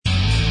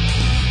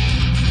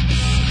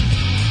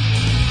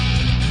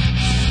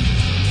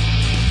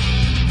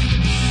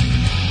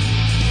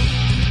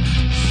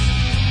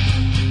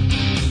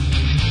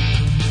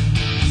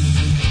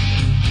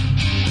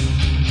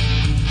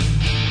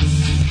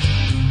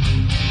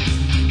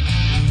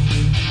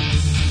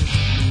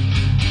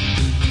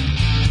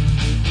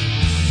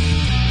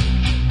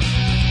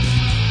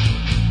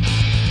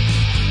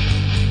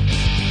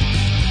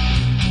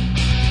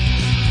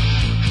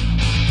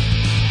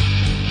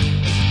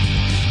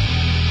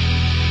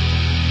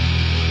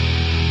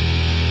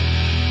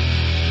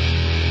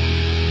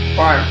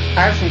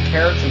I have some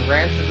carrots and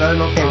ranch. Is that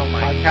an okay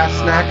podcast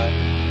snack?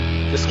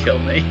 Just kill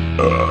me.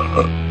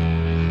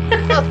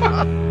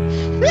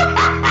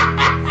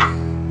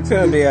 It's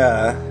gonna be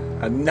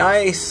a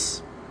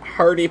nice,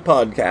 hearty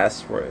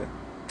podcast for you.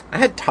 I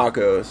had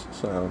tacos,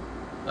 so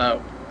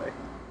Oh.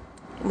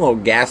 I'm a little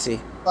gassy.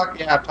 Fuck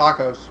yeah,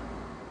 tacos.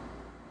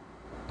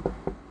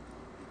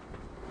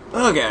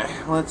 Okay,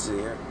 let's see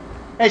here.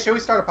 Hey, should we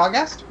start a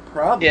podcast?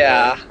 Probably.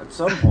 Yeah. At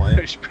some point.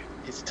 We should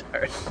probably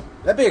start.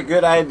 That'd be a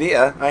good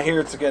idea. I hear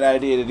it's a good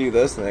idea to do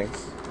those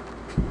things.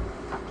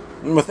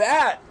 And with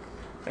that,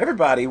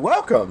 everybody,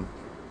 welcome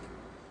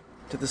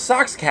to the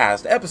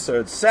Soxcast,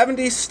 episode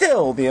 70,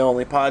 still the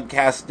only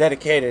podcast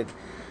dedicated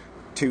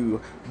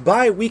to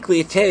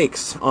bi-weekly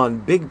takes on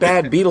Big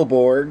Bad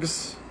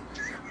Beetleborgs.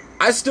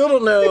 I still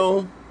don't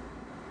know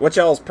what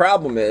y'all's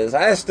problem is.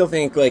 I still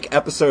think, like,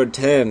 episode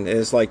 10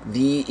 is, like,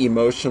 the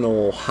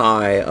emotional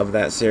high of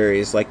that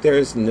series. Like,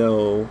 there's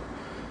no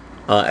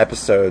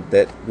episode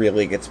that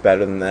really gets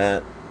better than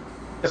that.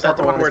 The Is that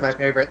the purple one one is where- my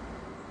favorite.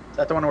 Is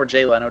that the one where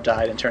Jay Leno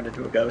died and turned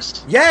into a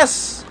ghost?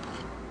 Yes!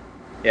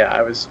 Yeah,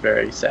 I was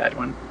very sad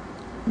when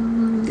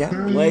Yeah,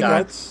 like, God.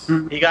 that's...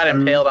 he got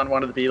impaled on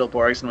one of the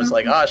Beetleborgs and was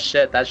like, oh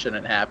shit, that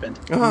shouldn't have happened.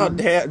 Oh,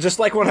 damn. Just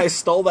like when I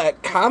stole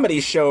that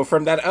comedy show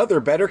from that other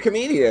better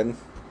comedian.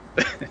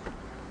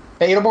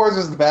 Beetleborgs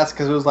was the best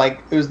because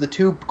it was the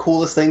two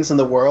coolest things in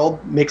the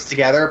world mixed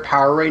together: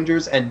 Power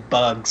Rangers and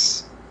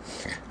bugs.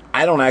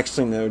 I don't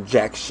actually know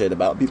jack shit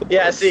about Beetleborgs.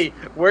 Yeah, see,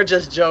 we're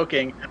just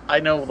joking. I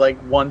know, like,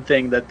 one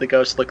thing that the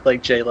ghost looked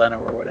like Jay Leno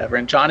or whatever,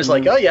 and John is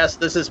like, oh yes,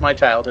 this is my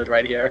childhood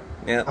right here.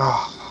 Yeah.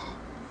 Oh,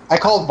 I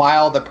called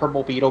Vile the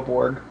purple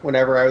Beetleborg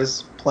whenever I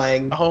was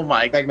playing Oh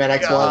my Mega Man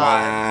X1. God.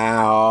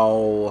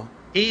 Wow.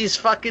 He's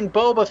fucking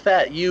Boba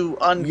Fett, you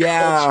uncultured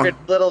Yeah.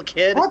 little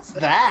kid. What's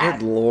that?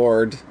 Good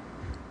lord.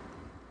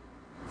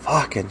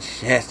 Fucking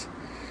shit.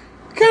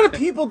 What kind of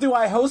people do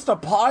I host a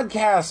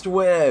podcast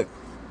with?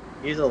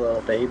 He's a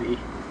little baby.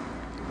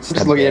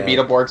 Just looking at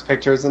Beetleborgs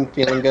pictures and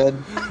feeling good.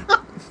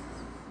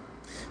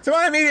 So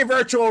I'm Media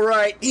Virtual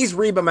Right. He's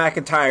Reba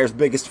McEntire's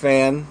biggest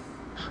fan.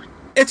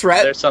 It's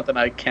Rhett. There's something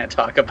I can't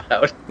talk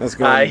about. How's it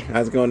going? Hi.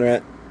 How's it going,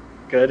 Rhett?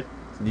 Good.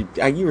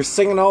 You were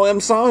singing all them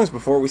songs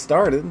before we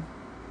started.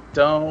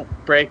 Don't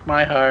break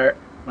my heart.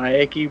 My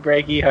achy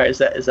breaky heart. Is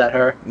that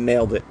her?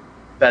 Nailed it.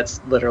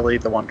 That's literally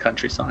the one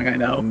country song I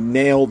know.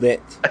 Nailed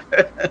it.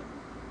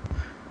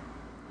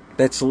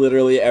 That's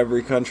literally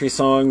every country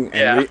song, and,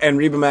 Yeah. and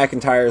Reba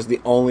McEntire is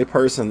the only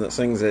person that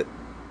sings it.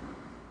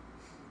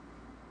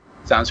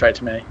 Sounds right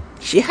to me.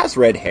 She has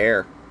red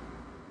hair.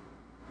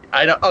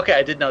 I know. Okay,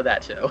 I did know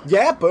that too.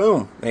 Yeah,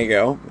 boom. There you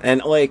go.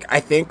 And, like, I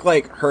think,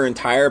 like, her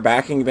entire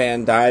backing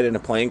band died in a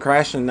plane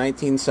crash in the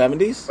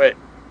 1970s. Wait.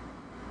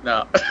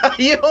 No.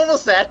 You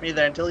almost had me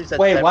there until you said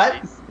Wait, what?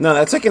 70s. No,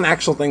 that's, like, an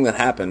actual thing that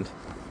happened.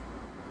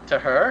 To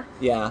her?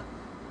 Yeah.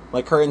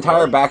 Like, her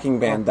entire Really? backing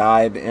band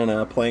died in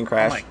a plane Oh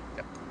crash. my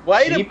God.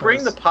 Why to Jeepers.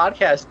 bring the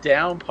podcast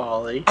down,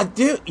 Paulie?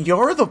 Dude,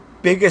 you're the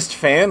biggest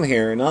fan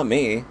here, not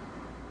me.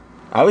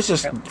 I was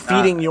just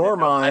feeding your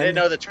mind. I didn't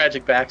know the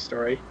tragic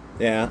backstory.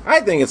 Yeah,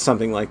 I think it's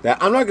something like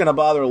that. I'm not going to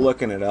bother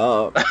looking it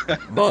up,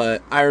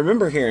 but I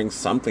remember hearing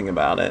something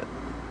about it.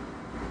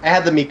 I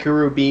had the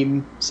Mikuru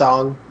Beam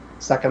song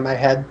stuck in my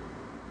head.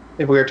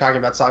 If we were talking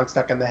about songs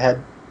stuck in the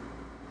head.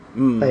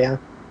 But yeah.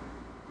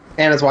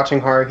 Anna's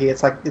watching Haruhi.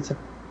 It's a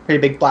pretty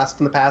big blast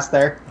from the past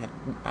there.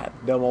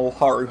 That dumb old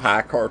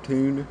high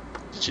cartoon.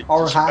 Did you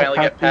Or high finally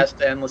get cartoon.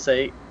 past Endless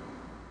 8?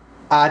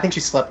 I think she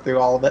slept through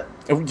all of it.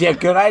 Oh, yeah,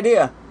 good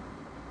idea.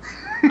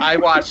 I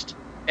watched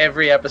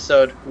every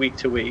episode week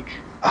to week.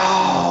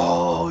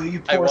 Oh,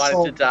 you I poor wanted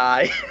soul. to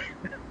die.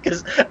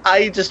 Because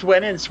I just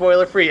went in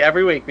spoiler free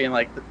every week being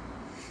like,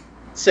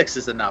 6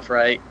 is enough,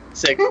 right?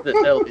 6,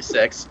 it'll be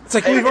 6. It's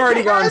like we've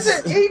already gone. Has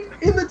it 8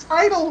 in the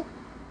title?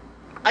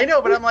 I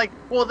know, but I'm like,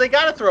 well, they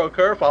gotta throw a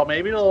curveball.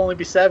 Maybe it'll only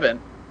be 7.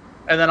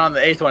 And then on the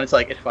 8th one, it's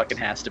like, it fucking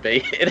has to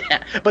be.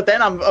 But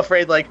then I'm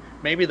afraid, like,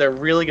 maybe they're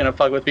really gonna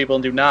fuck with people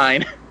and do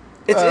 9.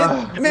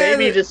 Man,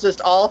 Maybe it's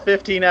just all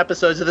 15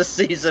 episodes of the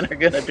season are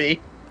gonna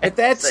be.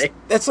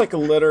 that's like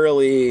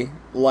literally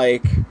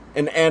like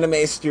an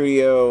anime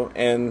studio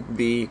and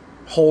the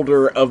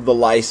holder of the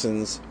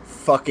license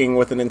fucking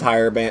with an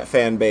entire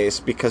fan base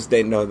because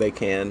they know they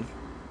can.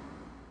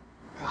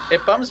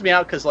 It bums me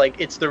out because, like,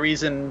 it's the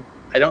reason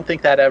I don't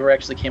think that ever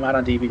actually came out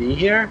on DVD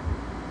here.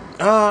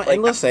 Like,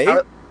 Endless 8?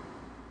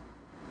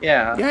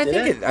 Yeah. Yeah,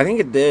 did I think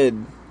it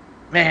did.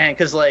 Man,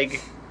 because,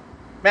 like,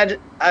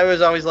 I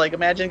was always like,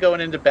 imagine going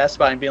into Best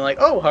Buy and being like,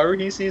 oh,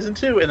 Haruhi Season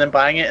 2, and then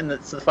buying it and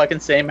it's the fucking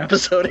same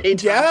episode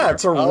 8 Yeah, times.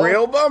 it's a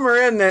real bummer,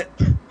 isn't it?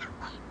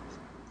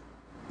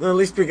 Well, at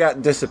least we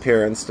got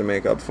Disappearance to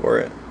make up for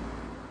it.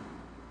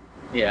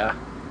 Yeah.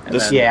 And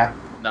Just- then Yeah.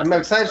 nothing. I'm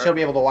excited she'll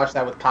be able to watch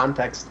that with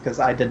context because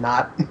I did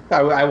not.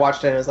 I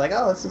watched it and I was like,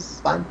 oh, this is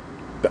fine.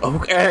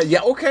 Okay,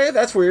 yeah, okay,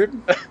 that's weird.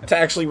 To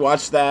actually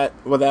watch that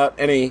without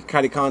any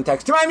kind of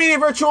context. To my immediate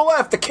virtual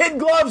left, the kid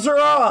gloves are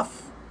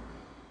off!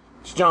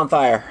 It's John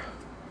Thayer.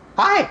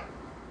 Hi.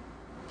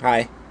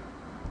 Hi.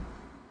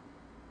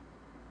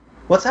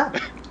 What's up?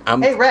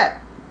 I'm, Hey, Rhett.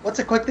 what's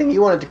a quick thing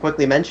you wanted to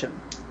quickly mention?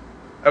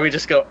 Are we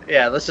just go?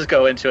 Yeah, let's just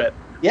go into it.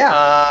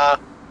 Yeah.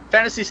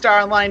 Phantasy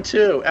Star Online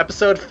 2,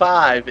 Episode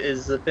 5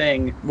 is the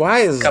thing. Why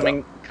is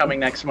coming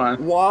next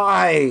month?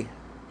 Why?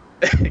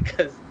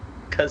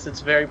 Because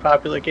it's a very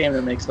popular game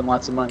that makes them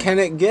lots of money. Can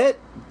it get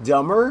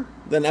dumber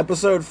than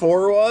Episode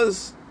 4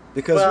 was?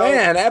 Because,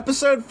 man,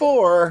 Episode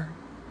 4...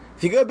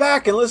 If you go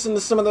back and listen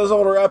to some of those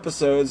older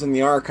episodes in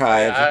the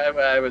archive...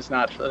 I was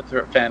not a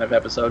fan of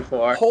Episode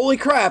 4. Holy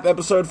crap,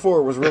 Episode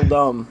 4 was real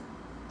dumb.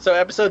 So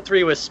Episode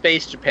 3 was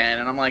Space Japan,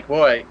 and I'm like,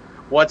 boy,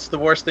 what's the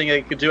worst thing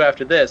they could do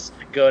after this?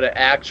 Go to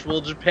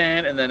actual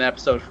Japan, and then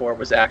Episode 4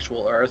 was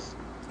actual Earth.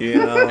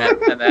 Yeah.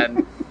 And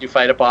then you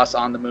fight a boss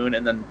on the moon,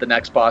 and then the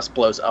next boss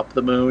blows up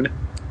the moon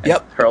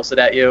and hurls it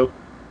at you.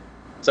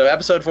 So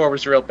Episode 4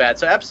 was real bad.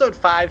 So Episode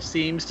 5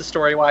 seems to,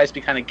 story-wise,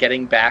 be kind of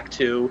getting back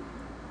to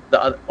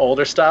the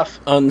older stuff.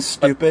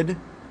 Unstupid.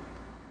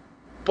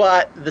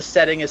 But the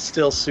setting is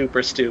still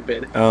super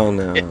stupid. Oh,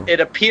 no. It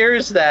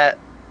appears that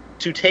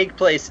to take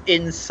place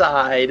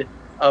inside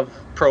of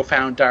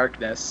profound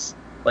darkness,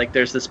 like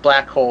there's this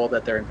black hole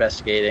that they're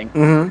investigating,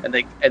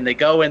 and they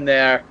go in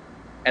there,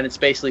 and it's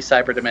basically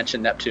Cyber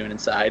Dimension Neptune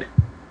inside.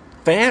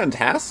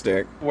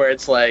 Fantastic. Where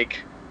it's like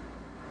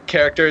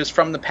characters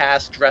from the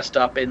past dressed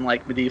up in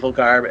like medieval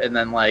garb, and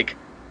then like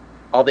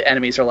all the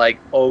enemies are like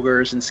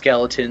ogres and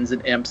skeletons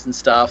and imps and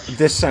stuff.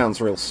 This sounds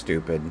real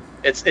stupid.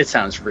 It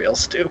sounds real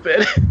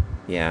stupid.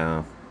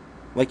 Yeah.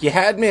 Like, you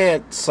had me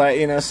at,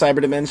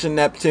 Cyber Dimension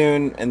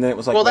Neptune, and then it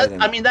was like... Well,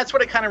 that's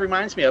what it kind of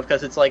reminds me of,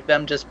 because it's like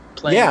them just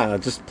playing... Yeah,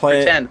 just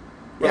play pretend.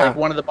 it. Yeah. Like,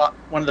 one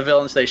of the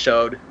villains they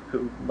showed,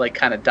 who, like,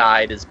 kind of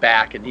died, is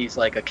back, and he's,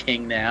 like, a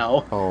king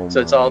now. Oh,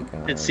 so it's all...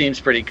 God. It seems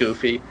pretty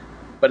goofy,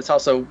 but it's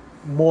also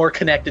more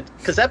connected,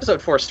 because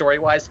Episode 4,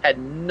 story-wise, had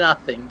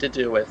nothing to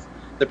do with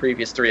the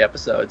previous 3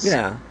 episodes.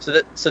 Yeah.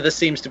 So this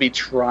seems to be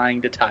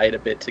trying to tie it a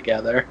bit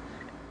together,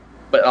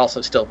 but also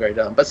still very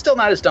dumb. But still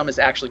not as dumb as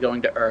actually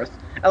going to Earth.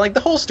 And, like,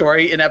 the whole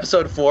story in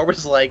Episode 4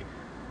 was, like,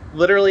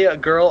 literally a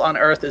girl on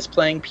Earth is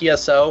playing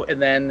PSO,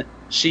 and then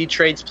she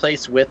trades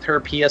place with her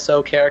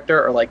PSO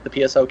character, or, like, the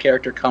PSO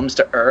character comes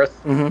to Earth.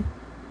 Mm-hmm.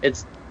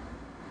 It's,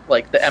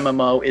 like, the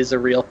MMO is a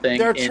real thing.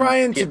 They're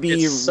trying to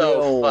be It's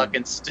so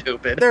fucking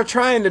stupid. They're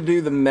trying to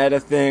do the meta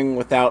thing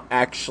without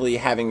actually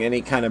having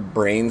any kind of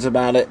brains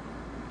about it.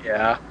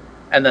 Yeah.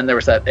 And then there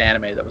was that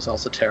anime that was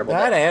also terrible.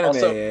 That anime,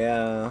 also,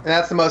 yeah. And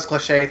that's the most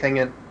cliche thing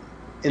in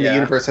the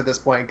universe at this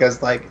point,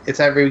 because like it's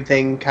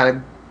everything kind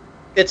of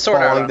it's sort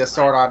following the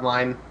Sword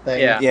Online thing.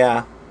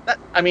 Yeah.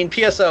 I mean,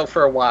 PSO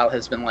for a while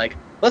has been like,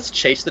 let's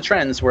chase the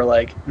trends. Where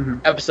like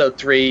Episode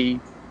 3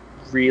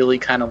 really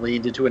kind of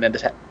leaned into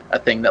a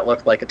thing that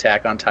looked like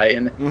Attack on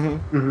Titan,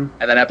 and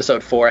then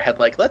Episode 4 had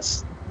like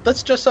let's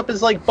dress up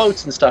as like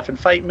boats and stuff and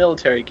fight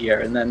military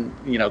gear, and then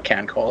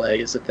Can Call A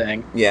is a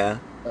thing. Yeah.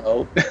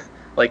 So.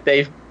 Like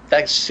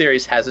that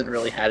series hasn't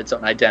really had its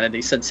own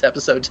identity since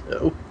Episode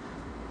 2.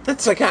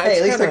 That's like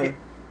at least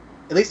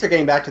they're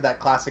getting back to that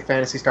classic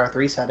Phantasy Star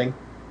 3 setting.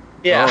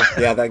 Yeah,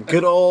 that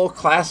good old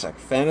classic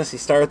Phantasy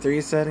Star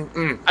 3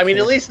 setting. I mean,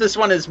 at least this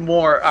one is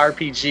more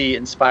RPG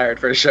inspired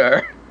for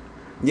sure.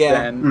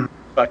 Yeah, than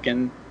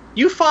fucking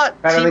you fought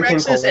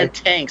T-Rexes and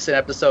tanks in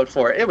Episode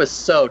 4. It was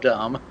so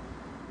dumb.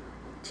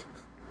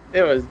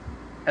 It was,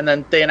 and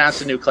then they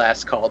announced a new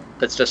class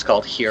that's just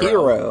called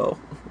Hero.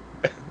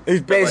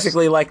 It's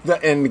basically like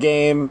the end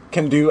game,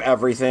 can do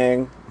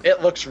everything.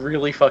 It looks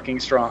really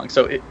fucking strong.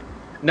 So,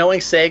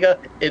 knowing Sega,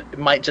 it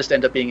might just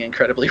end up being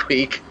incredibly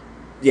weak.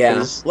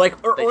 Yeah,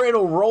 or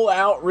it'll roll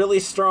out really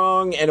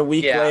strong, and a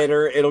week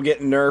later it'll get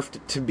nerfed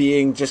to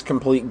being just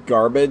complete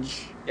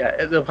garbage.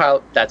 Yeah,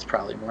 that's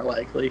probably more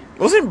likely.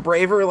 Wasn't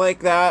Braver like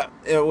that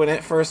when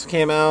it first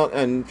came out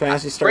and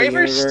Phantasy Star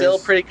Braver's Universe? Still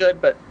pretty good,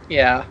 but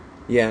yeah,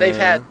 they've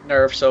had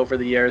nerfs over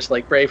the years.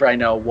 Like Braver, I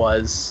know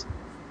was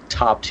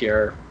top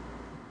tier.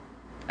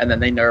 And then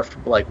they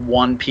nerfed like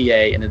one PA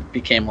and it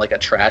became like a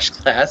trash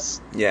class.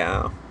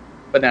 Yeah.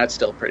 But now it's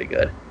still pretty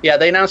good. Yeah,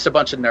 they announced a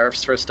bunch of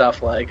nerfs for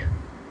stuff like...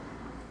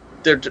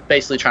 They're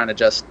basically trying to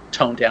just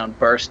tone down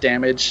burst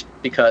damage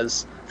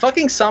because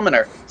fucking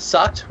Summoner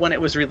sucked when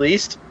it was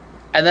released.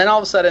 And then all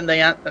of a sudden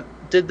they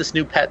did this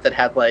new pet that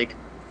had like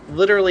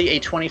literally a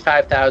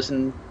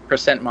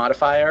 25,000%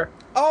 modifier.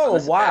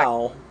 Oh,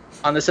 wow.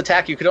 On this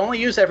attack you could only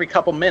use every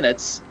couple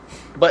minutes...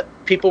 But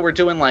people were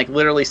doing, like,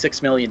 literally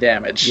 6 million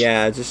damage.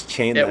 Yeah, just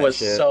chain that shit. It was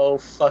so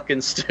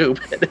fucking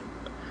stupid.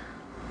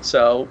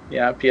 So,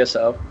 yeah,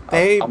 PSO.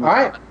 They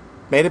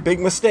made a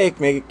big mistake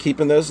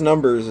keeping those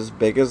numbers as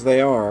big as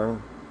they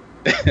are.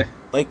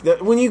 Like,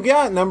 when you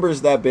got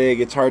numbers that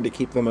big, it's hard to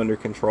keep them under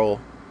control.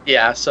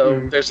 Yeah, so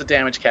there's a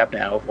damage cap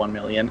now of 1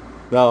 million.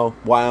 Oh,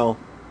 wow.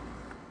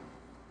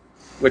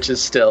 Which is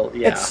still,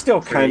 It's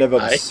still kind of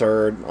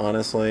absurd,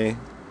 honestly.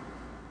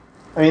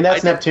 I mean,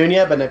 that's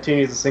Neptunia, but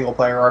Neptunia is a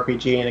single-player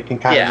RPG, and it can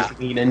kind of just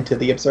lean into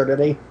the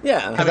absurdity.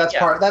 Yeah. Because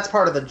that's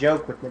part of the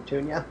joke with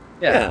Neptunia.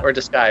 Yeah, or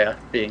Disgaea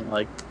being,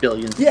 like,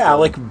 billions. Yeah,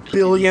 like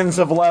billions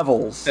of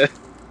levels.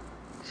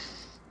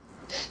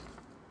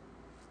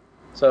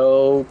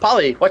 So,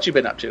 Polly, what you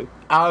been up to?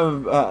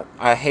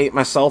 I hate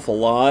myself a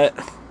lot.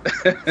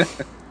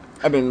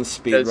 I've been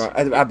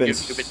speedrun. I've been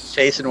You've been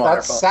chasing That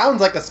waterfalls.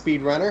 sounds like a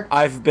speedrunner.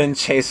 I've been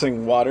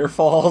chasing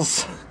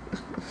waterfalls.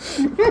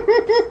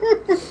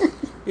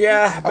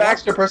 Yeah, I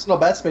watched your personal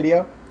best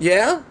video.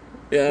 Yeah.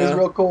 It was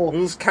real cool. It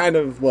was kind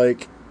of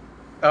like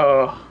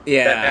that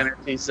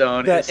energy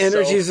zone. That is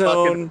energy so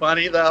zone. fucking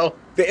funny though.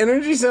 the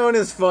energy zone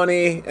is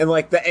funny, and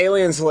like the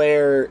aliens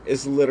lair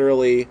is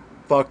literally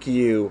fuck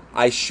you.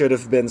 I should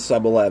have been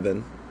sub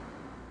 11.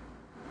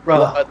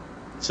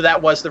 So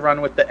that was the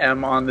run with the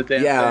M on the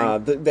damn Yeah,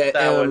 thing. that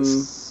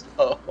was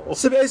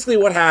So basically,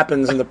 what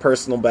happens in the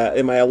personal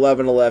in my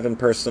 11/11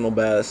 personal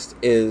best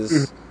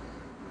is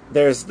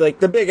there's like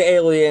the big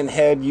alien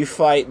head you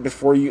fight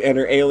before you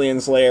enter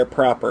alien's lair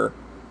proper.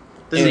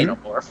 the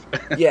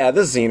xenomorph. Yeah,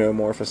 the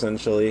xenomorph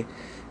essentially.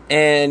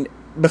 And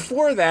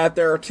before that,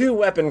 there are 2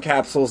 weapon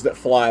capsules that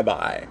fly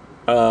by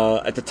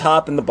at the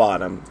top and the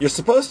bottom. You're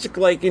supposed to,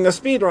 like in a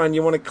speedrun,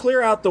 you want to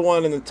clear out the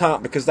one in the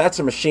top because that's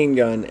a machine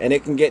gun and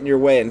it can get in your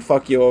way and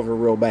fuck you over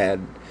real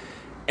bad.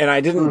 And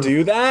I didn't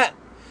do that.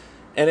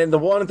 And then the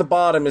one at the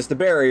bottom is the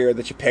barrier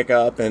that you pick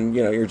up, and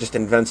you're just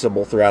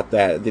invincible throughout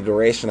the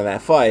duration of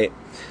that fight.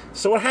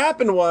 So what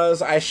happened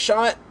was I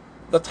shot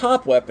the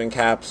top weapon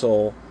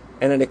capsule,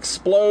 and it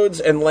explodes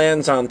and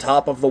lands on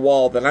top of the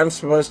wall that I'm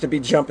supposed to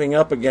be jumping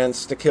up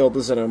against to kill the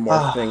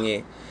xenomorph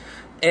thingy.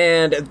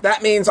 And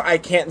that means I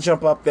can't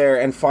jump up there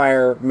and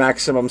fire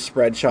maximum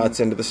spread shots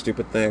into the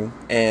stupid thing.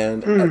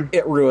 And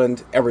it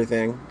ruined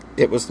everything.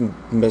 It was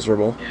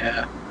miserable.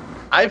 Yeah.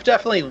 I've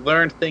definitely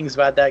learned things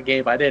about that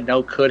game I didn't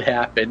know could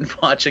happen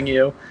watching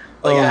you.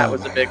 Like, that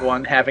was a big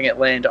one, having it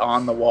land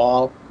on the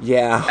wall.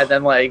 Yeah. And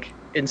then, like,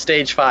 in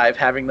Stage 5,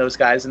 having those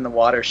guys in the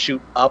water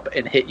shoot up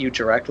and hit you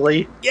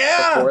directly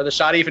before the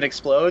shot even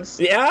explodes.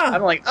 Yeah.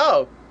 I'm like,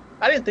 oh,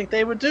 I didn't think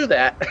they would do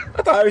that.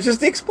 I thought it was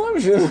just the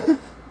explosion.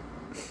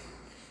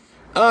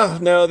 Oh,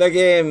 no, that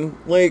game,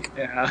 like,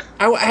 Yeah.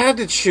 I had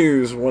to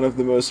choose one of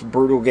the most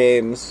brutal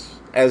games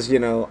as,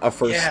 a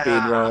first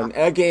speedrun.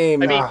 A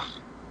game, I mean,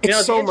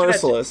 it's so the internet-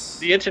 merciless.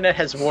 The internet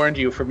has warned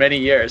you for many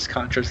years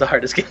Contra's the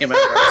hardest game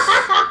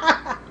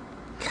ever.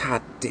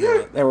 God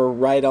damn it, they were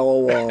right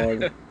all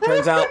along.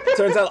 Turns out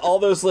all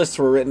those lists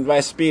were written by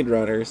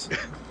speedrunners.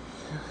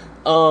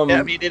 Yeah,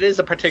 I mean, it is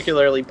a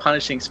particularly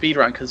punishing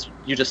speedrun because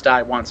you just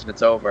die once and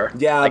it's over.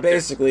 Yeah, Like,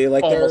 basically,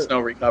 like almost no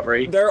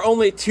recovery. There are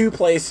only 2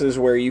 places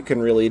where you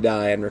can really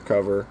die and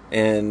recover,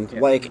 and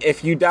like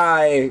if you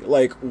die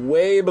like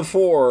way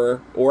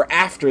before or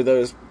after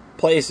those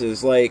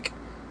places, like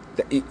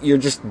you're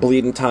just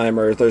bleeding time,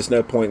 or there's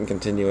no point in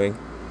continuing.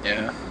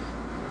 Yeah.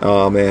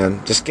 Oh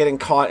man, just getting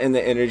caught in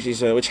the energy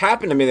zone, which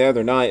happened to me the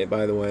other night.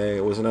 By the way,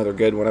 it was another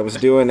good one. I was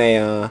doing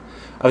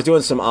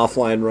some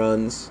offline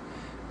runs.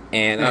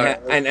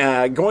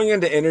 And going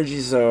into energy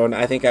zone,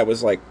 I think I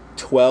was like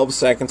 12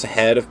 seconds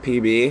ahead of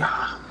PB.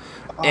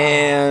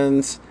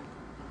 And fucking.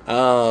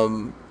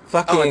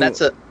 Oh, and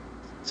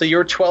so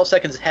you're 12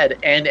 seconds ahead,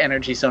 and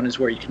energy zone is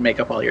where you can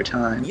make up all your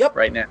time. Yep.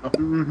 Right now.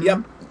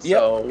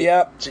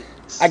 Yep.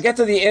 I get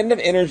to the end of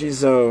energy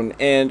zone,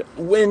 and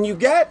when you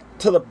get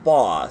to the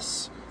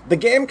boss, the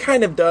game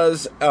kind of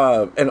does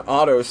an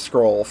auto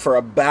scroll for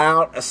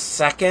about a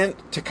second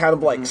to kind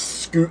of like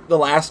scoot the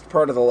last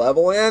part of the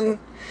level in.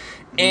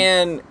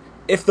 And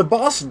if the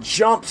boss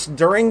jumps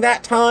during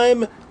that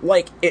time,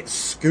 like, it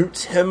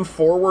scoots him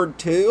forward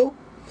too.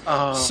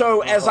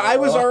 So as I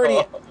was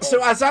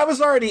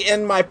already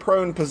in my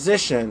prone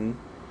position,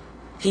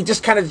 he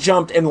just kind of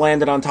jumped and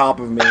landed on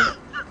top of me.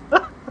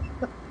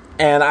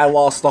 And I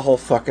lost the whole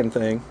fucking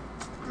thing.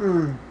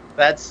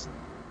 That's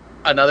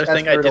another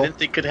thing brutal. I didn't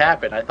think could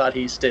happen. I thought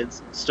he stood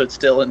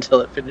still until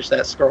it finished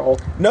that scroll.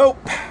 Nope.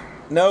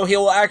 No,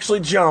 he'll actually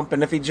jump,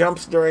 and if he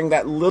jumps during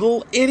that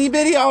little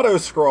itty-bitty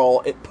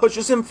auto-scroll, it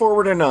pushes him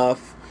forward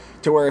enough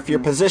to where if you're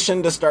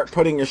positioned to start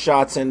putting your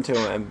shots into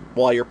him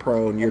while you're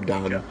prone, you're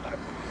done.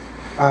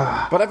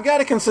 But I've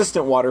got a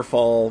consistent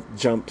waterfall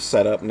jump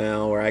set up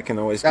now where I can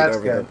always get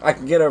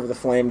over the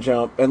flame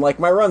jump, and like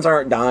my runs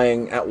aren't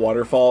dying at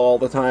waterfall all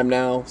the time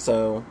now,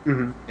 so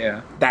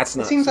Yeah. that's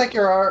not. It seems like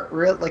you're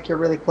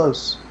really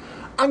close.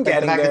 I'm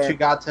getting the fact there. that you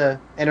got to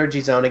energy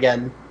zone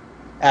again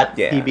at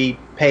PB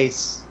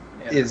pace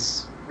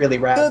is really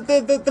rad.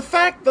 The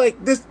fact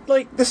like this,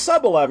 like the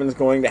sub 11 is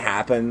going to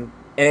happen,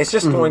 and it's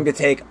just going to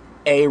take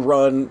a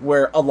run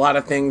where a lot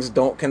of things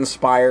don't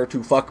conspire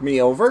to fuck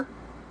me over.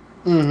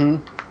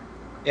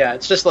 Yeah,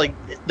 it's just like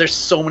there's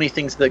so many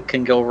things that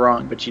can go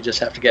wrong, but you just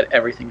have to get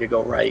everything to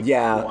go right.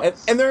 Yeah,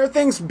 and there are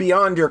things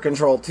beyond your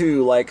control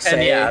too, like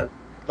say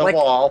the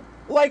wall,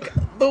 like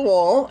the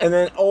wall, and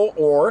then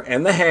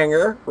and the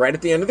hangar right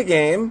at the end of the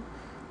game.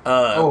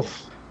 And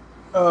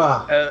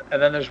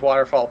then there's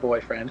Waterfall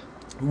Boyfriend.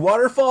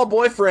 Waterfall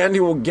Boyfriend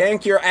who will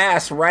gank your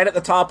ass right at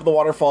the top of the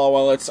waterfall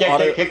while it's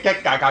auto. You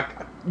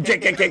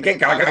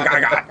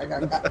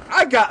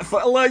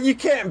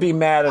can't be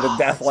mad at a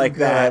death like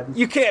that.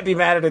 You can't be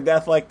mad at a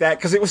death like that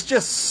because it was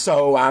just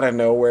so out of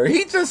nowhere.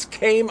 He just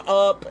came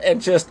up and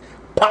just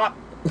pop.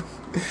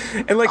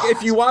 And like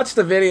if you watch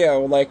the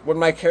video, like when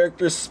my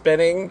character's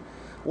spinning,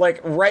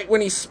 like right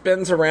when he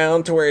spins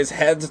around to where his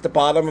head's at the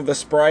bottom of the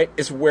sprite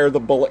is where the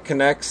bullet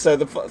connects. So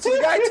the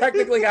guy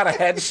technically got a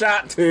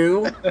headshot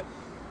too.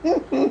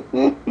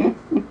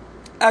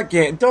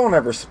 Again, don't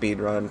ever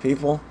speedrun,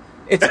 people.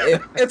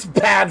 It's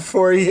bad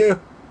for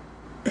you.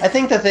 I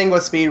think the thing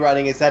with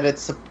speedrunning is that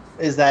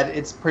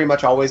it's pretty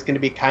much always going to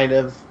be kind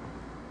of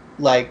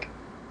like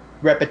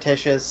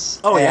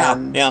repetitious. Oh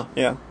and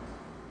yeah.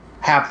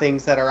 have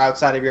things that are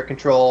outside of your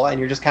control, and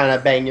you're just kind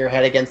of banging your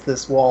head against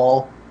this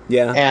wall.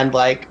 Yeah. And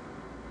like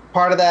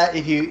part of that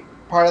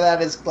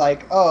is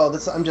like, oh,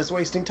 I'm just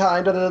wasting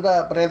time, da da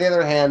da. But on the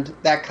other hand,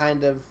 that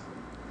kind of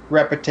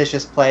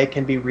repetitious play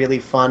can be really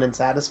fun and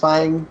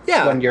satisfying.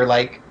 Yeah. When you're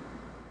like,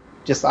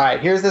 just all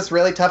right, here's this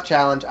really tough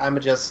challenge. I'm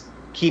gonna just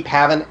keep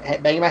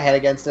banging my head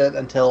against it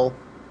until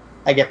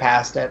I get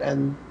past it.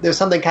 And there's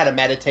something kind of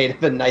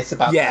meditative and nice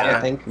about that,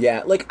 I think.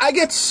 Yeah. Like I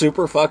get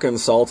super fucking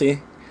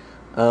salty.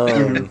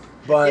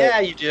 But yeah,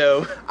 you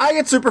do. I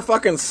get super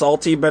fucking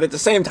salty, but at the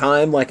same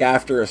time, like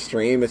after a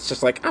stream, it's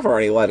just like I've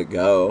already let it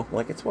go.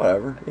 Like it's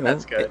whatever. You know,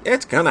 that's good.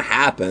 It's gonna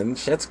happen.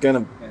 Shit's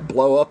gonna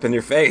blow up in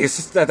your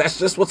face. That's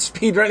just what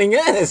speedrunning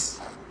is.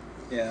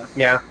 Yeah.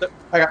 Yeah.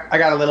 I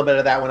got a little bit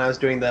of that when I was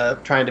doing the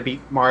trying to beat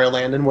Mario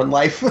Land in one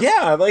life.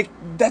 Yeah, like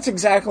that's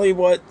exactly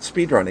what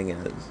speedrunning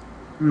is.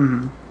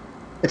 Mm-hmm.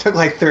 It took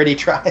like 30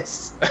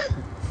 tries.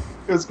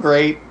 It was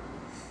great.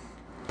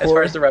 As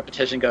far as the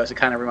repetition goes, it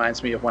kind of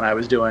reminds me of when I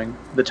was doing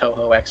the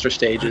Touhou extra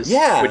stages,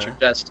 which are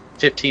just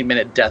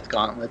 15-minute death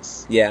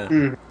gauntlets. Yeah.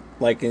 Mm.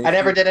 Like I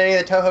never did any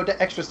of the Touhou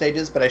extra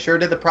stages, but I sure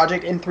did the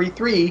Project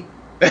N33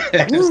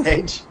 extra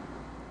stage,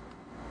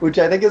 which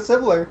I think is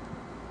similar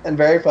and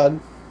very fun.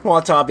 Well,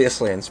 it's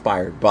obviously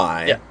inspired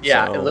by.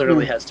 Yeah, so. It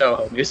literally has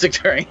Touhou music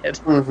during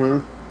it. Mm-hmm.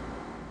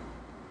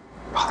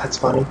 Oh, that's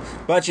funny.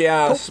 But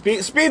yeah,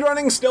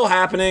 speedrunning's still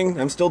happening.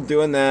 I'm still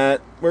doing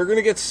that. We're going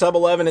to get sub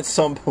 11 at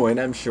some point,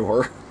 I'm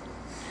sure.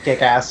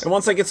 Kick ass. And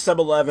once I get sub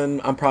 11,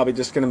 I'm probably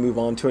just going to move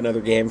on to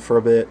another game for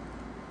a bit.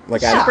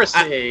 Like Super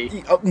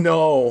C.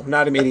 No,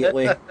 not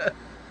immediately.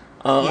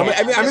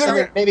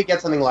 Maybe get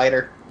something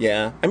lighter.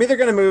 Yeah. I'm either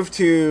going to move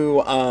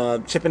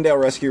to Chippendale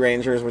Rescue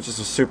Rangers, which is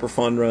a super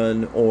fun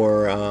run,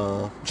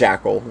 or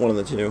Jackal, one of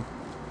the two.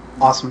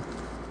 Awesome.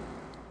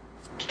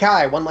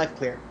 Kai, one life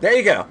clear. There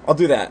you go. I'll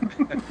do that.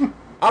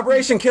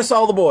 Operation Kiss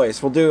All the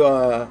Boys. We'll do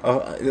that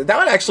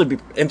would actually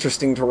be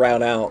interesting to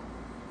round out.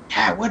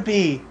 Yeah, it would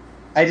be.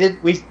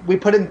 We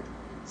put in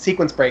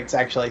sequence breaks,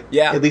 actually.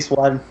 Yeah. At least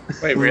one.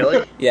 Wait,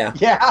 really? Yeah.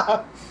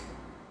 Yeah.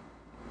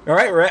 All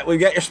right, Rhett, we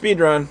got your speed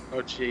run. Oh,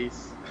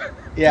 jeez.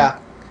 Yeah.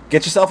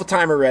 Get yourself a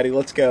timer ready.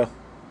 Let's go.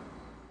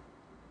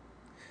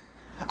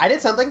 I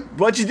did something.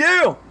 What'd you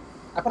do?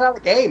 I put out a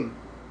game.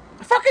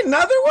 Fucking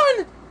another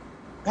one?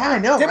 Yeah, I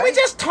know, Didn't we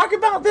just talk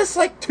about this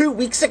like 2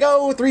 weeks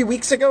ago, 3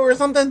 weeks ago or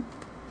something?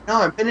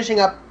 No, I'm finishing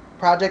up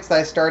projects that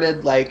I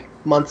started like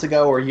months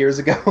ago or years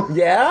ago.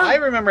 Yeah? I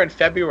remember in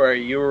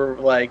February you were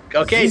like,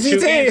 okay, ZZT. 2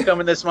 games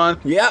coming this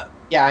month. Yep.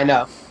 Yeah, I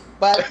know.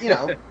 But,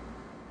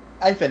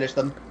 I finished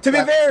them. To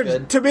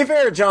That's be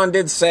fair, John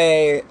did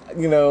say,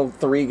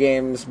 3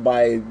 games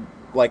by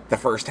like the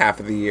first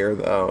half of the year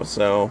though,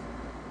 so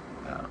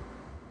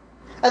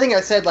I think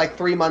I said like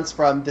 3 months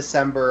from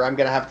December I'm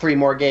gonna have 3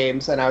 more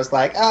games, and I was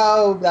like,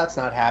 oh, that's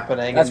not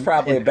happening. That's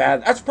probably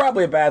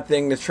a bad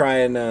thing to try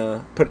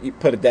and put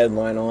a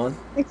deadline on.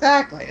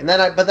 Exactly. And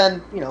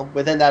then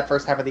within that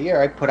first half of the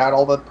year I put out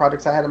all the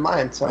projects I had in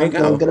mind, so I'm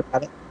feeling good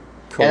about it.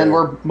 Cool. And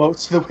we're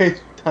most of the way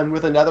done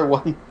with another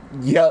one.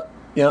 Yep.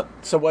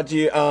 So what's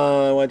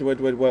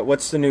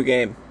the new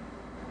game?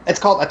 It's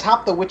called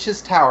Atop the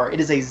Witch's Tower. It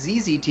is a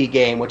ZZT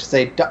game, which is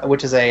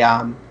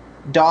a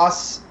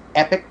DOS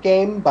epic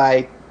game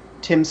by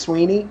Tim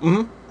Sweeney.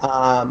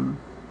 Mm-hmm.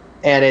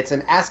 And it's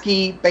an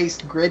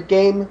ASCII-based grid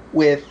game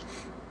with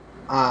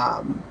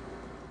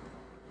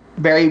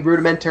very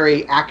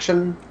rudimentary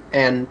action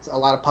and a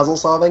lot of puzzle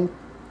solving.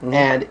 Mm-hmm.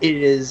 And it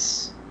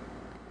is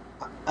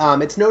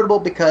it's notable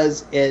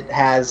because it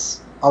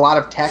has a lot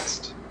of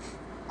text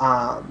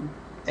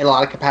and a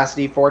lot of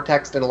capacity for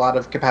text and a lot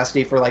of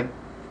capacity for like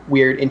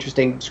weird,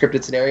 interesting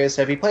scripted scenarios.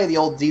 So if you play the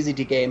old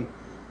ZZT game,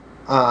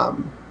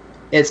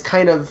 it's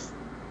kind of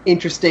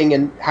interesting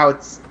in how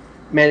it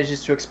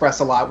manages to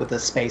express a lot with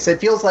this space. It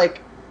feels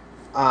like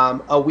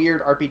a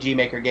weird RPG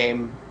Maker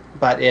game,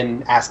 but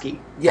in ASCII.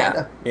 Yeah,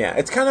 kinda. Yeah.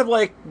 It's kind of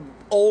like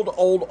old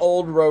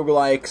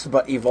roguelikes,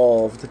 but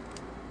evolved.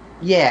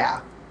 Yeah.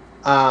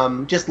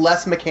 Just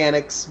less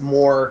mechanics,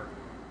 more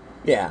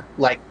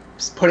like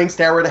putting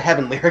Stairway to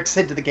Heaven lyrics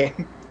into the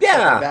game.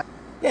 Yeah. Like that.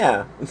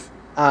 Yeah.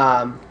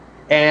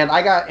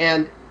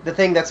 And the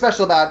thing that's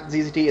special about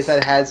ZZT is that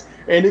it has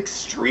an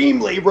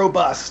extremely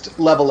robust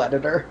level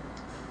editor.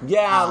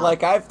 Yeah,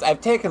 like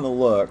I've taken a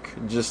look,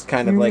 just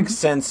kind of like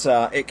since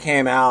it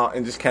came out,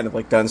 and just kind of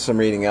like done some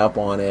reading up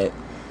on it,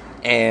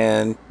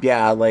 and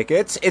yeah, like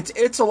it's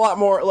a lot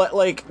more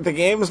like the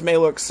games may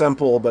look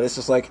simple, but it's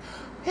just like,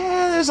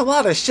 there's a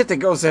lot of shit that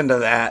goes into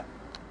that.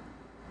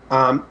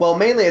 Well,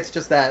 mainly it's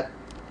just that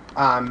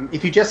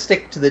if you just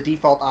stick to the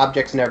default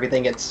objects and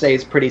everything, it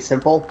stays pretty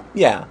simple.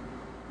 Yeah.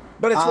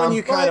 But it's when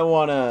you kind of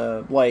want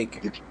to,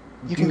 like...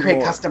 You can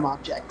create custom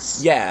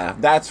objects. Yeah,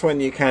 that's when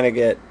you kind of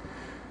get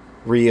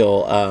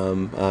real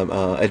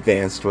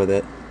advanced with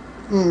it.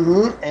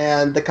 Mm-hmm.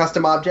 And the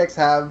custom objects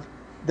have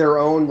their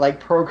own, like,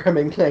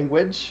 programming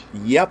language.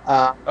 Yep.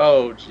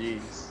 Oh,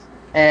 jeez.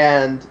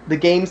 And the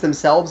games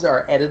themselves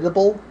are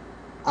editable,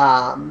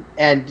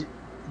 and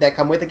that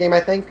come with the game,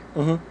 I think.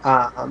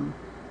 Mm-hmm.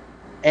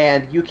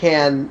 And you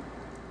can...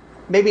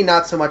 Maybe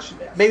not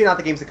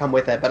the games that come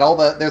with it,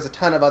 but there's a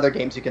ton of other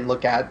games you can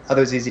look at,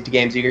 other ZZT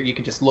games. You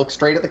can just look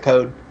straight at the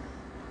code.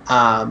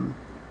 And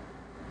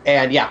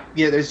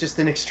there's just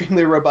an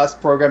extremely robust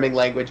programming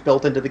language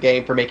built into the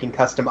game for making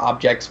custom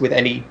objects with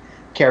any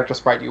character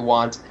sprite you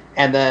want.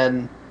 And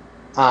then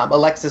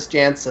Alexis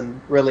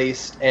Jansen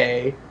released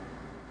a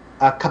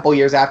couple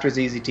years after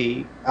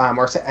ZZT,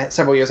 or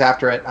several years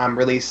after it,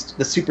 released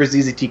the Super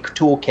ZZT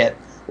Toolkit,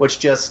 which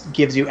just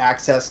gives you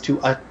access to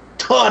a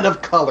ton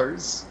of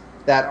colors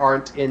that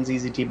aren't in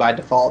ZZT by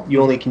default.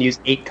 You only can use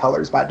 8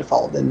 colors by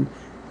default, and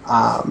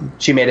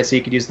she made it so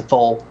you could use the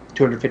full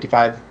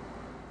 255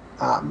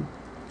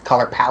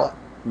 color palette.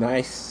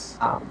 Nice.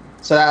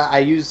 So I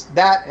used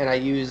that, and I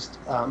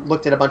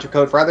looked at a bunch of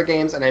code for other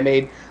games, and I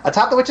made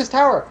Atop the Witch's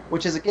Tower,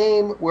 which is a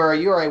game where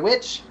you are a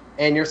witch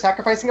and you're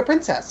sacrificing a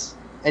princess,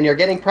 and you're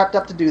getting prepped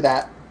up to do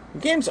that.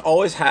 Games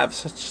always have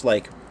such,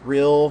 like,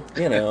 real,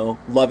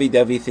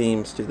 lovey-dovey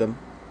themes to them.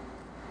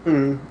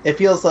 It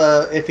feels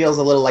a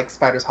little like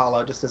Spider's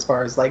Hollow, just as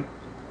far as like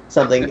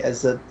something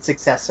as a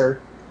successor,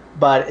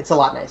 but it's a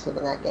lot nicer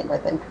than that game, I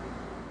think.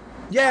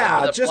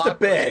 Yeah, just a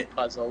bit.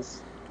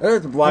 Puzzles.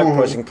 There's a block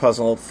pushing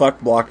puzzle.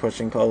 Fuck block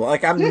pushing puzzle.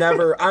 Like I'm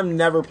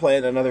never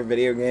playing another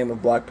video game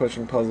with block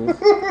pushing puzzles.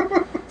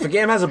 If a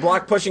game has a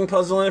block pushing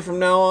puzzle in it from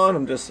now on,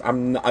 I'm just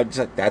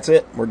like, that's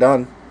it. We're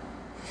done.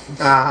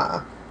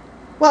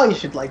 Well, you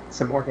should like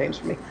some more games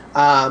from me.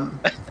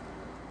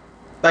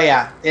 But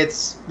yeah,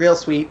 it's real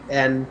sweet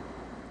and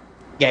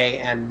gay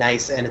and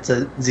nice, and it's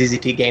a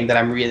ZZT game that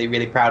I'm really,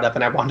 really proud of,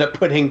 and I wound up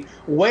putting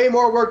way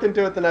more work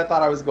into it than I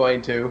thought I was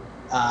going to.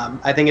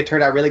 I think it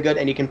turned out really good,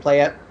 and you can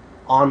play it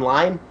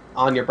online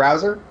on your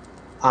browser,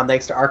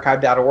 thanks to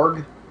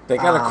archive.org. They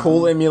got a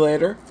cool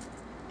emulator.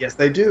 Yes,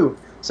 they do.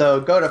 So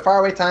go to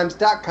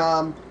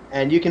farawaytimes.com,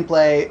 and you can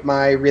play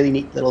my really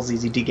neat little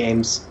ZZT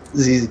game.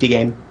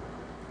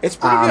 It's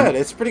pretty good.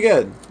 It's pretty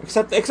good,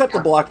 except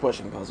the block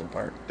pushing puzzle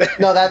part.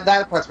 No,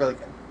 that part's really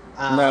good.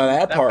 No,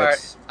 that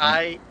part's.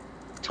 I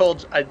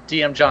told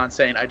DM John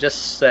saying I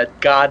just said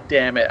 "God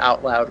damn it"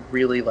 out loud,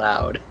 really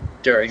loud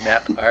during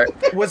that part.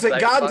 Was it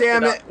God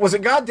damn it? Was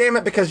it God damn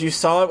it because you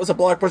saw it was a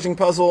block pushing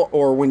puzzle,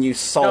 or when you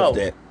solved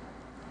it?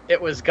 It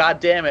was God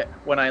damn it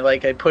when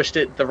I pushed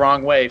it the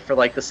wrong way for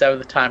like the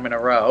 7th time in a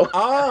row.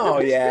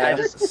 Oh yeah,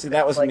 see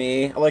that was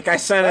me. Like I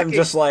sent him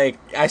a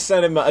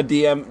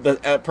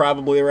DM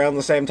probably around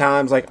the same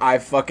times. Like I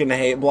fucking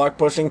hate block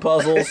pushing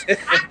puzzles.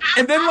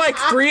 and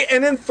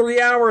then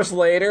 3 hours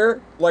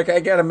later, like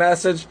I get a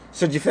message.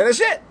 So did you finish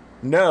it?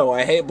 No,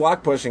 I hate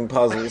block pushing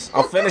puzzles.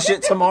 I'll finish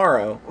it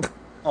tomorrow.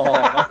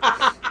 And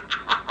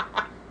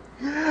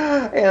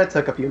it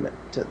took a few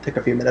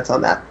minutes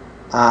on that.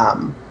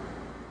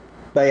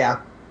 But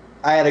yeah,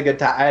 I had a good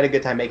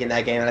time making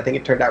that game, and I think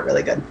it turned out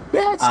really good.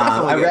 Yeah, it's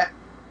definitely good.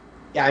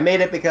 I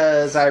made it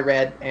because I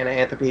read Anna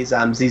Anthony's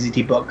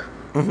ZZT book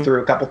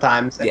through a couple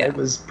times, and it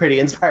was pretty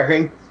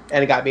inspiring,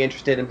 and it got me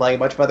interested in playing a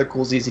bunch of other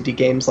cool ZZT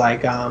games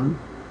like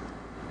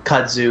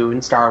Kudzu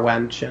and Star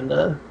Wench and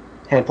a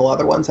handful of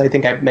other ones. I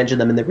think I mentioned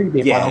them in the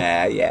review.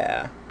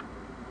 Yeah.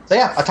 So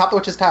yeah, Atop the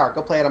Witch's Tower.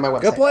 Go play it on my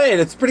website. Go play it.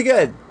 It's pretty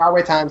good.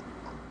 Faraway Times.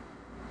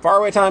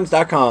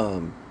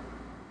 Farawaytimes.com.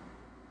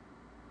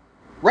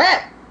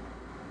 Rat!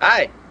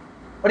 Hi.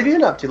 What have you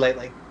been up to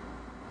lately?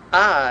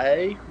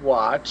 I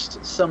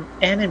watched some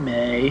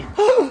anime,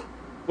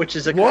 which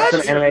is a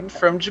cartoon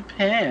from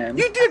Japan.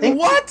 You did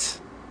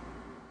what?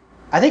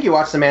 I think you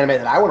watched some anime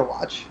that I want to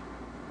watch.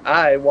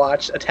 I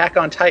watched Attack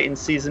on Titan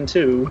Season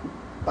 2.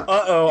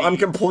 Uh-oh, I'm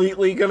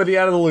completely going to be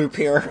out of the loop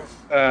here.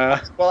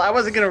 Well, I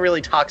wasn't going to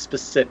really talk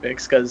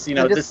specifics, because,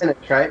 this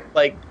finished, right?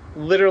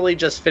 Literally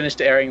just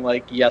finished airing,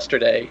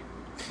 yesterday.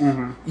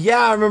 Mm-hmm. Yeah,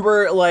 I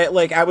remember,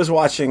 I was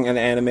watching an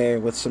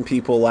anime with some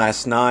people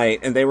last night,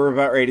 and they were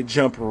about ready to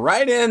jump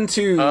right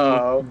into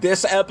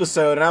this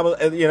episode, and I was,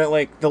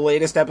 the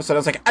latest episode, I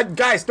was like,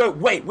 guys, no,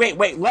 wait,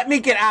 let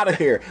me get out of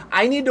here.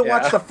 I need to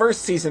watch the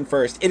first season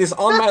first. It is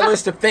on my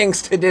list of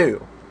things to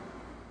do.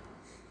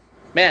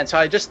 Man, so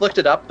I just looked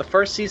it up. The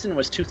first season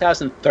was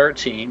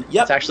 2013.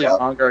 Yep. It's actually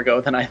longer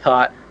ago than I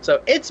thought.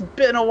 So it's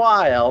been a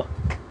while.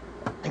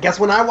 I guess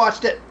when I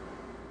watched it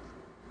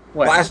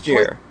last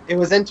year. It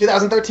was in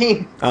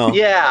 2013. Oh.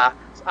 Yeah.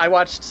 I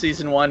watched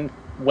season 1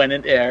 when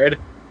it aired.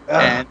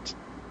 And,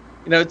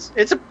 I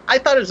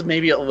thought it was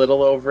maybe a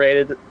little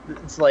overrated.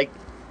 It's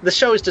the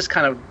show is just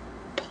kind of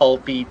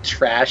pulpy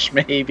trash,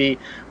 maybe,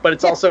 but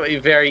it's also a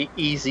very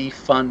easy,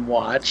 fun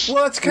watch.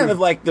 Well, it's kind of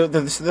like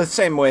the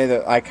same way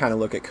that I kind of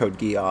look at Code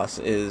Geass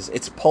is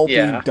it's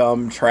pulpy,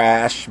 dumb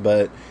trash,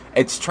 but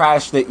it's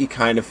trash that you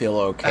kind of feel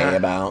okay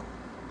about.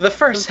 The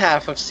first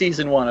half of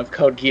season 1 of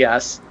Code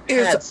Geass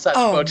had such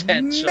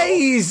potential.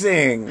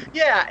 Amazing.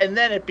 Yeah, and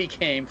then it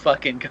became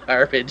fucking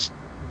garbage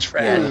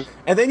trash.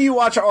 And then you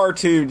watch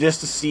R2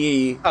 just to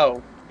see.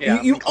 Oh,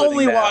 yeah. You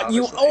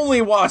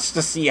only watch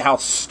to see how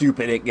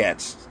stupid it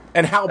gets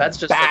and how that's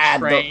just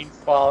bad a train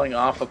falling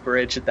off a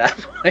bridge at that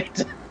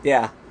point.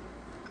 Yeah,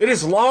 it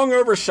has long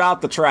overshot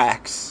the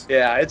tracks.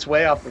 Yeah, it's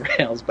way off the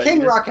rails. But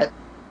King Rocket.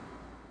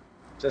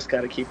 Just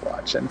got to keep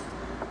watching.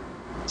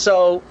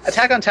 So,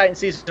 Attack on Titan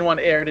Season 1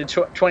 aired in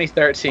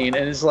 2013,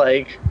 and is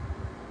like,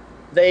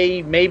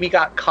 they maybe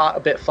got caught a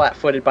bit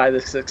flat-footed by the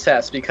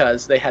success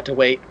because they had to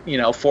wait,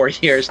 4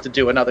 years to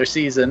do another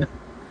season.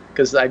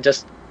 Because I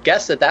just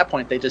guess at that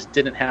point they just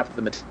didn't have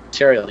the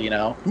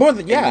material, More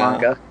than, yeah. in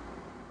manga.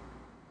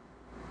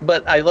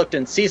 But I looked,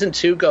 and Season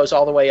 2 goes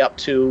all the way up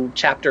to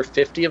Chapter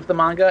 50 of the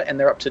manga, and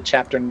they're up to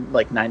Chapter,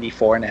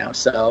 94 now,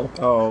 so...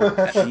 Oh,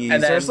 jeez.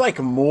 And then, there's,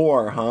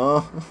 more,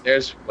 huh?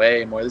 There's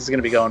way more. This is going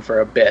to be going for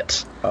a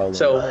bit. Oh,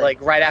 so,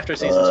 right after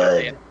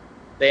Season 2,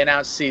 they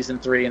announced Season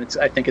 3, and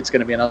I think it's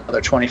going to be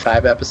another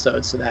 25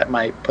 episodes, so that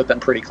might put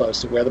them pretty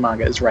close to where the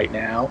manga is right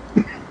now.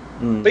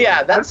 But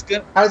yeah, that's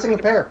good. How does it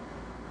compare?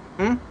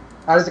 How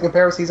does it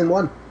compare with Season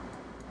 1?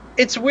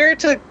 It's weird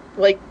to...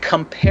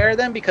 compare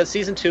them because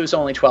season 2 is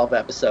only 12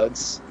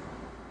 episodes.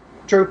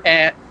 True.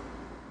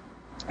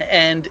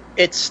 And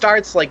it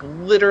starts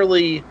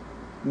literally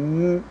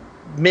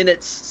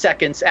minutes,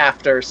 seconds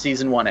after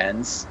season 1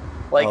 ends.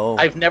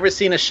 I've never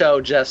seen a show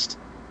just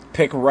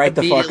pick right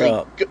the fuck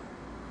up.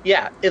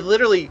 Yeah, it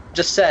literally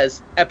just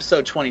says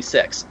episode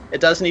 26. It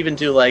doesn't even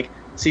do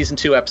season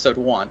 2 episode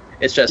 1.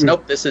 It's just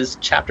nope, this is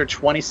chapter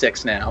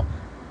 26 now.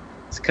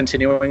 It's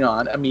continuing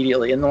on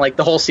immediately, and then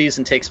the whole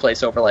season takes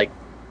place over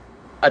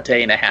a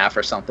day and a half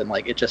or something.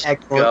 It just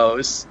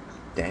goes.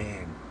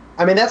 Dang.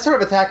 I mean, that's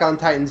sort of Attack on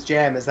Titan's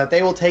jam, is that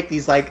they will take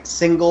these,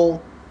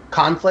 single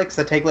conflicts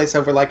that take place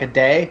over, a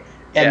day,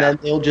 and then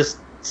they'll just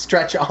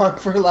stretch on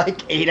for,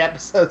 8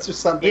 episodes or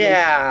something.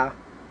 Yeah.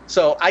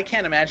 So I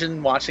can't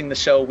imagine watching the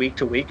show week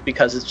to week,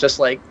 because it's just,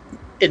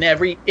 in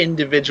every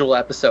individual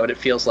episode, it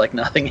feels like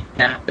nothing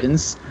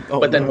happens.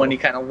 But then when you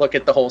kind of look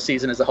at the whole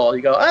season as a whole,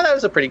 you go, oh, that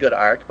was a pretty good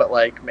arc, but,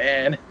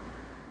 man...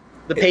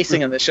 The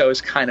pacing in the show is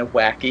kind of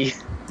wacky.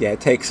 Yeah, it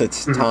takes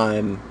its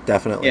time,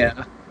 definitely.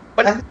 Yeah.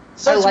 But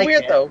it's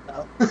weird, though.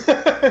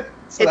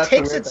 It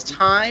takes its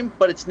time,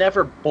 but it's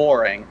never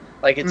boring.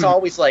 It's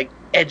always,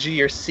 edge of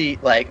your seat,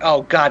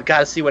 oh, God,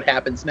 gotta see what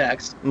happens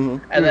next.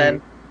 And then,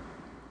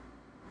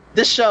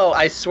 this show,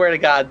 I swear to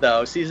God,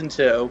 though, Season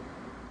 2,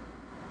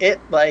 it,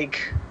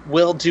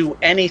 will do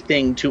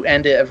anything to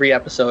end every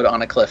episode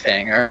on a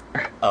cliffhanger.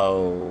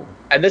 Oh.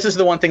 And this is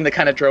the one thing that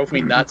kind of drove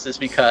me nuts, is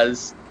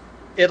because...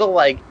 it'll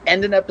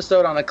end an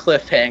episode on a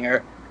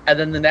cliffhanger, and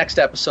then the next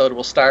episode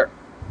will start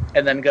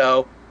and then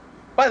go,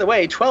 by the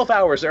way, 12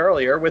 hours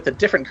earlier with a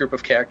different group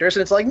of characters,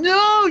 and it's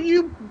no,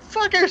 you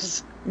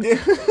fuckers!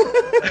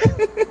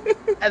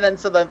 And then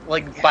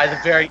by the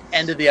very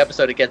end of the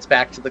episode, it gets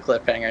back to the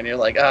cliffhanger, and you're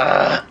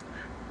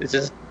it's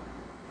just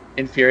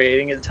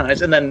infuriating at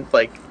times. And then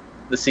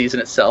the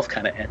season itself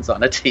kind of ends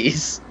on a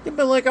tease. Yeah,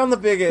 but on the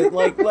bigger,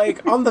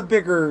 on the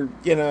bigger,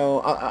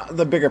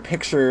 the bigger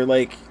picture,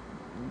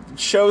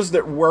 shows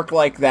that work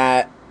like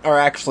that are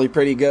actually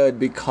pretty good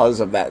because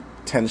of that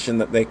tension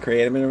that they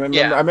create. I mean,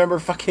 I remember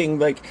fucking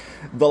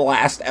the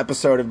last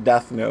episode of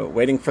Death Note.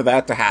 Waiting for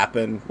that to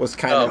happen was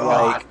kind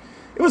of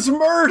it was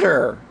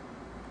murder.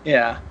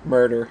 Yeah,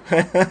 murder.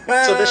 So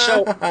this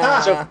show,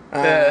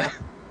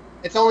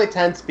 it's only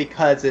tense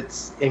because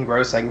it's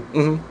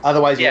engrossing.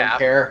 Otherwise, you don't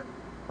care.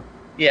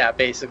 Yeah,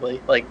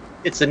 basically,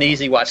 it's an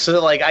easy watch.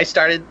 So I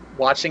started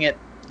watching it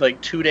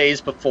 2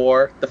 days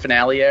before the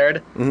finale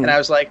aired, and I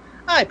was like,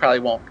 I probably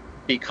won't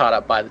be caught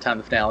up by the time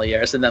the finale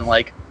airs. And then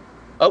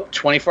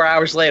 24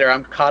 hours later,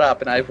 I'm caught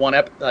up, and I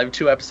have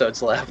 2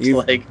 episodes left.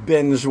 You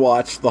binge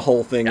watched the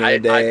whole thing in a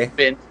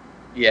day.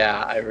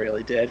 Yeah, I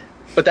really did.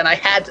 But then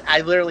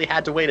I literally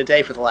had to wait a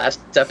day for the last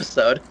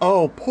episode.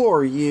 Oh,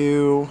 poor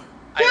you.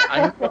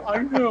 I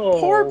know.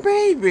 Poor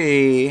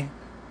baby.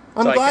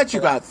 I'm glad you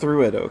got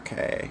through it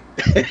okay.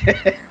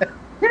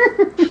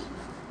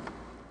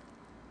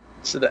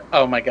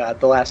 Oh my God,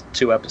 the last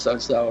 2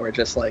 episodes, though, were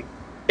just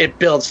it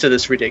builds to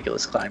this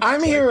ridiculous climax.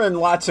 I'm hearing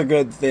lots of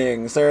good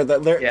things.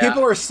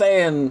 People are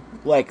saying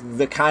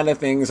the kind of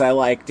things I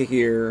like to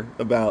hear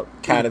about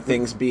kind of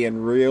things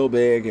being real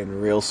big and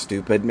real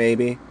stupid,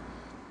 maybe.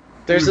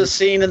 There's a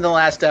scene in the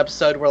last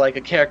episode where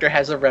a character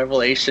has a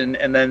revelation,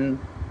 and then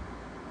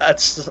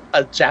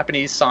a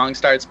Japanese song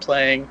starts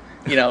playing.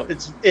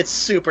 It's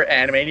super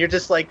anime, and you're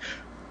just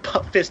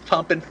fist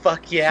pumping,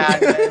 fuck yeah.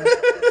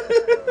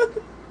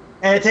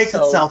 And it takes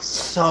itself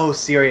so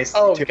seriously.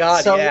 Oh,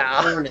 God, so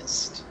yeah.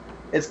 earnest.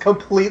 It's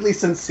completely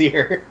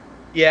sincere.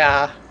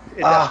 Yeah,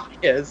 it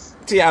definitely is.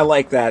 Yeah, I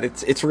like that.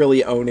 It's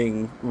really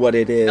owning what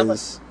it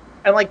is.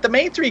 And the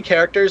main 3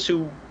 characters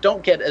who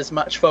don't get as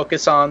much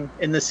focus on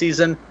in the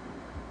season,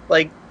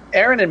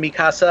 Eren and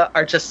Mikasa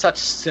are just such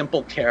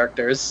simple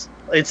characters.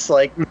 It's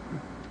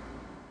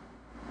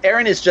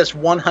Eren is just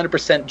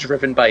 100%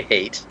 driven by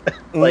hate.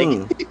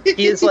 Like,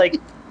 he is like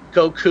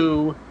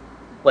Goku,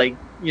 like,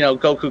 you know,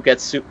 Goku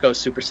goes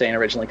Super Saiyan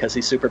originally because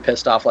he's super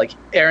pissed off. Like,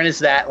 Eren is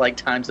that, like,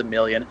 times a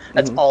million.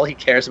 That's all he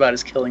cares about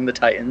is killing the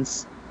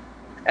Titans.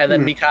 And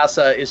then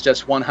Mikasa is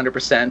just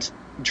 100%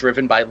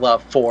 driven by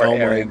love for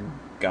Eren. Oh my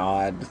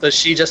god. So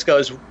she just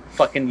goes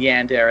fucking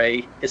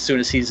yandere as soon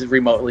as he's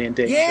remotely in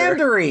danger.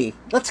 Yandere!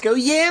 Let's go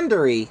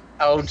Yandere!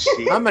 Oh,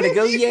 gee. I'm gonna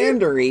go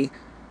Yandere.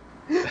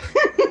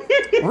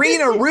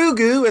 Rina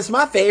Rugu is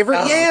my favorite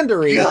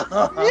Yandere.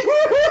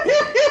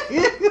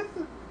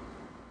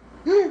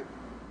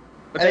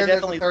 But And they then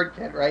definitely, there's a third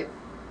kid, right?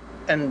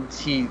 and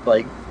he,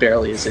 like,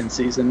 barely is in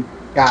season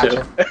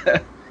Gotcha.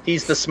 2.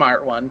 He's the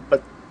smart one,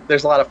 but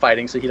there's a lot of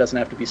fighting, so he doesn't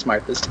have to be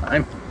smart this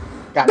time.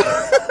 Gotcha.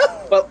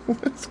 Well,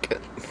 That's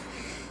good.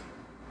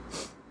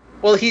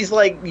 well,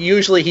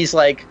 usually he's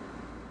like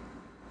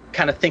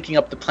kind of thinking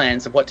up the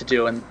plans of what to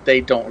do, and they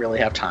don't really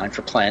have time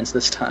for plans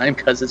this time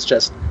because it's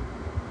just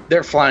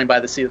they're flying by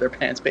the seat of their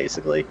pants,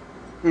 basically.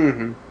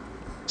 Mm-hmm.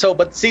 So,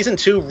 but season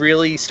 2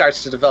 really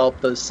starts to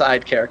develop those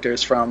side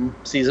characters from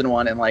season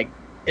 1, and like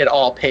it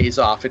all pays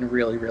off in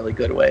really, really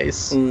good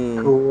ways.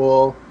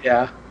 Cool.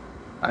 Yeah,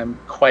 I'm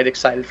quite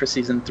excited for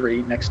season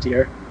 3 next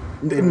year.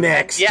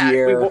 Next Yeah,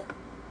 year.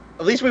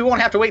 at least we won't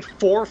have to wait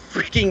 4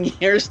 freaking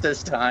years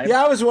this time.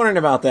 Yeah, I was wondering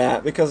about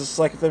that because it's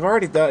like if they've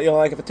already done, you know,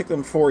 like if it took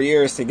them 4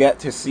 years to get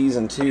to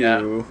season 2,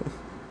 Yeah.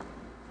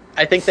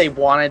 I think they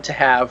wanted to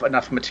have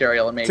enough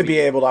material and maybe to be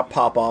able to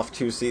pop off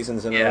 2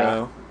 seasons in a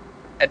row.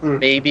 and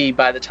maybe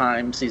by the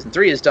time season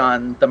 3 is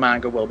done, the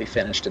manga will be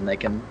finished and they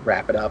can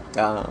wrap it up.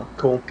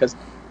 Cool. Because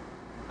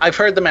I've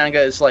heard the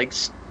manga is like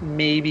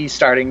maybe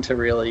starting to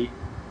really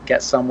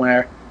get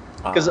somewhere.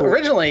 Because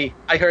originally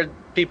I heard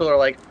people are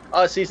like,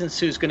 "Oh, season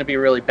 2 is going to be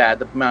really bad.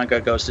 The manga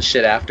goes to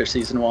shit after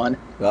season 1,"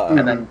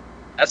 and then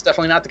that's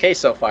definitely not the case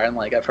so far. And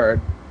like I've heard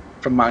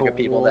from manga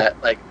people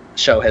that like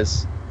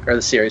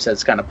the series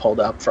has kind of pulled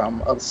up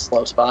from a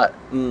slow spot.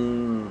 So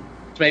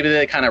maybe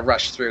they kind of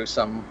rushed through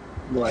some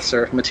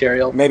lesser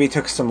material. Maybe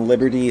took some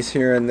liberties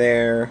here and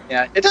there.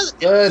 Yeah, it does.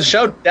 The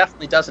show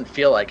definitely doesn't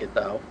feel like it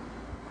though.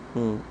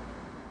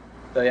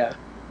 So yeah,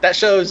 that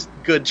show's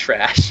good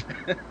trash.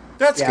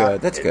 That's good.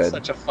 That's It's good.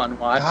 such a fun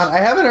watch. God, I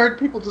haven't heard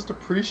people just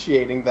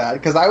appreciating that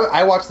because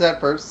I watched that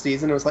first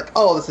season. It was like,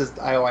 oh,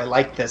 I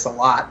like this a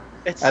lot.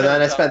 It's And so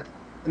then dumb.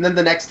 and then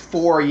the next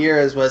 4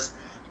 years was,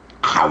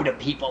 how do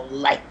people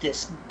like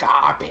this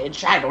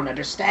garbage? I don't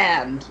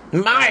understand.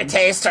 My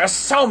tastes are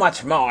so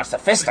much more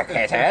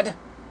sophisticated.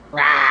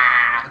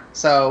 Rah!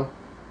 So,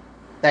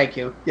 thank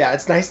you. Yeah,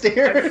 it's nice to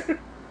hear.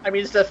 I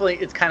mean,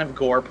 it's kind of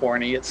gore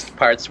porny. It's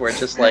parts where it's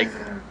just like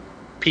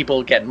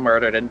people get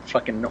murdered in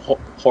fucking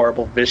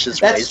horrible, vicious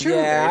That's ways. true.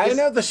 Yeah, I It's-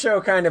 know the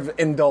show kind of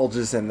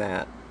indulges in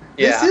that.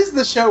 Yeah. This is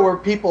the show where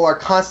people are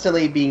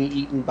constantly being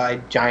eaten by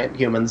giant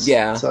humans.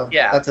 Yeah. So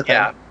Yeah, that's a thing.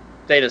 yeah.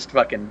 They just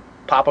fucking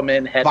pop them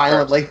in head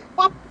Violently. first.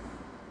 Pop.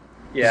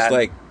 Yeah, It's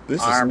like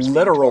this arms is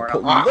literal,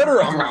 being torn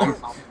literal.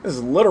 This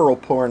is literal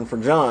porn for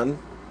John.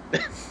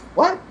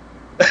 What?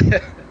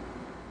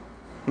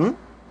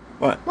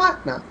 What?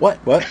 What? No. What?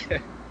 What?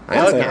 I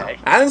didn't say Okay. nothing.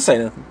 I didn't say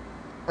nothing.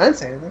 I didn't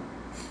say anything.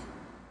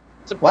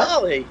 So, What?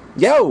 Polly,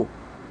 Yo,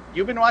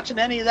 you been watching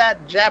any of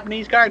that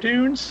Japanese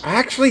cartoons? I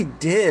actually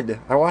did.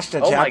 I watched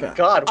a Oh my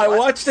God, I what?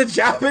 watched a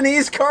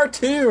Japanese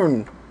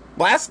cartoon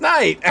last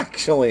night.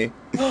 Actually,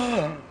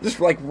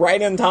 just like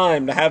right in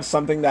time to have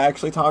something to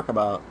actually talk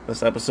about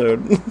this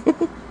episode.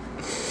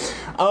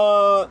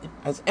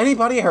 Has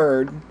anybody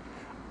heard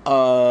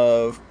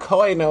of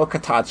Koe no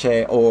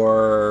Katache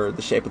or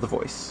The Shape of the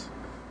Voice?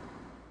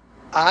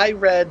 I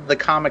read the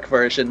comic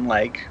version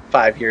like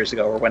 5 years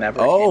ago or whenever.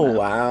 it Oh came out.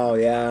 wow,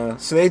 yeah.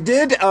 So they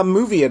did a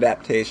movie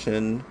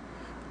adaptation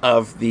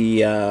of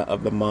the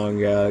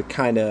manga.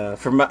 Kind of,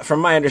 from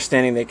my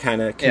understanding, they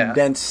kind of Yeah.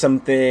 condense some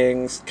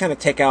things, kind of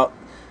take out,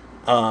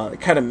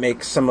 kind of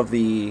make some of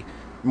the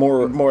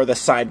more of the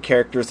side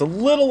characters a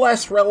little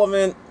less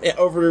relevant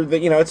over the.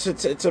 You know, it's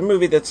a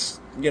movie that's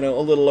a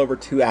little over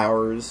 2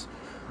 hours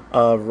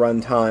of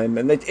runtime,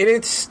 and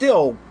it's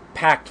still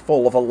packed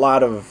full of a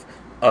lot of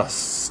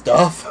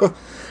stuff,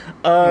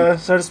 so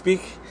to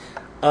speak.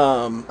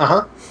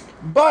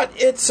 But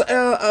it's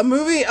a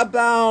movie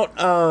about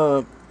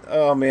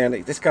oh man,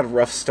 it's got a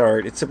rough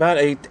start. It's about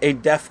a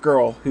deaf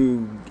girl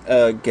who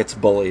gets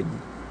bullied.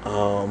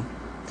 Well,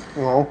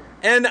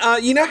 And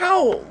you know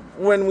how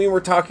when we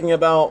were talking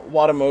about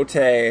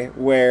Watamote,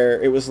 where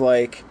it was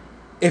like,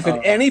 if at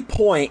any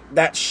point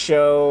that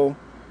show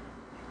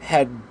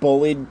had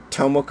bullied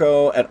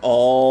Tomoko at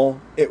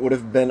all, it would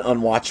have been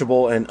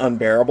unwatchable and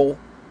unbearable.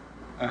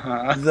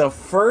 The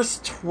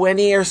first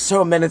 20 or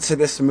so minutes of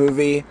this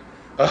movie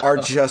are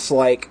just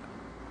like,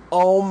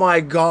 oh my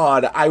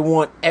god, I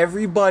want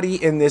everybody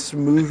in this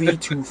movie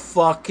to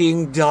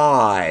fucking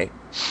die.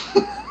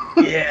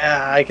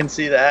 Yeah, I can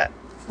see that.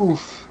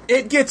 oof.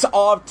 It gets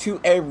off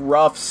to a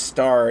rough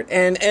start,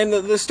 and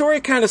the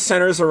story kind of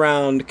centers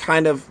around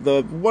kind of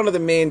one of the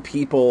main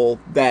people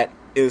that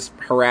is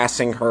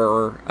harassing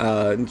her,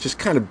 and just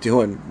kind of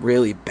doing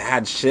really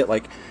bad shit.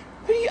 Like,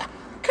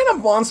 kind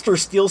of monster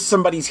steals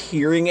somebody's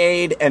hearing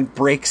aid and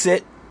breaks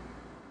it?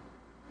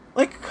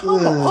 Like,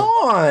 come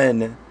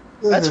on.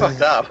 That's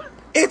fucked up.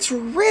 It's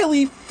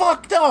really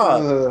fucked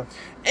up.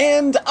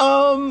 And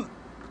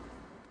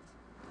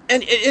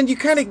you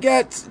kind of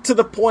get to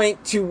the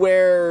point to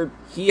where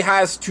he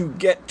has to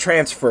get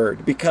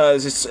transferred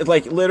because it's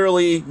like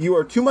literally you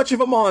are too much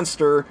of a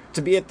monster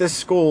to be at this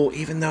school,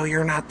 even though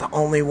you're not the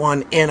only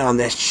one in on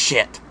this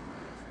shit.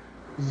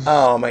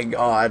 Oh my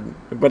god.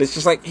 But it's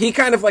just like he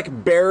kind of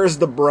like bears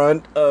the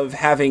brunt of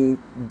having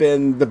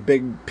been the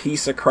big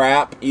piece of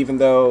crap, even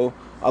though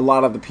a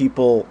lot of the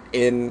people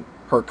in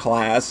her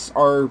class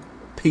are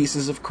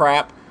pieces of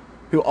crap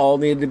who all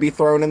needed to be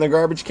thrown in the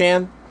garbage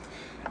can.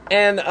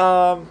 And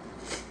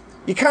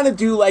you kind of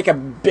do like a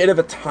bit of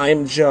a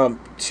time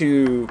jump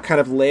to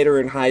kind of later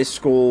in high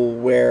school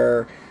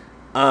where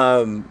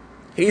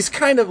he's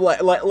kind of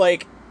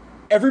like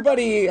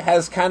everybody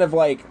has kind of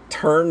like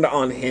turned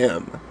on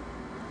him.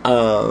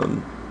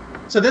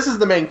 So this is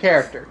the main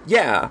character?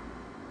 Yeah.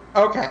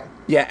 Okay.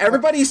 Yeah,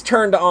 everybody's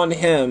turned on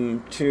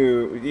him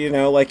to, you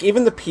know, like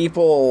even the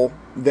people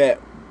that,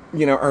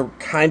 you know, are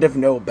kind of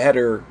no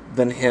better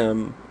than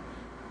him,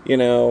 you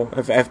know,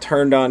 have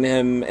turned on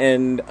him,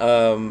 and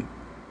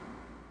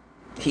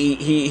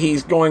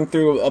he's going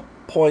through a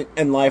point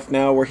in life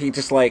now where he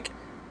just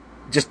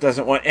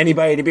doesn't want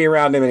anybody to be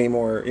around him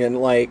anymore,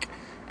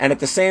 and at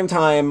the same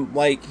time,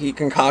 like, he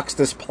concocts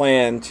this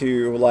plan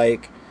to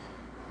like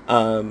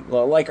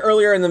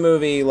earlier in the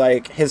movie,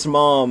 like his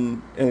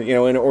mom, you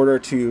know, in order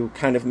to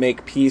kind of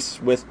make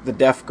peace with the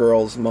deaf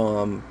girl's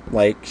mom,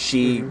 like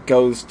she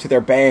goes to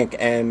their bank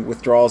and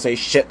withdraws a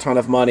shit ton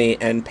of money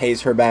and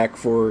pays her back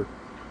for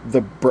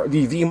the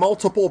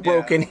multiple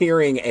broken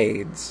hearing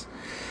aids.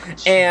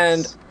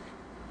 And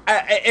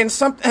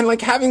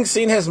like having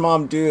seen his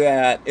mom do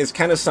that is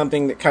kind of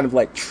something that kind of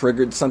like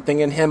triggered something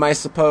in him, I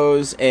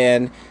suppose.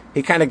 And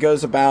he kind of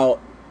goes about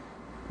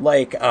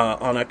like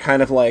on a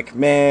kind of like,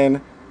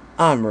 man,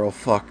 I'm real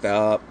fucked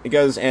up. He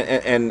goes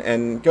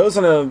and goes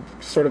on a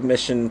sort of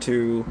mission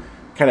to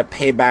kind of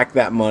pay back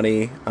that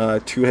money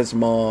to his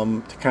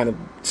mom to kind of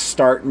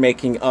start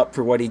making up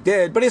for what he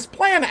did. But his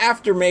plan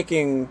after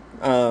making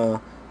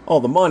all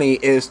the money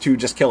is to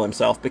just kill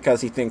himself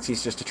because he thinks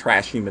he's just a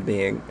trash human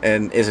being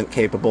and isn't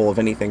capable of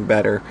anything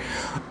better.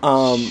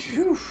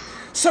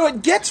 So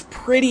it gets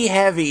pretty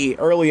heavy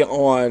early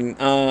on,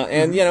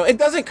 and, you know, it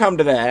doesn't come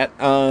to that.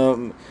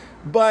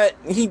 But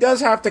he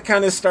does have to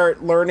kind of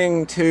start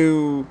learning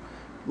to,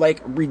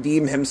 like,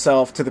 redeem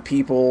himself to the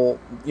people,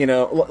 you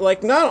know,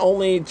 like, not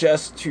only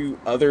just to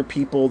other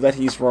people that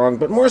he's wronged,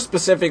 but more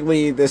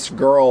specifically this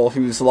girl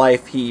whose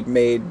life he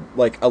made,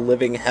 like, a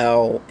living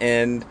hell.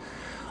 And,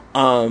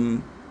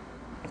 of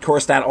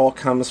course, that all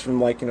comes from,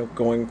 like, you know,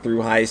 going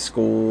through high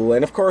school.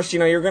 And, of course, you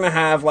know, you're gonna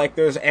have, like,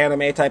 those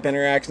anime-type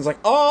interactions, like,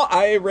 oh,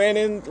 I ran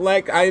in,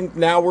 like,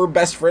 now we're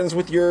best friends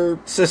with your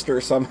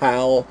sister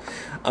somehow.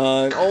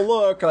 Oh,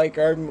 look, like,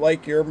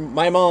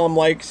 my mom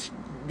likes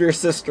your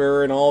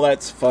sister, and all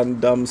that's fun,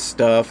 dumb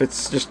stuff.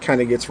 It's just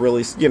kind of gets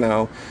really, you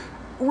know,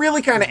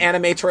 really kind of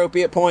anime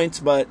tropey at points,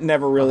 but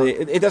never really,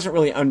 it doesn't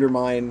really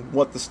undermine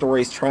what the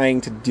story's trying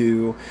to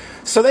do.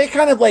 So they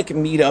kind of, like,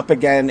 meet up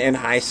again in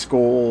high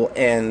school,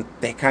 and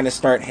they kind of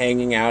start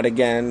hanging out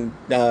again,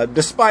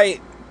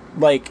 despite,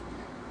 like,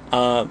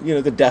 you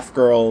know, the deaf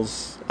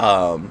girl's,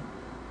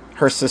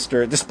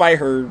 despite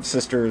her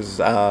sister's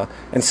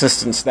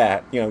insistence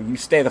that, you know, you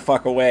stay the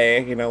fuck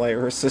away, you know, like,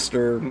 her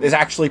sister is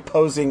actually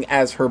posing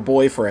as her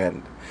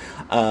boyfriend.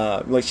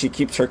 Like, she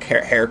keeps her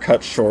hair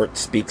cut short,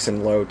 speaks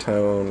in low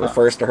tone,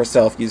 refers to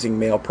herself using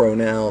male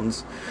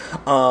pronouns,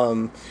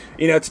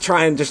 you know, to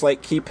try and just,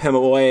 like, keep him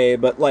away.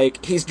 But,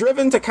 like, he's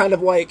driven to kind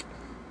of, like,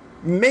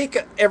 make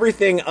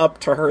everything up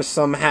to her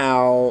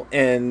somehow,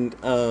 and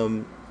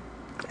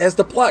as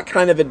the plot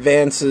kind of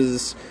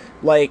advances,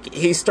 like,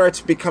 he starts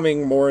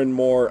becoming more and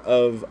more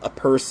of a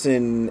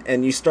person,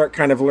 and you start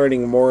kind of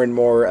learning more and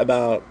more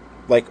about,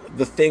 like,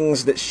 the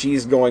things that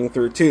she's going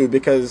through, too,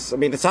 because, I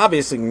mean, it's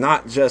obviously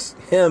not just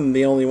him,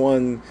 the only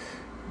one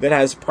that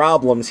has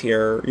problems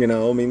here, you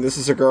know. I mean, this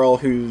is a girl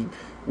who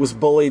was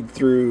bullied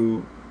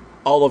through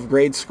all of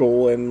grade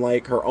school, and,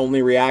 like, her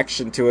only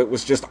reaction to it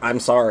was just,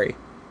 I'm sorry.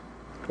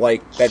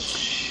 Like, that,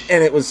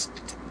 and it was,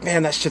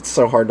 man, that shit's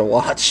so hard to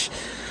watch.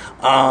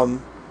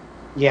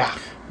 Yeah.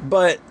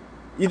 But,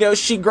 you know,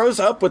 she grows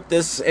up with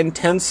this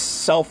intense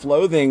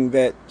self-loathing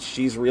that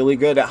she's really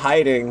good at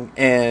hiding,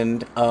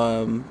 and,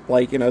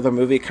 like, you know, the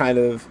movie kind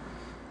of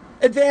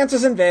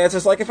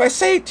advances. Like, if I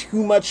say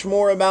too much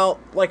more about,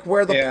 like,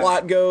 where the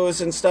plot goes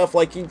and stuff,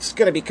 like, it's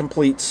gonna be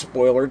complete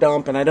spoiler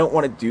dump, and I don't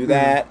want to do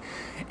that.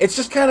 It's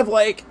just kind of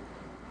like,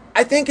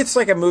 I think it's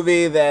like a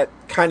movie that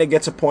kind of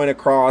gets a point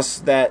across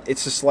that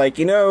it's just like,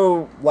 you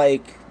know,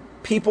 like,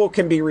 people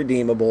can be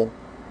redeemable.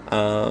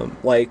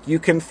 Like, you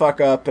can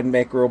fuck up and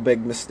make real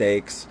big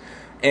mistakes.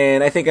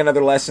 And I think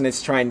another lesson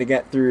it's trying to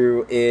get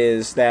through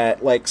is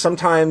that, like,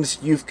 sometimes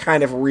you've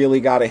kind of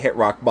really got to hit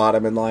rock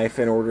bottom in life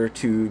in order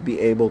to be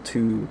able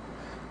to,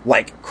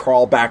 like,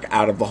 crawl back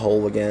out of the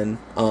hole again.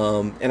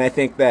 And I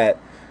think that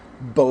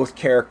both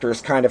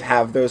characters kind of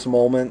have those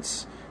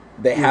moments.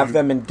 They have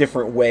them in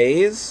different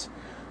ways.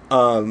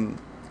 And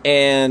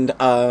it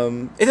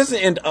doesn't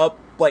end up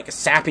like a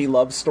sappy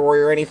love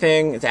story or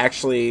anything. It's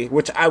actually,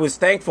 which I was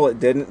thankful it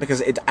didn't,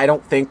 because I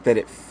don't think that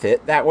it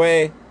fit that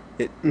way.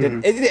 It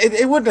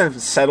wouldn't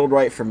have settled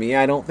right for me,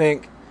 I don't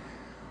think.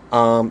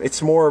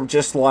 It's more of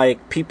just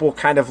like people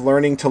kind of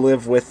learning to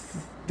live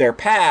with their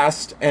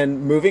past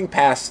and moving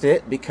past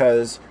it,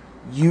 because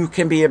you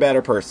can be a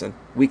better person.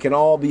 We can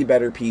all be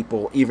better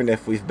people, even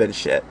if we've been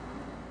shit.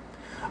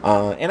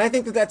 And I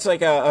think that that's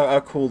like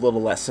a cool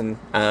little lesson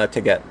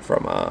to get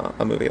from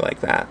a movie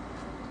like that.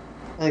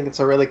 I think it's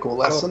a really cool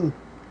lesson.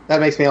 That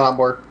makes me a lot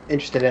more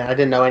interested in it. I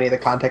didn't know any of the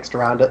context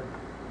around it.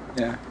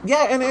 Yeah,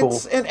 and cool.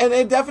 and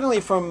it definitely,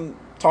 from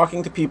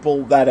talking to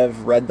people that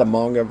have read the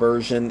manga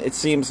version, it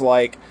seems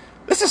like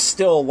this is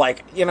still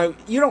like, you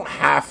don't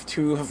have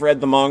to have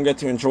read the manga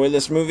to enjoy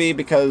this movie,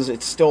 because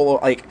it's still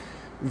like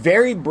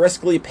very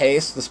briskly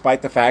paced,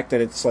 despite the fact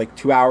that it's like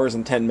 2 hours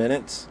and 10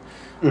 minutes.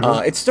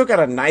 It's still got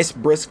a nice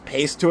brisk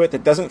pace to it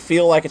that doesn't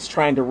feel like it's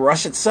trying to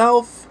rush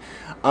itself.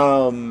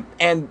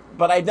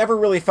 But I never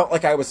really felt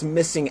like I was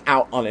missing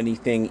out on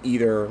anything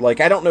either.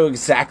 Like, I don't know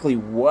exactly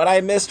what I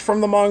missed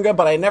from the manga,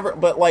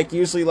 but like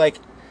usually, like,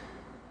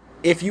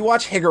 if you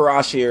watch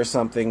Higurashi or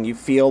something, you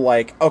feel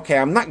like, okay,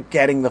 I'm not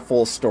getting the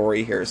full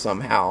story here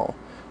somehow.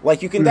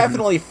 Like, you can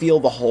definitely feel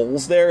the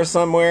holes there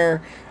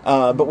somewhere.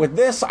 But with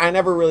this, I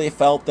never really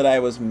felt that I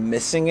was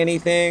missing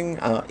anything.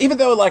 Even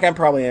though, like, I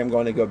probably am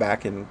going to go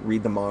back and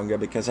read the manga,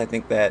 because I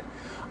think that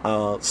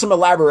some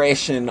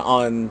elaboration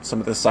on some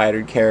of the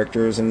sided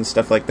characters and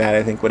stuff like that,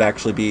 I think would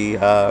actually be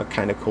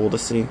kind of cool to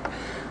see.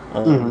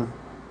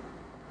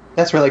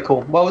 That's really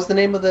cool. What was the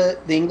name of the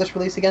English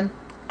release again?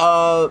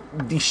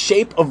 The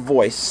Shape of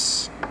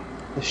Voice.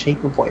 The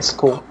Shape of Voice,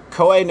 cool.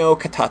 Koe no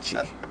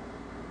Katachi.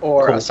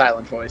 Or a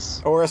silent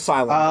voice. Or a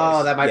silent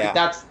voice. Oh, that might be...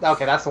 That's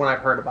the one I've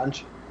heard a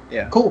bunch.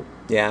 Yeah. Cool.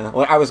 Yeah.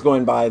 Well, I was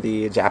going by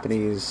the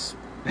Japanese...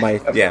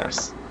 Of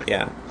course.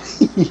 Yeah.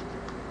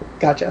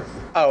 Gotcha.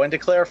 Oh, and to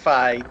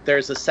clarify,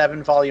 there's a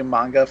 7-volume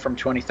manga from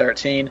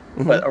 2013,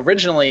 but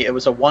originally it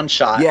was a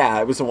one-shot.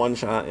 Yeah, it was a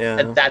one-shot, yeah.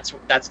 And that's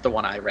the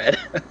one I read.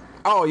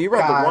 Oh, you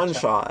read the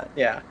one-shot.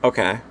 Yeah.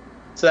 Okay.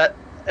 So that...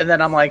 And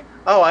then I'm like,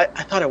 oh, I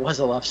thought it was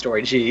a love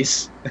story,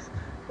 jeez.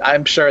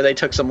 I'm sure they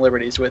took some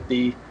liberties with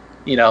the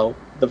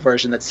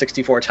version that's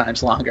 64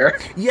 times longer.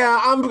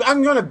 Yeah,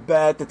 I'm gonna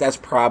bet that that's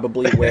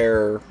probably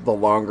where the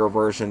longer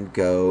version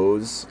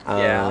goes.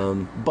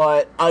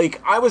 But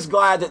like, I was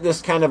glad that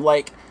this kind of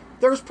like,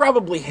 there's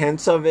probably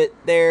hints of it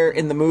there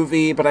in the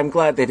movie, but I'm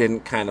glad they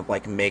didn't kind of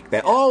like make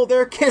that. Oh,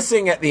 they're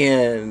kissing at the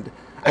end.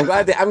 I'm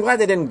glad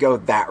they didn't go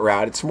that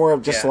route. It's more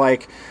of just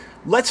like,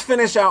 let's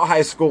finish out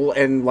high school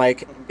and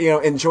like,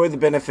 enjoy the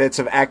benefits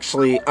of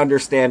actually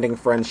understanding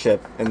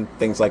friendship and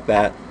things like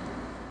that.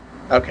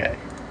 Okay.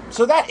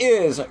 So that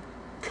is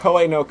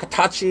Koe no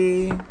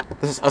Katachi.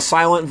 This is a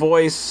silent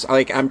voice.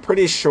 Like, I'm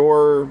pretty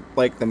sure,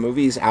 like, the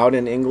movie's out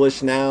in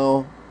English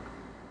now.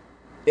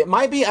 It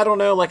might be, I don't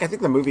know, like, I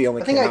think the movie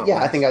only came out. Yeah,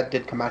 I think I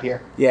did come out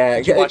here. Yeah.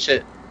 Did you watch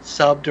it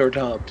subbed or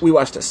dubbed? We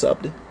watched it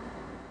subbed.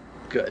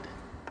 Good.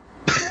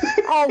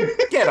 Oh,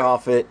 get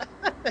off it.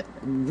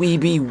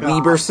 Weeby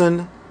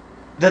Weeberson.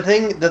 The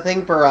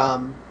thing for,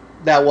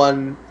 that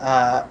one,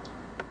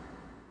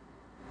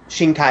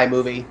 Shinkai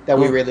movie that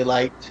we really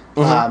liked,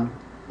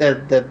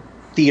 the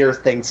theater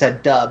thing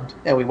said dubbed,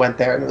 and we went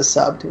there and it was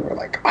subbed, and we were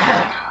like,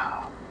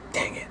 wow,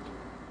 dang it,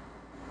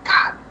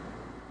 God.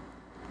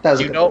 That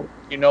was you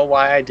know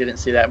why I didn't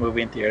see that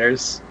movie in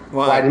theaters?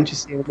 Why didn't you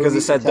see it? Because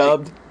it said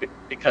dubbed?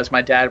 Because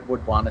my dad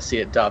would want to see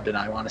it dubbed, and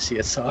I want to see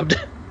it subbed.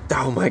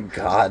 Oh my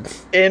God.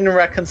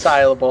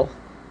 Irreconcilable.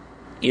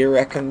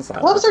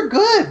 Dubs are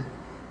good.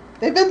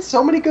 They've been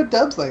so many good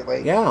dubs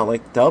lately. Yeah,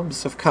 like,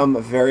 dubs have come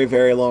a very,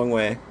 very long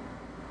way.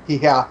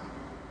 Yeah.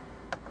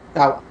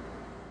 Now,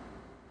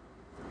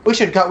 we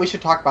should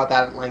talk about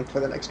that at length for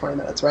the next 20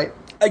 minutes, right?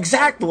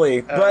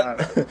 Exactly,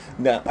 but...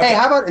 no. Okay. Hey,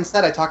 how about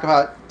instead I talk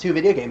about 2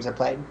 video games I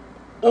played?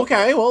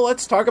 Okay, well,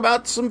 let's talk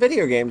about some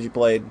video games you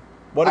played.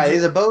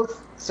 These are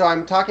both... So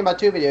I'm talking about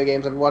 2 video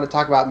games. I want to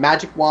talk about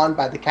Magic Wand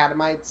by the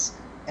Catamites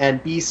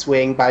and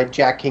B-Swing by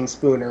Jack King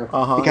Spooner.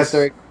 Because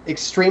they're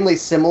extremely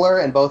similar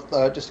and both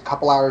just a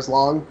couple hours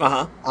long.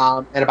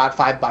 And about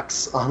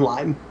 $5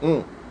 online.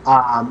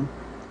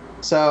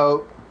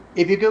 So,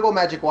 if you Google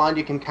Magic Wand,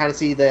 you can kind of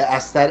see the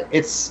aesthetic.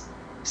 It's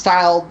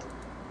styled.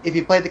 If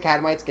you played the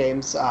Catamites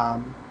games,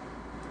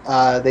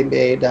 they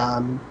made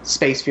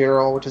Space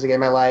Funeral, which is a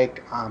game I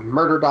like,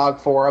 Murder Dog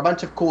 4, a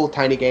bunch of cool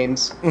tiny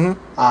games.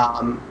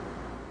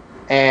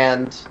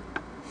 And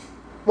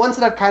ones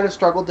that I've kind of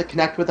struggled to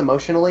connect with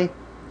emotionally.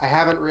 I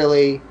haven't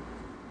really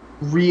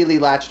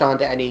latched on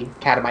to any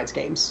Catamites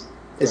games,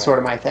 is sort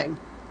of my thing.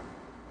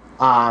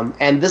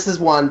 And this is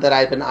one that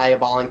I've been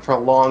eyeballing for a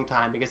long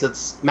time because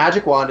it's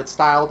Magic Wand. It's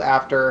styled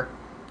after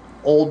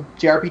old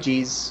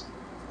JRPGs,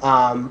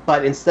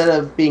 but instead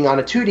of being on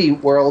a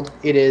 2D world,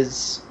 it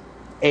is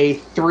a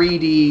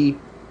 3D,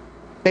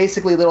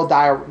 basically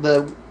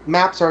the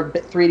maps are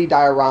 3D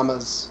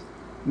dioramas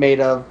made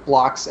of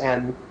blocks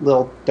and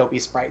little dopey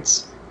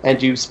sprites,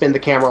 and you spin the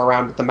camera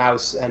around with the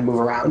mouse and move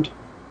around.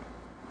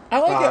 I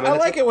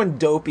like it when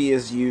dopey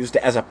is used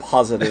as a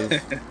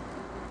positive.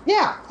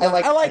 Yeah, I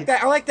like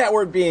that. I like that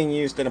word being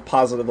used in a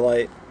positive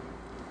light.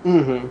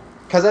 Mm-hmm.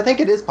 Because I think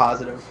it is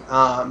positive.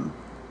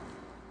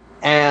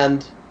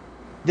 And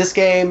this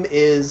game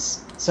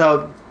is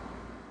so.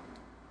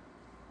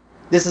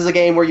 This is a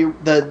game where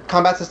the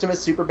combat system is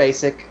super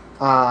basic,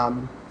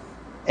 and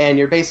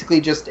you're basically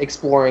just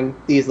exploring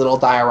these little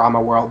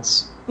diorama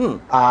worlds.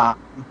 And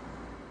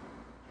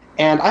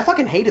I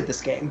fucking hated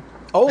this game.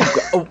 Oh,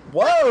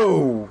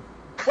 whoa!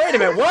 Wait a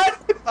minute, what?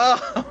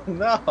 Oh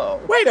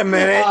no! Wait a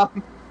minute.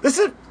 This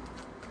is.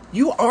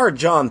 You are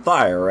John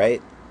Thayer,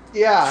 right?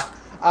 Yeah.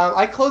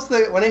 I closed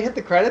when I hit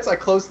the credits, I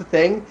closed the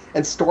thing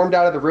and stormed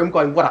out of the room,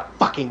 going, "What a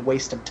fucking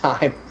waste of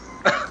time."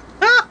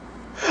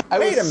 I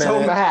Wait was a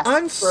minute. so mad.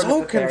 I'm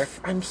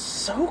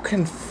so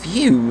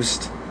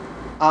confused.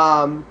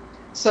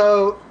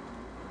 So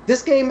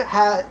this game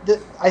had.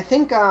 I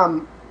think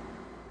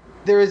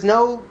there is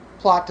no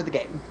plot to the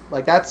game.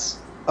 Like that's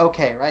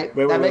okay, right?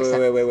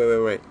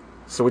 Wait.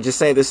 So would you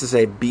say this is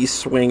a B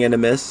swing and a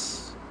miss?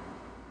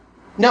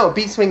 No,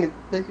 B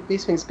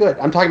swing's good.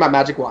 I'm talking about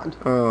Magic Wand.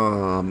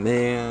 Oh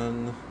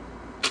man,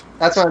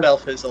 that's what spell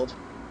fizzled.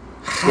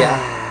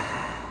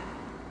 Yeah.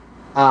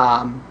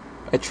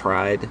 I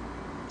tried.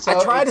 So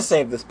I try to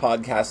save this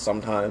podcast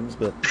sometimes,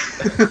 but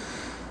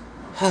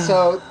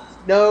so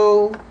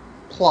no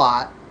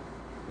plot.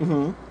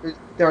 Mm-hmm.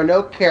 There are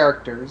no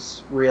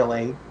characters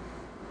really.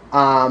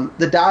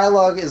 The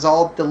dialogue is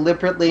all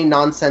deliberately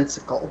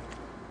nonsensical.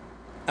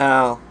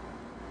 Oh.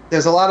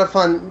 There's a lot of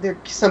fun. There's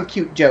some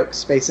cute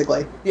jokes,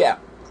 basically. Yeah.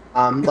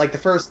 Like the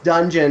first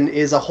dungeon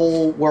is a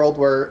whole world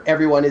where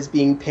everyone is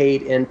being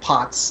paid in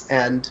pots,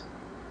 and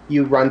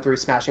you run through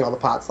smashing all the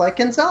pots,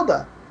 like in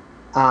Zelda.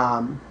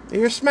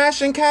 You're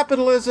smashing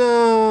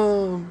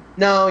capitalism.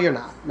 No, you're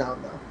not. No.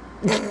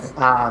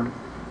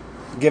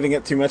 Giving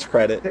it too much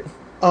credit.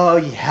 Oh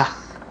yeah.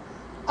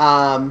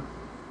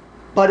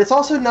 But it's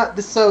also not.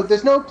 So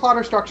there's no plot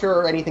or structure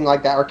or anything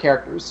like that, or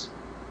characters.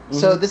 Mm-hmm.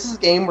 So this is a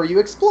game where you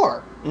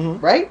explore,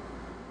 right?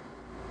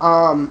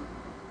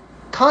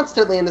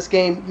 Constantly in this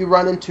game, you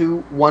run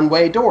into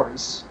one-way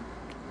doors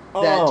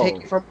that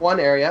take you from one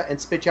area and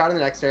spit you out in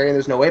the next area, and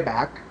there's no way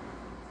back.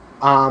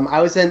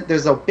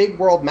 There's a big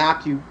world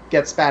map you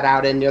get spat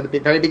out in near the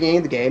very beginning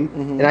of the game,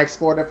 and I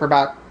explored it for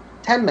about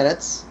 10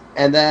 minutes,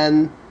 and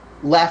then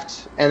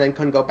left, and then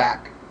couldn't go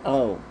back.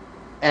 Oh.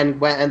 And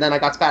then I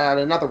got spat out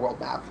in another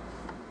world map.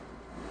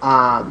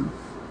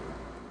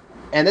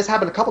 And this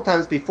happened a couple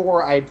times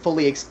before I'd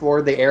fully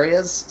explored the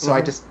areas, so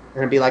I just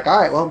going to be like,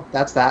 all right, well,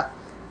 that's that.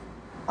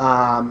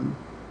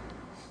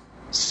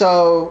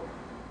 So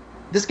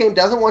this game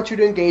doesn't want you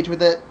to engage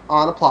with it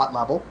on a plot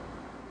level,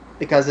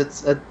 because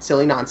it's a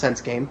silly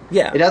nonsense game.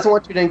 Yeah. It doesn't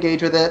want you to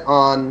engage with it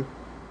on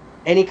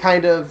any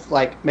kind of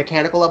like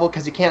mechanical level,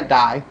 because you can't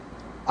die.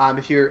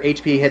 If your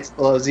HP hits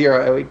below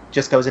 0, it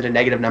just goes into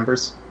negative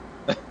numbers.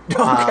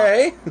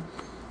 Okay.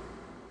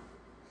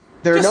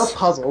 There are no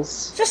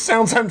puzzles. Just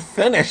sounds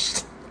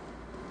unfinished.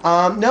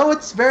 No,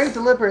 it's very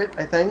deliberate,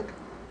 I think.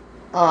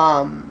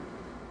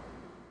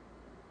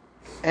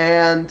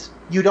 And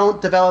you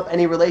don't develop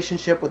any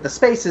relationship with the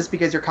spaces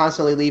because you're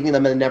constantly leaving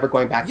them and never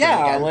going back to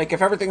them again. Yeah, like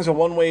if everything's a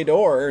one-way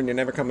door and you're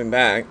never coming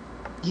back.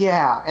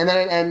 Yeah, and then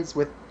it ends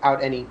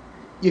without any...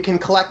 You can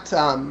collect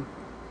some...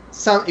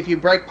 If you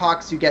break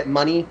pox, you get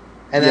money,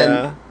 and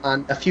then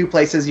on a few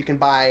places you can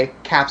buy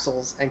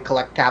capsules and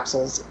collect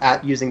capsules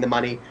using the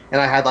money.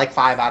 And I had like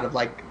 5 out of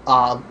like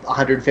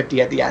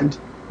 150 at the end.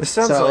 This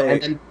sounds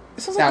like the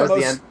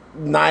most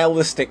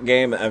nihilistic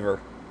game ever.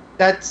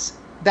 That's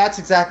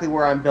exactly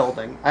where I'm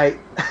building. I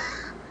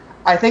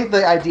think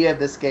the idea of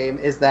this game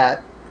is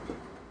that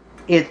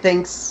it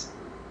thinks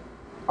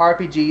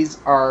RPGs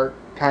are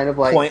kind of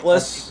like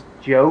pointless,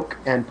 a joke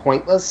and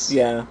pointless.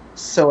 Yeah.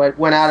 So it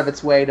went out of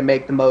its way to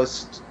make the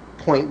most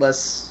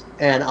pointless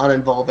and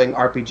uninvolving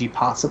RPG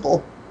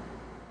possible.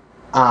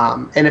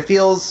 And it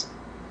feels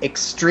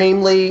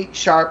extremely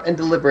sharp and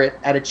deliberate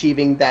at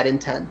achieving that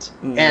intent.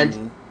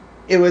 And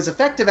it was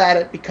effective at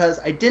it because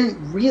I didn't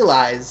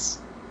realize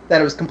that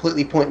it was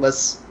completely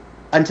pointless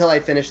until I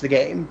finished the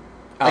game.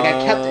 Like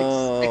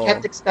I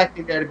kept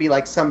expecting there to be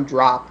like some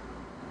drop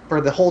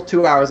for the whole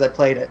 2 hours I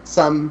played it,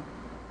 some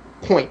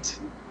point.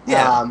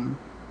 Yeah.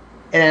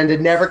 And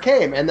it never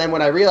came. And then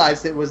when I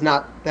realized it was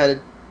not there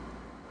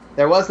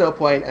was no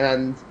point,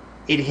 and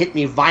it hit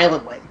me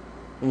violently.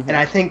 And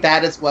I think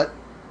that is what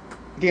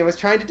the game was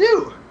trying to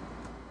do.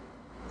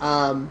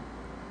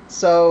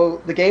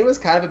 So the game was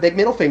kind of a big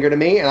middle finger to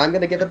me, and I'm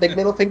going to give a big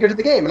middle finger to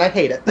the game, and I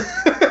hate it.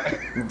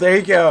 There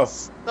you go.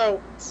 So,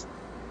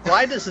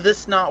 why does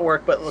this not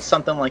work, but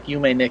something like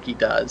Yume Nikki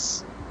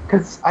does?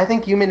 Because I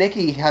think Yume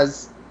Nikki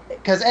has...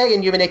 Because,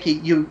 in Yume Nikki,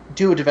 you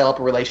do develop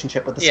a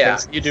relationship with the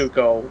space. Yeah, you do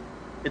go...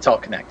 It's all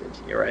connected,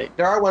 you're right.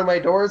 There are one-way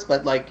doors,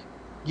 but, like,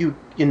 you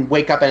can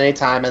wake up at any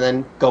time and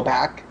then go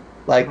back.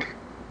 Like,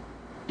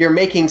 you're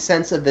making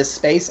sense of this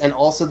space, and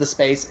also the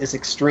space is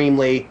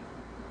extremely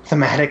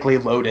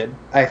thematically loaded,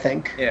 I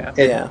think.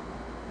 Yeah.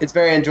 It's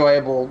very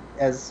enjoyable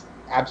as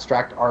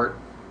abstract art.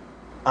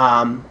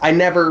 I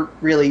never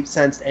really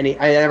sensed I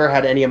never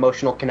had any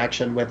emotional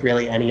connection with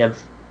really any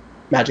of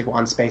Magic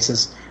Wand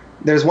Spaces.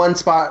 There's one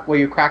spot where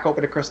you crack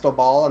open a crystal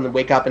ball and then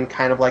wake up in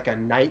kind of like a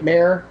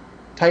nightmare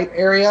type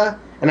area,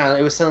 and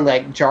it was suddenly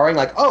like jarring,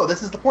 like, oh,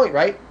 this is the point,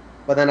 right?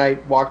 But then I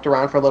walked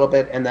around for a little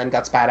bit and then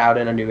got spat out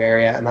in a new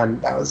area, and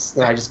then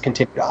I just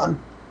continued on.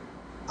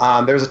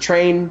 There was a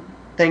train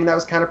thing that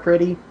was kind of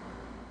pretty.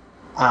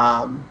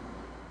 And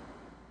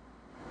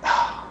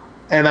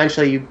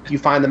eventually you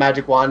find the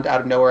magic wand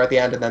out of nowhere at the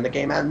end, and then the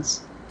game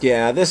ends.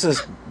 Yeah, this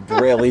is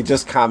really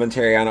just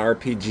commentary on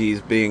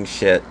RPGs being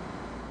shit.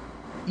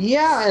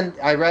 Yeah,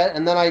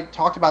 and then I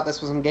talked about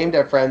this with some game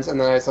dev friends, and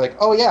then I was like,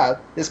 oh yeah,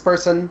 this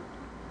person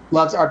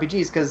loves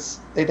RPGs because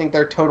they think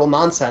they're total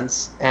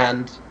nonsense,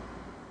 and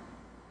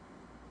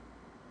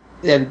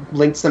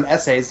linked some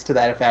essays to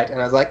that effect,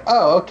 and I was like,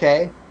 oh,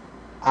 okay.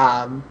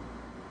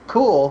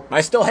 Cool.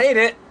 I still hate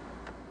it.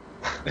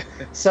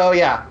 So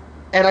yeah,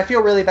 and I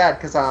feel really bad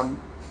because I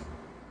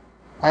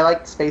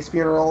like Space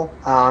Funeral,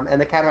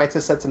 and the Catamites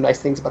has said some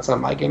nice things about some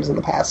of my games in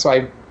the past, so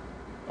I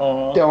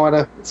don't want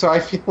to. So I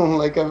feel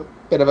like a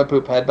bit of a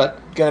poop head, but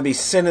gonna be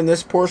sending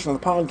this portion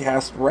of the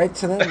podcast right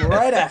to them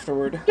right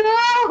afterward.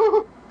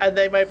 No! And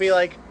they might be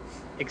like,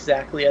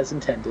 exactly as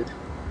intended.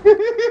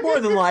 More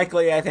than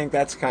likely, I think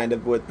that's kind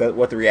of what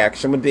the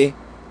reaction would be.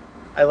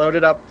 I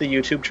loaded up the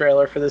YouTube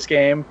trailer for this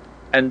game,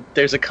 and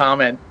there's a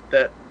comment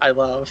that I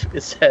love.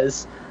 It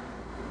says,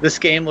 "This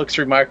game looks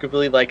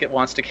remarkably like it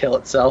wants to kill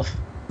itself."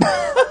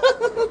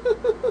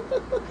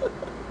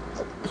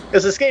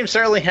 Because this game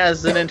certainly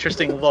has an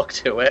interesting look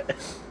to it.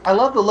 I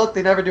love the look.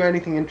 They never do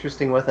anything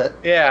interesting with it.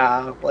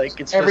 Yeah, like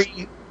it's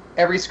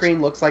every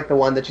screen looks like the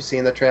one that you see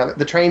in the trailer.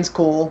 The train's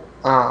cool,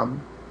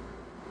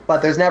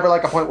 but there's never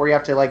like a point where you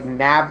have to like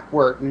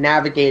where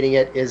navigating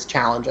it is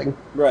challenging.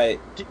 Right.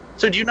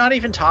 So do you not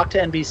even talk to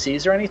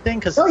NPCs or anything?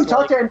 Cause no, you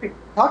talk to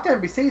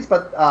NPCs,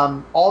 but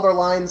all their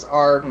lines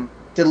are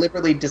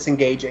deliberately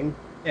disengaging.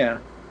 Yeah,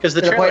 because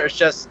the trailer is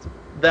just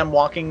them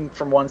walking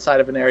from one side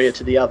of an area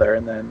to the other,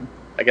 and then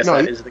I guess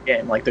that is the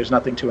game. Like, there's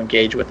nothing to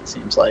engage with, it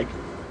seems like.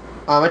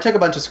 I took a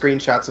bunch of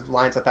screenshots of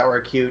lines I thought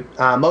were cute.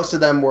 Most of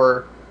them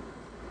were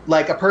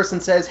like a person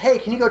says, "Hey,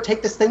 can you go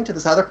take this thing to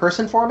this other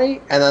person for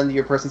me?" And then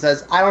your person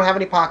says, "I don't have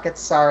any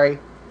pockets, sorry."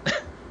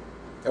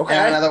 Okay.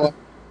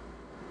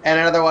 And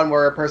another one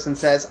where a person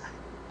says,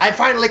 "I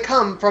finally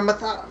come from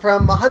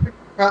 100.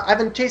 I've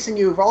been chasing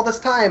you for all this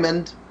time,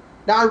 and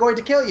now I'm going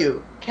to kill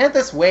you. Can't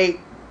this wait?"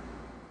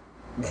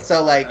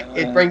 So like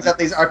it brings up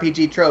these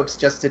RPG tropes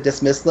just to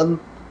dismiss them,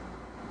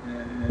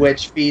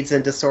 which feeds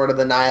into sort of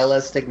the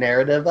nihilistic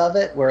narrative of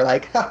it. Where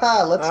like,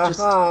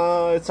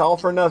 haha, it's all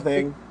for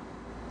nothing.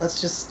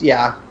 Let's just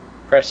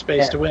press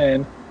space to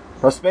win.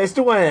 Press space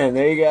to win.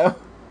 There you go.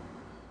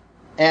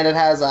 And it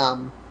has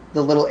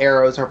the little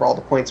arrows over all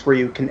the points where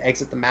you can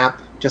exit the map,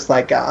 just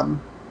like Final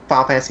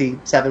Fantasy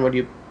VII when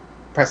you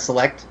press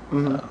select.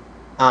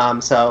 Mm-hmm.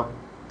 So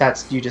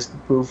that's you just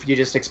move, you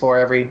just explore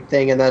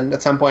everything, and then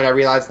at some point I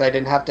realized that I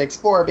didn't have to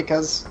explore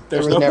because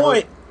there's there was no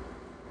point.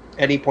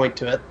 Any point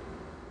to it.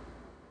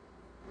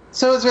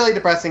 So it was really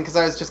depressing because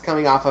I was just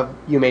coming off of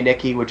Yume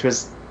Nikki,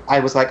 I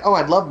was like, oh,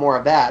 I'd love more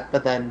of that,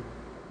 but then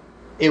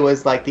it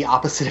was like the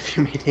opposite of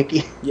Yume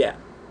Nikki. Yeah.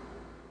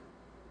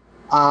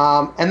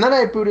 And then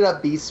I booted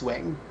up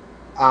B-Swing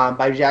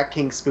by Jack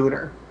King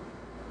Spooner.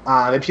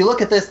 If you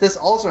look at this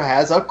also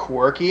has a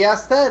quirky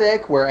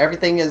aesthetic where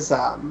everything is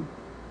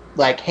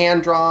like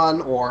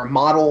hand-drawn or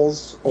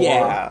models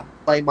or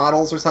play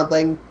models or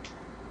something.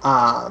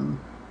 And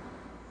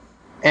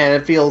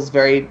it feels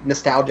very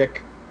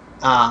nostalgic.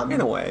 In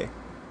a way.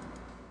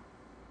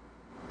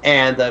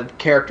 And the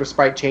character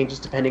sprite changes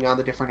depending on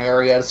the different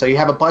areas. So you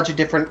have a bunch of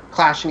different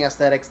clashing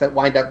aesthetics that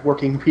wind up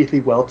working really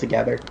well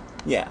together.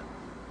 Yeah.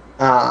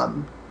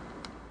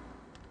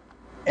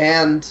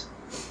 And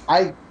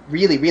I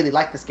really, really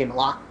like this game a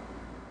lot.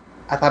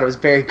 I thought it was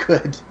very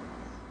good.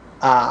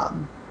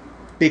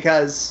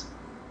 Because,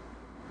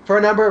 for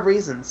a number of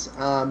reasons.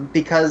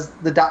 Because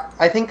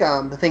I think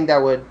the thing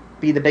that would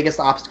be the biggest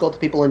obstacle to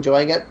people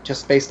enjoying it,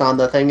 just based on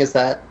the thing, is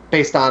that,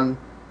 based on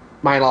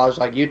my knowledge,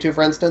 like YouTube,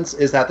 for instance,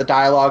 is that the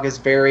dialogue is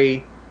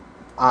very,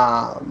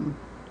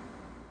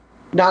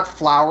 not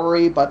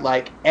flowery, but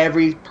like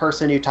every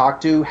person you talk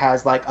to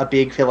has like a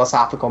big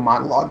philosophical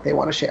monologue they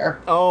want to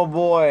share. Oh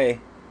boy.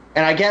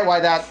 And I get why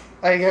that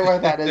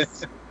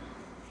is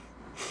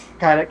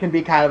can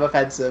be kind of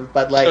offensive,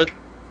 but like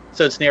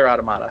so it's Nier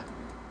Automata.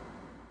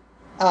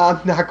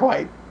 Not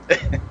quite.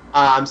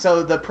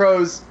 So the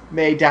prose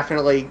may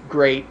definitely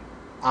great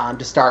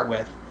to start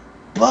with,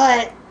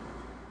 but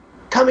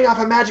coming off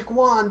a magic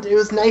wand, it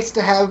was nice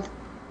to have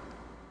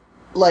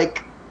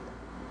like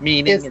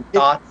meaning and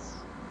thoughts.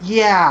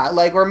 Yeah,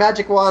 like where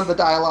Magic Wand, the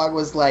dialogue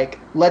was like,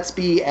 let's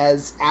be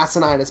as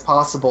asinine as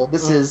possible.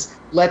 This is,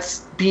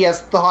 let's be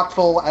as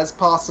thoughtful as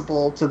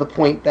possible to the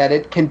point that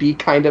it can be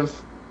kind of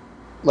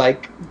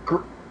like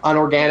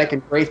unorganic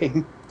and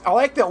grating. I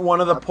like that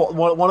one of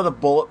the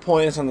bullet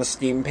points on the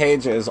Steam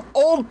page is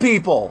old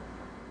people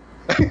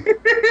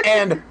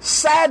and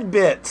sad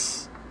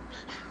bits,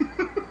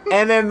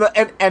 and then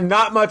and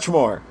not much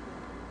more.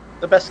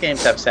 The best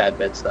games have sad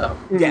bits, though.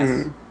 Yes.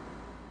 Mm-hmm.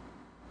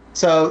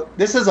 So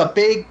this is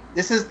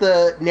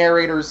the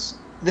narrator's.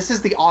 This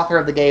is the author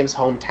of the game's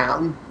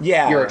hometown.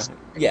 Yeah.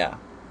 Yeah.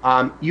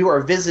 You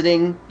are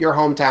visiting your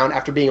hometown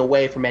after being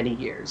away for many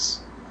years.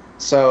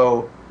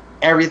 So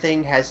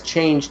everything has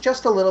changed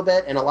just a little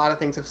bit, and a lot of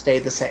things have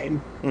stayed the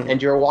same. Mm-hmm.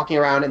 And you're walking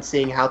around and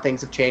seeing how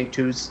things have changed,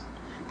 who's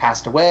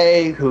passed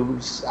away,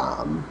 who's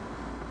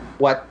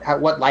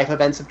what life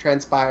events have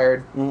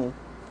transpired.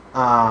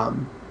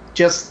 Mm-hmm.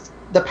 Just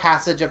the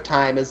passage of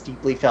time is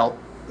deeply felt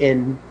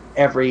in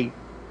every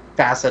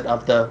facet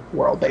of the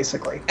world,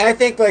 basically. And I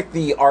think like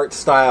the art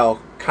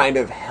style kind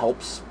of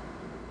helps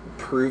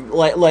prove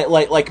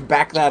like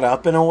back that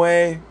up in a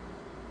way.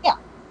 Yeah.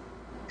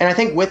 And I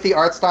think with the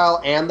art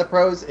style and the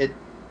prose, it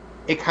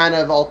kind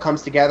of all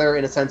comes together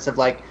in a sense of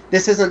like,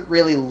 this isn't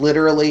really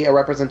literally a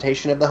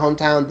representation of the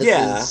hometown.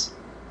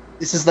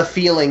 This is the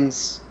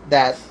feelings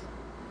that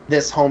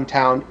this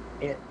hometown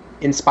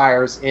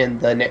inspires in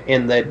the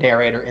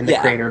narrator, in the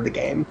creator of the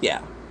game.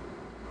 Yeah.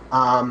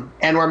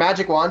 And where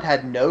Magic Wand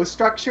had no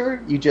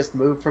structure, you just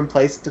move from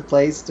place to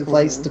place to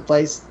place to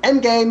place.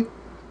 End game.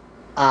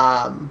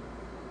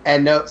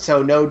 And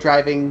no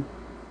driving,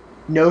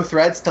 no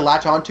threads to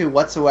latch onto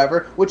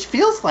whatsoever, which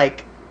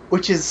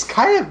is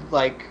kind of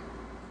like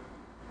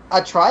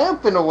a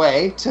triumph in a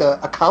way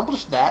to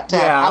accomplish that, to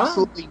have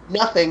absolutely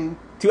nothing.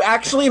 To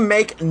actually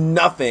make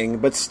nothing,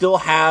 but still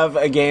have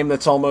a game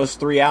that's almost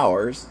 3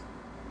 hours.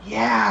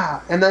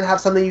 Yeah, and then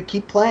have something you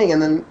keep playing,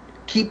 and then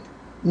keep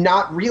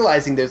not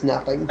realizing there's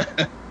nothing.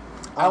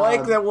 I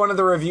like that one of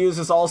the reviews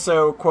is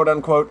also,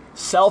 quote-unquote,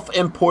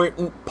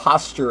 self-important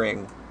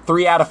posturing.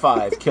 3 out of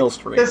 5 kill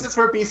stream. This is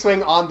for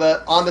B-Swing on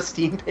the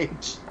Steam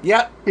page.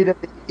 Yep. He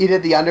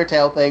did the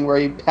Undertale thing where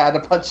he had a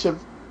bunch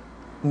of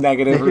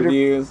negative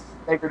reviews.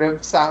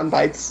 Negative sound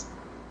bites.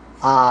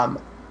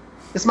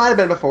 This might have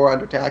been before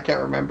Undertale, I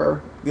can't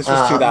remember. This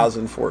was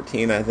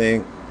 2014, I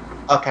think.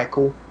 Okay,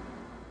 cool.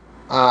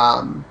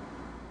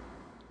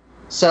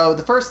 So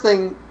the first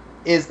thing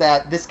is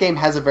that this game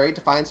has a very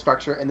defined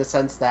structure in the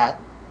sense that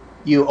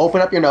you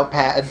open up your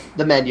notepad,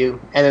 the menu,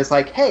 and it's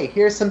like, hey,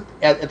 here's some,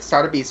 at the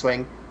start of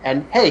B-Swing,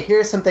 and hey,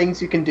 here's some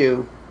things you can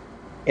do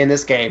in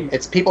this game.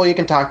 It's people you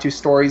can talk to,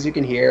 stories you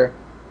can hear,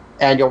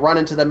 and you'll run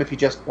into them if you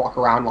just walk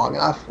around long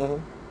enough.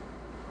 Mm-hmm.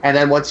 And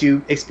then once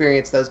you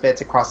experience those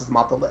bits, it crosses them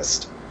off the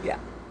list. Yeah.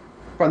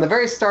 From the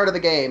very start of the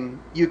game,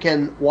 you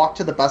can walk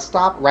to the bus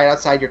stop right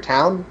outside your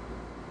town,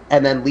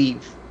 and then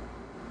leave.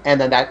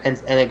 And then and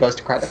it goes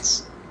to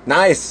credits.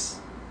 Nice.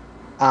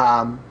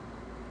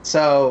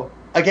 So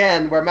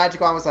again, where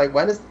Magic Wand was like,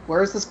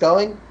 where is this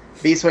going?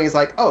 B-Swing is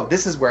like, oh,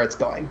 this is where it's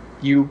going.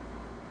 You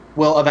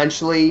will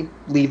eventually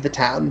leave the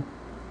town.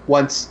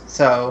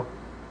 So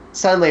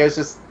suddenly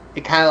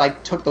it kind of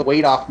like took the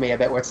weight off me a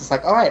bit, where it's just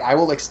like, all right, I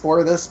will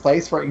explore this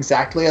place for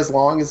exactly as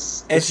long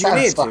as you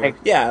need to.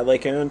 Yeah,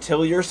 like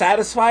until you're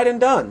satisfied and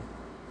done.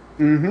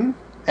 Mm-hmm.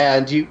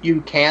 And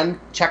you can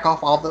check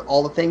off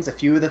all the things. A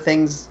few of the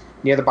things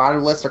near the bottom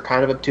of the list are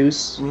kind of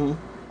obtuse.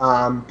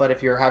 Mm-hmm. But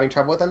if you're having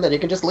trouble with them, then you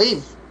can just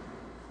leave.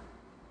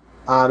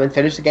 And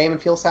finish the game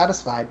and feel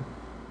satisfied.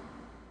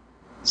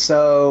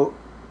 So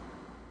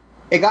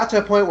it got to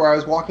a point where I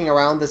was walking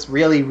around this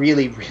really,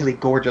 really, really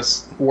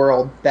gorgeous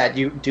world that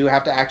you do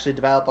have to actually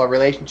develop a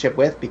relationship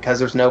with, because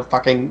there's no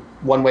fucking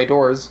one-way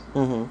doors.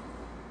 Mm-hmm.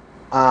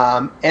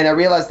 And I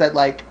realized that,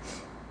 like,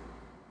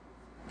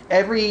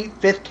 every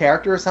fifth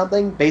character or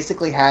something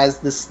basically has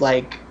this,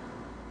 like,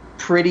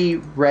 pretty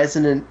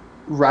resonant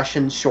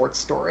Russian short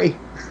story.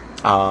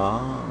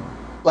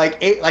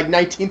 Like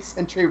 19th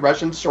century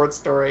Russian short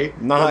story.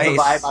 Nice. Was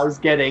the vibe I was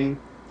getting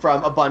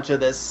from a bunch of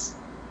this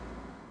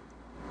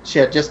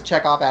shit. Just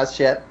check off as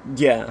shit.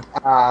 Yeah.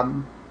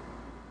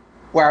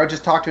 Where I would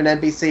just talk to an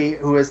NPC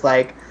who is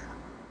like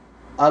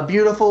a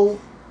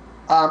beautiful,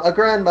 a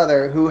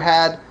grandmother who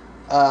had,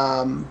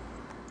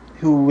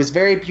 who was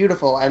very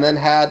beautiful and then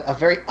had a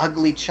very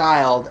ugly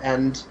child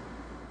and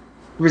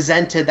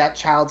resented that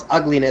child's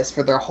ugliness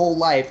for their whole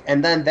life,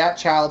 and then that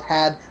child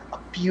had a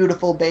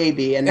beautiful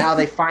baby, and now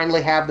they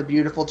finally have the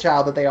beautiful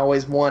child that they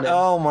always wanted.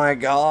 Oh my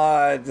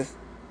god!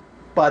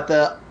 But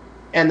her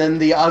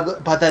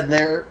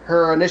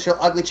initial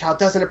ugly child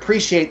doesn't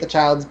appreciate the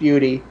child's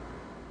beauty,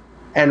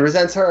 and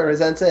resents her,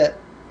 resents it,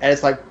 and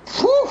it's like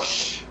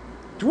whoosh,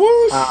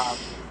 whoosh.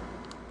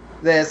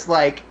 This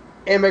like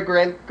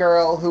immigrant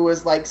girl who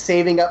was like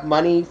saving up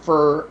money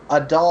for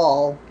a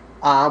doll.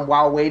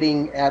 While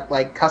waiting at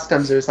like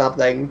customs or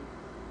something,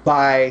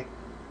 by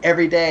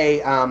every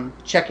day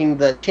checking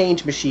the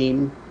change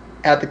machine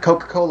at the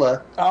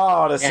Coca-Cola.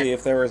 Oh, to see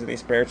if there was any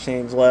spare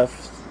change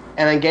left.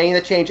 And then getting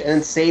the change and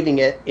then saving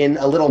it in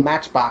a little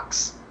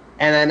matchbox.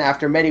 And then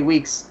after many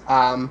weeks,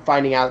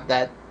 finding out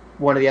that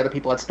one of the other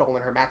people had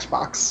stolen her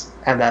matchbox.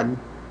 And then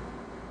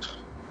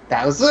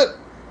that was it.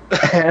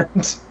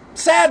 And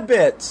sad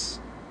bits.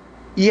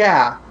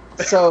 Yeah.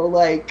 So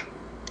like,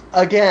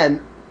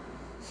 again,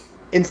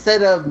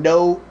 instead of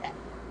no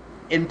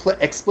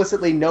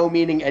explicitly no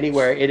meaning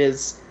anywhere, it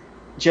is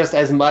just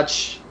as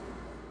much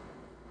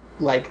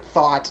like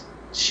thought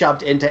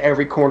shoved into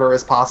every corner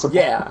as possible.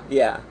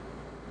 Yeah.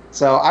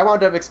 So I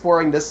wound up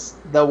exploring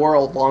the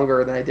world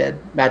longer than I did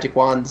Magic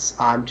Wands.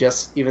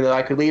 Just even though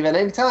I could leave at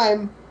any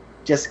time,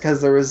 just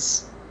because there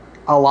was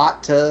a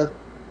lot to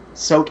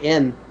soak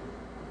in.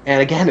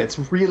 And again, it's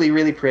really,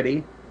 really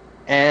pretty.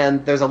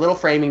 And there's a little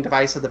framing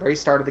device at the very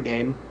start of the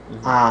game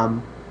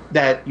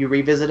that you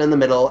revisit in the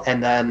middle,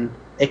 and then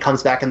it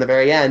comes back in the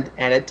very end,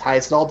 and it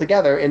ties it all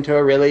together into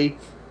a really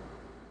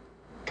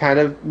kind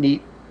of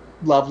neat,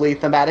 lovely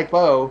thematic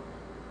bow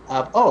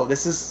of,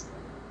 this is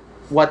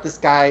what this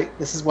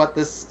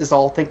is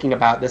all thinking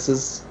about. This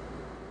is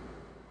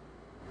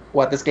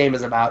what this game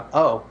is about.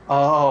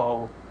 Oh.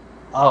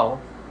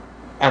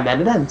 And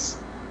then it ends.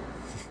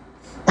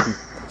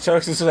 So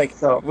it's just like,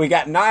 we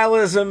got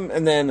nihilism,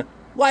 and then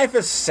life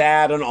is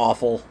sad and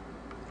awful.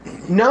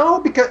 No,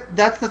 because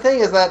that's the thing,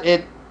 is that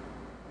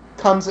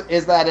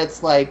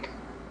it's like,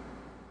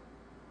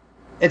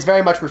 it's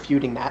very much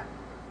refuting that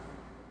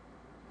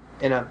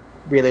in a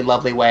really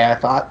lovely way, I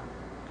thought.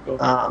 Cool.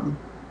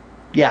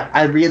 Yeah,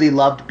 I really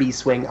loved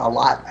Beeswing a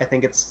lot. I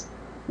think it's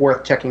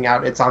worth checking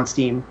out. It's on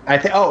Steam.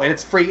 And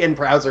it's free in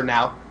browser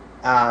now.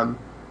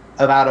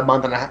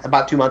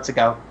 About 2 months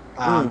ago,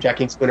 Jack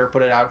King Spooner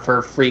put it out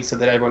for free so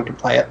that everyone could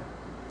play it.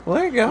 Well,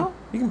 there you go.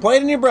 You can play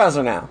it in your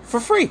browser now for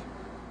free.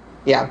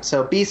 Yeah,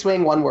 so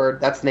Beeswing, one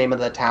word. That's the name of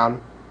the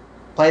town.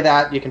 Play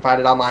that. You can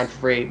find it online for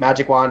free.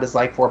 Magic Wand is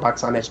like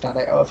 $4 on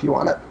itch.io if you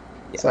want it.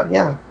 Yeah. So,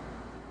 yeah.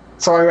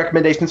 Sorry,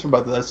 recommendations for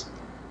both of those.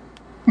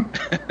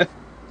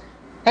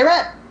 Hey,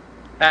 Rhett!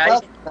 Hi.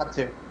 What else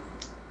are you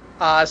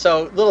up to?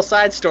 So, little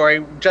side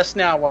story. Just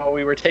now, while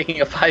we were taking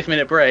a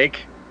 5-minute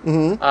break,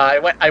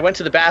 I went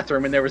to the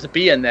bathroom and there was a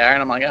bee in there,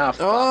 and I'm like, oh,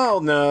 fuck. Oh,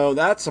 no,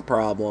 that's a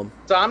problem.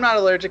 So I'm not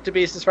allergic to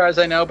bees as far as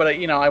I know, but,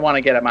 I want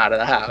to get him out of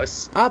the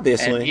house.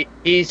 Obviously. And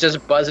he's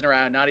just buzzing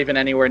around, not even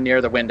anywhere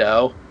near the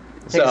window.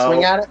 Take a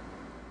swing at it?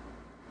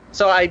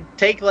 So I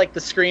take,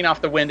 the screen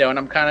off the window, and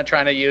I'm kind of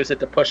trying to use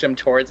it to push him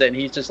towards it, and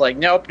he's just like,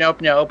 nope. And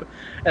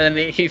then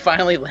he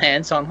finally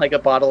lands on, a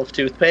bottle of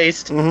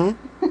toothpaste, and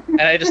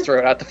I just throw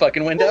it out the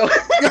fucking window.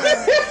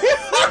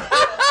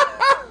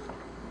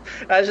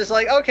 I was just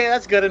like, okay,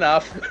 that's good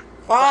enough.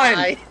 Fine,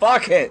 Bye.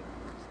 Fuck it.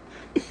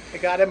 I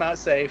got him out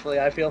safely,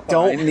 I feel fine.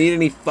 Don't need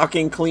any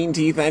fucking clean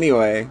teeth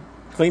anyway.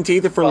 Clean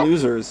teeth are for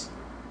losers.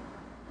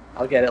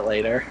 I'll get it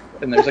later,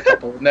 and there's a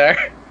couple in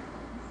there.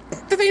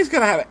 The thing's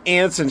gonna have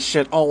ants and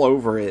shit all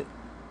over it.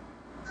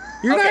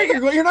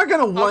 You're not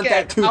gonna want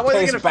that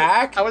toothpaste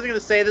back. I wasn't gonna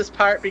say this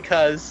part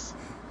because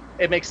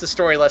it makes the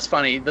story less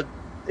funny.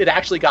 It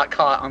actually got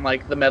caught on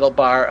the metal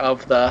bar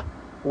of the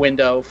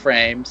window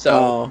frame,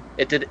 so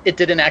it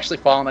didn't actually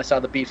fall, and I saw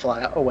the bee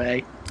fly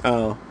away.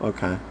 Oh,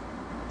 okay.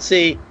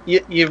 See,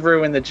 you've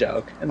ruined the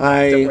joke. All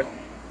right,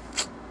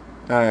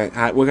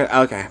 we're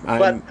gonna. Okay,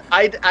 but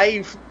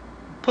I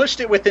pushed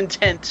it with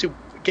intent to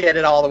get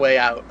it all the way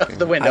out of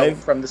the window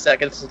from the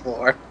second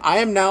floor. I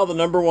am now the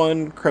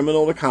 #1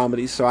 criminal to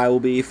comedy, so I will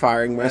be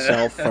firing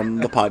myself from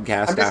the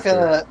podcast.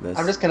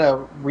 I'm just gonna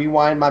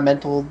rewind my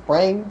mental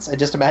brains. I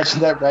just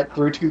imagine that Rhett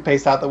threw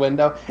toothpaste out the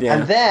window,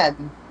 and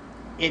then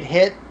it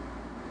hit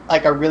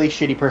a really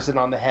shitty person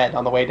on the head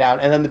on the way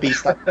down, and then the bee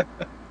stuck.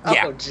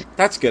 Yeah,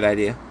 that's a good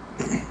idea.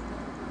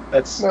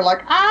 They're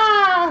like,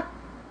 ah!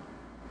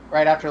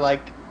 Right after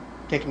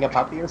kicking a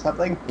puppy or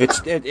something.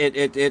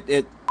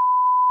 It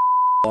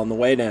on the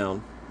way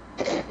down.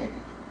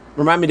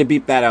 Remind me to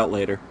beep that out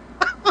later.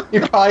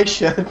 You probably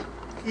should.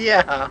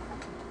 Yeah.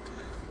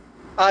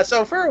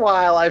 So for a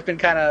while, I've been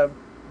kind of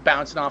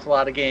bouncing off a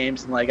lot of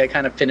games, and I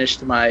kind of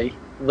finished my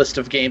list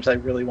of games I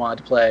really wanted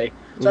to play.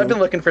 So I've been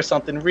looking for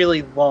something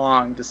really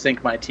long to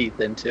sink my teeth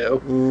into.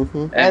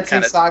 And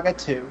Saga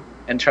 2.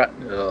 And try,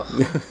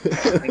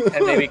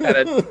 and maybe kind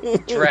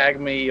of drag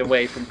me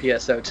away from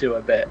PSO2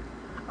 a bit.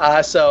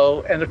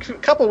 And a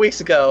couple weeks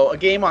ago, a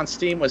game on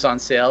Steam was on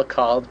sale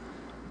called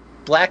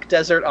Black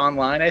Desert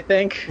Online, I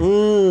think.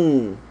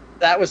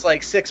 That was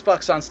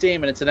 $6 on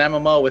Steam, and it's an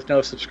MMO with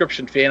no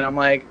subscription fee. And I'm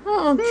like,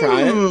 I'll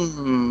try it.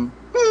 And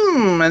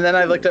then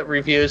I looked up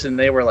reviews, and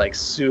they were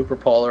super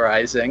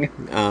polarizing.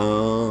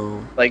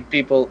 Oh,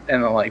 people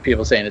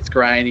saying it's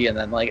grindy,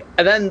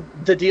 and then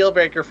the deal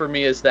breaker for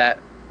me is that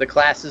the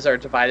classes are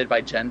divided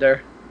by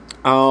gender.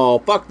 Oh,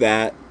 fuck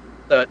that.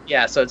 So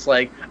it's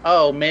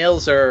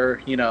males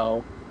are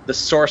the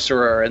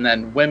sorcerer, and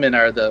then women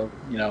are the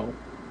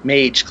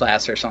mage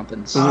class or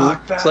something. So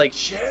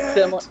it's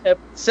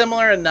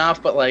similar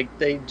enough, but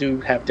they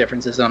do have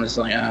differences. I'm just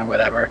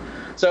whatever.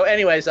 So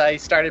anyways, I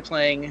started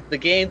playing the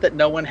game that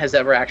no one has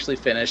ever actually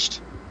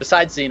finished,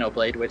 besides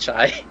Xenoblade, which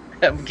I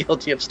am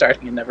guilty of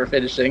starting and never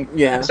finishing.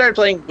 Yeah. I started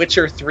playing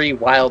Witcher 3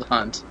 Wild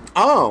Hunt.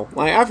 Oh,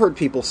 I've heard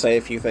people say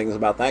a few things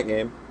about that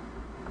game.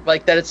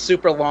 That it's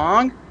super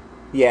long?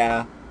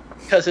 Yeah.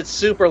 Because it's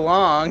super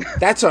long.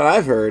 That's what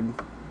I've heard.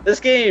 This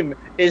game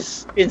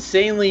is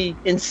insanely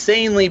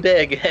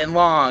big and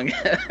long.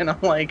 And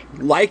I'm like...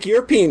 Like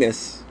your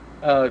penis.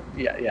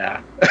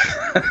 Yeah.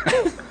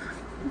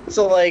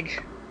 So,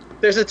 like,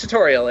 there's a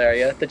tutorial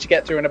area that you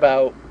get through in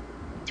about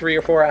 3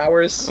 or 4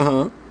 hours.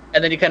 Uh-huh.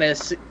 And then you kind of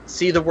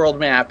see the world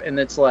map, and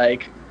it's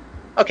like,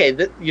 okay,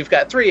 you've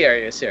got 3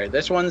 areas here.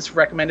 This one's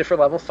recommended for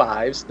level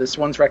 5s. This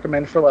one's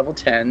recommended for level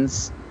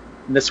 10s.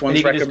 And this one's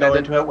you can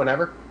recommended just go into it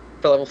whenever?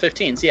 for level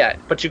 15s. Yeah,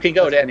 but you can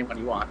go to anyone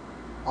you want.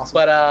 Awesome.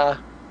 But,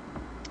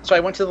 so I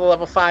went to the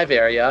level 5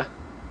 area,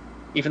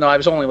 even though I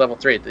was only level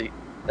 3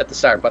 at the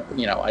start, but,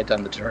 you know, I'd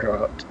done the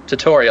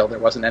tutorial. There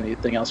wasn't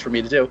anything else for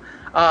me to do.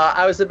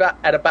 I was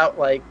at about,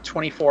 like,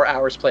 24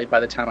 hours played by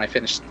the time I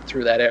finished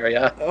through that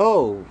area.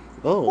 Oh,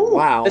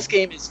 wow. This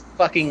game is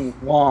fucking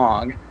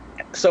long.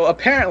 So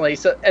apparently,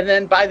 and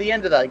then by the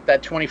end of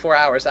that 24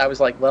 hours, I was,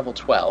 like, level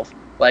 12.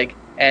 Like,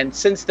 and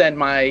since then,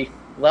 my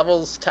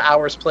levels to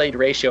hours played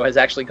ratio has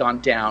actually gone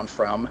down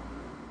from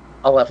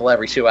a level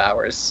every 2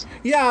 hours.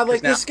 Yeah,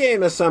 like, this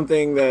game is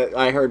something that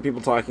I heard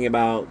people talking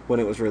about when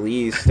it was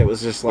released. It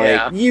was just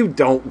like, you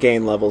don't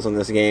gain levels in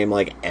this game,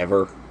 like,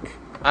 ever.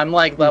 I'm,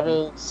 like,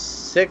 level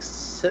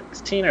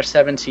 16 or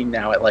 17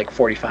 now at, like,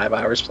 45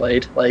 hours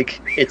played.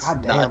 Like, it's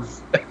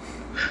nuts.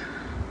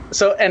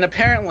 So, and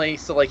apparently,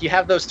 like, you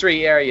have those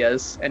 3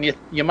 areas, and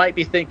you might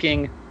be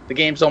thinking the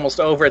game's almost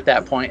over at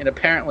that point, and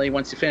apparently,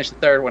 once you finish the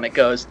 3rd one, it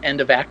goes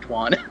end of Act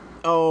 1.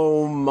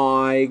 Oh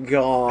my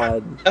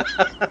god.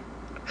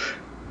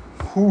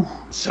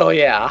 So,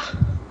 yeah.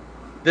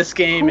 This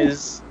game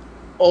is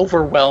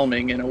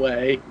overwhelming in a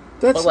way.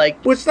 That's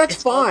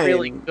it's fine.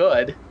 Really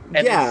good.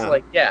 And it's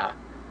like,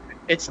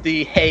 it's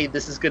the, hey,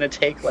 this is going to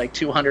take like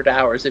 200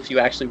 hours if you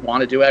actually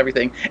want to do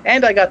everything.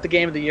 And I got the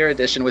Game of the Year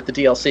edition with the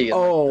DLC.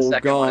 And the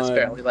second one is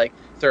apparently like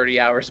 30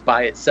 hours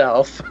by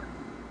itself.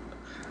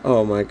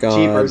 Oh my god.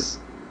 Jeepers.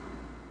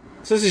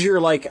 So this is your,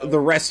 like, the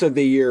rest of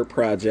the year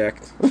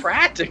project.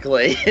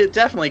 Practically. It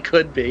definitely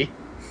could be.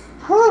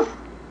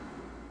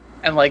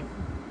 And, like,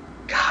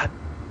 God,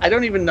 I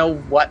don't even know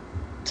what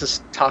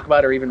to talk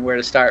about or even where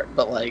to start,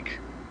 but, like,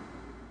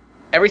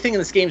 everything in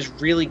this game is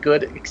really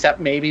good except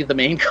maybe the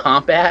main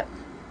combat.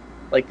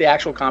 Like, the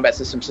actual combat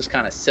system's just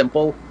kind of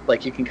simple.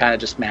 Like, you can kind of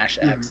just mash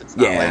X. It's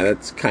not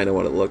that's kind of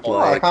what it looked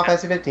like. Final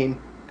Fantasy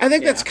 15. I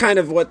think that's kind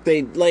of what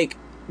they, like,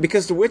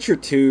 because The Witcher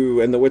 2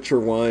 and The Witcher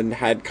 1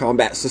 had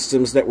combat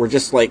systems that were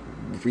just, like,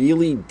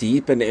 really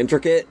deep and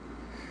intricate.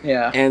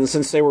 Yeah. And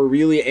since they were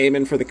really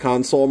aiming for the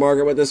console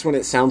market with this one,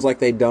 it sounds like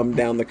they dumbed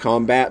down the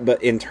combat,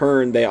 but in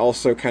turn, they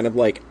also kind of,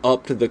 like,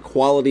 upped the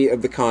quality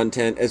of the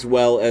content as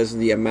well as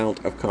the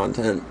amount of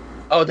content.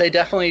 Oh, they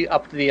definitely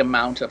upped the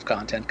amount of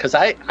content, because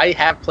I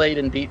have played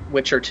and beat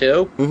Witcher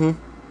 2,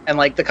 and,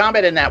 like, the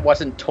combat in that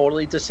wasn't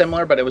totally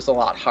dissimilar, but it was a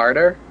lot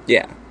harder.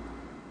 Yeah.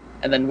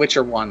 And then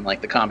Witcher 1,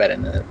 like, the combat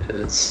in it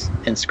is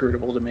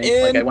inscrutable to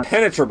me.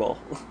 Impenetrable.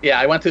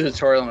 I went through the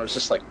tutorial and it was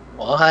just like,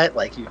 what?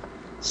 Like,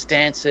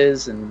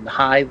 stances and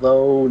high,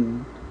 low,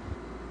 and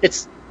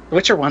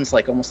Witcher 1's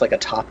like almost like a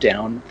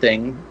top-down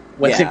thing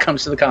when it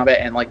comes to the combat,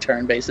 and like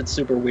turn-based, it's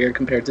super weird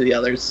compared to the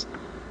others.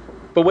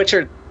 But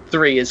Witcher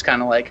 3 is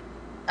kind of like,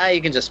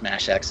 you can just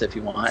mash X if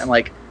you want, and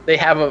like they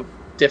have a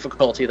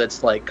difficulty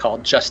that's like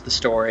called just the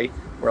story,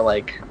 where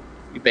like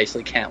you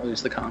basically can't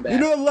lose the combat.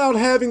 You're not allowed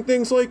having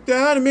things like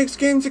that. It makes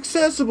games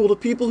accessible to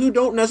people who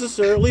don't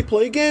necessarily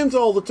play games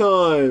all the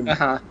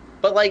time.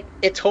 But, like,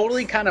 it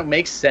totally kind of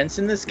makes sense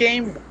in this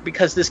game,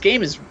 because this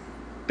game is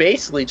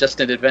basically just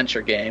an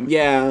adventure game.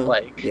 Yeah.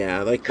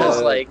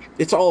 Because,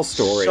 it's all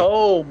story.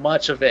 So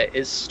much of it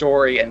is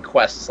story and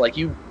quests. Like,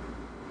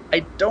 I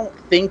don't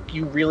think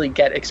you really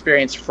get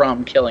experience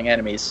from killing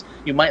enemies.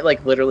 You might,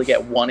 like, literally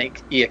get 1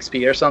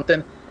 EXP or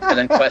something, and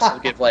then quests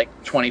will give,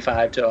 like,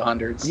 25 to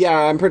 100. Yeah,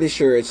 I'm pretty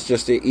sure it's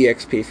just an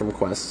EXP from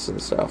quests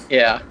and stuff.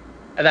 Yeah.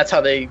 And that's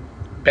how they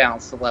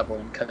balance the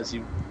leveling, because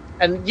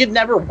and you'd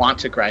never want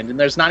to grind, and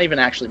there's not even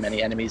actually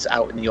many enemies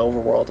out in the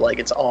overworld. Like,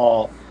 it's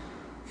all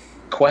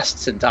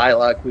quests and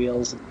dialogue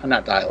wheels.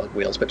 Not dialogue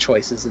wheels, but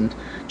choices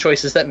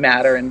that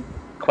matter, and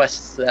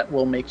quests that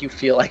will make you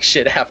feel like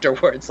shit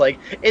afterwards. Like,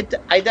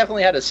 I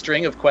definitely had a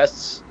string of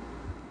quests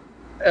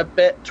a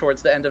bit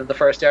towards the end of the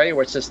first area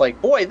where it's just like,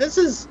 boy, this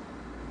is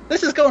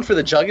going for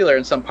the jugular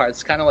in some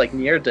parts, kind of like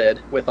Nier did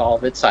with all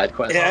of its side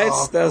quests. Yeah,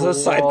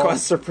 those side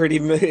quests are pretty...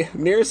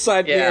 Nier's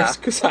side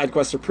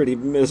quests are pretty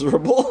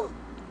miserable.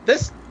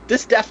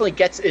 This definitely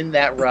gets in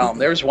that realm.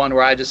 There was one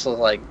where I just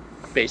like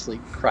basically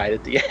cried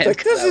at the end.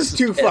 Like, this is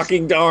too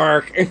fucking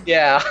dark.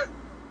 Yeah.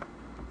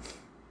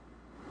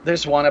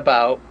 There's one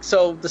about...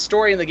 So the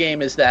story in the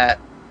game is that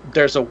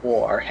there's a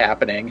war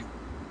happening,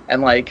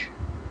 and like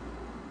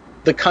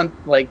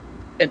the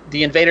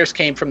invaders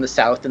came from the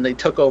south and they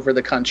took over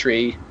the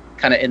country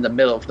kind of in the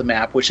middle of the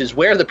map, which is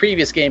where the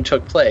previous game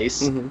took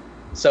place.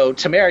 So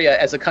Temeria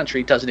as a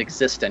country doesn't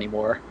exist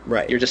anymore.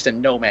 Right. You're just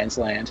in no man's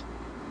land.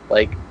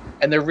 Like,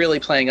 and they're really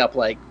playing up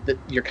like that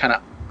you're kind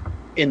of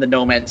in the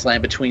no man's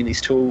land between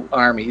these two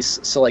armies.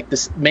 So like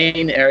this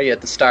main area at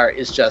the start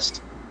is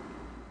just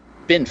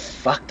been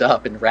fucked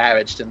up and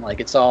ravaged, and like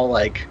it's all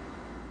like,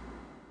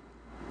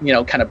 you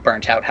know, kind of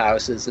burnt out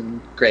houses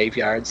and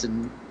graveyards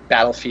and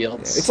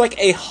battlefields. It's like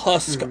a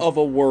husk of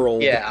a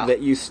world Yeah.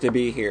 that used to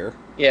be here.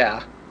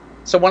 Yeah.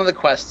 So one of the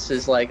quests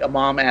is like a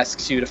mom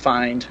asks you to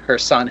find her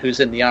son who's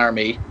in the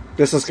army.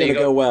 This is So going you to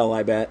go- go well,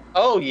 I bet.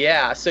 Oh,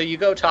 yeah. So you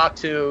go talk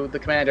to the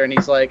commander, and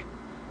he's like,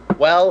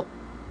 well,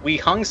 we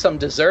hung some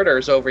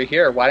deserters over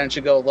here. Why don't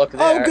you go look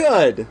there? Oh,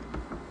 good.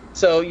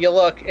 So you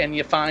look, and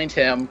you find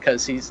him,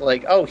 because he's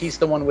like, oh, he's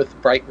the one with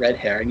bright red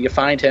hair. And you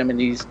find him, and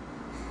he's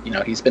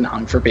been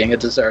hung for being a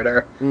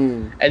deserter.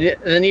 And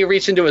then you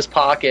reach into his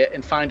pocket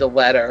and find a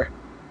letter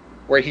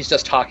where he's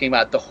just talking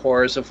about the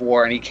horrors of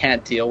war, and he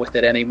can't deal with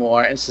it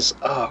anymore. And it's just,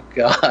 oh,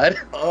 God.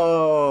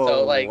 Oh,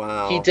 So,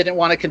 wow. he didn't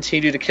want to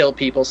continue to kill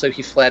people, so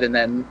he fled and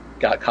then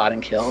got caught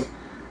and killed.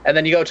 And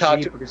then you go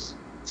talk to...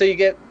 So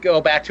you go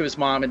back to his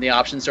mom, and the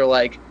options are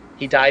like,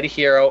 he died a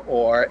hero,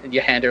 or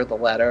you hand her the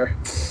letter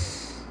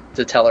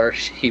to tell her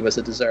he was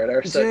a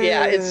deserter. So,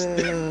 yeah, it's...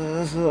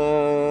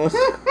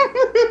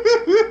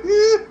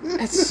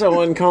 It's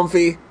so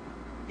uncomfy.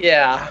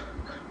 Yeah.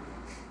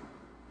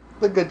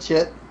 The good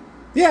shit.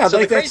 Yeah, So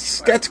like the that's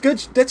crazy good.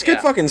 That's good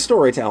Yeah. fucking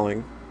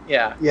storytelling.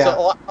 Yeah. Yeah.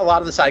 So a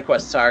lot of the side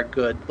quests are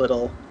good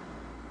little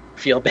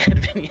feel-bad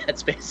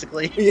vignettes,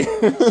 basically. Yeah.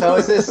 So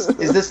is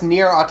this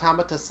Nier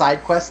Automata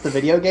side quest the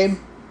video game?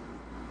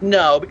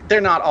 No,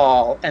 they're not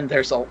all, and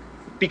there's a...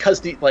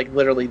 Because,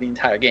 literally the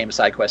entire game is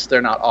side quests,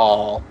 they're not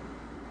all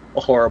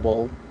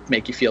horrible,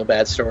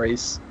 make-you-feel-bad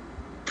stories.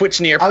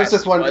 Which Nier I was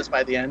just was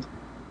by the end.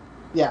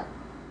 Yeah.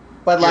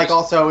 But like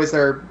also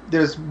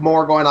there's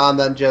more going on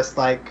than just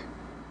like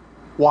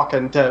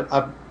walking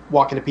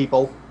to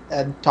people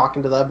and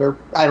talking to them, or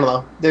I don't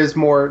know. There's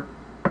more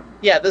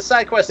Yeah, the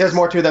side quests... There's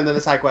more to them than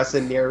the side quests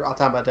in Nier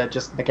Automata,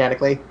 just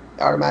mechanically,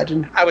 I would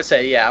imagine. I would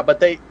say, yeah,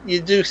 but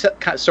you do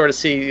sort of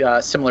see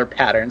similar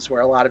patterns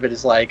where a lot of it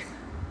is like...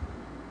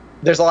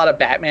 There's a lot of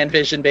Batman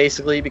vision,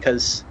 basically,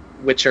 because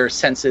Witcher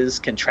senses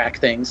can track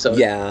things, so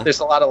Yeah. there's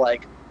a lot of,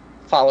 like,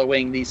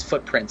 following these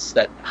footprints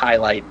that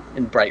highlight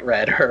in bright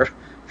red, or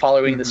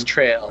following this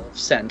trail of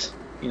scent,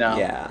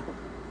 Yeah.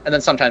 And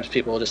then sometimes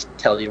people will just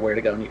tell you where to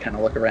go, and you kind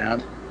of look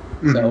around.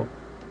 Mhm. So...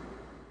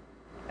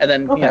 And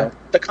then, Okay.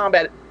 the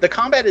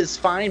combat is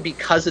fine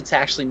because it's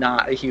actually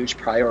not a huge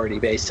priority,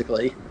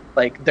 basically.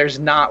 Like, there's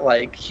not,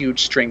 like,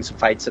 huge strings of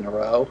fights in a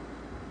row.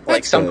 Like,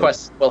 That's some good.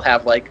 quests will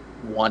have, like,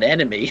 one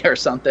enemy or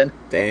something.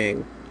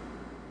 Dang.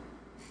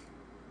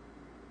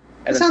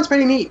 It sounds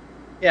pretty neat.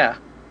 Yeah.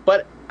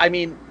 But, I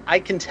mean, I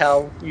can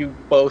tell you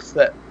both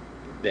that...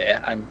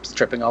 Yeah, I'm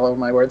tripping all over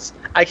my words.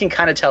 I can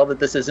kind of tell that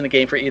this isn't a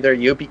game for either of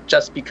you,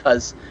 just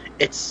because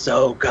it's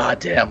so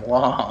goddamn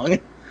long.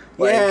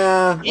 Like,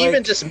 Yeah. even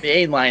like- just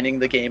mainlining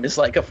the game is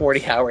like a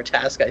 40-hour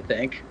task, I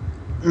think.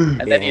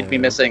 And then you'd be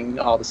Yeah. missing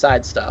all the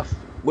side stuff.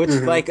 Which,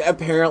 like,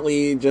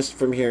 apparently, just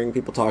from hearing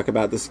people talk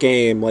about this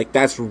game, like,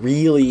 that's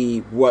really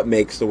what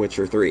makes The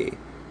Witcher 3.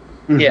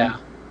 Yeah.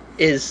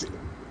 It's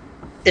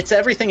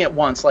everything at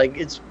once. Like,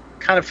 it's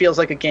kind of feels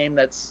like a game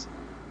that's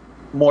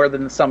more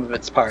than the sum of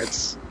its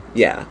parts.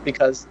 Yeah.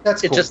 Because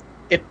That's cool.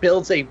 it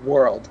builds a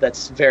world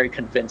that's very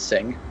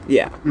convincing.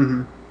 Yeah.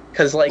 Mm-hmm.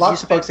 Because, like,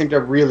 Lots of folks seem to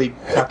really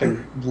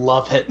fucking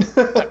love it.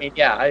 I mean,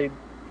 yeah,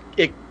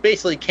 it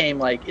basically came,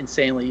 like,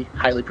 insanely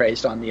highly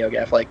praised on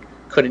NeoGAF. Like,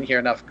 couldn't hear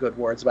enough good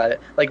words about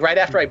it. Like, right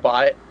after I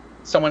bought it,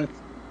 someone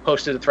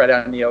posted a thread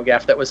on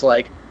NeoGAF that was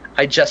like,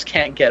 I just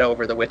can't get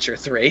over The Witcher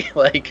 3.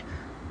 Like,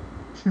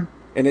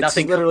 And it's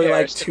Nothing literally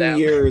like compares to 2 them.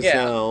 years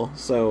Yeah. now,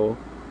 so...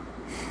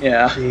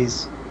 yeah.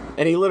 Jeez.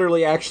 And he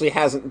literally actually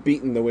hasn't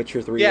beaten The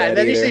Witcher 3 Yeah, yet and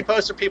then you either. see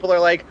posts where people are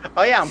like,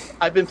 oh yeah,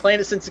 I've been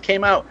playing it since it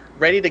came out,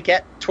 ready to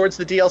get towards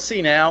the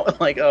DLC now.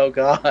 Like, oh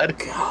god.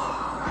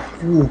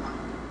 Ooh.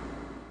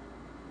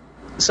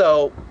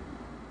 So,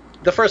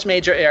 the first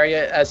major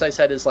area, as I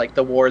said, is like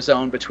the war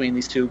zone between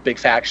these two big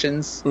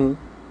factions. Mhm.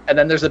 And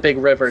then there's a big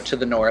river to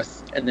the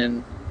north, and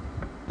then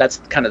that's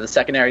kind of the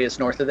second area is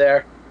north of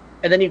there.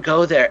 And then you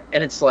go there,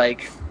 and it's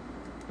like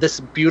this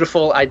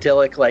beautiful,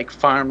 idyllic, like,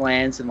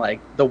 farmlands, and,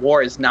 like, the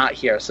war is not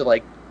here. So,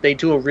 like, they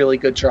do a really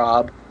good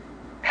job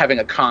having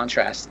a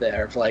contrast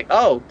there of, like,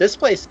 oh, this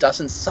place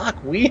doesn't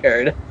suck.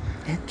 Weird.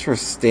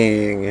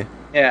 Interesting.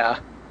 Yeah.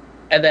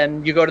 And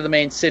then you go to the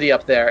main city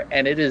up there,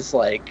 and it is,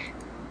 like,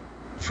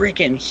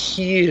 freaking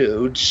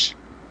huge.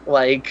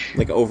 Like,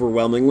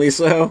 Overwhelmingly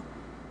so?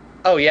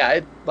 oh, yeah,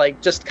 it,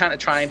 like, just kind of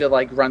trying to,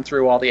 like, run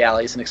through all the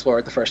alleys and explore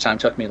it the first time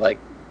took me, like,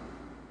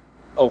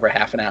 over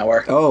half an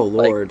hour. Oh,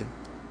 Lord.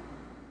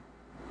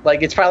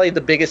 Like, it's probably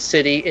the biggest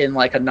city in,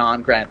 like, a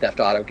non-Grand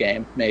Theft Auto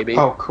game, maybe.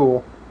 Oh,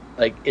 cool.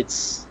 Like,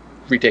 it's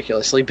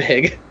ridiculously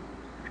big.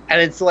 And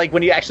it's, like,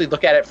 when you actually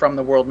look at it from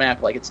the world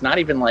map, like, it's not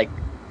even, like,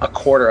 a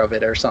quarter of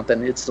it or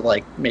something. It's,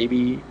 like,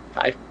 maybe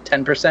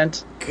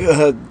 10%.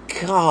 Good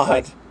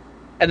God.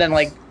 And then,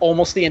 like,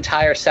 almost the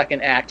entire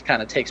second act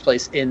kind of takes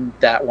place in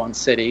that one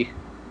city.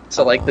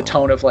 So, like, the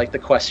tone of, like, the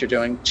quest you're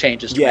doing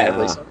changes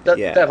dramatically. So that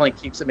definitely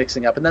keeps it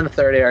mixing up. And then the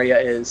third area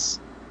is,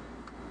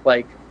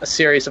 like, a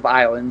series of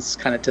islands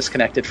kind of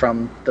disconnected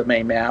from the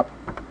main map.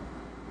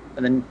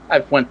 And then I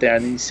went there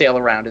and you sail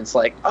around and it's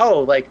like, oh,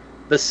 like,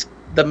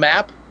 the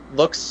map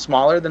looks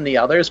smaller than the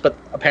others, but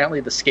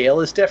apparently the scale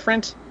is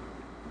different.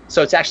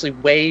 So it's actually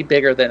way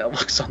bigger than it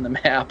looks on the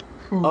map.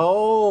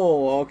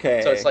 Oh,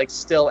 okay. So it's like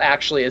still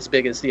actually as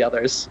big as the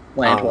others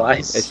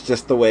land-wise. It's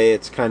just the way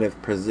it's kind of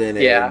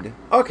presented. Yeah.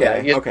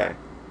 Okay. Yeah, Okay.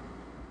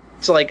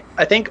 So like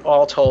I think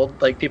all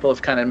told, like people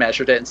have kind of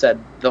measured it and said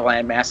the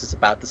landmass is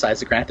about the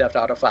size of Grand Theft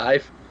Auto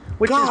 5,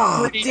 which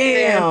God is pretty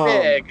damn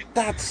big.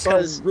 That's a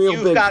Because real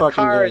you've big got fucking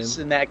cars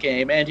game. in that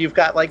game, and you've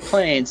got like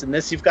planes, and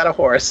this you've got a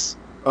horse.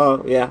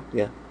 Oh yeah.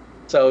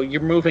 So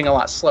you're moving a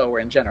lot slower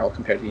in general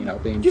compared to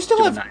being. You still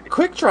doing have 90.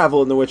 quick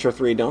travel in The Witcher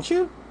 3, don't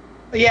you?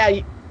 Yeah.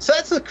 So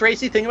that's the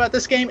crazy thing about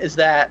this game is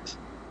that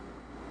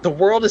the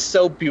world is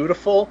so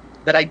beautiful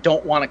that I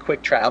don't want to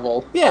quick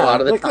travel Yeah. a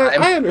lot of the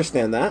time. I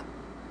understand that.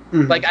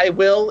 Mhm. Like, I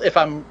will if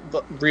I'm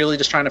really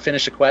just trying to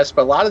finish a quest,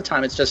 but a lot of the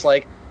time it's just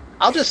like,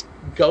 I'll just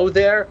go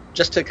there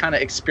just to kind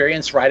of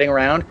experience riding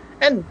around,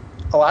 and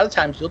a lot of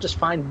times you'll just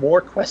find more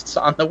quests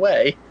on the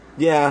way.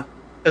 Yeah.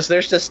 Because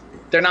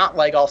they're not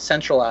like all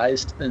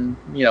centralized, and,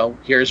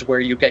 here's where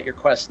you get your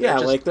quest. They're Yeah,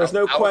 just like there's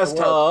no out quest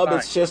the world. hub.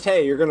 It's just,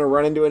 hey, you're going to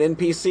run into an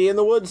NPC in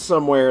the woods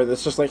somewhere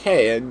that's just like,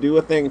 hey, do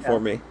a thing for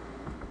me.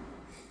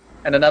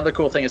 And another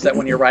cool thing is that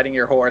when you're riding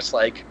your horse,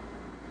 like,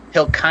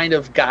 he'll kind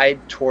of guide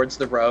towards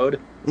the road,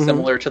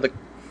 similar to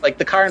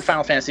the car in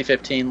Final Fantasy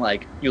 15,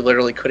 like, you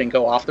literally couldn't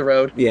go off the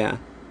road. Yeah.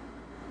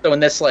 So in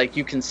this, like,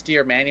 you can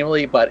steer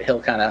manually, but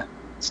he'll kind of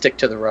stick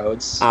to the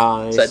roads.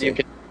 I So see. you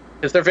can,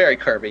 because they're very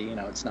curvy,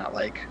 it's not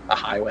like a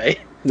highway.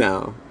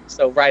 No.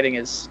 So riding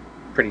is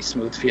pretty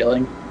smooth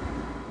feeling.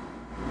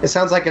 It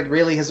sounds like it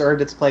really has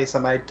earned its place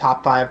on my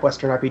top 5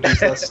 Western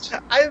RPGs list.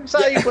 I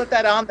saw you put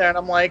that on there, and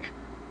I'm like,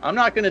 I'm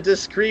not going to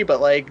disagree,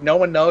 but like, no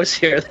one knows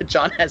here that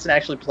John hasn't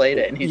actually played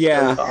it, and he's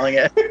still calling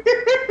it.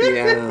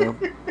 Yeah.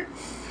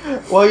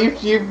 Well,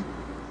 you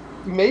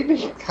made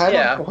me kind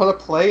of want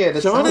to play it.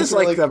 It John sounds is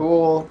like really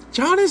cool.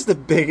 John is the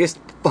biggest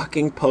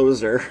fucking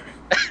poser.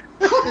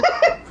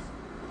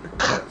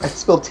 I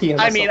spilled tea on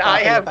I myself. mean, I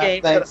have talking games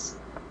about that.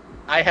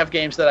 that I have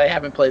games that I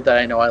haven't played that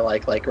I know I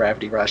like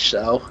Gravity Rush,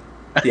 so.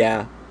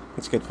 Yeah.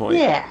 That's a good point.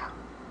 Yeah.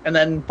 And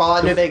then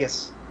Fallout New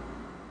Vegas.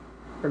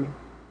 For me.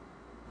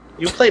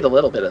 you played a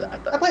little bit of that, I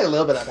though. played a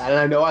little bit of that, and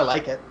I know I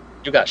like it.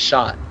 You got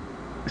shot.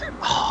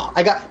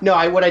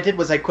 What I did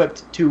was I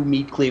equipped 2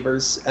 meat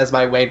cleavers as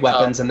my Wade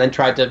weapons, and then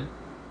tried to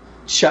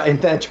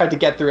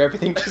get through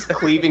everything, just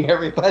cleaving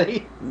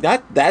everybody.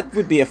 That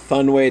would be a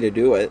fun way to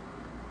do it.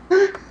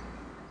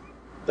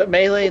 The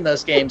melee in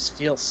those games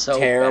feels so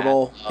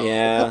Terrible. bad.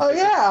 Yeah. Oh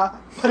yeah,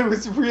 but it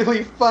was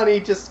really funny.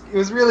 It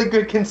was really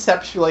good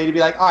conceptually to be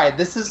like, all right,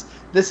 this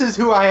is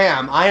who I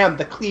am. I am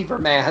the Cleaver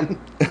Man,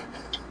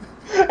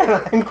 and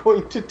I'm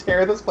going to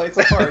tear this place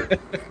apart.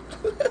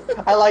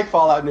 I like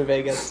Fallout New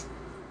Vegas.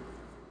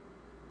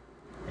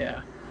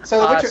 Yeah. So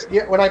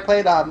when I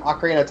played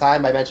Ocarina of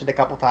Time, I mentioned a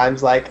couple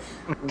times, like,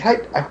 I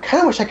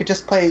kind of wish I could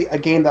just play a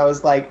game that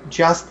was like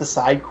just the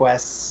side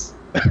quests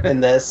in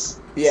this,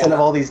 instead of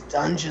all these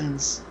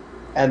dungeons.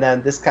 And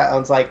then this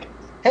one's like,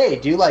 hey,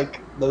 do you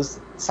like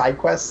those side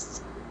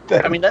quests?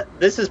 I mean,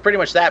 this is pretty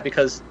much that,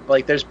 because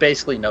like there's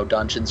basically no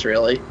dungeons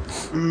really.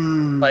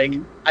 Like,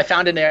 I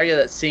found an area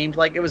that seemed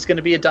like it was going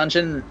to be a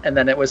dungeon, and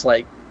then it was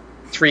like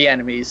 3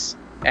 enemies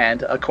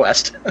and a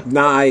quest.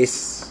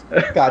 Nice.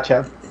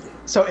 Gotcha.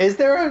 So is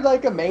there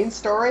a main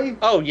story?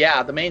 Oh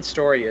yeah, the main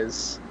story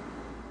is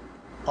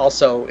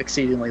also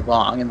exceedingly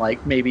long and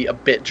like maybe a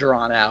bit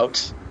drawn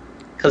out,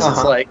 because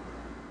it's like,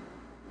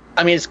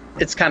 I mean,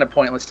 it's kind of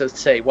pointless to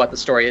say what the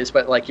story is,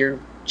 but like you're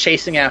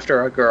chasing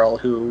after a girl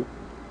who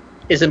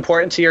is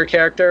important to your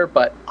character,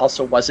 but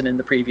also wasn't in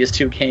the previous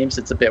 2 games.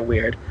 It's a bit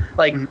weird.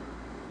 Like,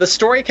 the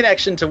story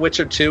connection to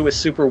Witcher 2 is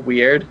super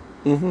weird,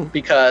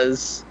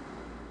 because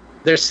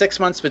there's 6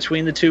 months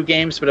between the 2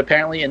 games, but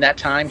apparently in that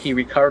time he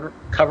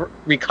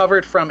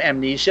recovered from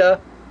amnesia,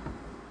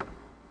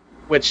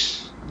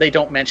 which they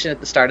don't mention at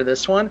the start of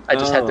this one. I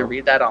just had to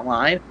read that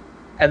online.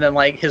 And then,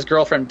 like, his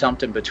girlfriend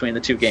dumped him between the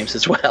 2 games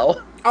as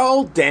well.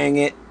 Oh, dang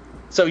it.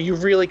 So you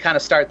really kind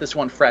of start this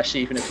one fresh,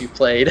 even if you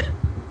played.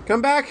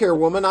 Come back here,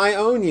 woman. I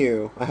own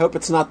you. I hope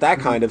it's not that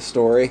kind of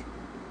story.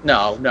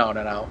 No.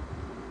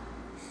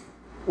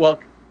 Well,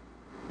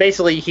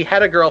 basically, he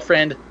had a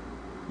girlfriend,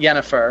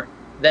 Yennefer,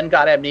 then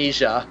got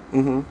amnesia,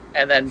 and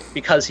then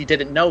because he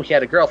didn't know he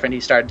had a girlfriend, he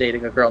started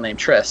dating a girl named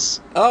Triss.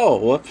 Oh,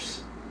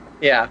 whoops.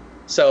 Yeah,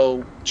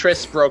 so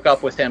Triss broke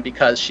up with him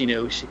because she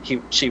knew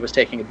she was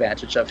taking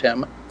advantage of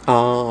him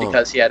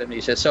because he had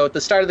amnesia. So at the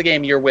start of the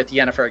game, you're with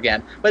Yennefer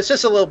again. But it's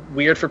just a little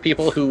weird for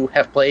people who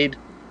have played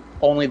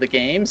only the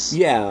games.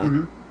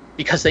 Yeah.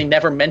 Because they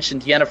never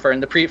mentioned Yennefer in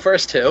the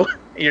first 2.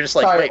 You're just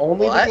like, Sorry, wait,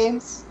 only what? the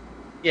games?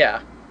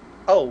 Yeah.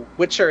 Oh,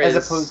 Witcher is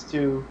As opposed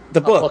to The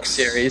a book books.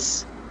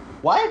 series.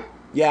 what?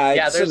 Yeah,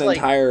 it's there's an like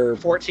entire...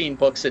 14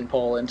 books in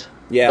Poland.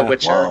 Yeah. The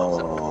Witcher.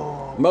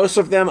 Whoa. Most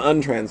of them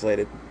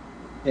untranslated.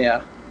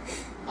 Yeah.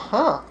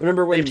 Huh. I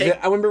remember when Vinny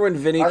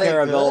Are they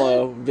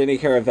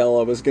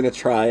Caravello was going to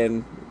try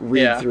and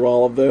read through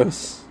all of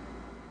those.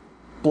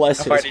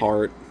 Bless his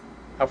heart.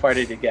 How far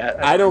did he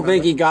get? I don't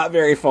think he got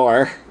very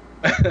far.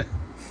 Okay,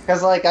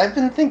 Because, like, I've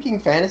been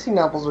thinking fantasy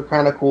novels are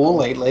kind of cool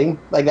lately.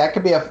 Like, that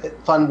could be a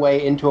fun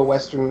way into a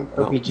Western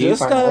RPG,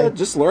 finally.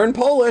 Just learn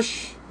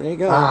Polish. There you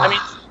go. I mean,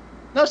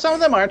 no, some of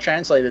them aren't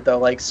translated, though.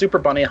 Like, Super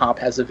Bunny Hop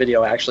has a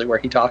video, actually, where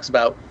he talks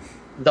about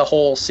the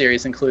whole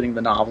series, including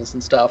the novels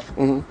and stuff.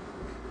 Mm-hmm.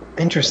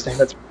 Interesting.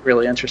 That's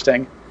really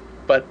interesting.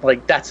 But,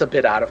 like, that's a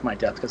bit out of my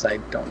depth, because I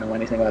don't know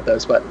anything about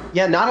those, but...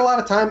 Yeah, not a lot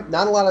of time,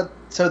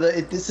 So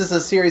this is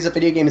a series of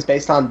video games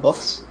based on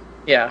books?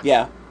 Yeah.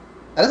 Yeah.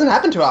 That doesn't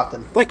happen too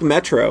often. Like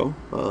Metro.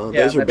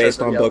 Those are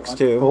based on books,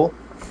 too. Cool.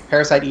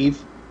 Parasite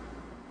Eve.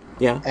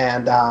 Yeah.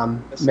 And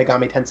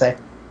Megami Tensei.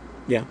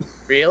 Yeah.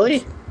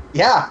 Really?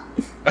 Yeah.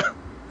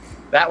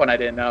 That one I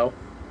didn't know.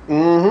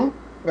 Mm-hmm.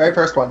 Very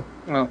first one.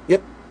 Well,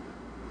 Yep.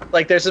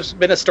 like, there's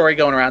been a story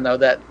going around, though,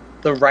 that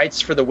the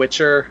rights for the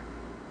Witcher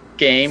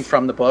game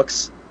from the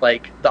books,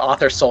 like, the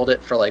author sold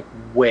it for, like,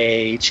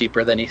 way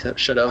cheaper than he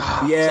should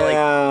have. Yeah. So,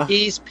 like,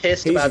 he's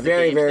pissed He's about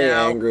very, the games very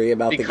now angry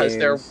about the because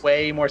games. they're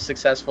way more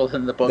successful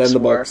than the books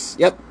were.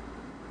 Yep.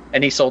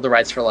 And he sold the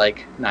rights for,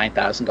 like,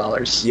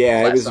 $9,000.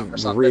 Yeah, it was or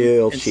something.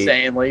 real cheap.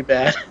 Insanely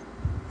bad.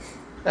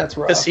 That's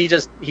rough.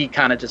 Because he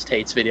kind of just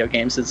hates video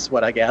games, is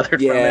what I gathered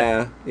from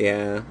it.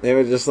 Yeah. They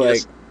were just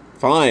like,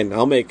 fine,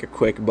 I'll make a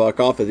quick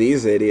buck off of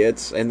these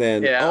idiots. And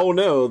then, oh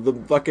no, the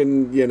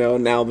fucking,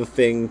 now the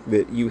thing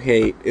that you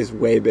hate is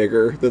way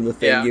bigger than the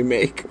thing you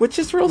make. Which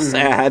is real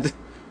sad.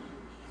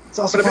 It's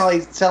also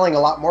probably selling a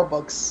lot more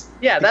books.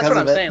 Yeah, that's what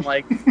I'm saying.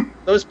 Like,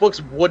 those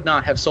books would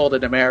not have sold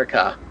in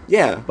America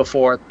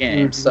before the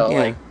game. So,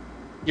 like,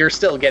 you're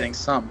still getting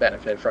some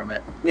benefit from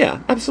it. Yeah,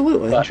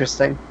 absolutely.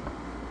 Interesting.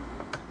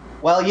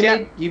 Well,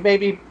 you may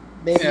be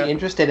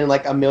interested in,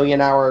 like, a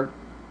 1,000,000-hour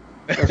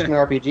Western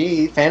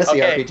RPG,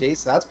 fantasy RPG,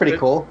 so that's pretty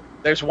cool.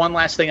 There's one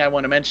last thing I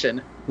want to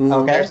mention.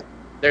 Okay.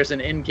 There's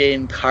an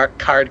in-game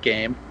card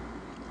game.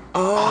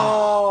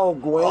 Oh,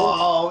 Gwent.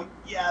 Oh,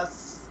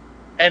 yes.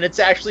 And it's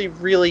actually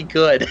really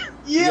good.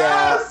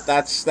 Yes!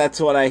 Yeah, that's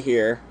what I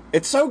hear.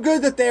 It's so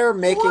good that they're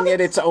making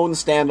it its own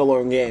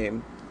standalone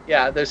game.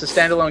 Yeah, there's a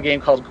standalone game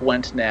called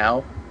Gwent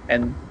now,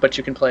 but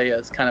you can play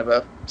as kind of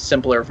a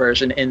simpler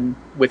version in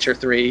Witcher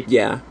 3.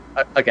 Yeah.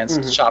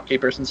 Against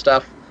shopkeepers and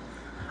stuff.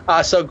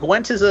 So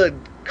Gwent is a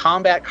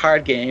combat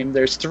card game.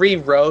 There's 3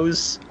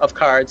 rows of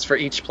cards for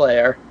each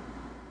player.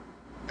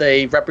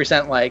 They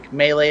represent, like,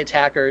 melee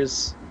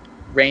attackers,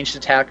 ranged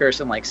attackers,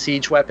 and, like,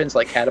 siege weapons,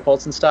 like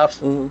catapults and stuff.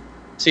 Mm-hmm.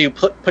 So you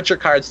put your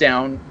cards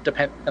down,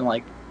 and,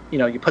 like,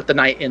 you put the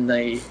knight in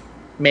the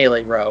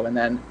melee row, and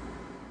then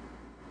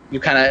you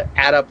kind of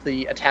add up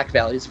the attack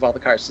values of all the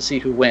cards to see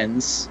who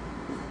wins.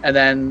 And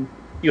then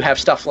you have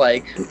stuff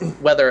like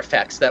weather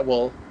effects that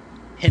will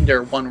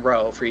hinder one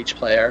row for each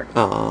player.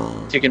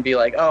 Aww. So you can be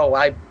like, oh,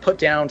 I put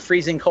down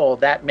freezing cold.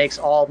 That makes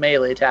all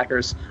melee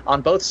attackers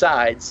on both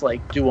sides,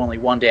 like, do only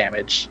 1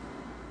 damage.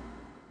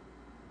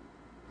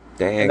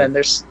 Dang. And then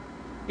there's,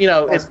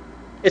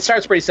 it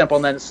starts pretty simple,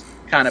 and then it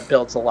kind of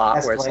builds a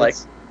lot, where it's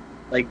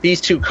like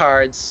these 2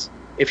 cards,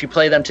 if you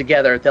play them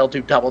together, they'll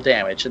do double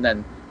damage, and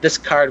then this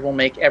card will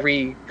make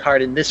every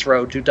card in this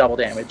row do double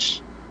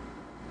damage.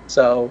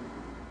 So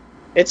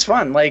it's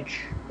fun. Like,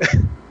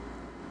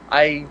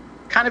 I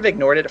kind of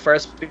ignored it at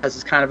first because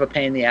it's kind of a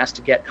pain in the ass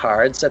to get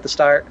cards at the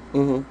start.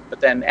 Mm-hmm. But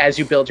then as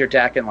you build your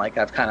deck, and, like,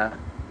 I've kind of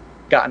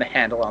gotten a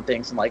handle on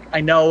things, and, like, I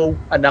know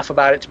enough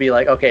about it to be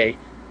like, okay,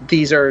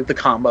 these are the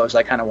combos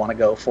I kind of want to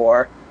go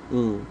for.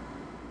 Mm.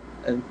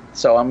 And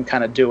so I'm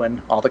kind of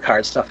doing all the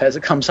card stuff as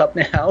it comes up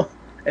now.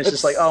 It's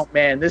just like, oh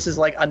man, this is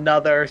like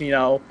another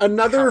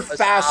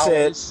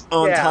facet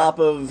on top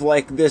of,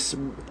 like, this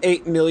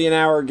 8 million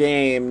hour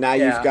game. Now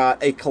you've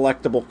got a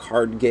collectible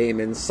card game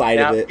inside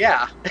of it.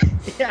 Yeah.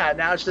 Yeah,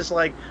 now it's just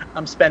like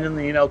I'm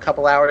spending, a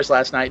couple hours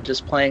last night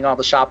just playing all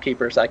the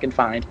shopkeepers I can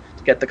find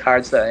to get the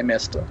cards that I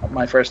missed on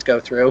my first go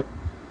through.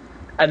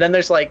 And then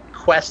there's, like,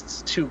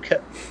 quests to,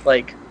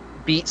 like,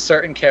 beat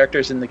certain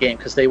characters in the game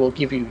because they will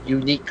give you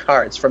unique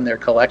cards from their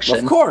collection.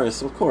 Of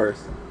course.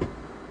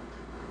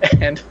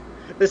 And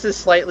this is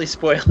slightly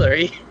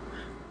spoilery.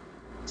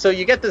 So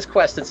you get this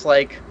quest, it's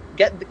like,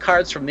 get the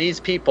cards from these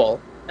people,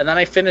 and then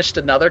I finished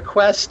another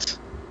quest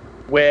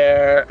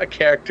where a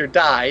character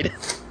died.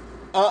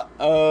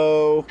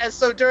 Uh-oh. And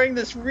so during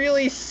this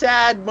really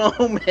sad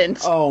moment...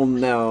 Oh,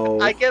 no.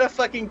 I get a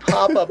fucking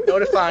pop-up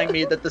notifying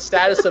me that the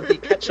status of the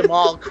Catch 'em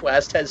All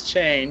quest has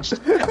changed.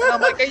 And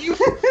I'm like, are you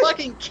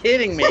fucking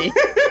kidding me?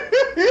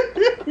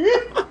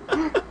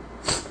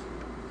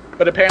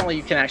 But apparently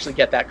you can actually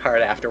get that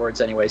card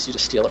afterwards anyways. You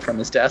just steal it from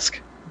his desk.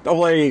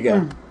 Oh, there you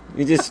go.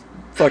 You just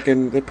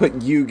they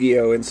put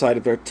Yu-Gi-Oh! Inside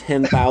of their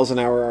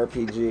 10,000-hour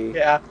RPG.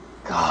 Yeah.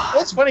 God.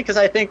 Well, it's funny because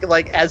I think,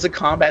 like, as a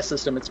combat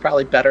system, it's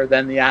probably better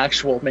than the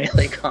actual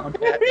melee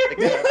combat.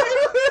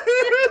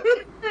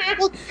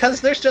 Well,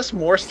 because there's just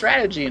more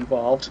strategy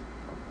involved.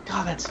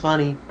 God, that's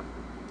funny.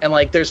 And,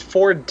 like, there's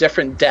 4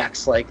 different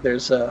decks. Like,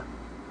 there's the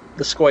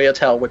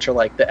Scoia'tael, which are,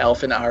 like, the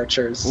elfin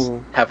archers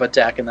have a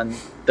deck, and then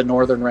the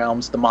Northern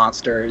Realms, the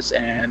monsters,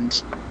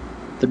 and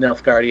the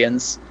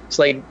Nilfgaardians.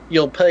 So, like,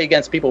 you'll play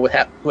against people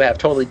who have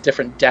totally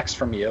different decks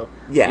from you.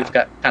 Yeah. You've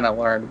got to kind of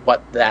learn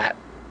what that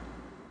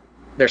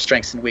their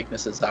strengths and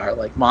weaknesses are.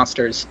 Like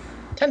monsters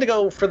tend to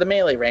go for the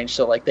melee range,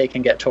 so like they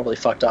can get totally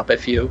fucked up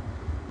if you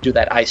do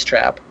that ice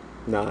trap.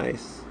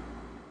 Nice.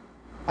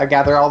 I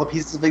gather all the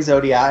pieces of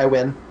Exodia, I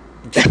win.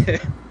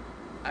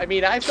 I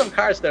mean, I have some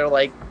cards that are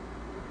like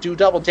do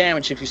double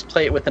damage if you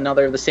play it with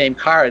another of the same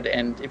card,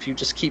 and if you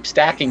just keep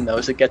stacking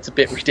those, it gets a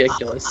bit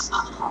ridiculous.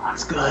 Oh,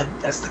 that's good.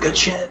 That's the good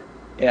shit.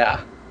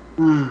 Yeah.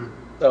 Mm.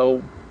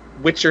 So,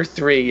 Witcher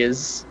 3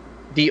 is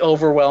the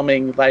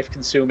overwhelming,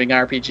 life-consuming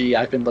RPG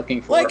I've been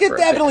looking for. Like, it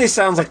definitely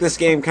sounds like this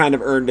game kind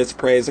of earned its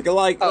praise. Like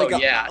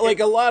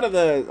a lot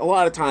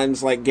of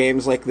times, like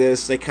games like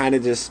this, they kind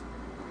of just,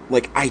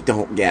 like, I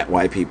don't get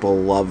why people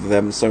love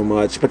them so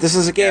much. But this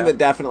is a game that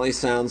definitely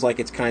sounds like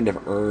it's kind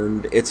of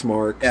earned its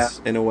marks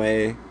in a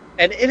way.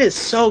 And it is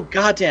so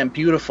goddamn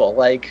beautiful.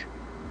 Like,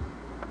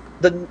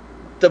 the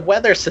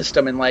weather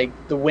system and, like,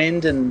 the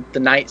wind and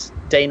the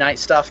day-night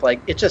stuff,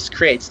 like, it just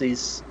creates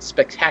these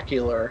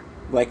spectacular...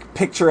 like,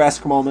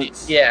 picturesque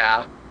moments.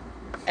 Yeah.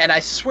 And I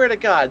swear to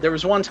God, there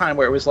was one time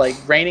where it was, like,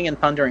 raining and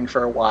thundering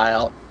for a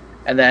while,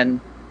 and then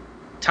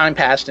time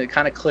passed and it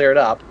kind of cleared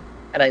up,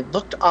 and I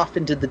looked off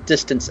into the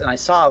distance and I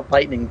saw a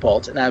lightning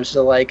bolt, and I was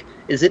just like,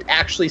 is it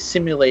actually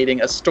simulating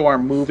a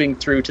storm moving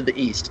through to the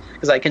east?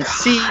 Because I can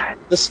see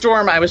the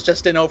storm I was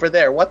just in over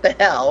there. What the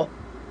hell?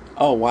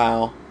 Oh,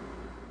 wow.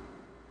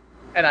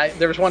 And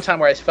there was one time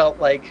where I felt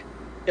like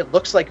it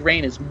looks like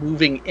rain is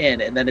moving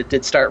in, and then it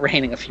did start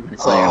raining a few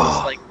minutes later. I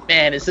was like,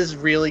 man, is this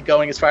really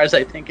going as far as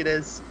I think it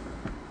is?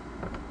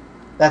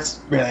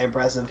 That's really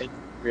impressive. It's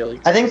really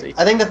crazy.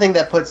 I think the thing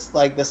that puts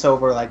like this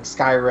over like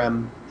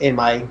Skyrim in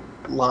my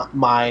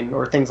mind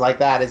or things like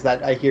that is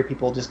that I hear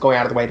people just going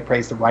out of the way to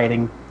praise the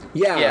writing.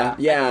 Yeah. That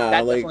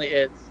definitely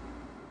is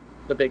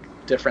the big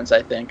difference,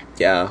 I think.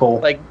 Yeah. Cool.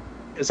 Like,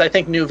 because I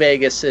think New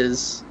Vegas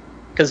is...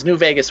 Because New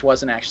Vegas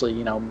wasn't actually,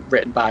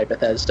 written by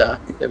Bethesda.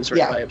 It was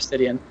written by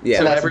Obsidian. Yeah.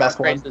 So that's the best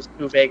everyone praises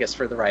New Vegas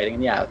for the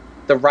writing. And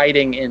the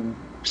writing in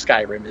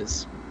Skyrim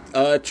is...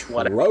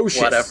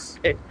 atrocious.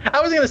 Whatever.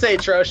 I was going to say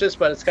atrocious,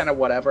 but it's kind of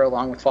whatever,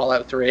 along with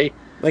Fallout 3.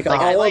 Like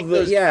all of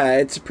the... Yeah,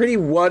 it's pretty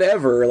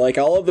whatever. Like,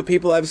 all of the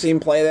people I've seen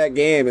play that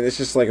game, and it's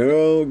just like,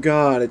 oh,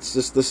 God, it's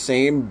just the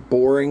same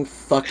boring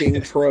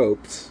fucking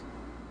tropes.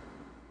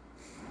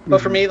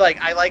 But for me,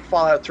 like, I like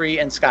Fallout 3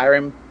 and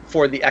Skyrim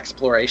for the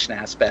exploration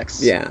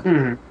aspects. Yeah.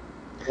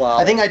 Mm-hmm. Well,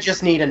 I think I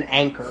just need an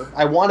anchor.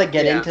 I want to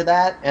get into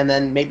that, and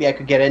then maybe I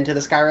could get into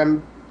the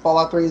Skyrim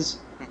Fallout 3s.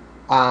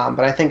 But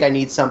I think I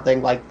need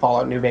something like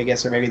Fallout New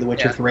Vegas or maybe The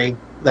Witcher 3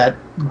 that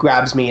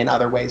grabs me in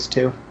other ways,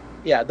 too.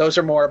 Yeah, those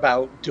are more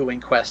about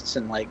doing quests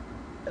and, like,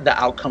 the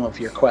outcome of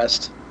your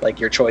quest. Like,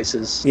 your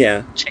choices.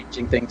 Yeah.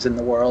 Changing things in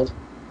the world.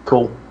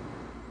 Cool.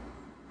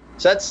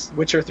 So that's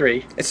Witcher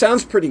 3. It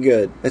sounds pretty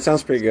good. It's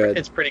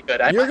pretty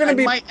good. You're going to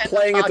be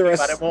playing it the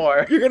rest.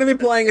 You're going to be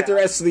playing it the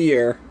rest of the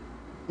year.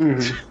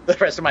 Mm-hmm. The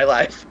rest of my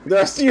life. The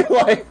rest of your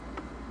life.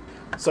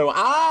 So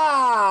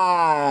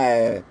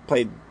I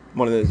played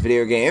one of those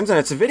video games, and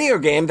it's a video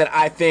game that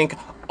I think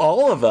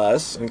all of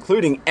us,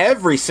 including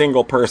every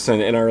single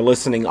person in our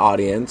listening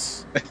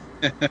audience,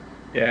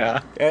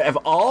 have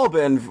all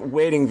been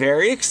waiting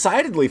very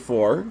excitedly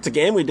for. It's a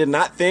game we did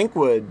not think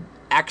would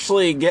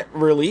actually get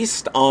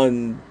released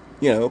on,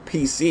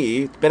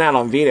 PC. It's been out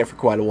on Vita for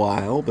quite a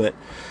while, but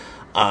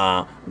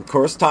of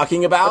course,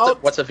 talking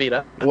about... What's a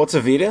Vita? What's a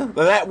Vita?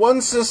 That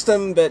one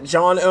system that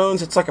John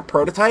owns, it's like a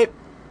prototype.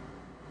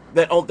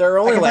 There are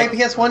only I can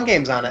play PS1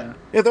 games on it.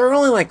 Yeah, there are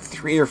only like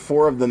 3 or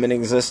 4 of them in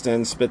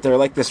existence, but they're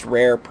like this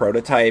rare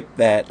prototype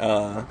that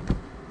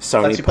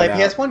Sony lets you play out.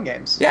 PS1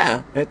 games.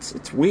 Yeah,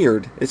 it's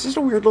weird. It's just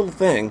a weird little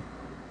thing.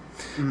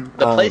 The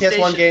PlayStation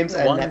PS1 games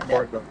and 1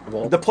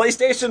 portable. The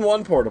PlayStation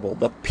 1 portable,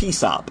 the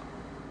PSOP.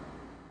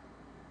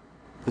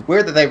 It's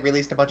weird that they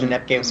released a bunch of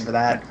NEP games for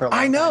that. For a long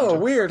I know, time.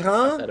 weird,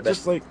 huh?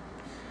 Just like,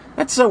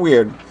 that's so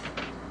weird.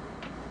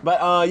 But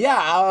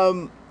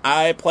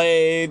I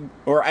played,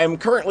 or I'm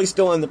currently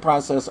still in the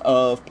process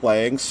of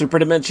playing Super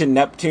Dimension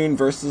Neptune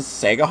versus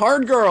Sega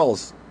Hard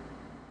Girls.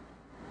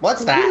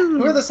 What's that?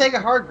 Who are the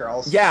Sega Hard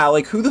Girls? Yeah,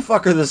 like, who the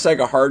fuck are the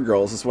Sega Hard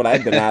Girls is what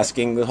I've been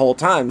asking the whole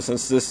time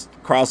since this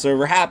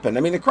crossover happened.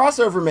 I mean, the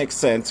crossover makes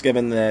sense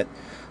given that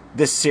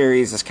this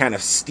series is kind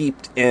of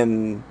steeped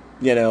in,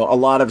 a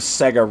lot of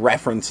Sega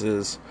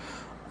references.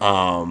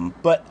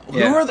 But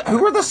who are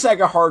the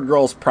Sega Hard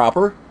Girls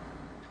proper?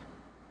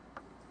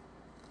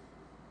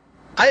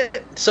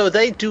 So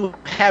they do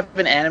have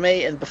an anime,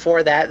 and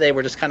before that they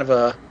were just kind of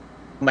a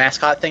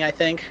mascot thing, I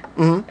think.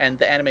 Mm-hmm. And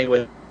the anime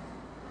with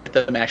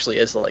them actually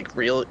is like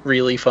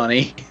really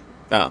funny.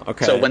 Oh,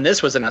 okay. So when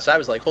this was announced, I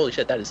was like, holy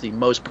shit, that is the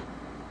most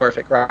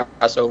perfect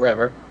crossover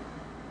ever.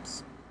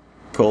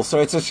 Cool. So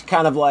it's just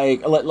kind of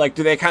like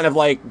do they kind of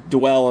like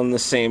dwell on the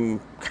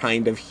same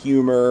kind of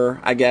humor,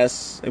 I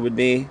guess it would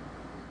be?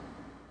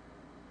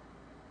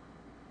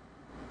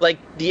 Like,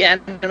 the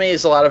anime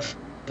is a lot of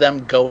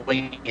them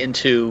going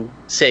into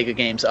Sega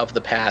games of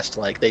the past.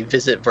 Like, they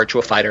visit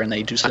Virtua Fighter and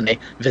they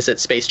visit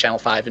Space Channel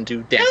 5 and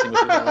do Dancing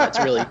with Ooh-La-La. It's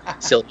really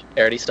silly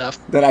parody stuff.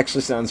 That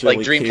actually sounds really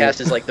like Dreamcast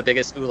cute. is like the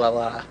biggest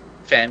Ooh-La-La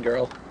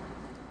fangirl.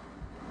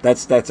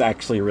 That's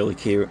actually really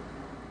cute.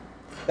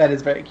 That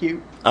is very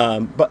cute.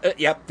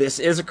 Yep, this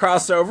is a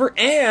crossover,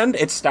 and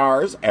it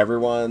stars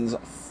everyone's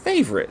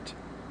favorite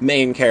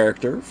main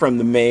character from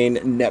the main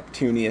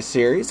Neptunia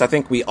series. I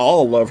think we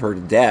all love her to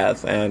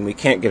death, and we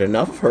can't get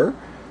enough of her.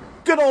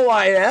 Good old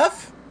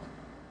IF.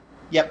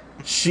 Yep.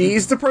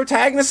 She's the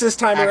protagonist this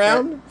time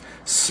around,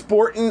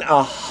 sporting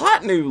a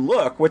hot new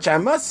look, which I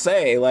must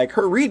say, like,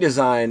 her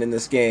redesign in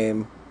this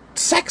game,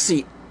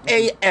 sexy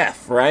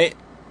AF, right?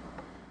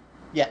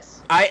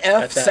 Yes.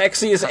 IF,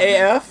 sexy as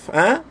AF,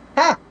 huh?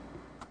 Ha!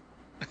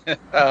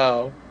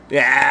 Oh.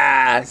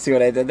 Yeah, see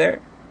what I did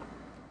there?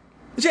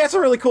 Yeah, it's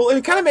a really cool.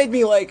 It kind of made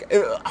me like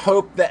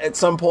hope that at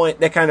some point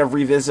they kind of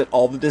revisit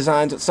all the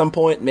designs at some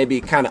point,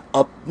 maybe kind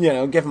of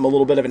give them a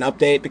little bit of an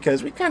update,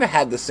 because we kind of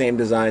had the same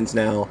designs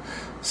now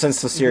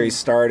since the series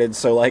started.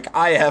 So like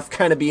IF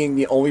kind of being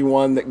the only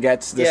one that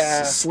gets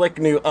this slick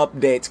new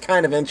update's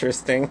kind of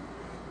interesting.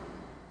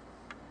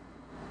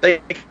 They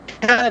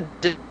kind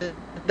of did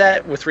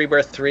that with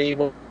Rebirth 3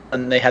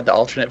 when they had the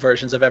alternate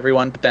versions of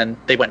everyone, but then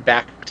they went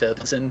back to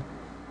listen.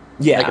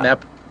 Like an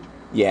ep.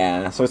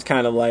 Yeah, so it's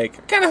kind of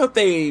like, kind of hope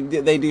they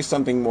do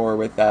something more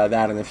with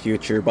that in the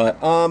future. But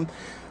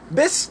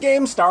this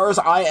game stars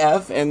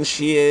IF, and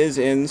she is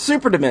in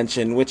Super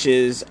Dimension, which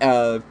is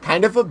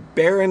kind of a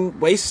barren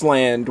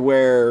wasteland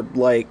where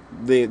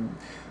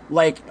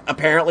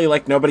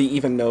apparently nobody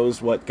even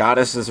knows what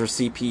goddesses or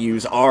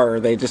CPUs are.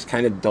 They just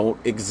kind of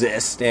don't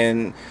exist,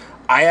 and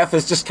IF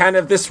is just kind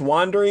of this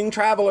wandering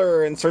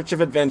traveler in search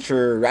of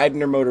adventure,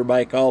 riding her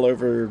motorbike all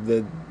over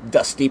the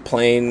dusty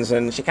plains,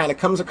 and she kind of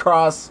comes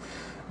across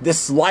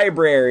this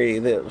library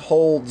that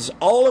holds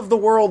all of the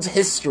world's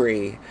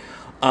history.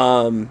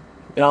 And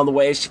on the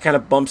way, she kind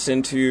of bumps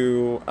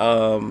into,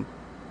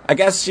 I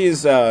guess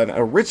she's an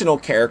original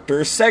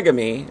character,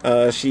 Segami.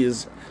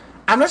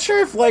 I'm not sure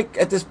if,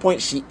 at this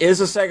point she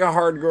is a Sega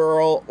hard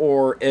girl,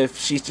 or if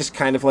she's just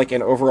kind of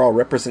an overall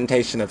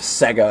representation of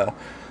Sega,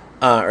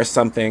 or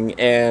something.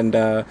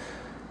 And,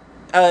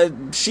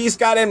 she's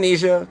got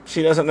amnesia.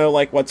 She doesn't know,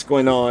 what's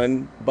going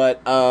on.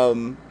 But,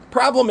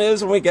 problem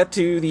is, when we get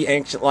to the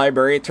ancient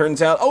library, it turns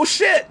out, oh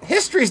shit,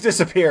 history's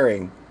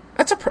disappearing.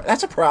 That's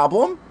a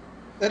problem.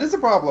 That is a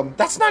problem.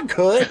 That's not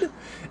good.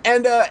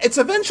 And it's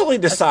eventually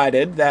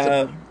decided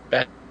that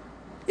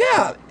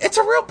yeah, it's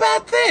a real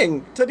bad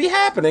thing to be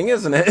happening,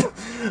 isn't it?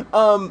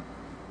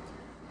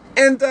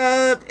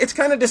 It's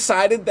kind of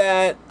decided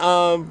that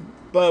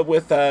but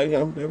with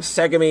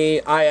Segami,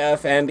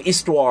 IF, and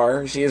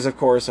Histoire, she is of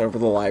course over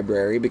the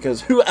library,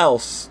 because who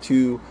else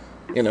to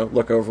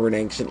look over an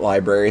ancient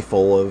library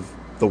full of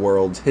the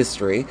world's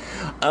history,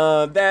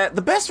 that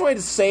the best way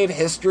to save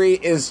history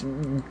is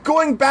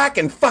going back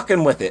and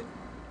fucking with it.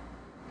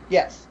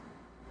 Yes.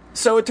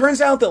 So it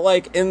turns out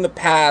that, in the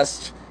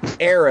past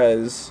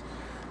eras...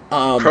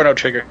 Chrono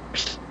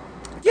Triggers.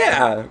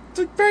 Yeah, it's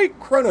very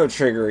Chrono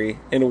Triggery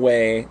in a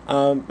way.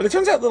 But it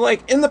turns out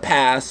that, in the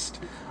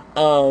past,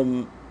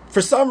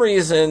 for some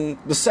reason,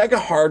 the Sega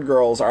Hard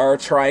Girls are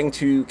trying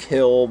to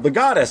kill the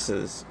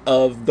goddesses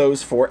of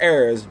those four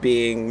eras,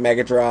 being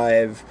Mega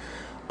Drive,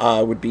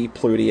 would be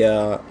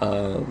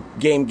Plutia,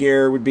 Game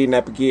Gear would be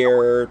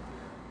Nepgear,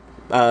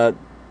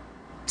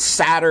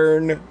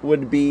 Saturn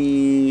would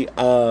be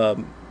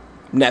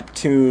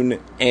Neptune,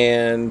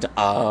 and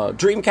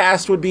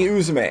Dreamcast would be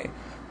Uzume.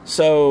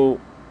 So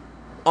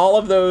all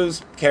of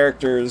those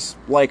characters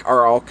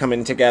are all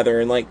coming together,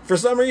 and for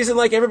some reason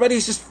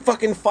everybody's just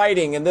fucking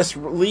fighting, and this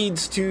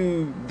leads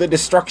to the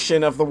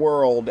destruction of the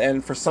world,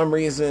 and for some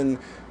reason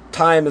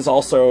time is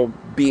also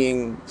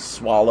being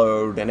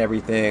swallowed and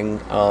everything.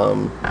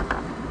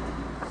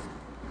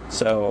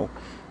 So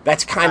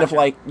that's kind of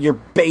your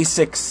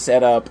basic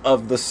setup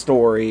of the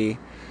story.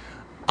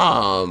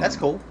 That's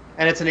cool.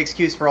 And it's an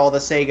excuse for all the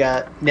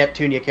Sega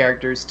Neptunia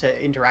characters to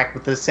interact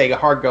with the Sega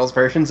Hard Girls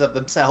versions of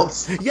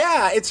themselves.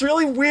 Yeah, it's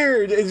really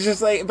weird. It's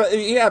just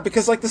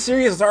because the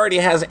series already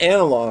has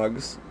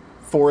analogs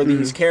for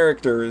these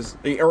characters,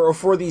 or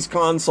for these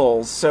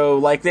consoles, so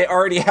they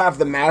already have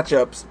the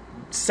matchups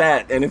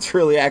set, and it's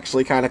really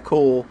actually kind of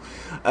cool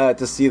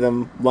to see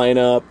them line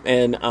up.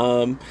 And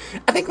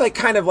I think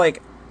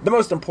the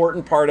most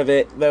important part of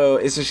it, though,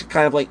 is just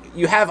kind of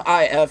you have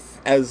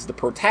IF as the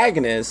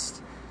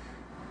protagonist,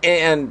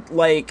 and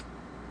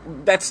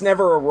that's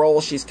never a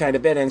role she's kind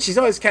of been in. She's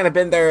always kind of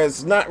been there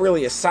as not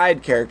really a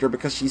side character,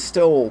 because she's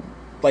still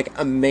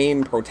a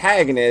main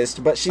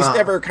protagonist, but she's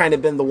never kind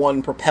of been the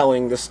one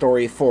propelling the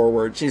story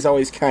forward. She's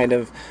always kind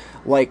of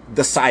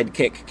the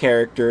sidekick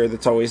character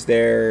that's always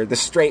there, the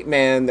straight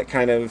man that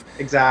kind of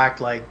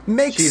exactly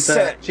makes she's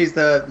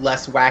the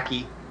less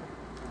wacky.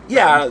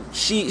 Yeah,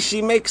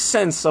 she makes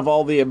sense of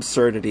all the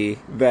absurdity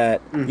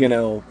that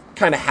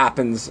kind of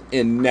happens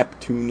in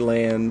Neptune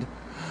land.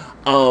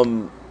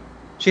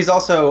 She's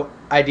also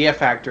Idea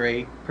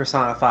Factory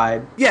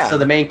personified. Yeah. So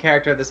the main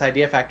character of this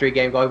Idea Factory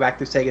game, going back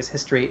through Sega's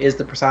history, is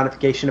the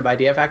personification of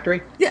Idea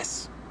Factory.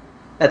 Yes.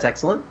 That's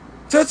excellent.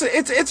 So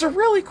it's a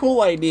really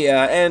cool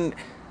idea, and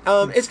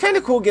it's kind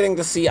of cool getting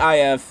to see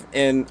IF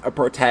in a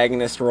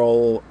protagonist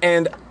role,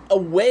 and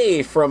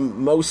away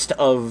from most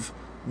of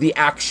the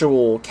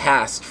actual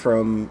cast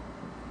from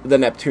the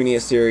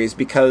Neptunia series,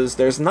 because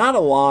there's not a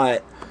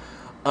lot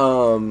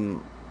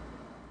of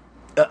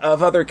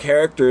other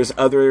characters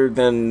other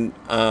than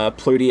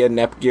Plutia,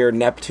 Nepgear,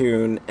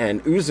 Neptune,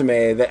 and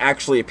Uzume that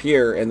actually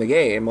appear in the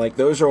game. Like,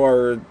 those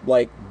are,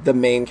 like, the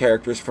main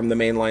characters from the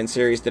mainline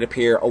series that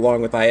appear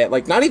along with IF.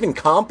 Like, not even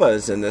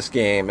Kampa's in this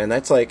game, and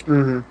that's, like,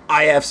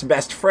 IF's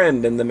best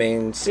friend in the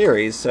main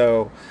series,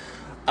 so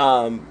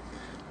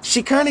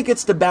she kind of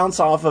gets to bounce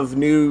off of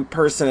new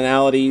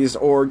personalities,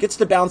 or gets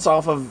to bounce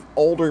off of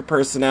older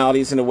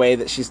personalities in a way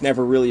that she's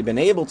never really been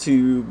able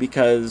to,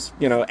 because,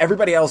 you know,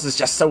 everybody else is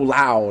just so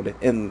loud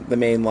in the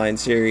mainline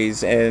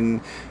series,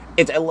 and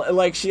it's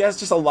like she has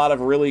just a lot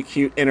of really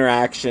cute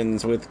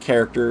interactions with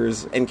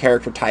characters and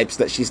character types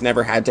that she's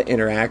never had to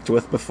interact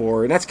with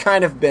before, and that's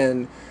kind of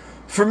been,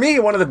 for me,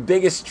 one of the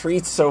biggest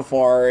treats so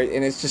far.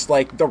 And it's just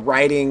like the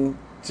writing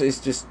is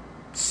just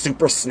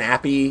super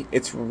snappy.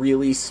 It's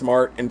really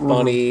smart and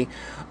funny.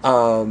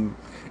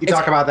 You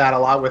talk about that a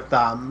lot with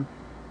I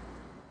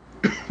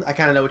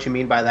kind of know what you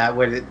mean by that,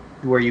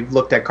 where you've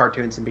looked at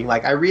cartoons and being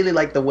like, I really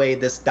like the way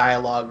this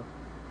dialogue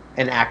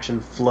and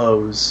action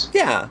flows.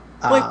 Yeah,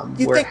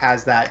 where it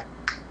has that.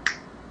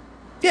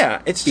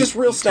 Yeah, it's just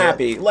real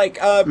snappy. Like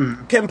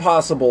Kim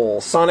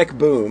Possible, Sonic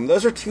Boom.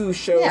 Those are two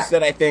shows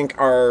that I think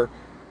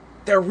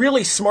they're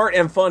really smart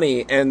and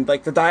funny, and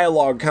like the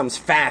dialogue comes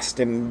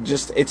fast, and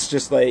it's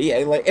just like,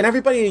 and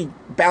everybody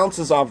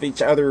bounces off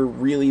each other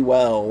really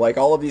well. Like,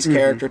 all of these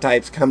character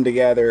types come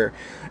together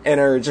and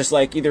are just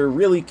like either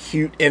really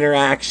cute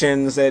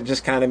interactions that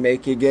just kind of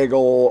make you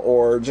giggle,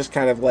 or just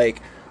kind of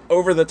like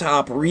over the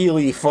top,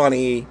 really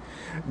funny.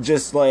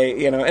 Just like,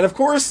 you know, and of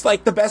course,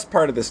 like, the best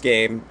part of this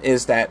game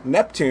is that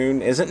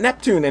Neptune isn't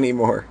Neptune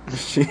anymore.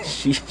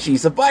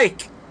 She's a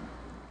bike.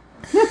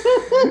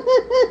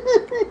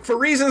 For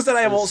reasons that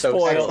I won't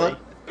spoil.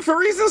 For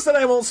reasons that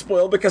I won't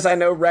spoil, because I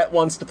know Rhett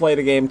wants to play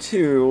the game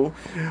too,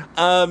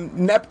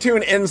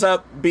 Neptune ends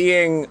up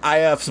being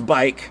IF's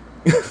bike.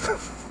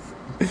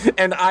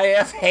 And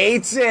IF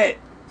hates it.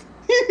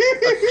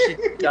 She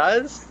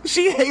does?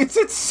 She hates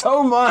it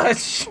so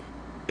much.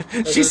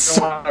 She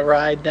doesn't want to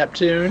ride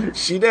Neptune.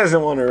 She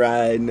doesn't want to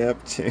ride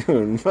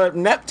Neptune. But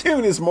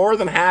Neptune is more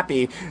than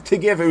happy to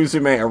give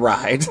Uzume a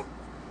ride.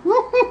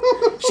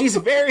 She's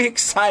very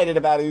excited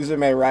about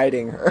Uzume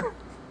riding her.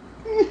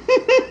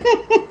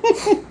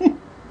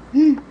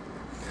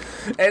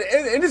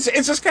 And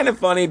it's just kind of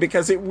funny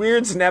because it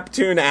weirds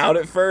Neptune out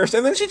at first,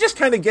 and then she just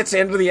kind of gets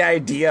into the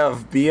idea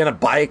of being a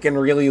bike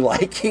and really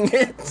liking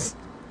it.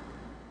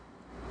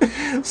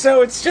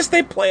 So it's just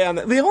they play on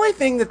it. The only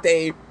thing that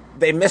they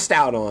missed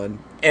out on,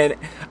 and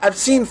I've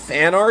seen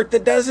fan art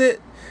that does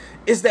it,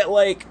 is that,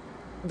 like,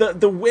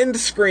 the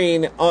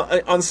windscreen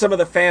on some of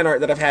the fan art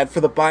that I've had for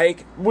the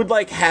bike would,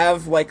 like,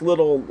 have, like,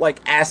 little, like,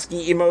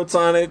 ASCII emotes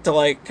on it to,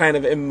 like, kind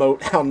of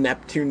emote how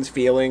Neptune's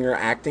feeling or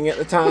acting at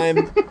the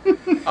time.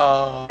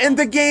 And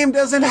the game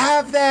doesn't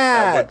have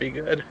that! That would be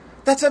good.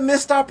 That's a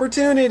missed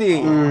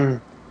opportunity!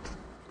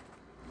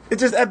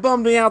 It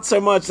bummed me out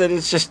so much that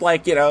it's just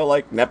like, you know,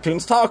 like,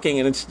 Neptune's talking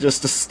and it's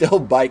just a still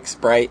bike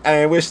sprite. And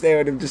I wish they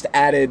would have just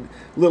added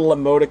little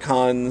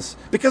emoticons,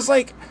 because,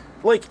 like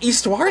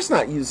Eastoir's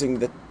not using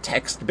the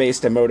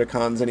text-based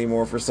emoticons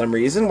anymore for some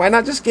reason. Why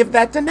not just give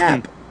that to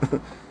Nep?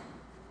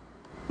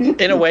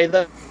 In a way,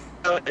 though,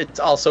 it's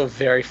also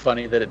very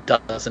funny that it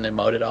doesn't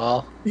emote at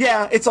all.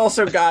 Yeah, it's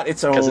also got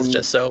its own... Because it's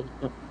just so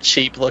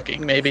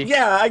cheap-looking, maybe.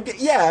 Yeah,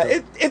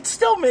 it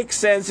still makes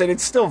sense, and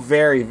it's still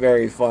very,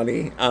 very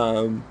funny.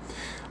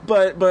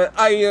 But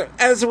I,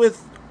 as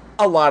with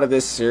a lot of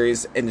this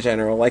series in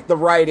general, like, the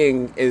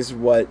writing is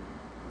what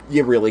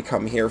you really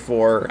come here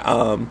for.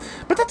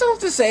 But that's not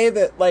to say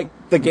that, like,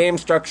 the game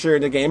structure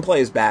and the gameplay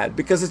is bad,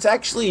 because it's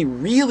actually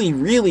really,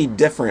 really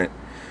different.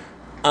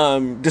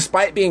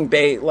 Despite being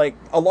like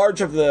a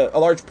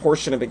large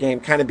portion of the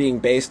game kind of being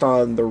based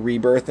on the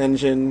Rebirth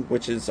engine,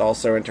 which is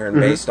also in turn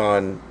based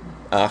on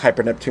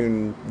Hyper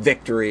Neptune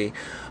Victory.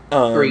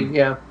 3,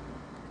 yeah.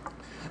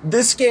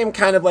 This game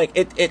kind of like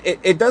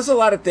it does a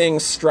lot of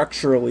things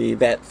structurally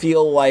that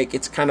feel like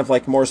it's kind of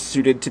like more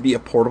suited to be a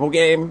portable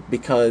game,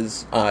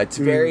 because it's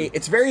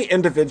very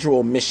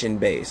individual mission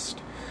based.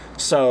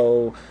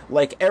 So,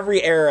 like,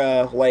 every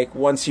era, like,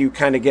 once you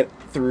kind of get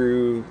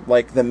through,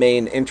 like, the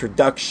main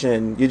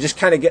introduction, you just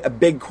kind of get a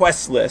big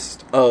quest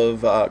list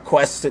of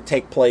quests that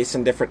take place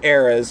in different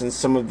eras, and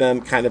some of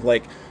them kind of,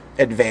 like,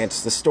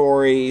 advance the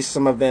story,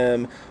 some of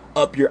them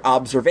up your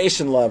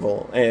observation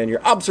level, and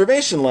your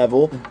observation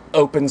level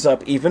opens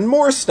up even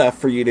more stuff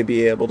for you to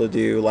be able to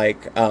do,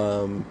 like,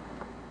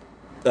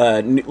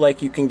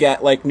 like, you can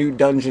get, like, new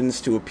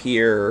dungeons to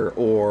appear,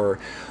 or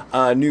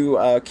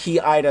new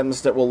key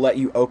items that will let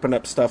you open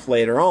up stuff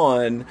later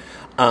on.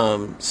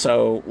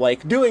 So,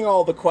 like, doing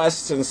all the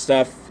quests and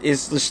stuff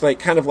is just, like,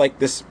 kind of like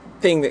this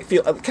thing that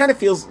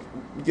feels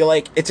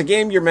like it's a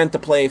game you're meant to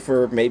play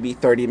for maybe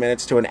 30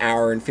 minutes to an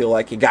hour and feel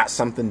like you got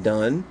something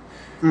done.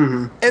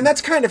 And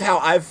that's kind of how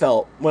I've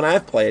felt when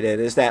I've played it,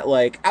 is that,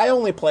 like, I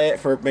only play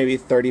it for maybe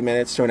 30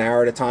 minutes to an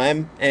hour at a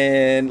time,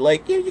 and,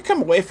 like, you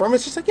come away from it,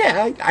 it's just like,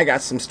 yeah, I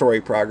got some story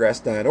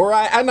progress done, or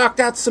I knocked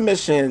out some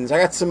missions,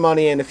 I got some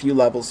money and a few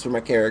levels for my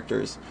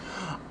characters.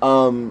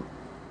 And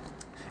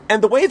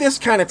the way this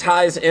kind of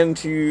ties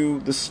into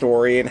the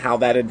story and how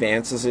that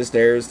advances is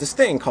there's this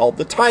thing called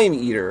the Time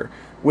Eater,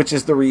 which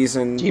is the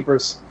reason...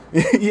 Jeepers.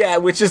 Yeah,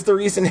 which is the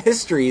reason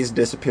history is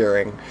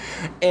disappearing.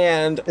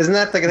 And isn't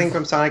that the thing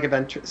from Sonic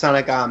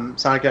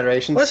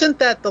Generations? Wasn't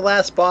that the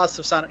last boss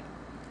of Sonic?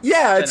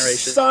 Yeah, it's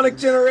Sonic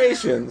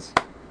Generations.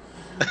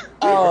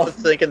 I was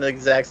thinking the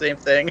exact same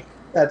thing.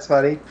 That's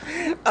funny.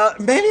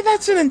 Maybe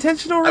that's an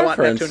intentional reference.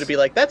 I want Neptune to be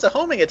like, that's a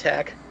homing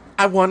attack.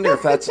 I wonder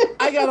if that's...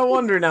 I gotta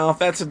wonder now if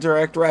that's a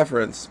direct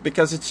reference,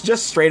 because it's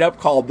just straight up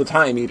called the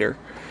Time Eater.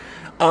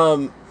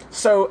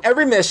 So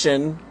every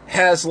mission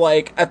has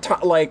like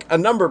a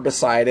number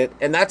beside it,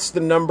 and that's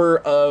the number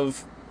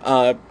of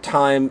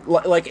time.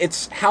 Like,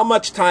 it's how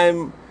much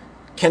time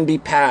can be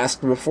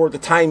passed before the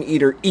Time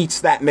Eater eats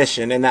that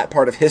mission and that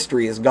part of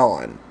history is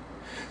gone.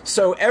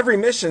 So every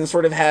mission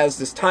sort of has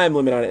this time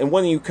limit on it, and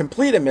when you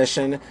complete a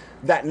mission,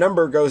 that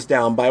number goes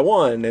down by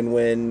 1, and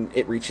when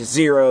it reaches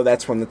 0,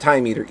 that's when the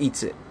Time Eater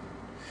eats it.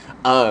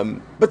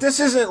 But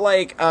this isn't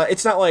like,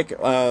 it's not like,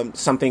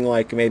 something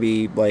like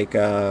maybe like,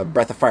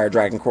 Breath of Fire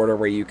Dragon Quarter,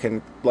 where you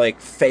can,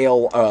 like,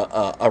 fail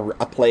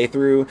a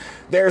playthrough.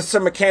 There's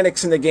some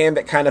mechanics in the game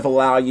that kind of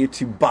allow you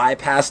to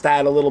bypass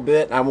that a little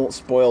bit. I won't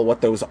spoil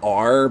what those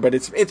are, but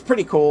it's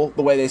pretty cool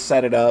the way they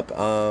set it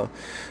up.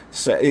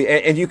 So,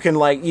 and you can,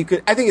 like,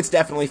 I think it's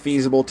definitely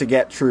feasible to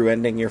get true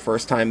ending your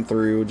first time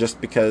through,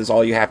 just because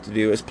all you have to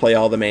do is play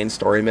all the main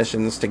story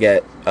missions to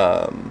get,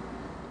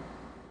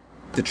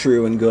 the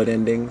true and good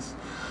endings.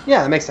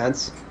 Yeah, that makes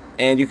sense.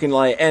 And you can,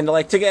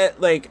 to get,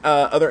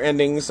 other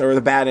endings, or the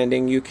bad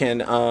ending, you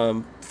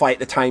can, fight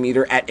the Time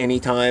Eater at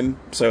any time.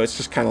 So it's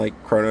just kind of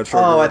like Chrono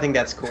Trigger. Oh, I think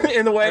that's cool.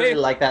 In the way. I really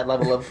like that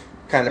level of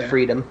kind of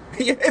freedom.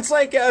 It's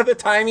like, the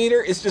Time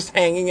Eater is just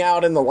hanging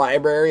out in the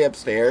library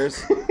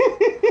upstairs.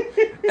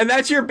 And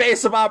that's your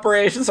base of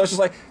operations. So it's just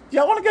like, do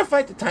y'all want to go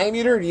fight the Time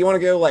Eater, or do you want to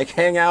go, like,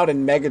 hang out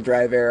in Mega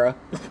Drive era?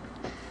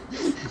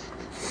 Do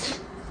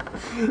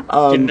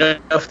you know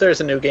if there's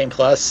a New Game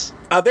Plus?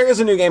 There is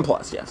a New Game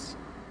Plus, yes.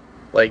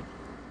 Like,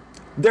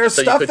 there's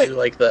so stuff you could do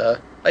like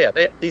the... Oh yeah,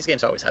 these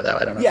games always have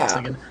that. I don't know. Yeah. What I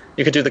was thinking.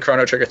 You could do the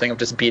Chrono Trigger thing of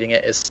just beating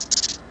it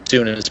as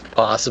soon as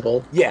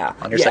possible. Yeah.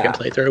 On your second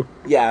playthrough.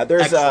 Yeah,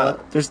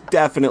 there's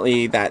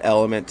definitely that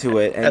element to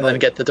it. And then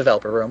get the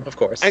developer room, of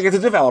course. I get the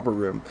developer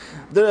room.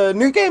 The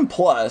New Game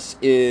Plus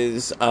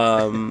is...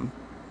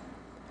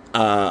 kind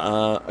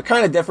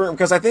of different,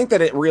 because I think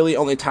that it really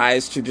only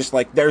ties to just,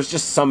 like, there's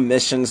just some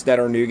missions that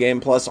are New Game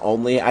Plus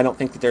only. I don't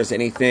think that there's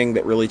anything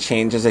that really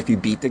changes if you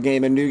beat the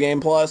game in New Game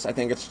Plus. I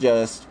think it's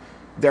just,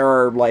 there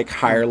are, like,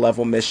 higher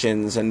level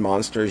missions and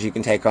monsters you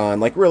can take on,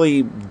 like,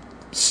 really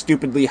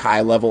stupidly high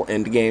level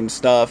end game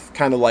stuff,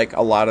 kind of like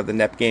a lot of the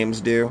NEP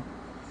games do.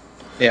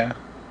 Yeah.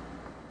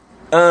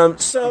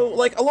 So,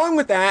 like, along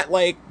with that,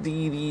 like,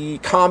 the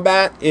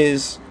combat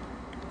is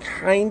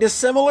kind of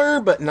similar,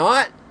 but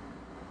not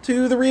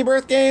to the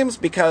Rebirth games,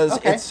 because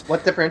it's...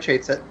 What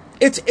differentiates it?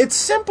 It's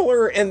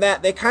simpler in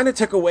that they kind of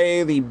took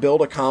away the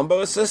build a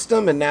combo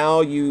system, and now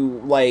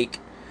you, like,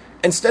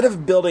 instead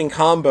of building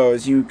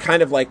combos, you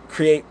kind of, like,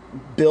 create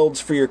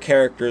builds for your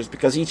characters,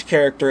 because each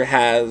character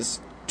has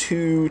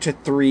 2 to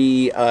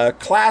 3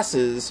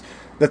 classes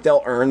that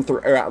they'll earn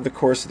throughout the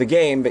course of the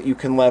game that you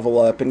can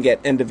level up and get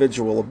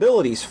individual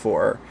abilities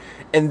for.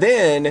 And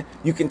then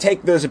you can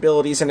take those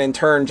abilities and in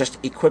turn just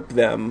equip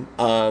them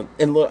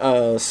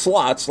in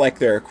slots like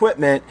their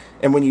equipment.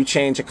 And when you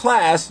change a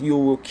class, you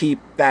will keep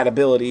that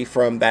ability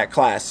from that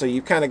class. So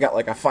you've kind of got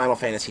like a Final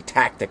Fantasy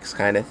Tactics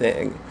kind of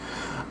thing.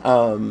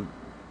 I'm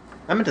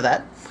into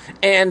that.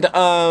 And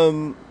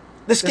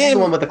this game is the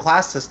one with the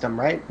class system,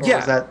 right?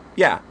 Or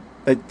yeah.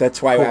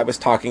 That's why I was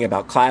talking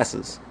about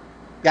classes.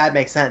 Yeah, it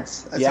makes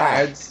sense. Yeah. Sorry,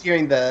 I was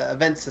hearing the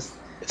events.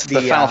 It's the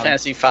Final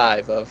Fantasy V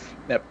of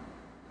NEP.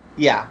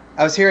 Yeah,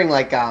 I was hearing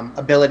like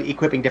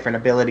equipping different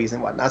abilities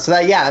and whatnot. So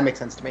that makes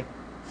sense to me.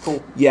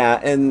 Cool. Yeah,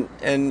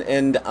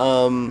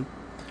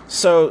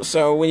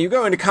 so when you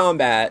go into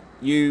combat,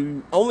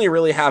 you only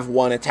really have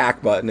one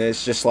attack button.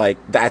 It's just like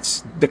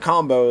that's the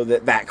combo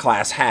that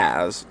class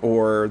has,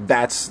 or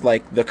that's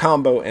like the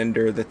combo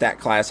ender that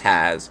class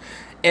has.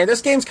 And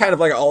this game's kind of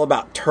like all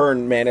about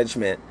turn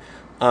management.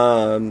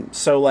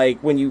 So like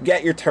when you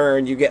get your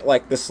turn, you get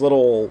like this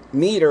little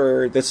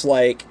meter that's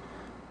like,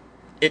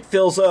 it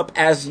fills up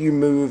as you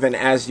move and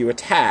as you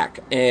attack,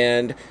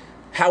 and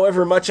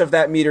however much of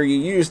that meter you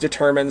use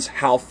determines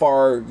how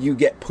far you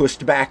get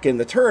pushed back in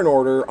the turn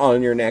order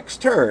on your next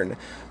turn.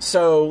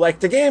 So, like,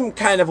 the game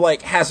kind of,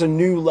 like, has a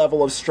new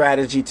level of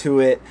strategy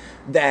to it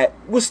that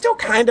was still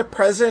kind of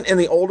present in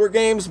the older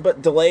games,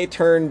 but delay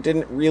turn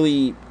didn't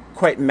really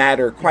quite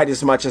matter quite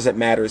as much as it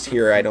matters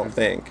here, I don't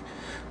think.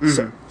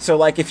 Mm-hmm. So,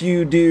 like, if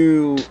you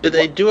do... Did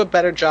they do a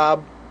better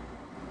job...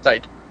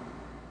 Sorry.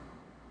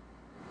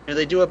 Do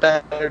they do a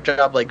better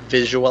job, like,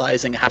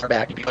 visualizing how far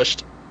back you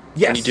pushed?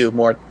 Yes. When you do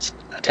more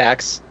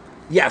attacks.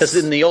 Yes. Because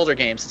in the older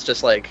games, it's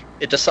just like,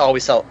 it just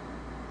always felt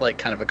like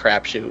kind of a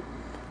crapshoot.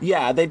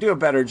 Yeah, they do a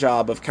better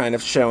job of kind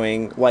of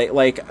showing,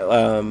 like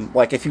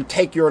if you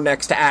take your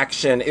next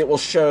action, it will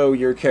show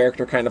your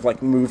character kind of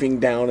like moving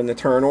down in the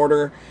turn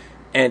order.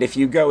 And if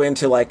you go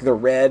into like the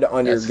red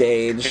on your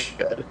gauge,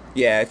 good.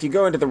 Yeah, if you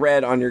go into the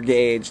red on your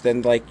gauge,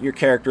 then like your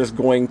character is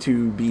going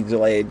to be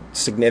delayed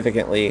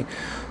significantly.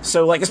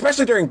 So like,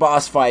 especially during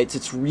boss fights,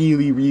 it's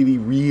really, really,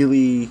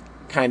 really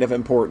kind of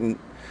important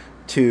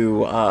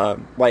to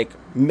like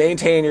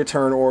maintain your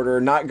turn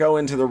order, not go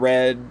into the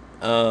red.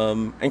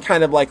 And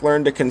kind of like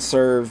learn to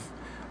conserve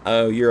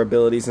your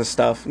abilities and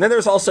stuff. And then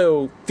there's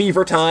also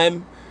Fever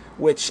Time,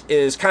 which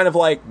is kind of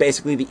like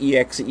basically the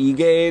EXE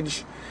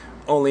gauge.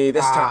 Only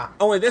this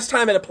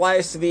time it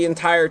applies to the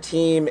entire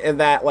team in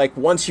that like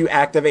once you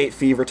activate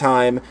Fever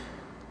Time,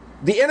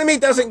 the enemy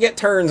doesn't get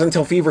turns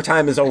until Fever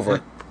Time is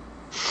over.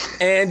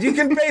 And you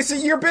can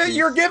basically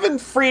you're given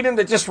freedom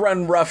to just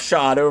run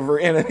roughshod over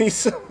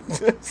enemies.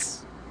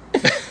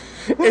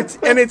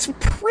 It's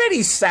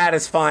pretty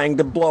satisfying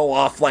to blow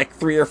off like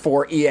 3 or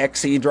 4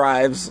 EXE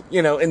drives,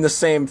 in the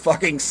same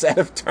fucking set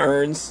of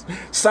turns.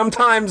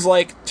 Sometimes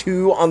like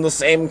 2 on the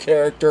same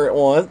character at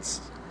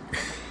once.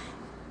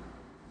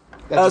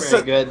 That's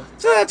pretty good.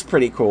 So that's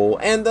pretty cool.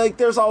 And like,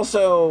 there's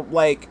also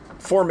like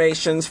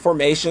formations.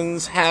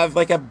 Formations have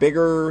like a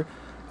bigger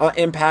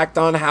impact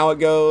on how it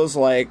goes.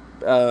 Like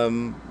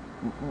how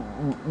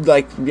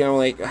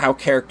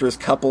characters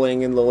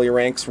coupling in Lily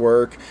ranks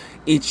work.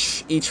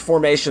 Each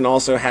formation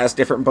also has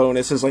different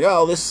bonuses. Like,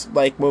 this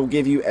will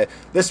give you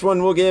this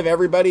one will give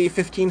everybody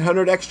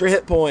 1,500 extra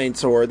hit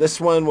points, or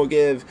this one will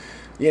give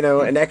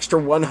an extra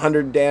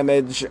 100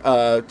 damage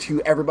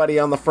to everybody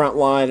on the front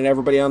line, and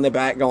everybody on the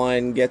back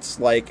line gets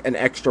like an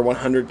extra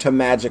 100 to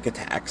magic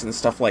attacks and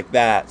stuff like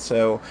that.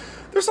 So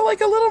there's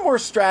like a little more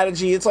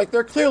strategy. It's like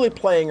they're clearly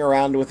playing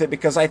around with it,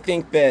 because I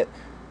think that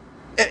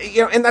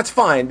and that's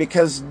fine,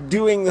 because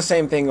doing the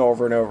same thing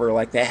over and over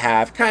like they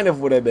have kind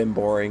of would have been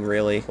boring,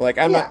 really. Like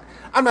I'm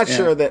not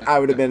sure that I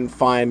would have been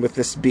fine with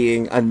this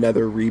being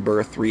another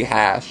Rebirth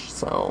rehash.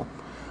 So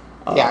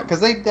yeah,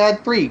 because they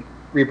had 3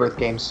 Rebirth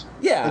games.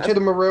 Yeah, and 2 of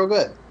them are real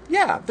good.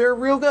 Yeah, they're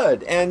real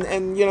good, and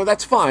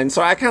that's fine.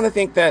 So I kind of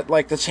think that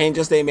like the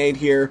changes they made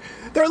here,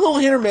 they're a little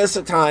hit or miss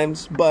at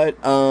times, but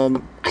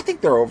I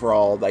think they're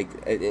overall like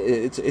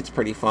it's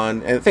pretty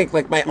fun. And I think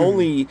like my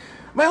only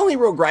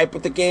real gripe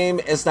with the game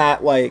is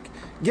that, like,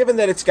 given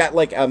that it's got,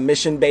 like, a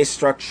mission-based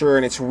structure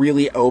and it's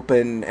really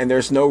open and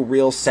there's no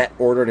real set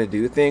order to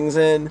do things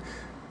in,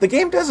 the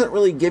game doesn't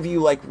really give you,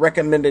 like,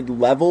 recommended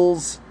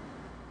levels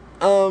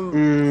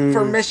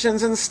for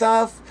missions and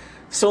stuff.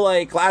 So,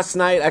 like, last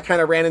night I kind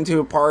of ran into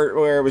a part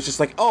where it was just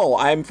like,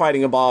 I'm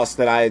fighting a boss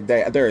that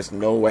there is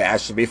no way I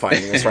should be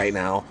fighting this right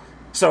now.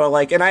 So,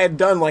 like, and I had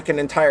done, like, an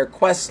entire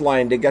quest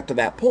line to get to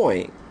that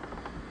point.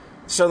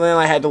 So then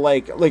I had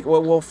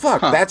to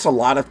fuck, that's a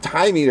lot of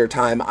Time Eater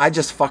time I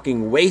just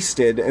fucking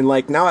wasted, and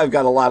like now I've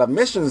got a lot of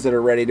missions that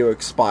are ready to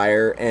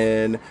expire,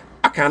 and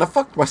I kind of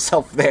fucked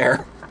myself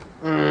there.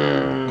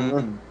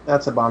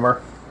 That's a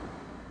bummer.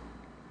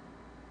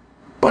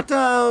 But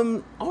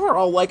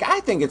overall, like, I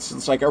think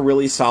it's like a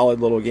really solid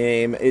little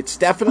game. It's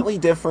definitely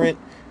different,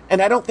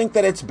 and I don't think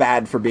that it's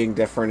bad for being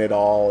different at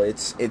all.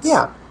 It's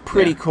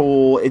pretty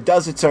cool. It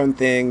does its own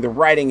thing. The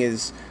writing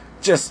is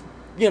just,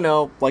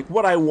 like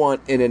what I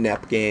want in a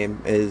NEP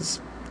game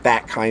is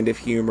that kind of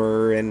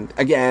humor. And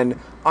again,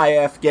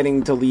 IF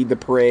getting to lead the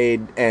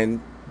parade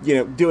and,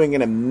 doing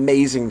an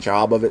amazing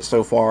job of it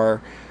so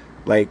far.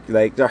 Like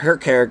her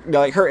character,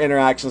 like her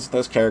interactions with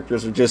those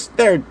characters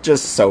they're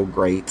just so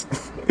great.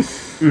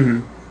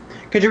 Mm-hmm.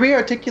 Could you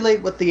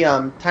re-articulate what the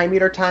Time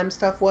Eater time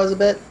stuff was a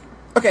bit?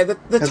 Okay, the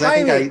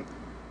time.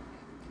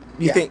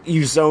 You think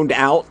you zoned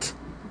out?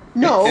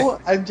 No,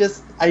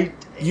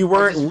 You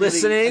weren't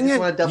listening. Really, I just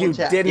want to double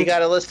check. You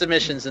got a list of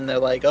missions, and they're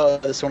like,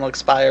 this one will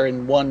expire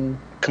in one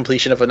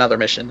completion of another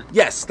mission.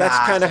 Yes, that's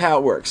kind of how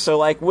it works. So,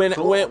 like, when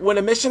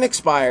a mission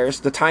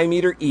expires, the Time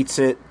Meter eats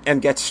it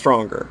and gets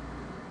stronger.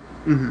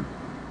 Mm-hmm.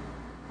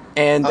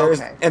 And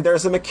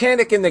there's a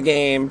mechanic in the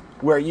game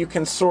where you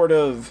can sort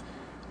of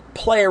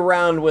play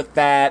around with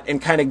that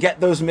and kind of get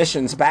those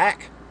missions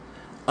back.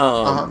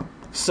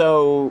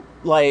 So,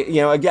 like,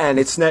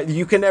 again,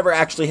 you can never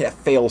actually hit a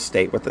fail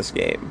state with this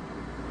game.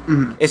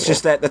 Mm-hmm. It's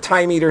just that the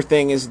Time Eater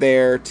thing is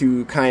there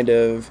to kind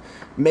of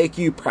make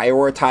you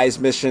prioritize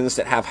missions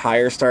that have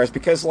higher stars,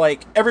 because,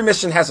 like, every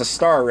mission has a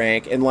star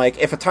rank, and, like,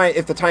 if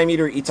the Time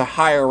Eater eats a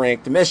higher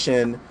ranked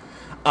mission,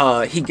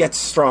 he gets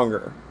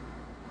stronger.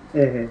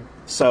 Mm-hmm.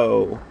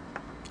 So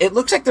it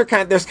looks like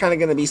there's kind of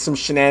going to be some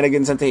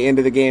shenanigans at the end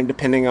of the game,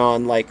 depending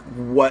on, like,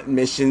 what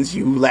missions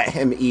you let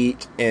him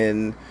eat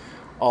and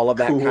all of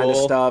that kind of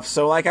stuff.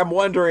 So, like, I'm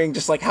wondering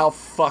just, like, how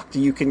fucked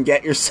you can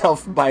get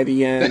yourself by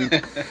the end.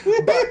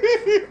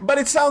 but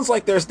it sounds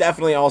like there's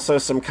definitely also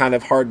some kind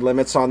of hard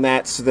limits on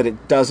that so that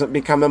it doesn't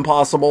become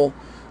impossible.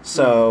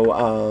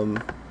 So,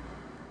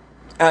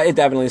 it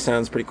definitely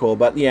sounds pretty cool.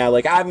 But, yeah,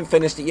 like, I haven't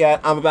finished it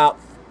yet. Now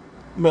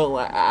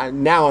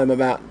I'm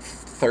about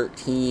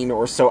 13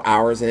 or so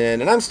hours in,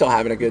 and I'm still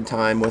having a good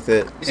time with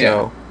it.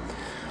 So,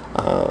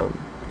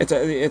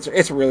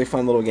 it's a really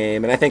fun little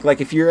game, and I think like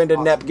if you're into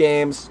NEP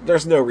games,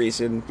 there's no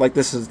reason like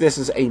this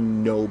is a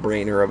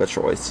no-brainer of a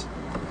choice.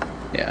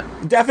 Yeah,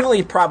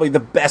 definitely, probably the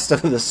best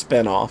of the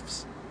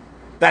spin-offs.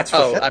 That's for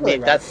sure. I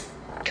mean that's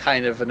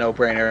kind of a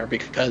no-brainer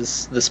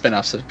because the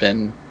spin-offs have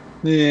been,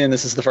 and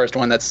this is the first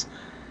one that's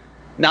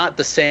not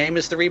the same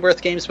as the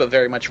Rebirth games, but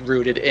very much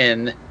rooted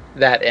in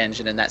that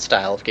engine and that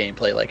style of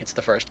gameplay. Like it's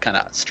the first kind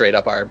of straight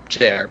up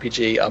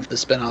JRPG of the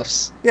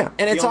spin-offs. Yeah,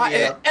 and it's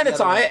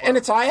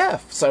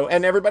IF. So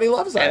and everybody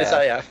loves IF. And it's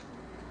IF.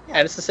 Yeah.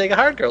 And it's the Sega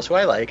Hard Girls, who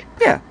I like.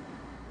 Yeah.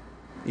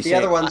 The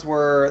other ones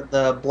were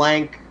the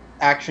blank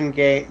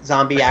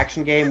zombie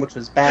action game, which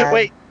was bad.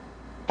 Wait,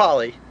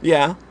 Polly.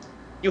 Yeah.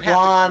 You have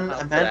Blonde.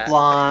 I meant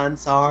blonde.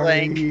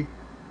 Sorry. Blank.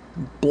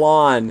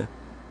 Blonde.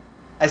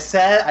 I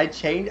said I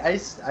changed.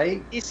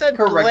 He said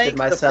corrected blank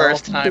myself. the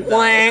first time.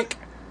 Blank.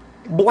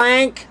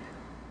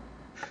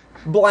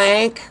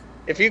 Blank.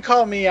 If you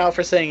call me out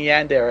for saying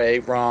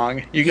Yandere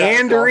wrong, you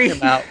gotta call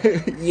him out.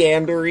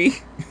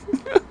 Yandere.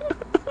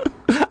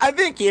 I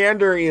think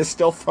Yandere is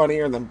still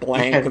funnier than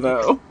blank,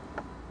 though.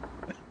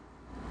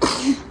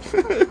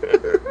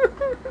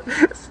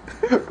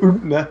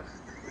 Ootna.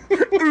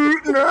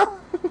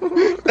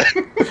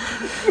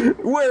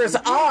 Whereas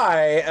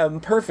I am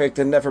perfect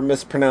and never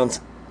mispronounce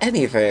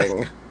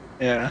anything.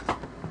 Yeah.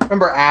 I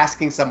remember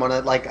asking someone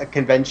at like a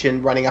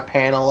convention running a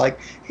panel, like,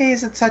 "Hey,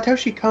 is it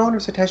Satoshi Kon or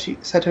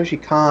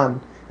Satoshi Kon?"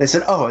 They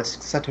said, "Oh, it's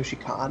Satoshi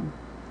Kon."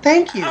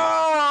 Thank you.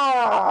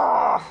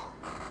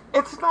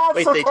 It's not.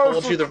 Wait, they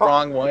told you the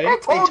wrong way?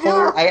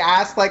 I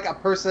asked like a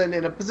person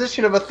in a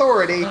position of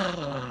authority.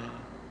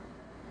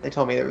 They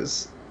told me it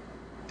was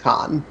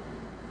Kon.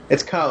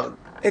 It's Kon.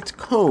 It's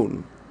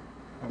cone.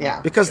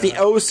 Yeah. Because the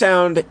O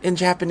sound in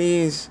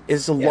Japanese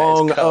is a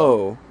long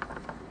O.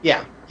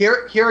 Yeah.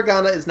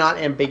 Hiragana is not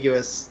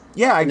ambiguous.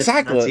 Yeah,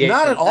 exactly.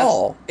 Not at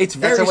all. It's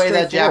very that's the way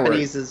that straightforward.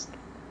 Japanese is.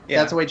 Yeah.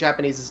 That's the way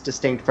Japanese is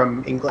distinct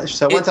from English.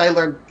 So once I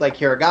learned like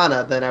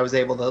hiragana, then I was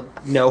able to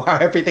know how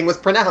everything was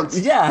pronounced.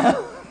 Yeah.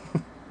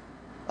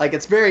 Like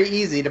it's very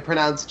easy to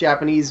pronounce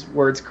Japanese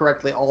words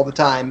correctly all the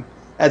time,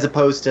 as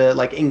opposed to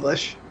like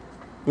English,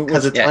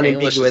 because it's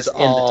unambiguous English is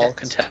in all the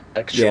text.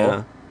 contextual.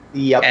 Yeah.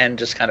 Yep. And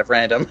just kind of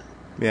random.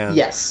 Yeah.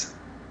 Yes.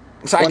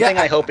 So One thing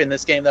I hope in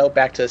this game, though,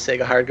 back to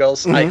Sega Hard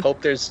Girls, I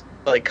hope there's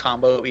like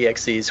combo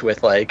EXEs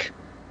with like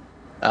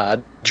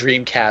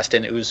Dreamcast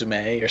and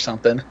Uzume or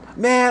something.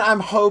 Man, I'm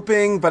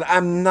hoping, but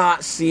I'm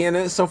not seeing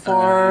it so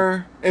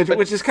far,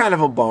 which is kind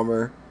of a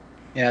bummer.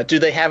 Yeah, do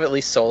they have at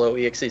least solo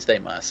EXEs? They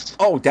must.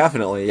 Oh,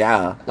 definitely,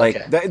 yeah. Like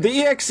Okay. the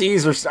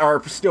EXEs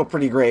are still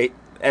pretty great,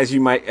 as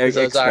you might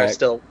expect. Those are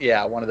still,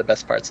 one of the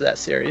best parts of that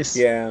series.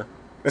 Yeah,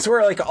 that's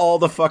where like all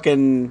the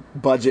fucking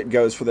budget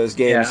goes for those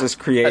games, is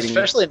creating.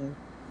 Especially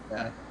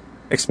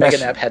Mega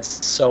NEP had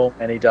so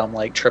many dumb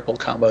like triple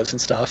combos and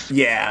stuff.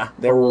 Yeah,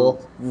 they were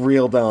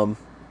real dumb.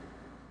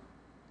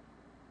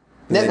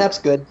 NEP's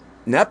good.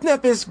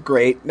 NEP is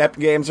great. NEP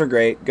games are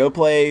great. Go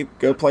play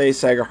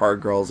Sega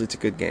Hard Girls. It's a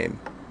good game.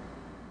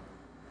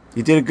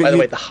 You did a good. By the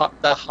way,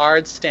 the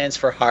hard stands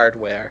for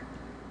hardware.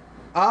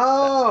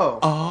 Oh.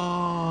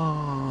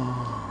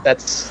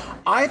 That's.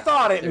 I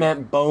thought it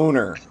meant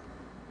boner.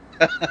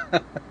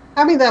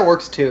 I mean that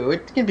works too.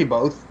 It can be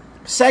both.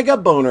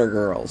 Sega Boner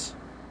Girls.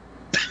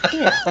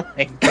 Oh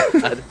my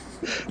god.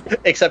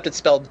 Except it's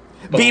spelled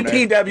boner,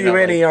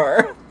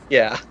 BPWNER.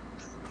 Yeah.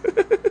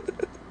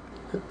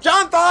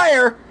 John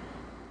Thayer.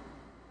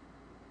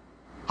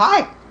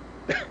 Hi.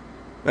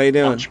 How you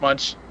doing?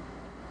 Munch.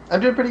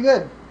 I'm doing pretty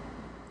good.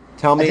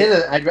 Tell me.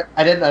 I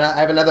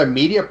have another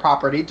media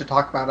property to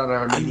talk about on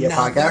our media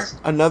podcast.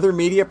 Another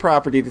media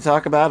property to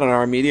talk about on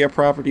our media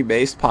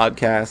property-based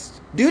podcast.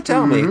 Do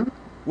tell me,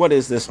 what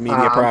is this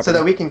media property? So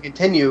that we can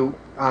continue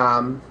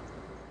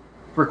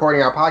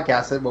recording our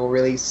podcast that will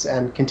release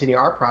and continue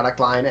our product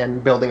line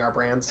and building our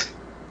brands.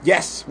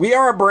 Yes, we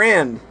are a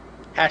brand.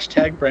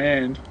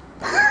 #brand.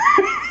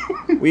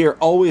 We are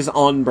always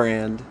on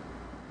brand.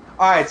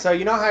 Alright, so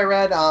you know how I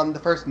read the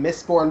first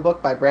Mistborn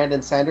book by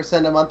Brandon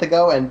Sanderson a month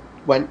ago and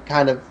went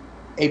kind of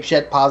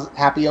apeshit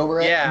happy over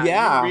it?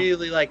 Yeah. You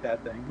really like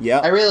that thing. Yeah.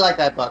 I really like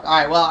that book.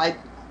 Alright, well,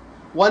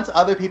 once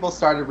other people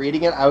started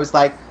reading it, I was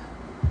like,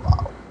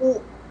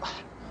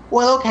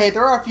 well, okay,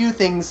 there are a few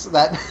things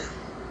that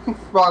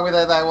wrong with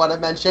it that I want to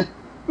mention.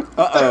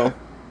 Uh-oh.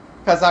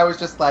 Because I was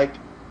just like,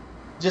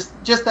 just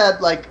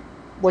that, like,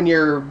 when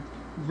you're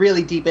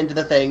really deep into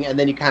the thing and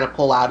then you kind of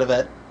pull out of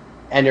it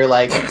and you're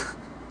like,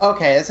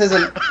 okay, this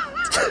isn't...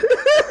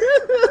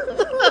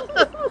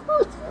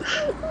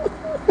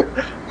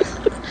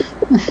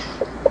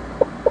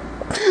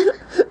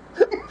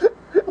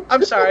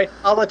 I'm sorry.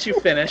 I'll let you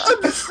finish.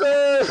 That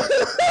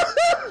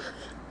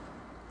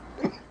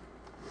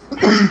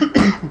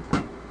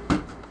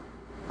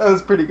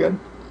was pretty good.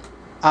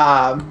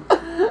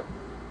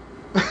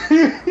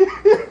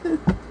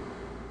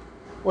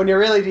 When you're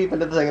really deep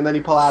into the thing and then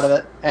you pull out of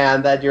it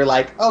and then you're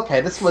like,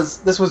 okay, this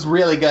was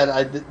really good.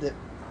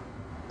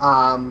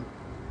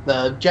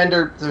 the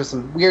gender. There's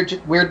some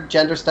weird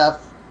gender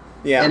stuff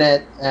Yeah. in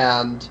it,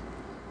 and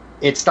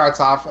it starts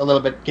off a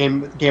little bit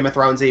Game of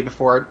Thronesy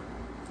before it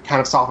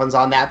kind of softens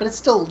on that, but it's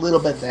still a little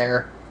bit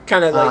there.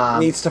 Kind of like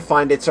needs to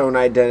find its own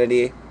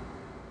identity.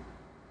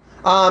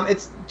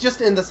 It's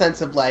just in the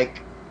sense of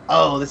like,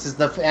 oh, this is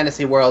the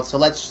fantasy world, so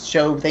let's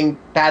show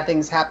bad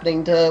things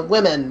happening to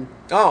women.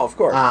 Oh, of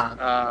course.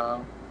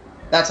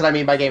 That's what I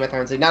mean by Game of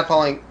Thrones. Not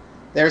following.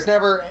 There's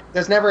never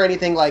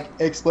anything like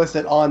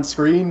explicit on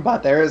screen,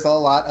 but there is a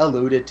lot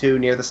alluded to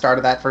near the start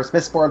of that first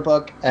Mistborn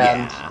book,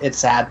 and it's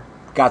sad.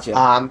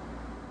 Gotcha.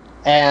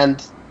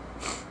 And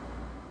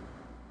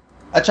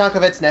a chunk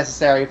of it's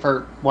necessary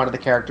for one of the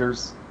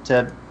characters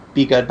to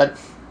be good, but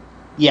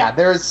yeah,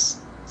 there's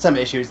some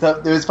issues.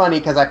 It was funny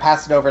because I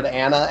passed it over to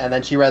Anna, and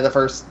then she read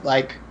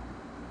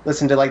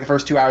listened to the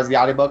first 2 hours of the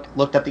audiobook,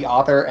 looked up the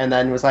author, and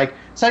then was like,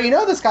 so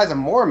this guy's a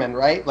Mormon,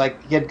 right? Like,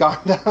 she had gone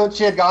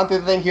through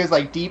the thing, he was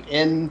like deep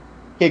in,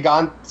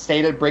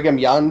 stayed at Brigham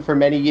Young for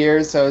many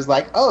years, so it was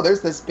like, oh, there's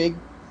this big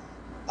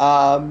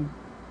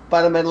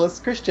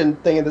fundamentalist Christian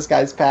thing in this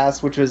guy's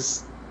past, which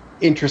was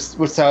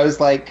interesting, so I was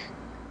like,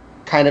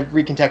 kind of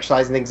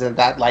recontextualizing things in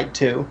that light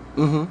too.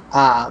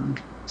 Mm-hmm.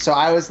 So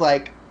I was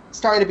like,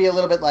 starting to be a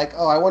little bit like,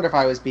 oh, I wonder if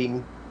I was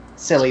being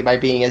silly by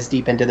being as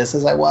deep into this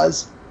as I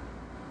was.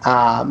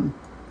 And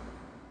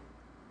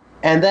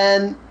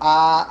then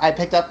I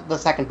picked up the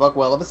second book,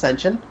 Well of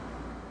Ascension,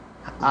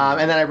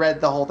 and then I read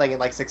the whole thing in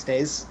like 6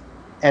 days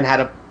and had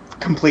a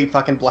complete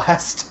fucking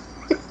blast.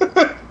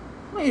 There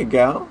you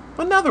go,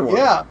 another one.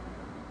 Yeah.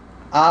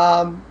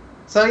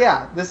 So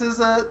yeah, this is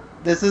a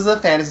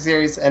fantasy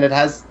series, and it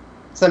has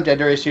some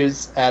gender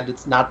issues, and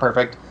it's not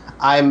perfect.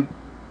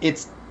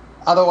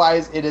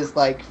 Otherwise, it is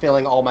like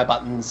filling all my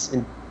buttons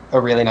in a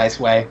really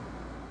nice way.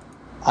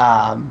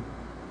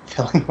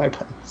 Filling my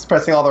buttons,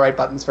 pressing all the right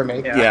buttons for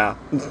me. Yeah.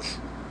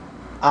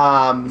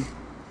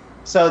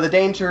 So the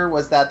danger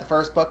was that the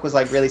first book was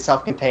like really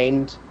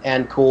self-contained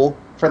and cool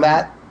for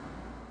that,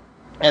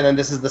 and then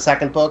this is the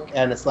second book,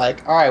 and it's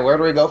like, all right, where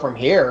do we go from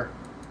here?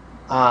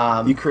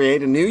 You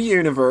create a new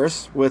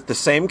universe with the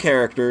same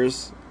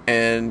characters,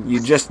 and you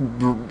just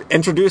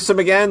introduce them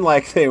again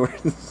like they were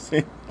the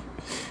same.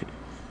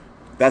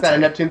 Is that a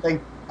Neptune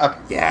thing? Okay.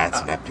 Yeah, it's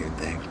a Neptune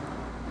thing.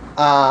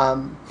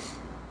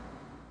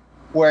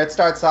 Where it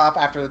starts off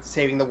after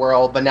saving the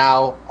world, but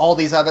now all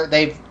these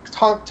they've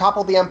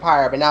toppled the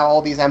Empire, but now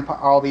all these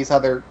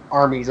other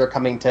armies are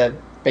coming to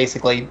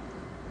basically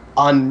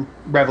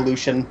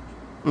unrevolution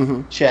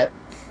shit.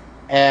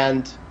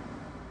 And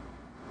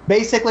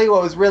basically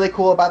what was really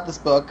cool about this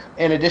book,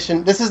 in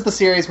addition, this is the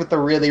series with the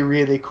really,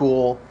 really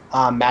cool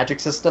magic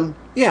system.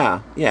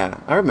 Yeah,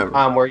 I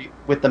remember.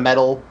 With the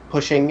metal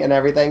pushing and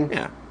everything.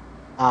 Yeah.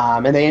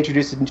 And they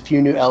introduced a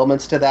few new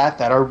elements to that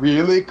are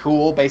really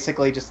cool,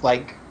 basically just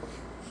like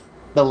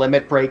the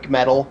limit break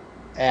metal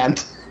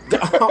and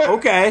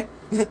okay.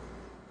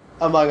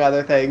 among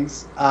other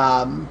things.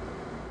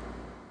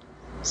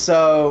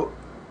 So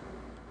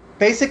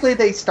basically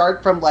they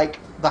start from like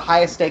the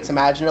highest stakes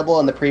imaginable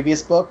in the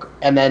previous book,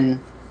 and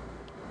then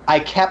I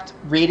kept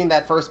reading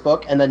that first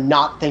book and then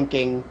not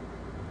thinking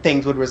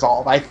things would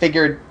resolve. I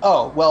figured,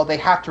 oh, well, they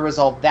have to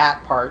resolve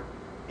that part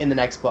in the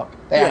next book.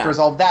 They have to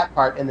resolve that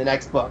part in the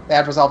next book. They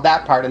have to resolve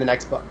that part in the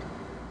next book.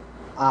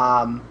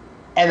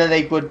 And then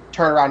they would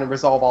turn around and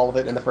resolve all of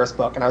it in the first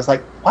book. And I was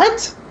like,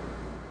 what?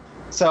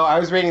 So I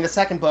was reading the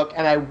second book,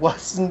 and I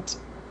wasn't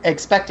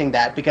expecting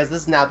that, because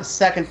this is now the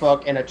second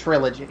book in a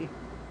trilogy.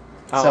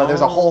 So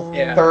there's a whole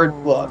third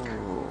book.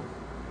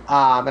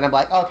 And I'm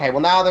like, okay, well,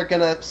 now they're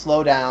going to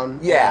slow down.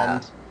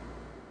 Yeah.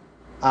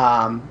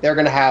 And they're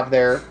going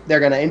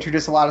to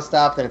introduce a lot of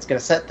stuff, then it's going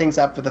to set things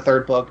up for the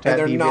third book. And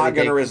they're not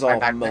going to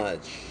resolve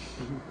much.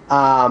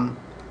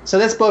 So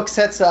this book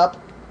sets up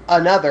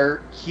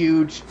another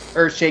huge,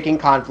 earth-shaking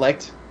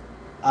conflict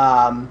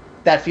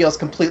that feels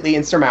completely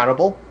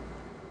insurmountable.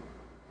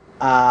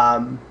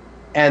 And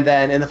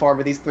then in the form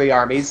of these three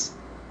armies.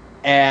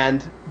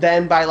 And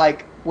then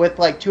with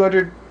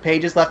 200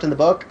 pages left in the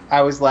book,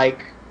 I was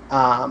like,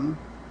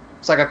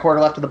 it's like a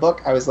quarter left of the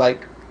book, I was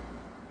like,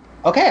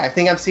 okay, I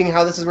think I'm seeing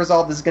how this is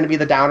resolved. This is going to be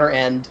the downer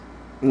end.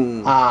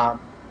 The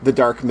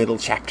dark middle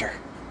chapter.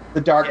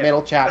 The dark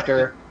middle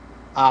chapter.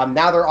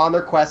 Now they're on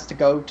their quest to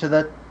go to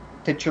the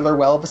titular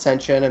Well of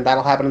Ascension, and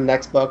that'll happen in the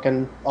next book,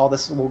 and all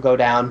this will go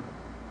down.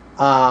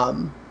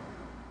 The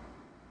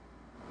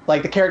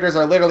characters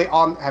are literally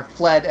have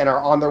fled and are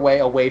on their way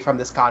away from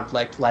this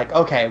conflict. Like,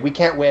 okay, we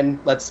can't win,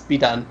 let's be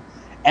done.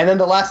 And then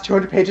the last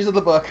 200 pages of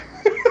the book,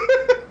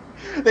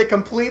 they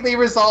completely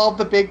resolve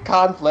the big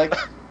conflict,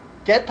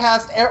 get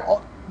past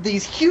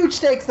these huge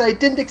stakes that I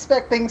didn't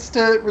expect things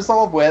to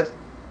resolve with,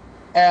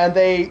 and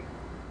they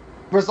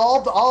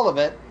resolved all of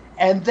it,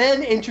 and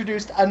then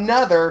introduced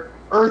another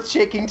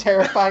earth-shaking,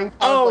 terrifying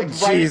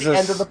conflict right at the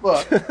end of the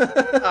book.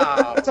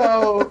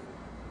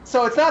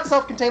 So it's not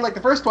self-contained like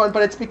the first one,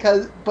 but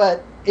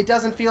but it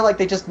doesn't feel like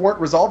they just weren't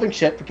resolving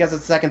shit because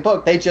it's the second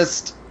book. They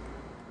just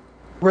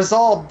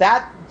resolved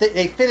that.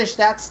 They finished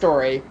that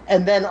story,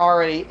 and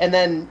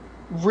then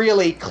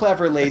really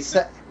cleverly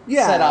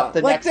set up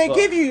the next they book.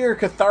 give you your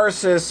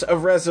catharsis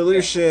of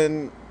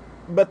resolution,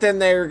 but then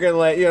they're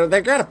gonna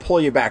they're gonna pull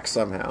you back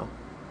somehow.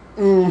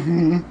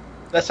 Mm-hmm.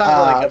 That sounds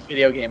like a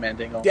video game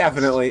ending. Almost.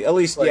 Definitely, at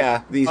least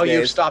Like, these days.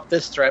 you've stopped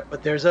this threat,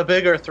 but there's a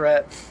bigger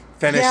threat.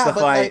 Finish the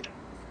fight.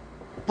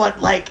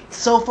 But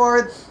so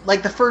far,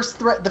 like the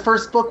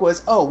first book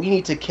was, we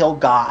need to kill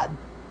God,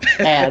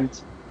 and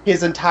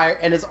his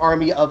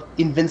army of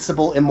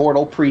invincible,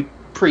 immortal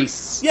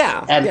priests.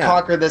 Yeah, and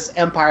conquer this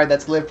empire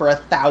that's lived for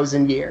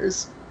 1,000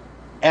 years.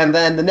 And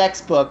then the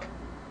next book,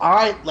 all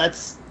right,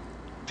 let's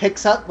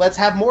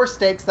have more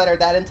stakes that are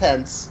that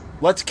intense.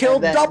 Let's kill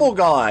Double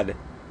God.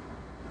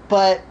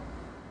 But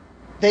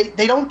they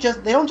don't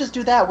just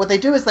do that. What they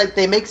do is like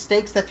they make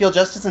stakes that feel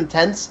just as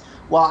intense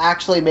while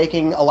actually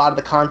making a lot of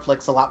the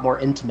conflicts a lot more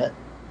intimate.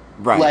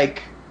 Right.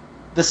 Like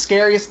the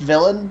scariest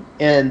villain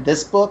in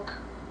this book,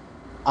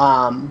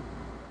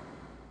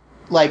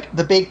 like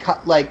the big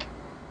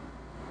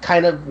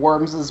kind of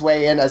worms his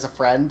way in as a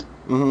friend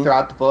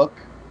throughout the book,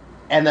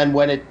 and then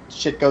when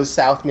shit goes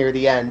south near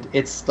the end,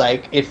 it's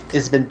like it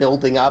has been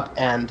building up,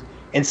 and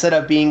instead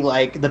of being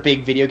like the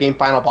big video game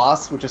final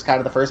boss, which was kind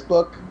of the first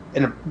book,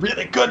 and a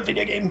really good big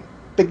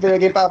video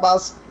game final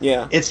boss,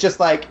 it's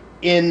just like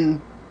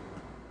in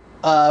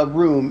a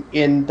room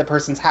in the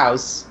person's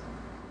house,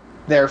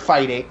 they're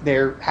fighting,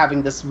 they're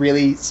having this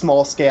really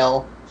small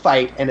scale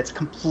fight, and it's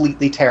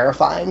completely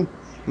terrifying.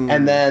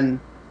 And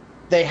then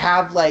they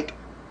have like,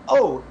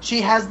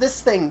 she has this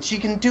thing, she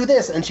can do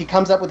this, and she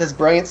comes up with this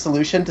brilliant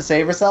solution to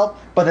save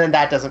herself, but then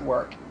that doesn't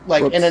work.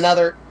 Like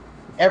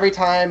every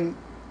time,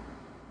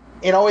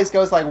 it always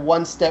goes like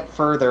one step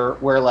further,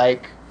 where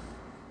like,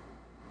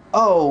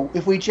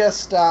 if we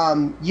just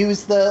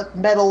use the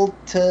metal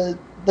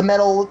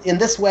in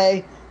this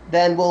way,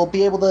 then we'll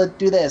be able to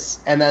do this.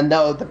 And then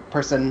no, the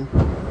person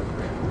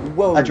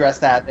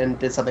addressed that and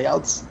did something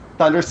else.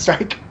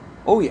 Thunderstrike.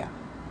 Oh yeah.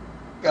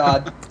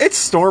 God. It's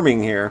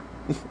storming here.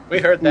 We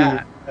heard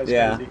that. That was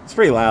crazy. It's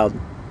pretty loud.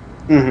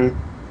 Mm-hmm.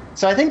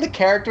 So I think the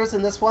characters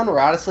in this one were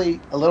honestly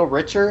a little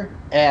richer,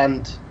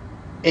 and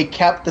it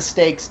kept the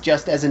stakes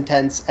just as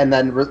intense, and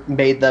then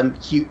made them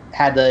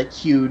had a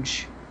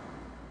huge.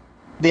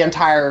 The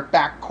entire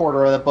back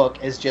quarter of the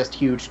book is just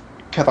huge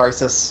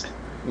catharsis,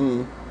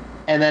 and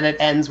then it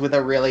ends with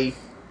a really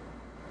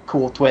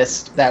cool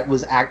twist that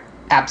was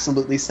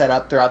absolutely set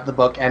up throughout the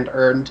book and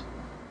earned,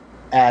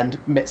 and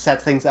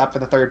sets things up for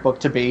the third book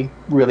to be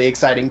really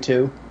exciting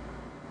too.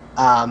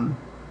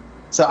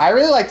 So I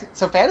really liked.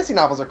 So fantasy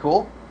novels are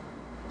cool.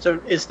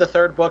 So is the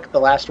third book the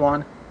last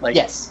one? Like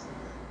yes,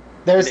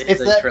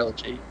 it's a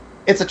trilogy.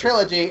 It's a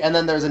trilogy, and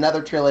then there's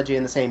another trilogy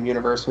in the same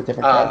universe with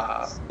different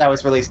characters that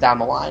was released down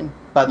the line.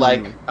 But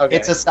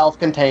it's a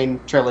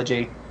self-contained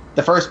trilogy.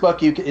 The first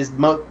book is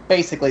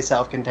basically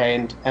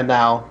self-contained, and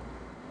now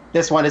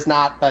this one is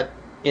not, but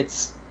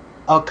it's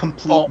a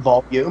complete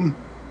volume.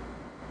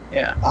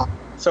 Yeah.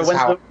 So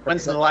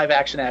when's the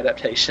live-action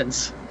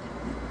adaptations?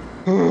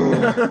 I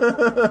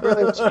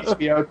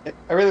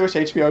really wish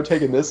HBO had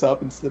taken this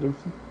up instead of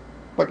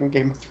fucking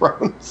Game of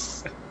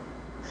Thrones.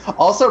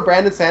 Also,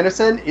 Brandon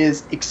Sanderson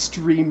is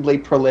extremely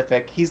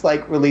prolific. He's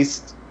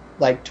released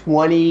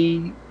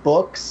 20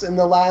 books in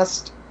the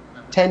last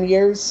 10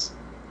 years.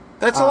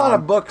 That's a lot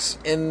of books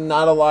in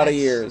not a lot of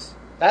years.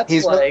 That's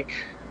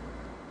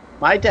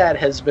my dad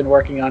has been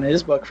working on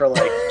his book for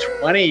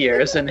 20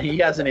 years, and he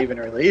hasn't even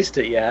released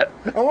it yet.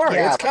 Don't worry,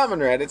 it's coming,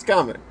 Red. It's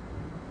coming.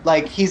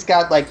 He's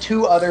got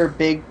 2 other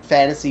big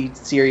fantasy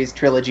series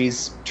trilogy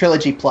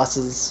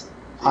pluses,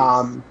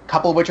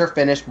 couple of which are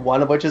finished,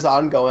 one of which is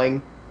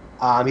ongoing.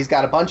 He's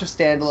got a bunch of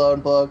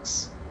standalone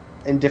books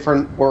in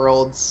different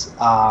worlds.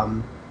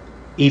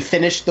 He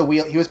finished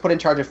He was put in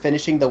charge of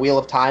finishing the Wheel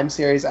of Time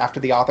series after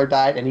the author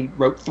died, and he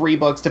wrote 3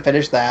 books to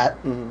finish that.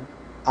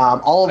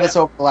 All of this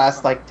over the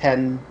last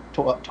 10,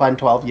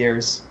 12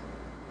 years.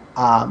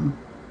 And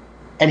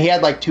he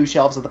had 2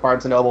 shelves at the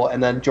Barnes & Noble,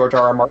 and then George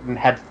R.R. Martin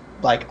had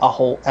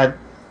had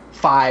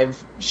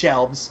 5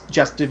 shelves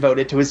just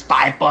devoted to his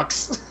 5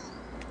 books.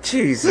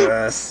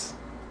 Jesus.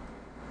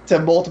 To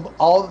multiple,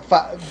 all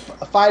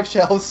 5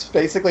 shelves,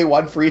 basically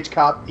one for each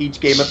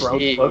Game of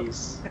Thrones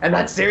books, and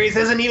that series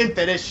isn't even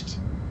finished.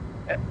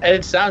 And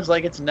it sounds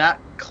like it's not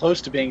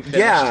close to being finished.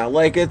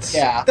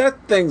 Yeah, that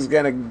thing's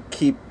gonna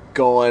keep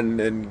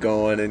going and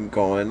going and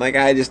going.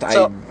 I just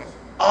had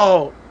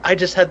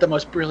the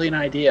most brilliant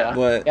idea.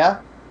 What? Yeah.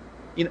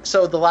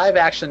 So the live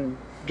action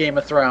Game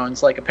of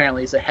Thrones,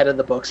 apparently is ahead of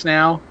the books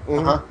now.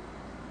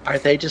 Are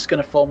they just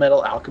gonna Full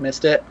Metal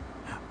Alchemist it?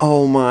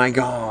 Oh my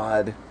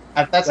god.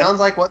 That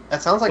sounds like what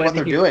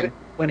they're doing.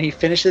 When he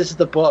finishes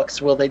the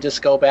books, will they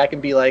just go back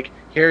and be like,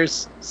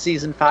 "Here's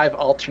season 5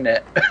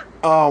 alternate"?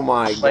 Oh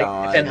my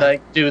god!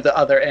 And do the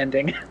other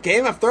ending.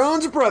 Game of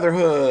Thrones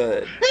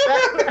Brotherhood.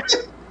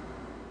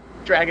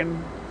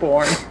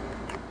 Dragonborn.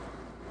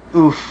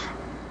 Oof.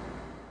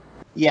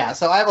 Yeah,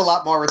 so I have a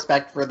lot more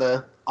respect for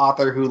the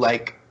author who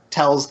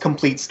tells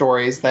complete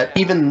stories that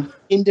even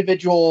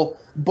individual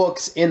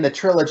books in the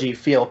trilogy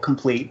feel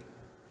complete.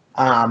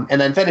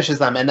 and then finishes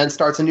them, and then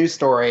starts a new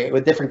story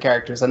with different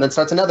characters, and then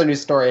starts another new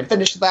story and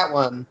finishes that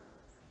one.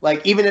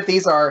 Like, even if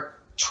these are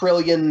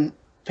trillion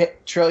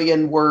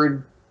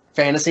word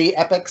fantasy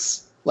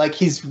epics, like,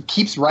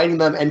 keeps writing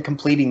them and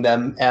completing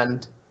them,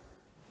 and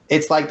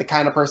it's like the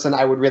kind of person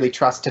I would really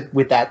trust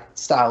with that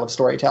style of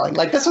storytelling.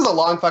 Like, this was a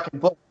long fucking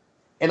book,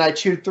 and I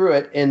chewed through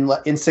it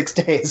in 6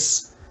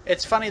 days.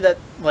 It's funny that,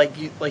 like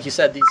you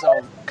said, these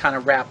all kind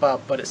of wrap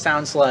up, but it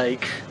sounds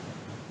like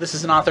this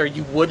is an author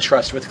you would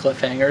trust with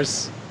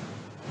cliffhangers.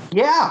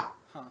 Yeah,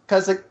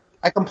 because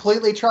I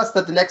completely trust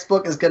that the next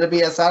book is going to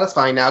be as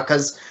satisfying now,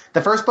 because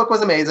the first book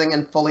was amazing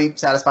and fully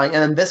satisfying,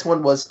 and then this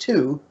one was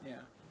too. Yeah.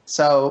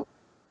 So,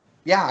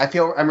 yeah,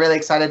 I'm really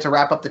excited to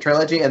wrap up the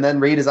trilogy and then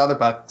read his other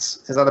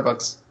books.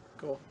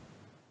 Cool.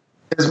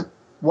 There's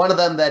one of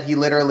them that he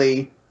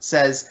literally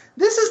says,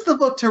 "This is the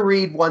book to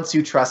read once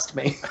you trust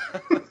me."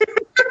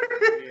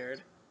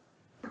 Weird.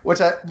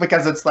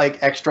 Because it's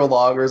like extra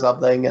long or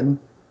something, and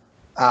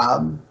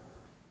God,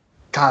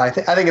 I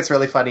think it's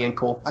really funny and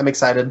cool. I'm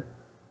excited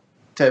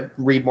to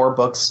read more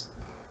books.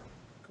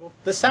 Cool.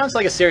 This sounds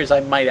like a series I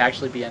might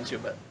actually be into,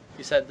 but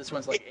you said this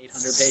one's like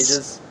 800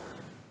 pages.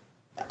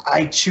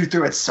 I chew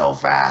through it so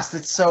fast.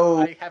 It's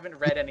so... I haven't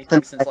read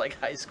anything since like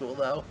high school,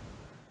 though.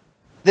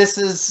 This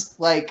is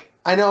like,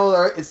 I know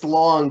it's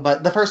long,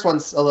 but the first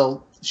one's the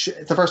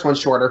first one's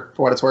shorter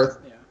for what it's worth.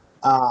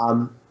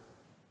 Yeah.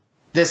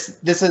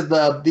 These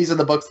are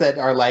the books that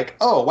are like,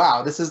 oh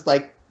wow, this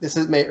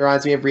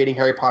reminds me of reading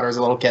Harry Potter as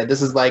a little kid.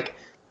 This is like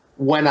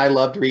when I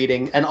loved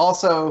reading, and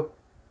also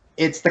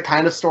it's the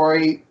kind of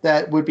story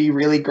that would be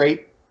really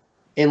great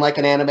in like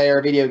an anime or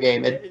a video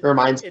game. It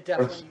reminds me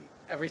of...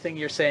 Everything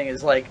you're saying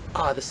is like,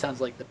 this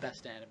sounds like the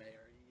best anime,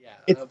 or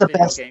it's the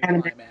best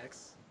anime.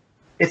 Climax.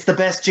 It's the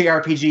best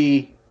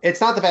JRPG. It's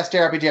not the best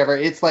JRPG ever.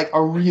 It's like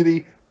a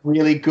really,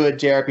 really good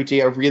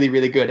JRPG, a really,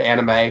 really good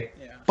anime. Yeah.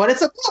 But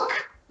it's a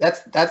book.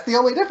 That's the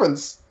only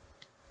difference.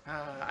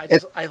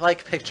 I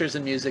like pictures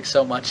and music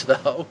so much,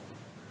 though.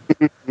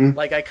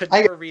 Like, I could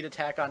never read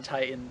Attack on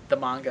Titan, the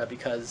manga,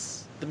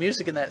 because the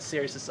music in that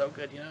series is so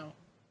good, you know?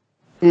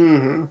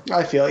 Mm-hmm.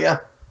 I feel ya.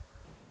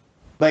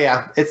 But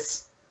yeah,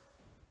 it's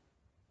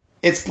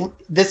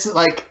this,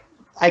 like,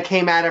 I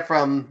came at it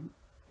from,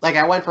 like,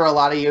 I went for a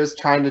lot of years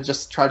trying to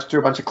just trudge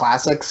through a bunch of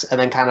classics and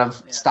then kind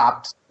of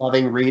stopped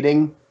loving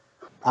reading.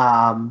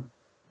 And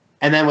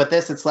then with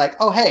this, it's like,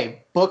 oh,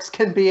 hey, books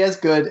can be as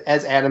good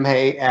as anime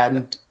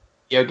and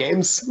video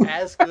games.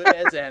 As good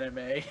as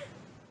anime.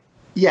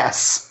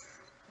 Yes.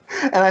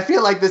 And I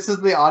feel like this is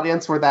the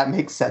audience where that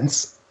makes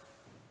sense.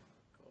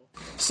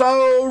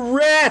 So,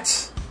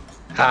 Rhett!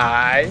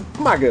 Hi.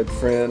 My good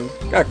friend.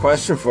 Got a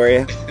question for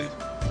you.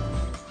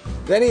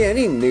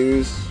 Any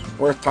news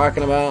worth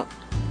talking about?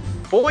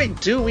 Boy,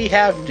 do we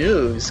have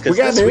news. Because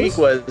this week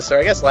was, or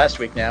I guess last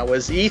week now,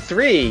 was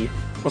E3.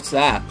 What's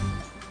that?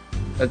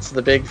 That's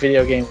the big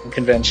video game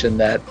convention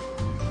that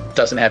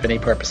doesn't have any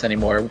purpose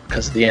anymore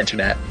because of the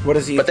internet. What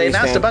does E3 But they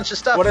announced a bunch of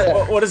stuff. What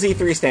does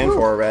E3 stand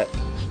for, Rhett?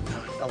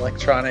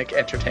 Electronic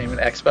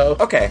Entertainment Expo.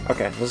 Okay,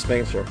 just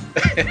making sure.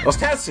 I was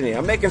testing you.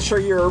 I'm making sure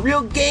you're a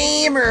real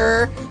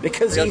gamer,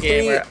 because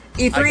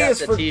E3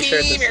 is for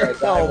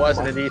gamers. I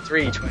wasn't at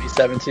E3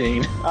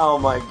 2017. Oh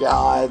my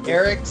god.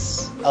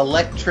 Eric's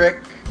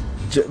Electric...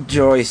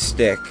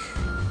 joystick.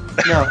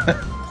 No.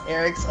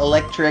 Eric's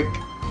Electric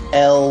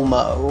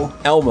Elmo.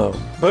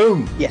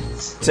 Boom.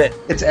 Yes. That's it.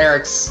 It's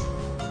Eric's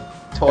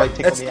toy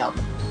Tickle Me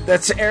Elmo.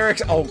 That's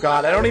Eric's. Oh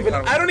god, I don't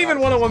even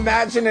want to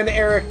imagine an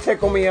Eric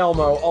Tickle Me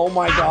Elmo. Oh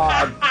my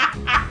god.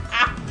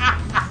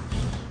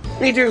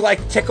 We do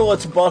like tickle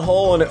its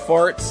butthole and it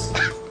farts.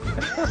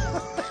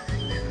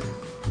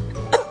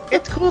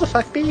 It's cool to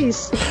fuck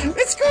bees.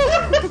 It's cool.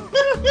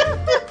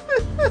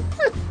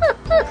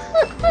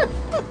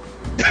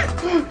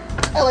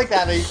 I like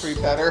that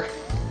E3 better.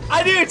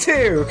 I do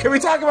too. Can we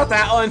talk about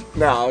that one?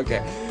 No,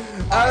 okay.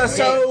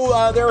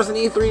 So there was an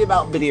E3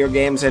 about video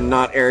games and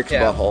not Eric's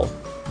butthole.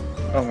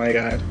 Oh my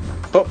god.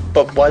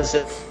 But was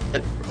it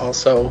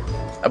also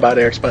about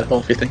Eric's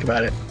butthole if you think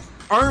about it?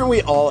 Aren't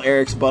we all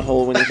Eric's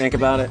butthole when you think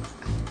about it?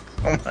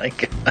 Oh my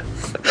god.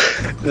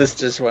 This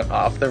just went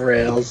off the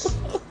rails.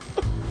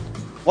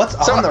 What's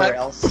on the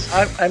rails?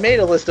 I made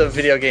a list of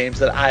video games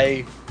that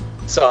I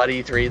saw at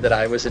E3 that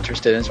I was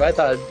interested in, so I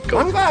thought I'd go.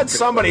 I'm glad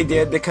somebody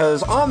did,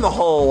 because on the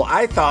whole,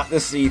 I thought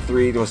this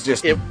E3 was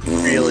just... It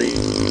really...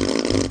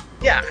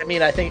 Yeah, I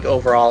mean, I think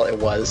overall it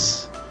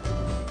was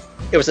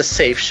a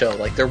safe show.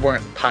 Like, there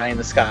weren't pie in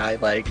the sky,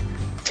 like,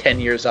 10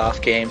 years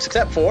off games,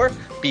 except for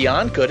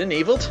Beyond Good and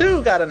Evil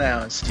 2 got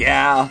announced.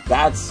 Yeah,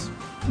 that's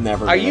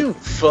never... Are you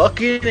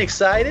fucking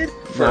excited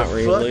for Not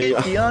really.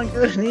 fucking Beyond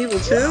Good and Evil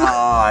 2?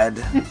 God.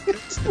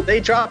 They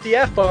dropped the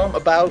F-bomb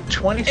about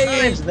 20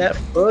 times in that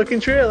fucking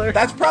trailer.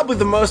 That's probably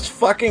the most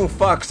fucking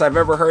fucks I've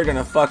ever heard in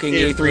a fucking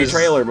E3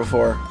 trailer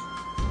before.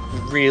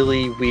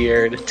 Really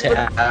weird to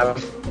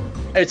have.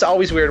 It's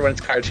always weird when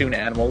it's cartoon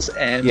animals,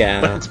 and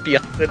when it's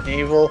Beyond Good and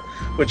Evil,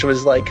 which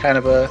was like kind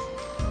of a,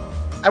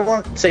 I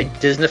won't say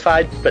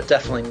Disneyfied, but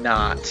definitely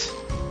not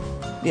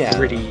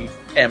pretty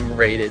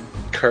M-rated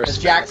curse. As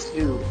Jack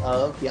 2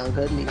 of Beyond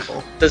Good and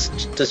Evil. Does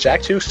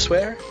Jack 2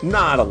 swear?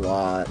 Not a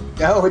lot.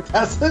 No, it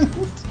doesn't.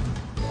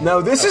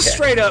 No, this is Okay.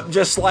 straight up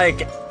just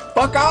like,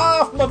 fuck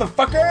off,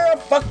 motherfucker,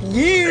 fuck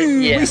you.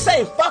 Yeah. We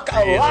say fuck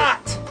a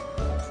lot.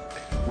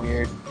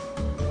 Weird.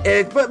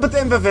 But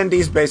then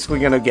Vivendi's basically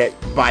going to get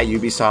by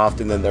Ubisoft,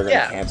 and then they're going to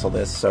Yeah. cancel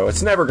this, so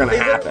it's never going to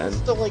happen.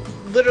 So, like,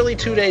 literally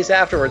 2 days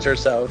afterwards or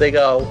so, they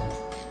go,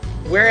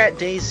 we're at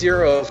day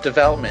 0 of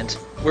development.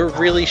 We're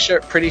really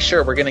pretty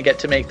sure we're going to get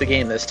to make the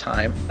game this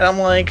time. And I'm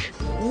like,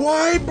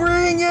 Why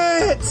bring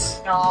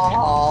it?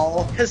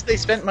 No. because they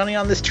spent money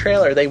on this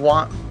trailer. They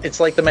want, it's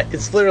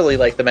literally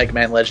like the Mega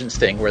Man Legends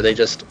thing, where they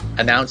just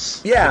announce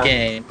the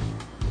game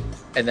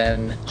and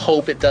then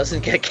hope it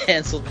doesn't get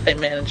canceled by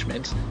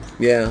management.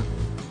 Yeah.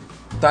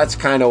 That's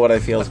kind of what I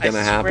feel is going to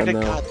I swear happen, to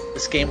though. God,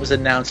 this game was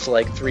announced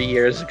like 3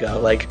 years ago.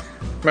 Like,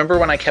 remember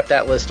when I kept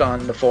that list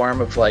on the forum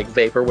of like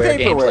vaporware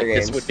games? Like,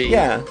 this would be,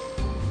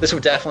 this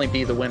would definitely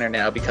be the winner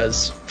now,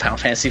 because Final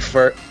Fantasy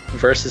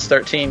Versus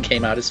 13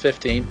 came out as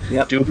 15.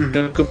 Yep. Duke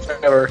Nukem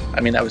Forever.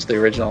 I mean, that was the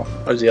original.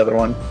 What was the other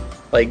one?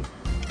 Like,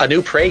 A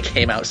New Prey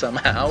came out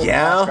somehow.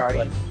 Yeah.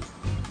 Like,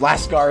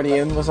 Last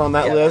Guardian was on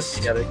that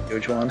list. Yeah, the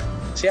huge one.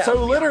 So, yeah.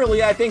 So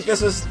literally, I think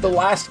this is the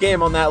last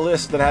game on that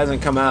list that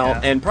hasn't come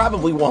out, and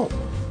probably won't.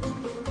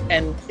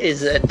 And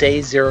is at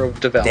day 0 of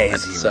development. Day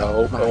 0.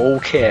 So,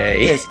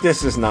 okay.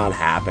 This has not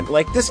happened.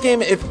 Like, this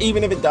game,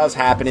 even if it does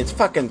happen, it's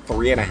fucking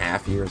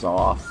 3.5 years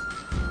off.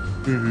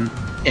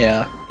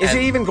 Yeah. Is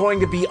it even going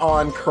to be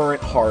on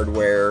current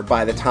hardware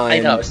by the time... I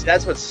know. See,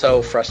 that's what's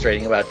so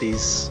frustrating about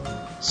these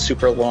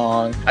super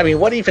long... I mean,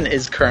 what even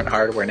is current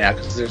hardware now?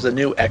 Because there's a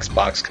new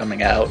Xbox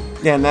coming out.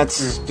 Yeah, and that's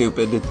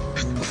stupid.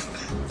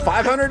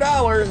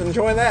 $500,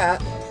 enjoy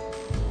that.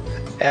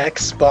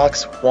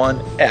 Xbox One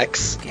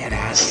X. Get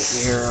out of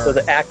here. So the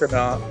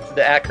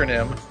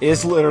acronym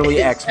Is literally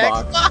is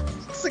Xbox.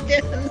 Xbox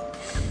again.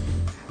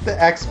 The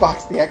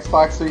Xbox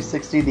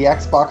 360, the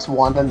Xbox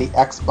One, and the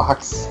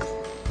Xbox...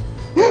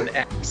 One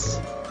X.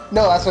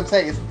 No, that's what I'm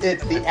saying.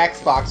 It's the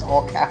Xbox,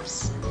 all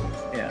caps.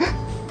 Yeah.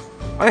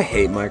 I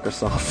hate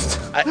Microsoft.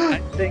 I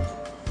think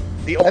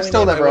the only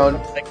still name never I would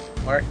owned- like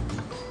more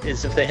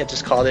is if they had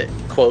just called it,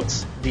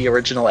 quotes, the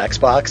original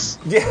Xbox.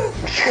 Yeah.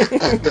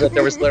 So that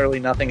there was literally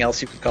nothing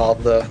else you could call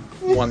the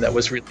one that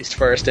was released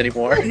first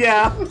anymore.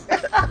 Yeah.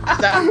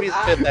 That would be the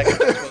fifth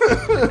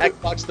Xbox.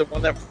 Xbox, the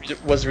one that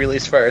was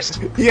released first.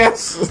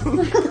 Yes.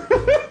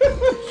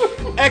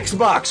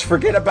 Xbox,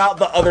 forget about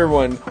the other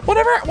one.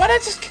 Whatever, why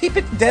not just keep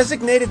it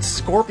designated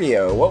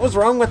Scorpio? What was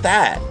wrong with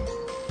that?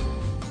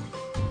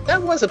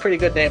 That was a pretty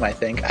good name, I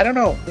think. I don't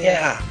know.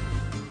 Yeah.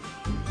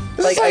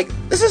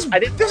 This is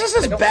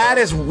as bad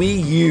as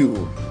Wii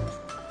U.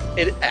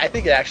 I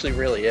think it actually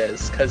really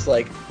is, because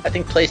like I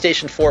think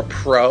PlayStation 4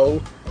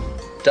 Pro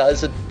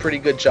does a pretty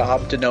good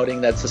job denoting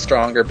that's a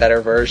stronger,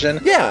 better version.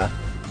 Yeah.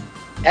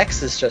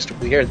 X is just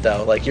weird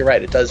though. Like, you're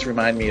right, it does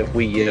remind me of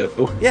Wii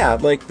U. Yeah,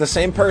 like the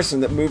same person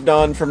that moved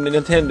on from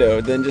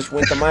Nintendo then just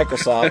went to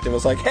Microsoft and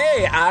was like,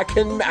 "Hey, I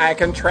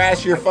can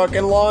trash your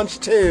fucking launch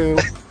too."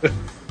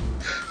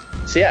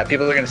 So yeah,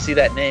 people are going to see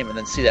that name and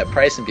then see that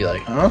price and be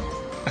like, huh?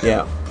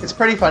 Yeah. It's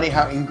pretty funny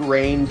how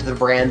ingrained the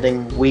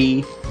branding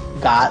Wii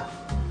got,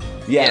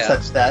 Yeah.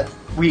 such that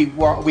we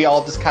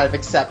all just kind of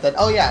accept that,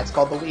 oh yeah, it's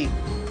called the Wii.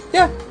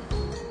 Yeah.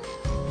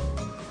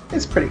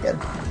 It's pretty good.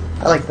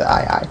 I like the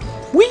II.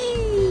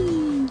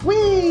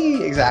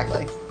 Wii!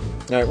 Exactly.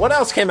 Alright, what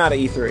else came out of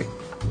E3?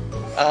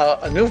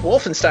 A new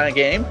Wolfenstein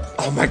game,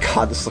 Oh my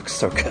god, this looks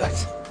so good.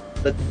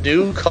 the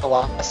new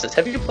Colossus.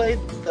 Have you played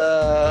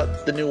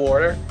the New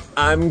Order?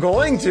 I'm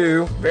going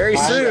to very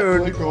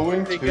soon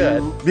going Pretty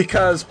good.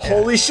 because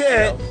holy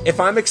shit, if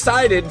I'm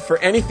excited for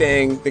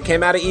anything that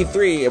came out of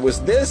E3, it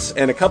was this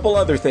and a couple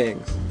other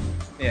things.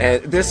 Yeah.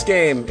 And this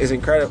game is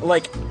incredible.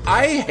 Like,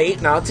 I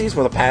hate Nazis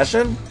with a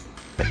passion,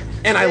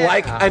 and I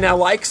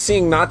like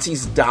seeing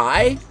Nazis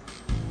die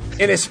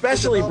in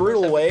especially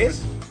brutal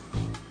ways.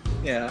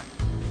 Yeah.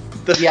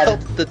 Yeah.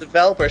 The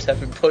developers have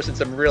been posting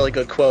some really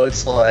good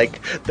quotes,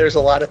 like, there's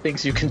a lot of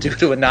things you can do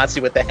to a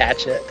Nazi with a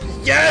hatchet.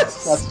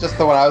 Yes, That's just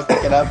the one I was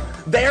thinking of.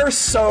 they're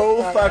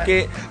so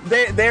fucking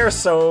they're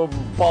so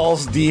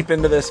balls deep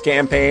into this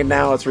campaign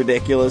now. It's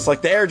ridiculous.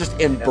 Like, they're just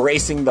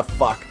embracing the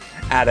fuck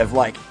out of,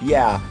 like,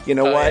 yeah, you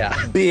know what?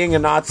 Yeah. Being a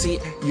Nazi,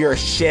 you're a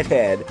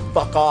shithead.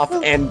 Fuck off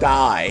and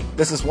die.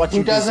 This is what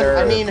you Who doesn't?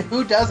 deserve. I mean,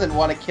 who doesn't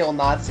want to kill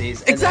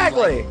Nazis? And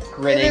Exactly. Then, like,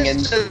 grinning It and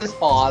is just-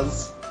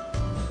 paws.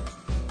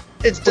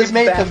 It's We've just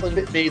made baffling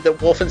the- to me that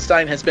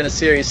Wolfenstein has been a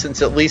series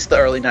since at least the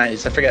early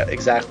 90s. I forget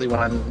exactly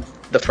when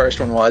the first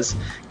one was.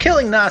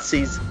 Killing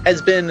Nazis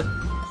has been,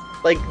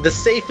 like, the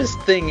safest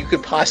thing you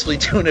could possibly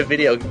do in a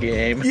video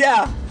game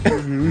yeah.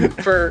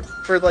 for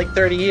like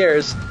 30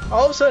 years.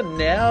 All of a sudden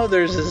now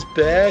there's this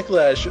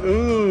backlash.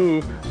 Ooh,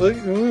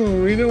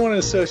 we don't want to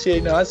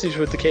associate Nazis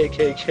with the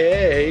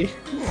KKK.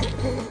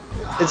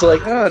 It's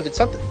like, oh, did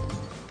something...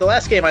 The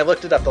last game, I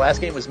looked it up, the last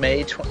game was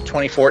May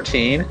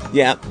 2014.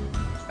 Yeah.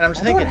 And I'm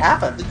just I wonder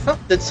thinking, what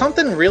happened. did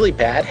something really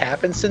bad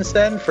happen since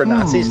then for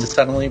Nazis to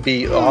suddenly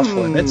be off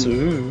limits?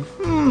 Ooh.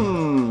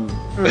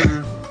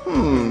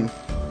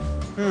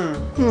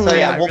 So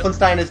yeah, I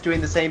Wolfenstein is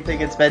doing the same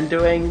thing it's been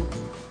doing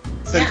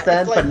since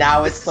then, like, but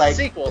now it's it's like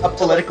sequel a to,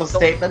 political like, the-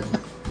 statement.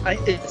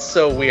 It's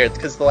so weird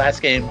because the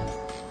last game,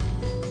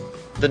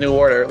 The New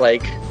Order,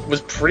 like,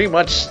 was pretty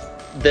much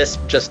this,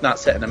 just not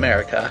set in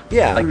America.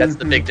 Yeah. Like, that's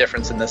the big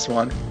difference in this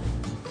one.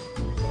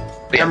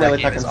 But yeah, I'm that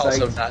really game is fucking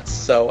also psyched. nuts.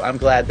 So I'm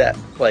glad that,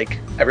 like,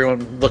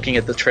 everyone looking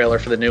at the trailer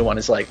for the new one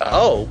is like,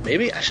 oh,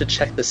 maybe I should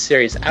check this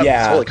series out.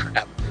 Yeah. Holy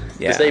crap. Because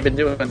Yeah. they've been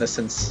doing this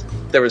since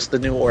there was The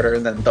New Order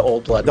and then The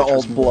Old Blood. The which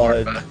was Old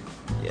more, Blood.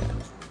 Yeah.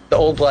 The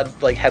Old Blood,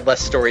 like, had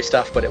less story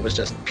stuff, but it was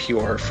just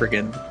pure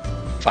friggin'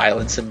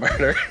 violence and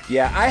murder.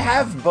 Yeah, I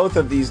have both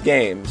of these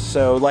games,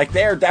 so like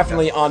they're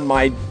definitely on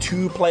my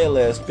to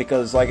playlist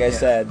because, like I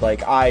said,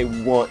 like I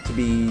want to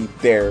be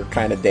there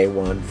kind of day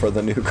one for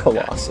the new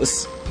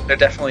Colossus. They're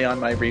definitely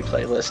on my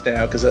replay list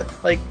now because,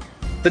 like,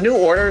 The New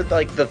Order,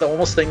 like, the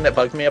almost thing that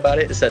bugged me about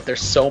it is that there's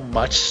so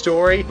much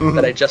story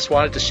that I just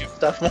wanted to shoot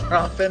stuff more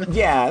often.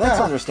 Yeah, that's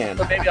But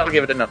understandable. maybe I'll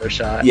give it another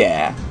shot.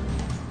 Yeah,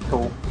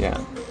 Cool. yeah.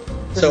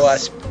 So,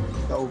 This is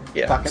so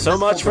yeah. fucking So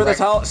much for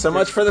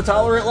the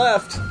tolerant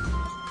left.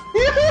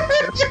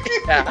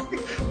 yeah,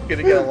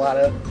 gonna get a lot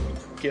of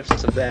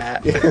gifts of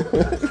that.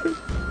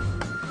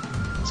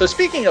 So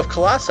speaking of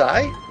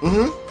Colossi,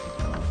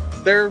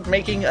 they're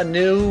making a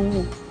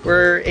new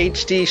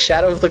HD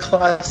Shadow of the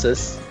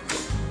Colossus.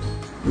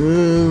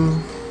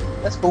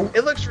 That's cool.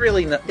 It looks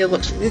really. It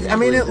looks. I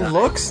mean, it really nice.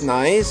 looks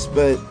nice,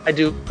 but I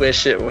do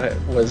wish it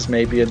was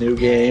maybe a new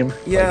game.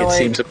 Yeah, it like-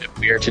 seems a bit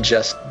weird to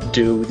just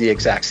do the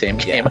exact same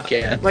game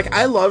again. like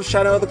I love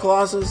Shadow of the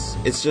Colossus.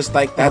 It's just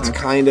like that's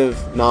kind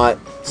of not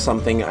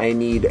something I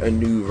need a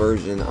new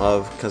version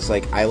of because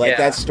like I like Yeah.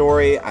 that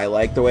story. I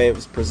like the way it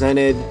was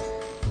presented.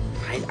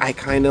 I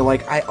kind of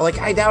like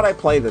I doubt I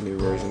play the new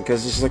version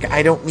because it's just like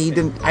I don't need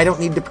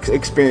to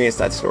experience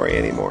that story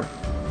anymore.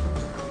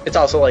 It's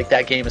also like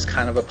that game is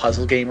kind of a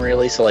puzzle game,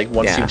 really. So like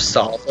once Yeah. you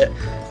solve it,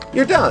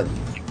 You're done.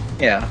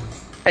 yeah.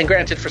 And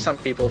granted, for some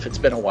people, if it's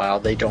been a while,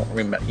 they don't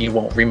you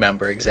won't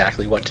remember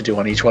exactly what to do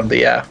on each one. But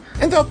yeah,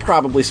 And they'll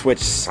probably switch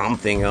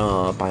something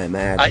up, I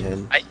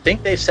imagine. I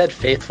think they've said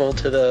faithful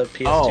to the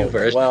PS2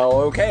 version. well,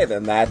 okay,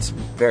 then that's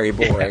very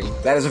boring.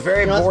 That is a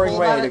very You know what's boring cool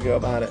way about to it? go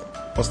about it.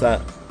 What's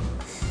that?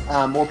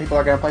 More people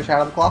are going to play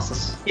Shadow of the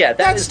Colossus. Yeah,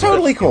 That's is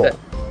totally good. cool. That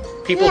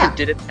people Yeah. who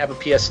didn't have a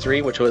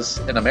PS3, which was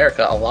in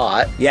America a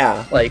lot,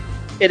 Yeah. like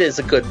it is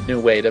a good new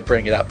way to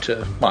bring it up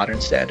to modern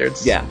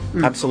standards. Yeah,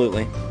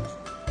 absolutely.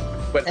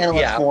 But And it lets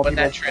yeah, more when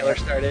that people trailer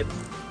started,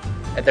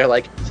 and they're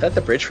like, "Is that the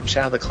bridge from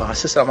Shadow of the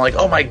Colossus?" And I'm like,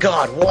 "Oh my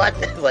god, what?"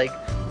 Like,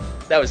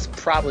 that was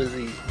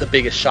probably the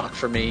biggest shock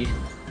for me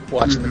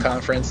watching the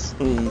conference.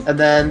 And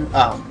then,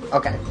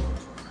 okay.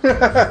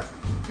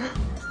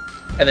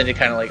 And then you're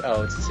kind of like,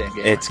 "Oh, it's the same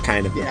game." It's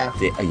kind of Yeah.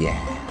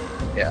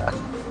 Yeah.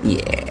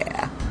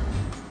 yeah.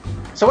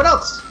 So what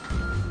else?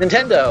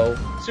 Nintendo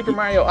Super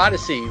Mario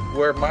Odyssey,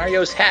 where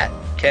Mario's hat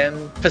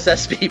can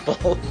possess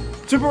people.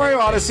 Super Mario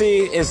Odyssey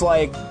is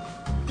like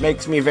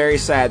makes me very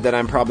sad that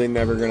I'm probably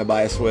never gonna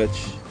buy a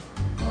Switch.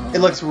 It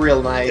looks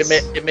real nice.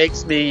 It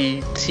makes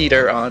me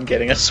teeter on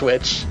getting a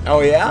Switch.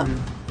 Oh yeah.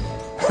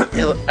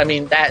 I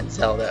mean, that and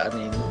Zelda. I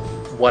mean,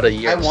 what a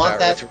year I to want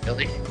start that. with,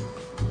 really.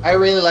 I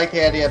really like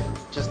the idea of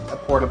just the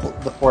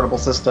portable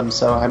system.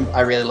 So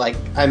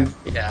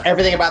Yeah.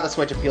 everything about the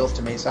Switch appeals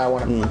to me. So I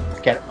want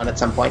to get one at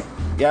some point.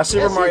 Yeah,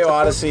 Super Yeah, see, Mario it's a-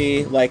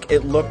 Odyssey, like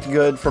it looked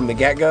good from the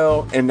get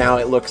go, and now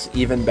it looks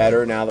even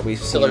better now that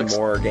we've seen looks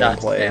more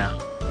nuts gameplay. now.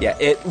 Yeah,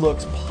 it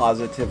looks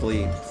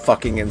positively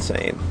fucking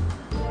insane.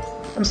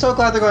 I'm so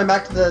glad they're going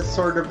back to the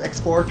sort of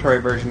exploratory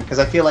version because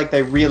I feel like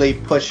they really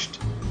pushed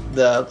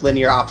the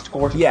linear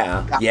obstacle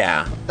Yeah,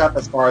 yeah. stuff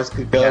as far as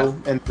could go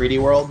in 3D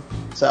world.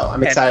 So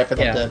I'm excited for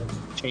them yeah.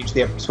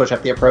 to switch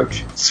up the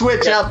approach.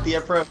 Switch up the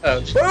approach.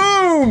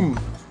 Oh, Boom!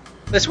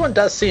 this one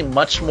does seem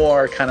much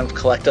more kind of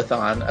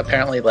collectathon.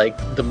 Apparently, like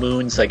the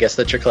moons, I guess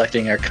that you're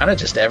collecting are kind of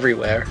just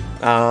everywhere,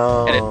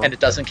 Oh. and it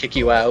doesn't kick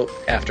you out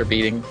after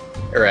beating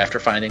or after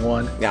finding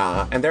one.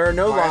 Yeah, and there are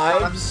no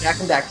lives. Jack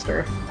and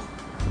Daxter.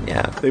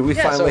 Yeah, we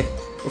Yeah,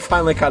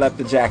 finally caught up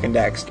to Jack and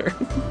Daxter.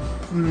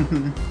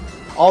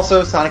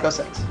 Also, Sonic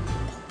 06.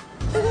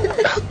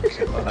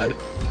 God.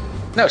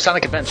 No,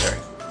 Sonic Adventure.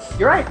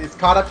 You're right. It's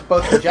caught up to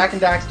both the Jack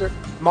and Daxter.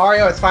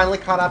 Mario has finally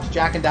caught up to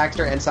Jack and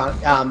Daxter, and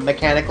Sonic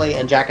mechanically,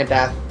 and Jack and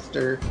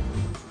Daxter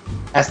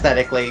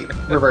aesthetically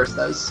reverse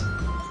those.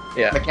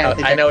 Yeah,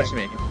 Mechanically I know what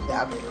different. you mean.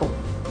 Yeah, cool.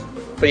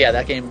 But yeah,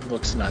 that game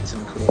looks nuts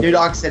and cool. New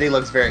Dog City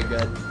looks very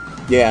good.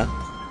 Yeah.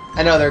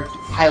 I know they're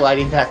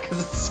highlighting that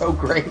because it's so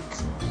great.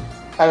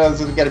 I know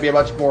this is going to be a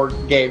much more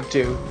game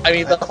too. I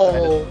mean, the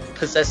whole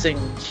possessing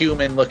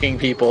human-looking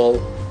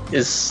people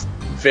is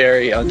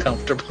very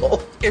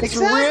uncomfortable. It's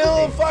Exactly.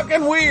 real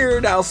fucking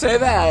weird, I'll say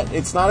that.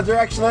 It's not a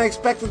direction I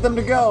expected them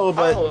to go,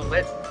 but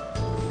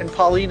And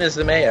Pauline is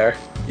the mayor,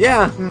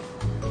 yeah.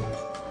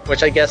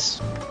 which I guess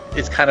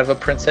is kind of a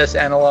princess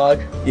analog.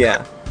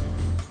 Yeah.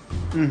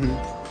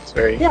 It's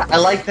very Yeah, I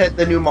like that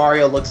the new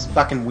Mario looks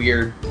fucking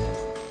weird.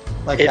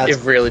 Like It that's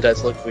really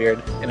does look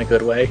weird in a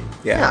good way.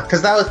 yeah,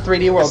 because that was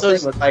 3D World So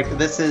thing. Was like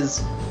this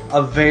is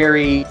a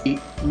very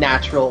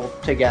natural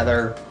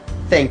together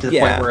thing to the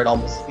Yeah. point where it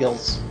almost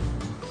feels.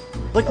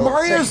 Like, Oh,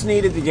 Mario's same.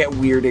 needed to get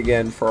weird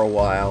again for a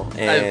while, A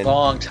and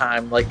long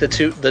time. Like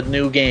the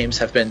new games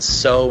have been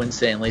so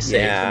insanely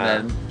safe, Yeah.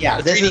 and then Yeah,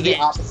 the this 3D is the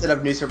games opposite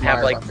of New Super have,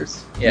 Mario like-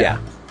 Brothers. yeah.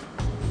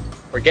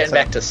 We're getting So-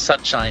 back to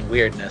sunshine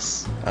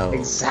weirdness. Oh.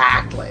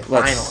 Exactly.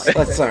 Let's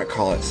Finally. not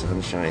call it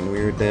sunshine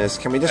weirdness.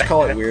 Can we just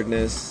call it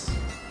weirdness?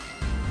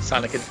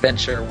 Sonic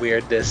Adventure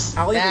weirdness.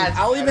 That's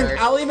better.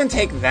 I'll even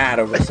take that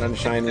over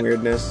sunshine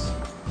weirdness.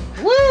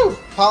 Woo!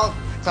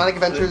 Sonic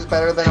Adventure is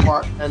better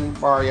than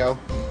Mario.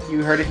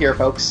 You heard it here,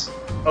 folks.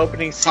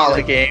 Opening scene of the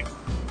Solid. game.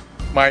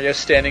 Mario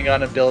standing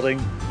on a building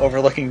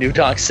overlooking New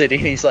Donk City,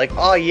 and he's like,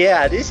 "Oh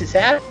yeah, this is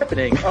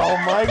happening." Oh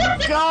my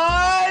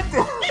god!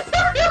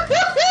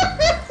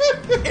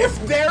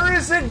 If there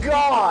is a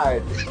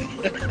god,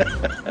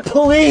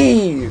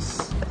 please,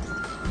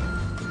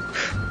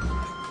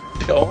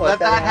 Don't Let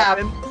that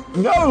happen.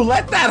 no,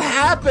 let that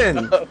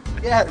happen.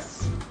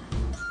 Yes.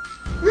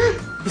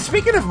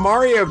 Speaking of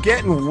Mario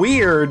getting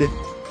weird,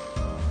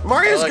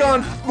 Mario's Oh,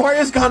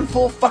 gone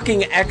full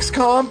fucking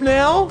XCOM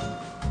now.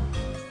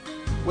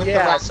 With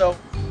Yeah, the so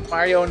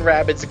Mario and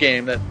Rabbids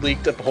game that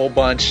leaked up a whole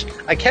bunch.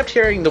 I kept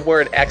hearing the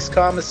word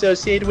XCOM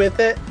associated with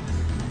it,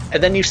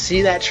 and then you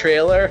see that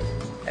trailer,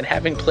 and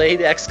having played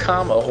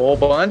XCOM a whole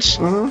bunch,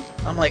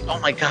 I'm like, oh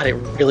my god, it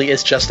really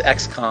is just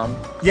XCOM.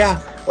 Yeah.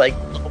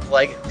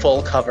 Like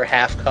full cover,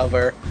 half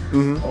cover,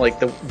 like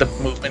the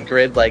movement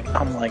grid. Like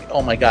I'm like,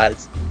 oh my god,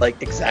 it's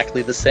like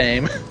exactly the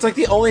same. It's like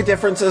the only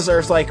differences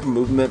are like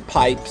movement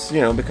pipes,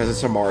 because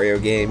it's a Mario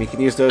game. You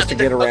can use those to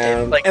get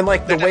around, and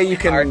like the they're way you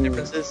definitely hard can,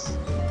 differences.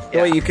 the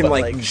way Yeah, you can but,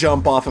 like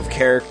jump off of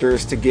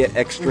characters to get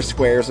extra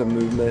squares of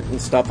movement and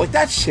stuff. Like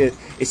that shit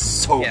is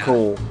so Yeah.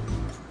 cool.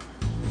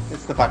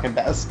 It's the fucking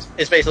best.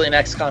 It's basically in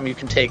XCOM you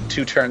can take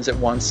 2 turns at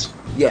once,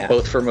 Yeah.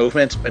 both for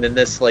movement, but in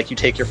this, like, you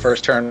take your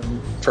first turn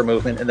for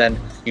movement and then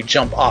you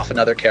jump off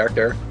another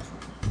character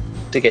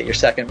to get your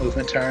second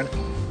movement turn.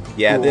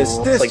 Yeah, Cool.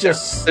 this Like,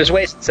 just there's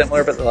ways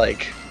similar, but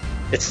like,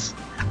 it's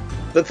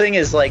the thing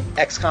is like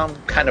XCOM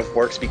kind of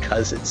works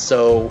because it's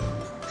so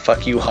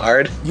fuck you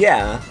hard.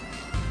 yeah.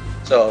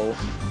 So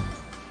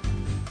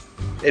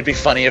it'd be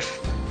funny if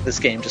this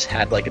game just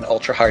had like an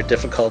ultra hard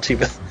difficulty.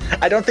 With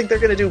I don't think they're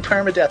gonna do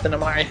permadeath in a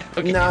Mario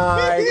game. No,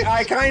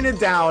 I kind of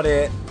doubt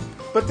it.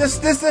 But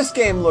this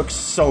game looks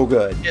so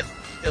good.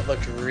 It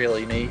looked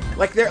really neat.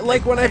 Like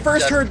when I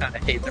first heard kind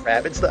of hate the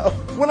rabbits though.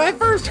 when I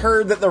first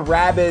heard that the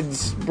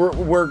Rabbids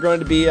were going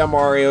to be a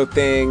Mario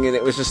thing, and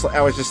I was just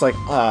like,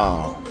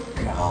 oh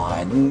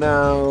god,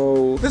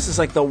 no, this is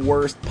like the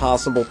worst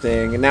possible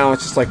thing. And now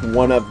it's just like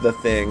one of the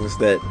things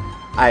that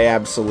I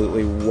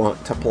absolutely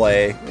want to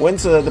play.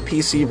 When's the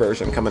PC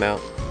version coming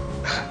out?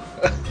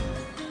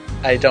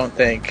 I don't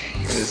think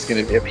there's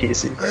going to be a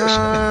PC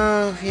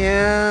version.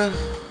 Yeah.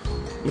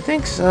 You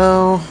think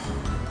so?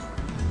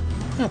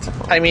 That's a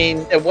problem. I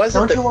mean, it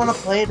wasn't. Don't you want to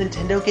play a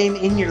Nintendo game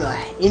in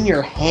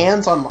your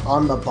hands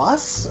on the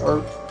bus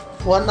or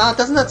whatnot?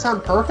 Doesn't that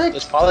sound perfect?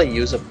 Just probably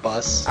use a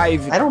bus. I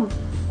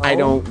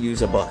don't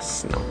use a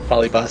bus. No.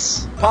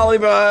 Polybus.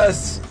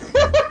 Polybus.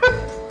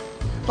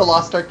 The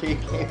Lost Arcade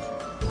game.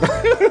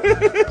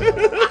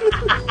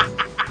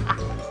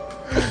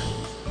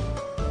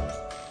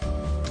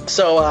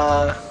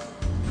 So,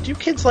 do you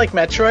kids like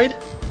Metroid?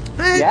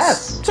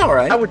 Yes. It's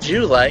alright. How would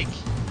you like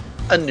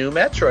a new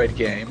Metroid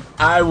game?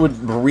 I would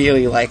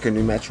really like a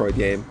new Metroid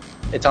game.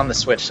 It's on the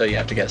Switch, so you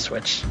have to get a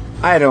Switch.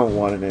 I don't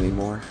want it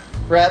anymore.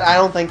 Brett, I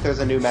don't think there's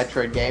a new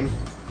Metroid game.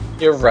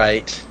 You're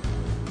right.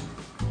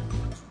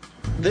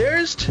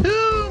 There's 2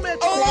 Metroid.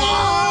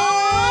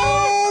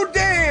 Oh,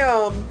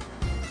 damn!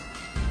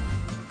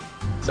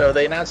 So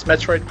they announced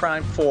Metroid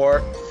Prime 4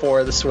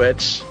 for the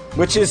Switch.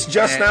 Which is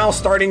just now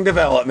starting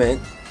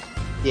development.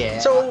 Yeah.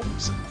 So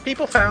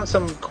people found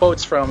some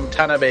quotes from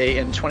Tanabe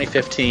in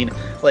 2015,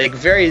 like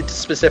very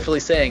specifically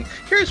saying,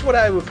 "Here's what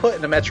I would put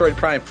in a Metroid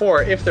Prime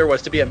 4 if there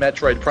was to be a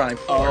Metroid Prime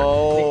 4."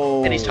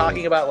 Oh. And he's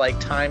talking about like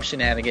time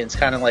shenanigans,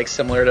 kind of like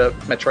similar to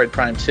Metroid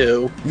Prime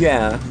 2.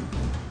 Yeah.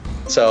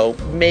 So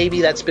maybe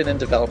that's been in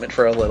development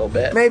for a little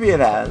bit. Maybe it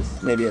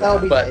has. Maybe it that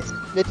would has. be but- nice.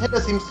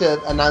 Nintendo seems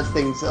to announce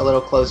things a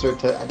little closer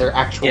to their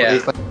actual Yeah.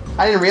 release. Like,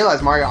 I didn't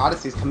realize Mario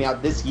Odyssey is coming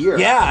out this year.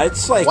 Yeah,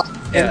 it's like What?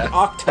 in Yeah,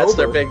 October. that's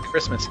their big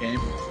Christmas game.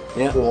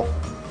 Yeah. Cool.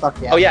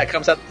 Fuck yeah. Oh yeah, it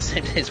comes out the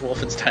same day as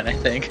Wolfenstein, I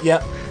think.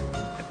 Yep.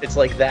 It's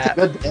like that.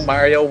 It's a good day.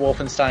 Mario,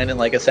 Wolfenstein, and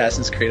like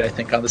Assassin's Creed, I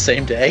think, on the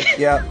same day.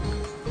 Yep.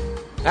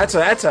 That's a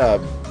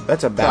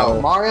battle.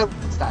 So Mario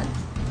Wolfenstein.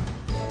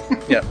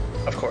 Yeah,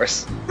 of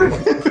course.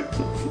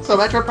 So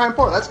Metroid Prime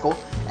 4, that's cool.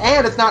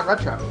 And it's not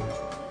retro.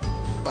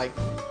 Like,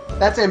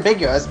 that's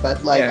ambiguous,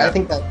 but like Yeah.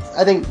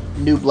 I think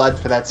new blood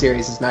for that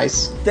series is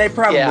nice. They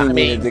probably Yeah, I mean-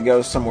 needed to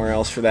go somewhere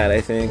else for that, I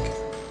think.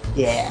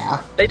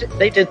 Yeah.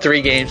 They did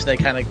 3 games and they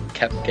kind of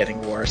kept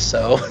getting worse.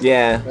 So,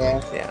 Yeah.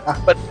 Yeah.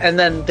 Yeah. and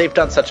then they've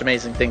done such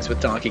amazing things with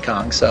Donkey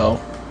Kong. So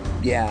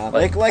Yeah.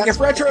 Like That's if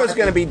Retro is what-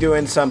 going to be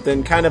doing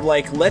something, kind of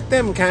like let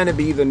them kind of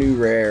be the new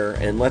Rare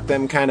and let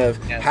them kind of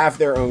Yeah. have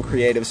their own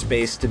creative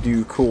space to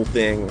do cool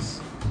things.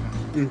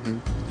 Mm-hmm.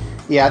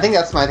 Yeah, I think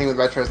that's my thing with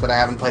retro is that I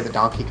haven't played the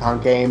Donkey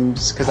Kong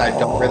games because I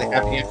don't really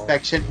have any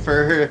affection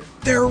for.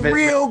 They're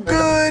real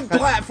good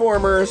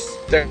platformers.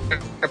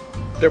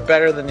 They're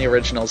better than the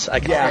originals. I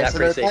can Yeah, say that so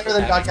pretty they're better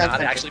safely. than I've Donkey not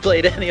Kong. actually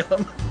played any of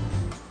them.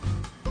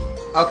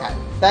 Okay,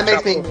 that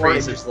makes me Tropical more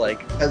Freeze is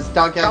like because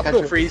Donkey Kong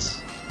Tropical Country.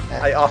 Freeze.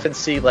 I often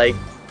see like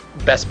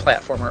best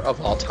platformer of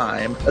all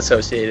time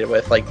associated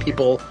with like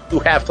people who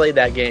have played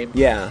that game.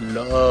 Yeah.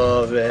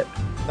 Love it.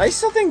 I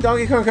still think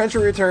Donkey Kong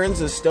Country Returns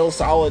is still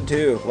solid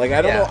too. Like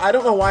I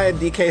don't know why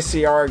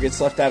DKCR gets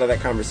left out of that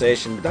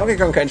conversation, but Donkey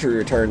Kong Country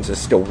Returns is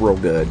still real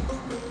good.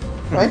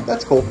 Right,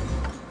 that's cool.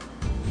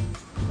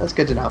 That's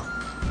good to know.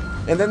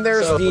 And then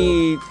there's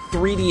the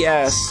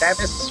 3DS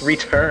Samus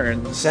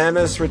Returns.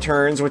 Samus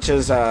Returns, which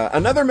is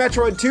another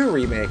Metroid 2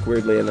 remake,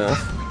 weirdly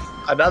enough.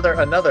 Another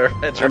Another.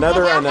 And it's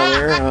another M.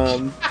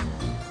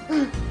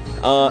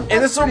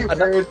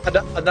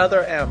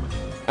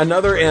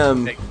 another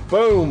M.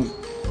 Boom.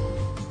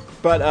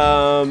 But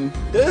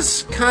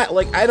this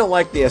I don't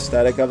like the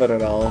aesthetic of it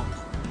at all.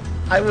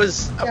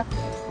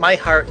 My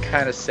heart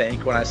kind of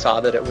sank when I saw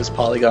that it was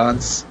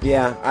polygons.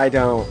 Yeah, I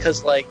don't.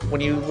 Because, like,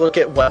 when you look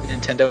at what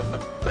Nintendo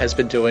has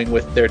been doing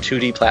with their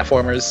 2D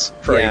platformers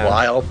for a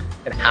while,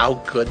 and how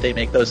good they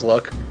make those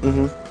look,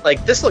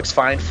 like, this looks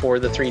fine for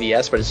the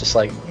 3DS, but it's just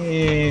like,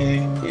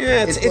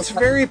 yeah, it's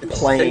very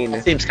plain.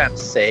 It seems kind of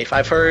safe.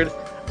 I've heard,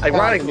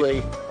 ironically,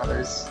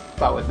 Brothers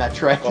about with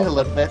Metroid a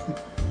little bit.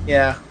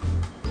 Yeah,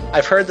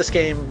 I've heard this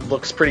game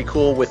looks pretty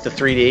cool with the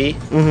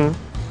 3D.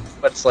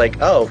 But it's like,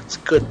 oh, it's a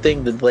good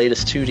thing the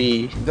latest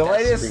 2D. The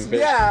latest,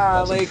 yeah,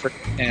 like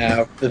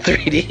the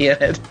 3D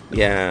in it.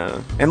 Yeah,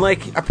 and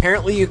like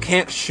apparently you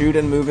can't shoot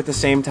and move at the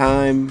same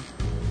time.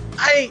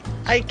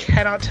 I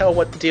cannot tell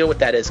what the deal with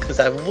that is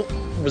because I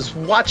was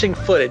watching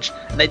footage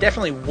and they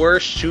definitely were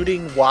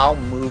shooting while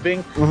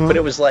moving, but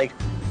it was like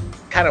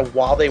kind of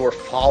while they were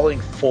falling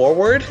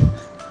forward.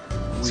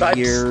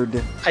 Weird.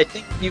 So I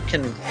think you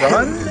can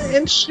run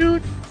and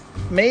shoot.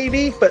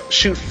 Maybe, but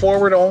shoot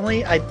forward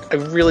only. I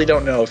really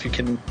don't know if you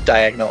can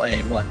diagonal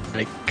aim like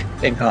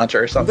in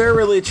Contra or something. They're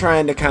really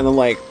trying to kind of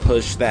like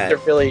push that. They're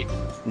really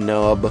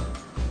nub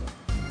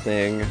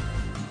thing.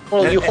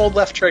 Well, you hold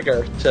left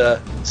trigger to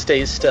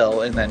stay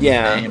still, and then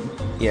aim.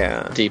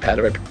 Yeah. D-pad.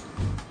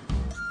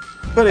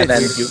 But and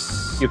then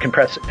you can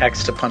press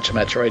X to punch a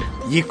Metroid.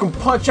 You can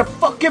punch a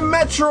fucking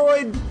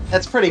Metroid.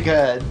 That's pretty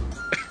good.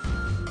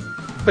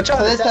 But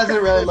John, this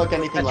doesn't really look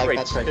anything like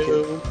Metroid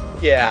 2.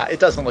 Yeah, it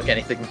doesn't look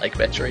anything like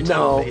Metroid 2.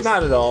 No,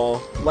 not at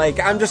all.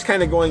 Like, I'm just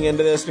kind of going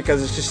into this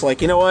because it's just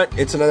like, you know what?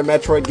 It's another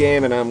Metroid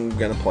game, and I'm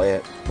gonna play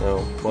it. So,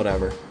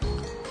 whatever.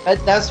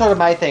 That's sort of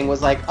my thing,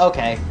 was like,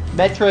 okay,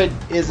 Metroid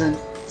isn't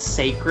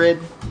sacred.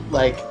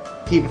 Like,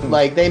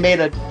 like they made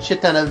a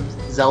shit ton of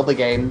Zelda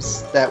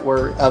games that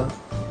were of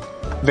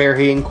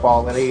varying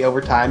quality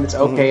over time. It's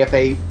okay if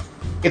they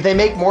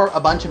make a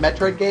bunch of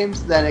Metroid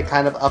games, then it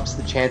kind of ups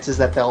the chances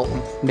that they'll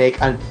make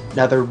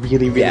another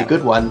really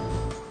good one.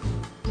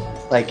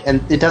 Like,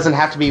 and it doesn't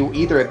have to be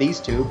either of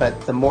these two, but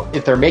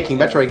if they're making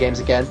Metroid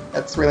games again,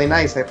 that's really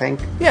nice, I think.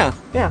 Yeah,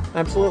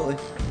 absolutely.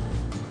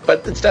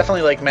 But it's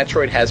definitely like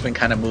Metroid has been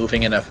kind of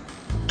moving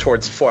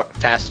towards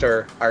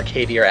faster,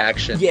 arcadier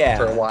action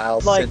for a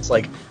while, like since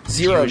like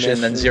Zero Fusion,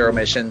 Mission. then Zero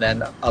Mission,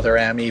 then Other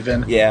M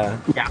even. Yeah.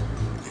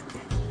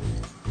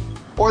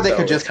 Or they So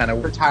could just kind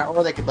of retire,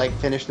 or they could like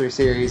finish their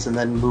series and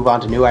then move on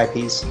to new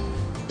IPs.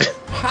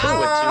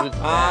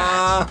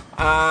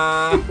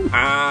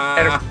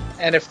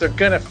 And if they're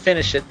gonna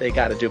finish it, they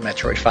got to do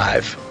Metroid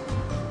 5.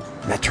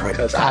 Metroid.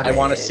 Because I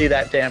want to see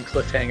that damn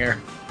cliffhanger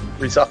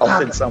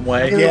resolved in some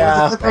way.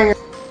 Yeah.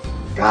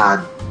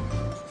 God.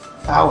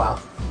 Oh well.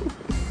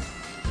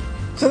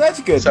 So that's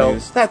good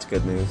news. That's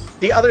good news.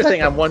 The other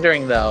thing I'm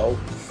wondering though,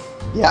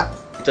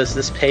 does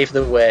this pave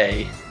the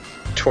way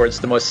towards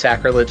the most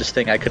sacrilegious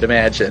thing I could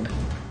imagine?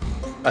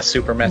 A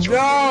Super Metroid.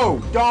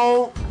 No!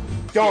 Don't!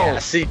 Yeah,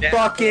 see,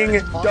 fucking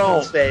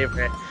don't.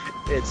 Favorite.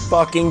 It's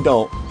fucking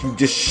don't. You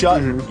just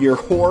shut your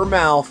whore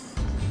mouth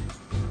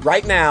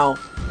right now.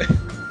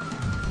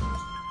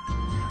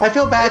 I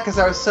feel bad because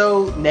I was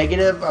so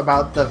negative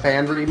about the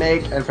fan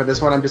remake, and for this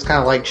one I'm just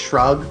kind of like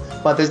shrug.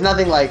 But there's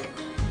nothing like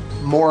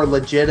more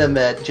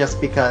legitimate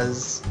just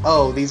because,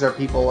 oh, these are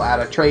people at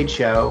a trade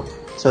show,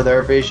 so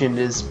their vision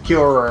is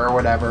pure or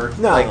whatever.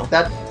 No. Like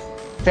that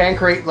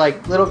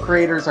little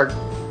creators are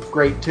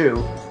great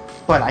too,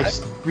 but I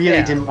just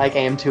really didn't like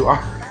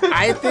AM2R.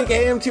 I think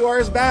AM2R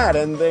is bad,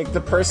 and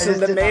the person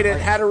that made it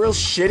had a real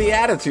shitty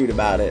attitude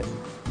about it.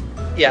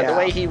 Yeah, the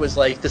way he was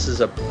like, this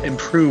is a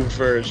improved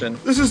version.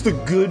 This is the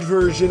good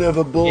version of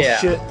a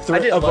bullshit. I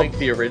didn't like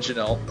the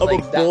original. Of a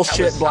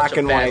bullshit black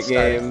and white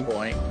game.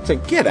 So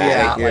get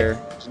out of here.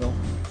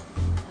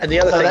 And the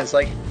other thing is,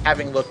 like,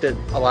 having looked at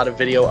a lot of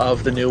video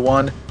of the new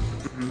one,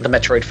 the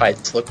Metroid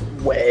fights look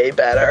way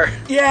better.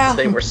 Yeah.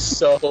 They were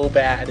so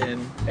bad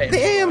in AM2R. The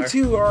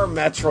AM2R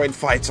Metroid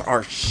fights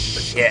are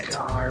shit.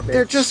 Garbage.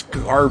 They're just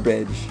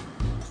garbage.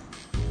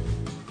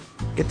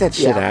 Get that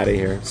shit out of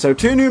here. So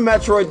 2 new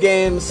Metroid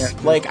games.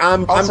 Yeah. Like,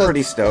 I'm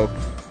pretty stoked.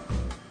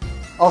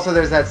 Also,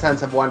 there's that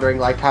sense of wondering,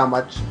 like, how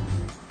much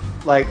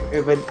like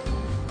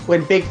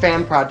when big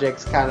fan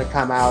projects kind of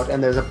come out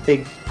and there's a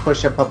big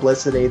push of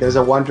publicity, there's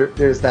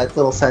that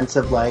little sense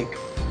of like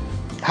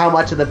how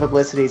much of the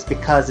publicity is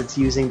because it's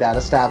using that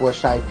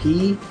established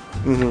IP.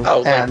 Mm-hmm.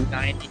 Oh, and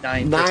like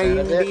 99%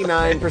 of it?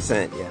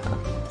 99%,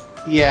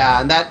 yeah.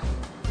 Yeah,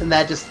 and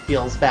that just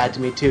feels bad to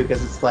me too,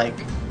 because it's like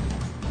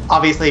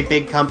obviously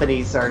big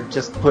companies are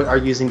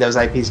using those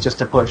IPs just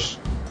to push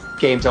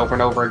games over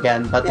and over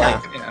again, but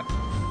Yeah.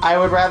 I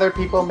would rather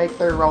people make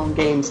their own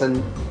games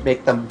and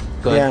make them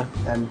good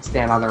and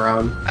stand on their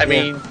own. I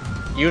mean,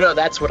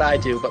 that's what I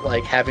do, but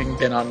like having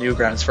been on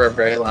Newgrounds for a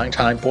very long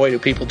time, boy, do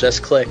people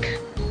just click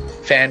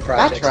fan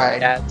projects. That's right.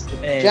 That's the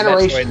name.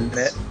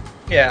 Generations.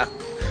 Yeah.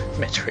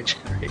 Metroid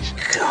Generation.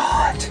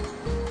 God.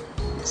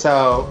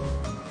 So,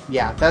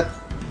 yeah,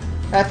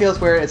 that feels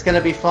weird. It's going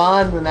to be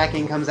fun when that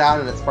game comes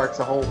out and it sparks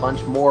a whole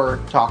bunch more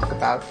talk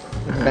about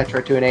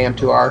Metroid 2 and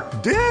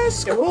AM2R.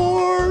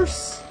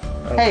 Discourse!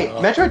 Hey,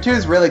 God. Metroid 2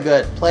 is really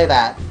good. Play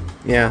that.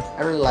 Yeah.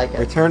 I really like it.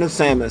 Return of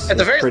Samus At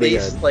the is very pretty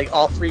least, good. like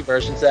all three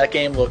versions of that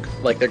game look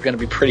like they're going to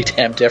be pretty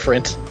damn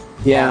different.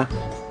 Yeah.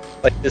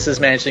 Like this is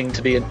managing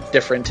to be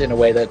different in a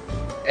way that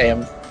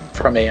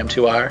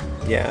AM2R.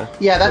 Yeah.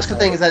 Yeah, that's the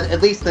thing, is that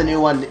at least the new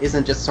one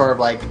isn't just sort of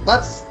like,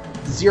 let's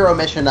zero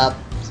mission up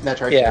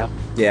Metroid Yeah.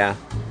 2. Yeah.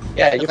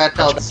 Yeah, Because that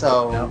felt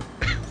so... now.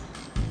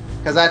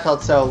 Because that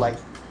felt so, like,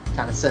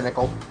 kind of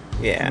cynical.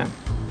 Yeah.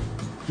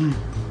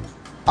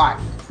 Alright,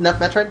 enough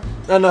Metroid?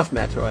 Enough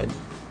Metroid.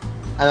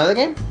 Another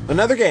game?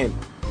 Another game.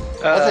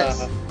 What's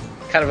this?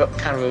 Kind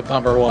of a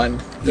bummer one.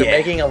 They're Yeah.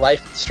 making a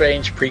Life is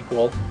Strange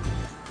prequel,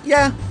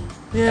 Yeah.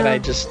 Yeah. and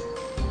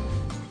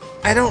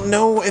I don't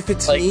know if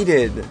it's Like-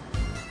 needed.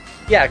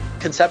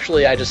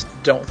 conceptually, I just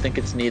don't think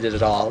it's needed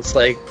at all. It's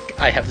like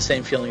I have the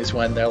same feeling as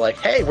when they're like,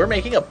 "Hey, we're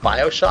making a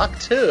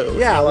BioShock 2."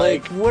 Yeah,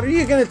 like, what are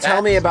you gonna tell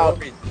that me about...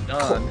 story's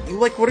done.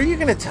 Like, what are you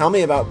gonna tell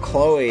me about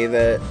Chloe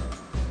that,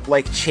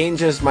 like,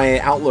 changes my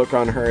outlook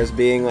on her as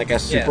being, like, a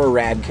super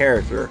rad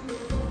character?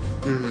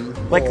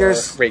 Mm-hmm. Like, Or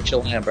there's...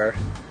 Rachel Amber.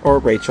 Or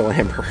Rachel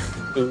Amber.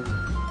 Who...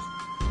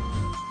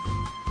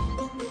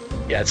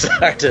 Yeah, it's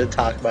hard to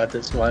talk about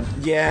this one.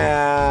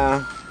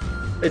 Yeah...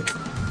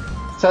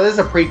 So this is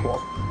a prequel.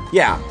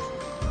 Yeah.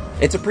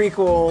 It's a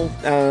prequel,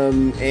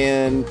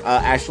 and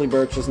Ashley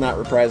Birch is not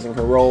reprising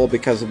her role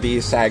because of the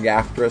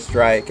SAG-AFTRA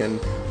strike, and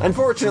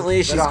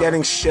unfortunately she's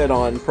getting shit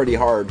on pretty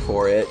hard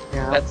for it.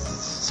 Yeah. That's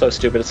so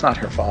stupid. It's not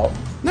her fault.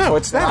 No,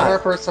 it's Not her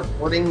not. for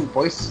supporting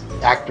voice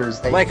actors.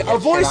 They Like, get a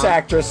voice shit on.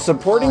 actress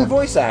supporting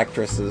voice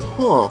actresses.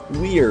 Huh,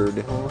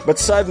 weird. But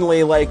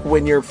suddenly, like,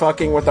 when you're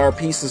fucking with our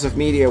pieces of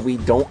media, we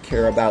don't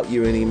care about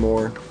you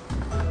anymore.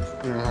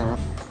 Mhm.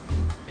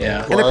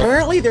 Yeah. And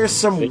apparently there's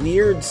some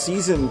weird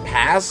season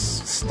pass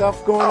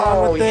stuff going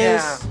on with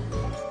this.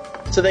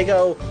 So they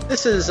go,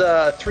 this is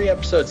a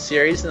 3-episode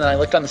series, and then I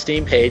looked on the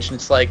Steam page, and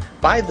it's like,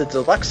 buy the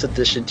deluxe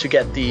edition to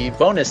get the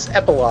bonus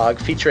epilogue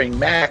featuring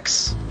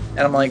Max. And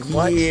I'm like,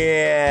 what?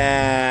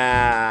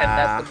 Yeah. And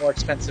that's the more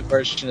expensive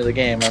version of the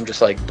game. I'm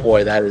just like,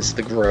 boy, that is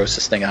the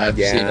grossest thing I've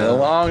seen in a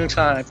long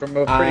time from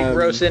a pretty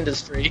gross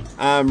industry.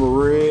 I'm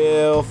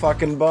real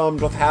fucking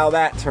bummed with how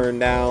that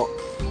turned out.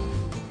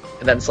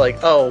 And then it's like,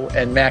 oh,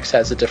 and Max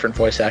has a different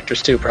voice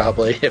actors too,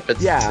 probably, if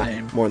it's the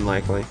same. More than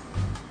likely.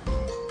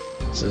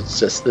 So it's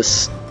just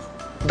this...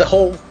 The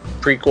whole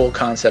prequel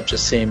concept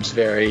just seems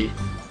very...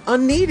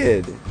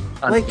 Unneeded.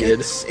 Like, unneeded.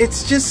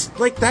 it's just,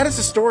 like, that is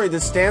a story that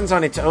stands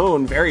on its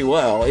own very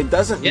well. It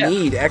doesn't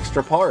need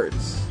extra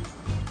parts.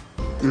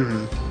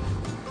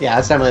 Mm-hmm. Yeah,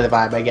 that's definitely the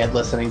vibe I get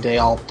listening to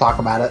y'all talk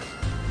about it.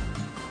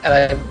 And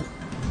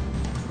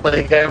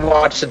I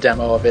watched a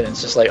demo of it, and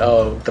it's just like,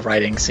 oh, the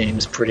writing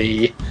seems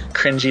pretty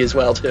cringy as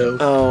well, too.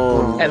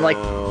 Oh, And, like,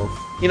 no.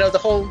 you know, the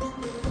whole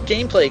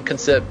gameplay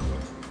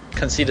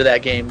conceit of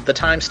that game, the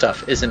time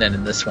stuff isn't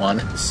in this one.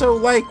 So,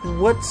 like,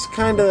 what's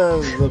kind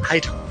of... I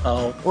don't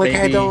know. Like,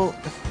 maybe,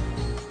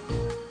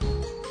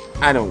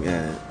 I don't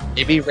get it.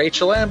 Maybe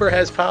Rachel Amber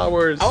has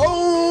powers.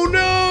 Oh,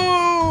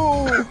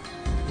 no!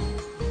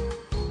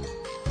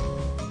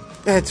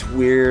 That's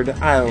weird.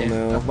 I don't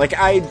know. Like,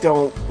 I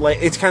don't... Like,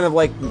 it's kind of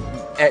like,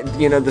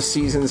 you know, the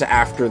seasons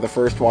after the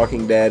first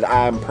Walking Dead.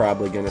 I'm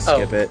probably gonna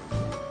skip it.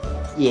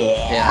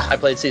 Yeah, I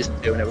played season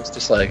 2, and it was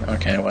just like,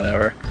 okay,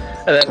 whatever.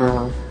 And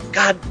then,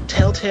 God,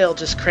 Telltale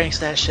just cranks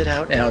that shit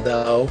out now,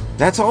 though.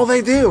 That's all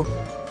they do.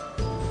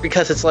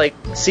 Because it's like,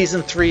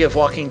 season 3 of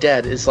Walking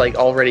Dead is, like,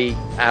 already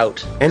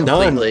out. And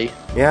completely. done.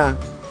 Yeah.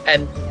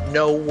 And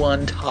no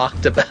one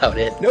talked about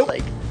it. Nope.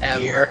 Like,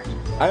 ever.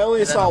 I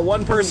only saw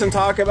one person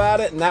talk about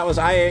it, and that was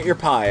I Ate Your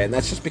Pie, and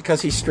that's just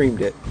because he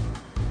streamed it.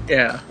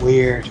 Yeah.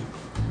 Weird.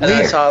 And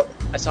then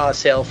I saw a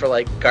sale for,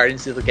 like,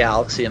 Guardians of the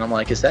Galaxy, and I'm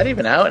like, is that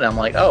even out? And I'm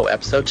like, oh,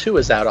 episode 2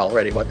 is out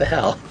already. What the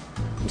hell?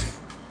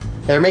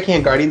 They're making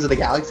a Guardians of the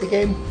Galaxy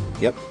game?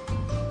 Yep.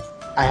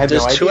 I had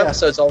There's no idea. 2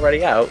 episodes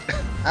already out.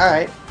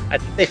 Alright. I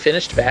think they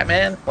finished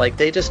Batman. Like,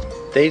 they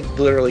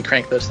literally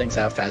crank those things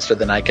out faster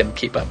than I can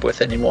keep up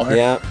with anymore.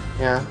 Yeah.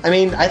 Yeah. I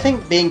mean, I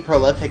think being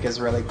prolific is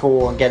really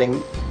cool,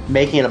 and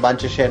making a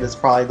bunch of shit is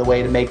probably the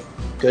way to make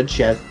good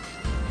shit.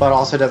 but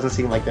also doesn't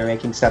seem like they're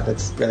making stuff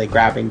that's really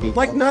grabbing people.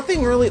 Like,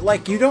 nothing really,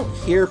 like, you don't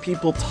hear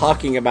people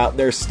talking about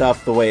their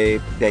stuff the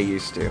way they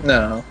used to.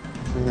 No.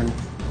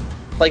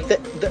 Mm-hmm. Like,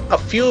 a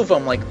few of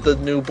them, like the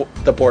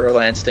the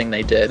Borderlands thing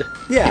they did,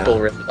 Yeah. people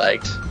really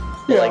liked.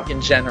 But, Yeah. like,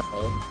 in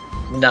general,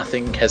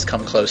 nothing has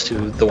come close to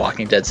The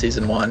Walking Dead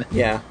Season 1.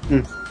 Yeah.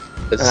 And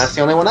that's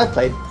the only one I've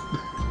played.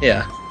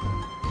 Yeah.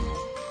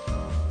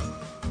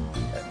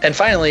 And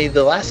finally,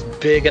 the last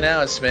big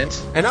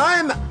announcement. And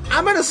I'm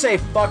gonna say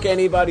fuck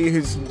anybody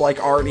who's, like,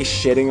 already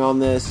shitting on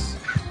this.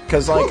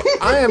 Because, like,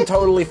 I am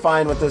totally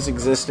fine with this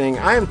existing.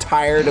 I am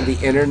tired of the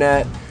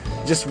internet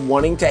just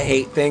wanting to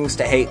hate things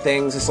to hate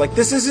things. It's like,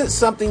 this isn't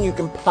something you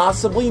can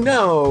possibly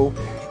know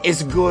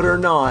is good or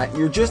not.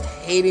 You're just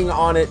hating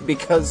on it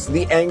because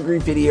the angry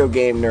video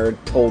game nerd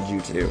told you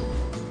to.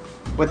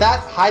 With that,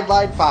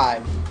 Hydlide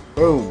 5.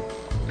 Boom.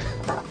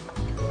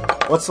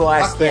 What's the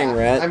last Fuck thing, yeah.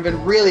 Rhett? I've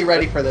been really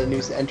ready for the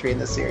new entry in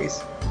this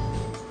series.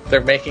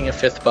 They're making a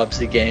 5th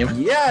Bubsy game.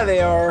 Yeah, they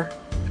are.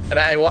 And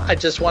I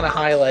just want to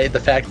highlight the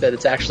fact that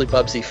it's actually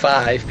Bubsy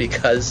 5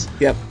 because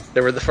Yep.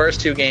 there were the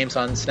first 2 games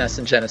on SNES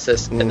and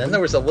Genesis, and then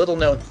there was a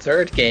little-known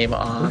 3rd game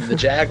on the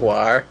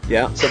Jaguar.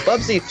 Yeah. So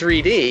Bubsy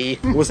 3D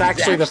Was is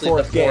actually the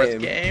fourth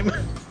game.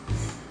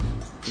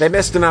 They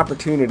missed an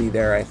opportunity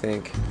there, I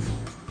think.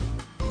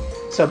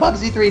 So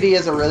Bubsy 3D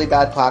is a really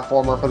bad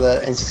platformer for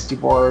the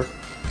N64.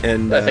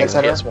 And I think it's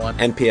etc. PS1.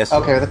 and PS.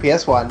 Okay, with the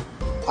PS1.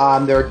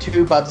 There are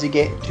 2 Bubsy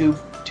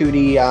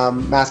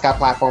 2D mascot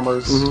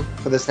platformers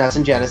for the SNES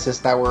and Genesis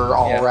that were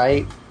all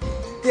right.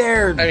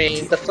 They're. I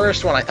mean, the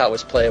first one I thought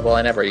was playable.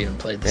 I never even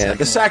played the Yeah, second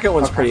the second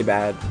one's pretty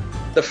bad.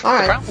 one. The All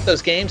right. problem with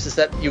those games is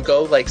that you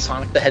go like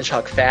Sonic the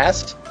Hedgehog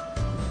fast.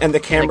 And the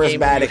The camera's game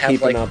bad you at have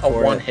keeping like up a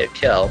for it. one-hit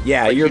kill.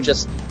 Yeah, like, you're-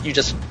 you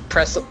just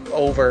press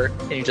over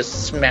and you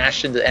just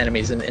smash into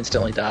enemies and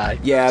instantly die.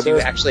 Yeah, so you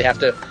there's- actually have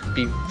to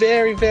be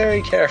very,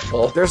 very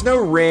careful. There's no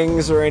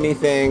rings or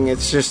anything.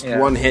 It's just Yeah.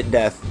 one hit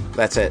death.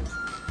 That's it.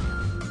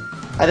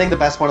 I think the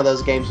best one of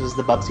those games was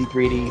the Bubsy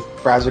 3D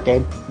browser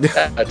game.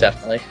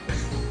 Definitely.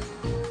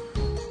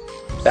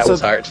 That So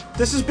was hard.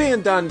 This is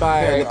being done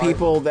by Very the hard.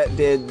 people that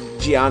did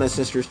Gianna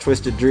Sisters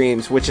Twisted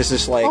Dreams, which is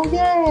just like. Oh,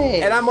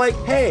 yay! And I'm like,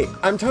 hey,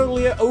 I'm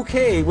totally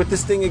okay with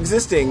this thing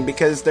existing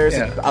because there's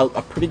Yeah.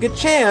 a pretty good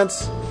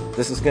chance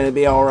this is going to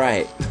be all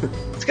right.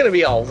 It's gonna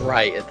be all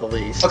right at the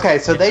least. Okay,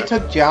 so they Yeah.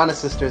 took Gianna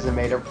Sisters and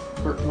made a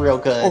real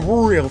good. A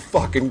real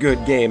fucking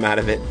good game out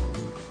of it.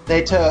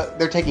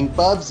 They're taking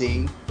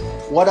Bubsy.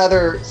 What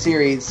other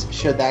series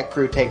should that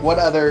crew take? What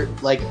other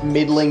like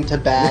middling to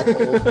bad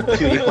old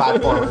 2D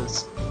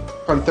platformers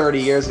from 30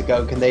 years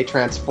ago can they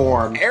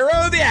transform?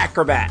 Arrow the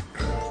Acrobat.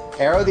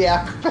 Arrow the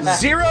Acrobat.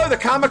 Zero the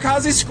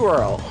Kamikaze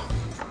Squirrel.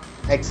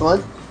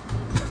 Excellent.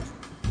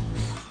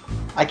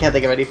 I can't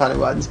think of any funny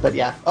ones, but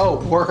yeah. Oh,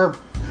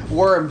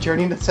 Worm,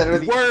 Journey to the Center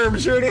of the Worm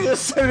Journey to the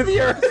Center of the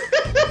Earth.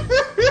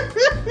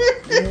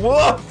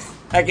 Woof.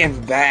 That game's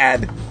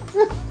bad.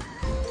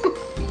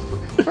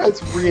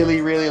 Friends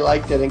really, really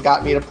liked it and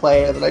got me to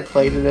play it, and then I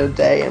played it in a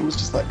day and was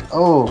just like,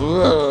 oh,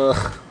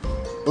 Ugh.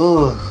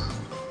 ugh,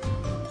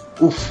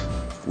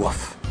 oof,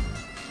 Woof.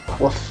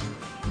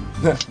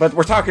 woof. But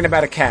we're talking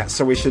about a cat,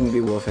 so we shouldn't be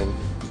woofing.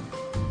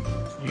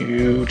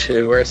 You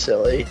two are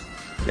silly.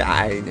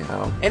 I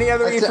know. Any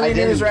other I E3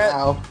 didn't news, Rat?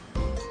 know.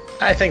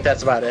 I think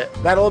that's about it.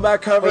 That'll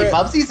about cover Wait, it.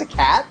 Bubsy's a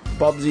cat?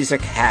 Bubsy's a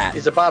cat.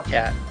 He's a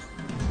bobcat.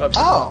 Bubsy's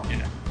Oh. a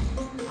bobcat.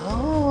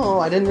 Oh,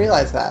 I didn't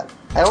realize that.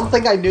 I don't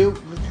think I knew.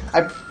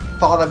 I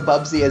thought of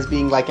Bubsy as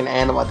being like an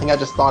animal. I think I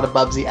just thought of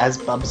Bubsy as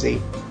Bubsy.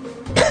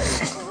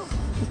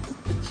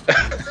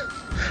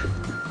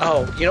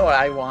 Oh, you know what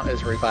I want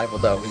as a revival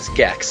though is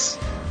Gex.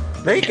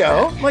 There you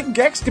go. Like,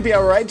 Gex could be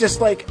alright.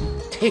 Just, like,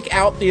 take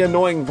out the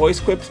annoying voice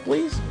quips,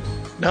 please.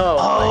 No.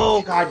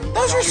 Oh God,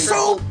 Those are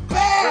so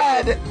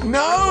bad!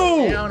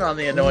 No! Down on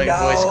the annoying No.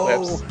 voice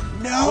clips.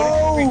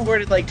 No! We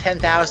recorded like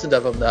 10,000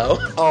 of them though.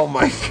 Oh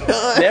my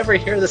god. Never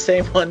hear the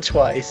same one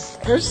twice.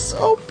 They're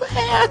so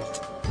bad.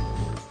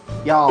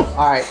 y'all.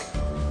 All right,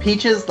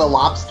 Peaches the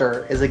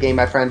Lobster is a game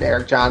my friend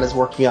Eric John is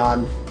working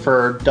on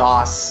for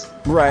DOS.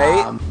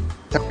 Right?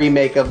 It's a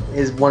remake of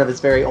one of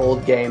his very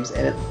old games,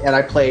 and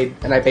I played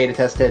and I beta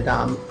tested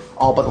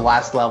all but the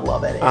last level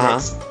of it, and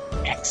it's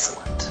excellent.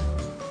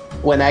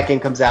 When that game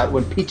comes out,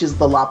 when Peaches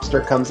the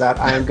Lobster comes out,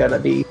 I am gonna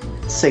be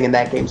singing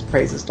that game's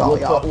praises to all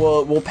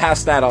y'all. We'll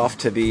pass that off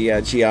to the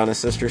Gianna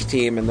Sisters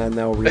team, and then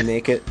they'll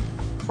remake it.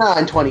 Not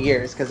in 20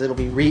 years, because it'll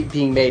be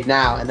being made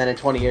now, and then in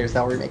 20 years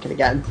they'll remake it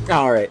again.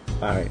 All right.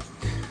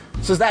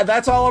 So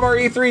that's all of our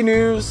E3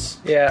 news.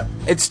 Yeah.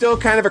 It's still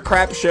kind of a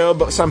crap show,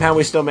 but somehow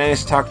we still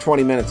managed to talk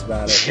 20 minutes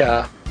about it.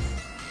 Yeah.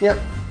 Yep.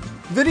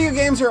 Video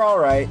games are all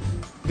right.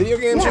 Video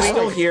games Yeah, are I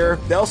still like it. here.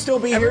 They'll still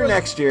be here Everyone-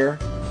 next year.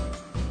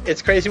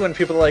 It's crazy when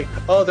people are like,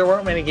 oh, there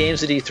weren't many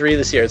games at E3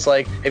 this year. It's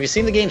like, have you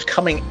seen the games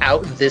coming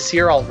out this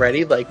year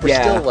already? Like, we're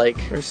still like,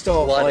 there's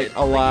still flooded. like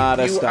a lot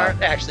of you stuff.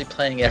 aren't actually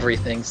playing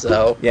everything,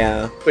 so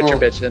Yeah, quit your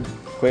Well, bitching.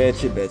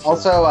 quit your bitch.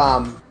 Also,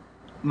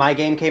 my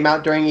game came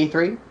out during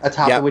E3,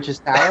 Atop Yep. the Witch's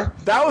Tower.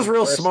 that was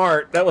real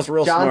smart. That was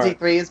real John's smart.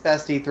 E3 is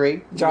best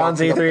E3. John's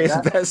Y'all can E3 is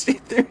look the at that. best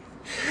E3.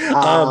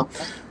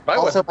 Why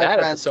Also, wasn't my that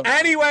friend- episode?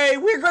 Anyway,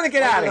 we're going to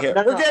get out of here.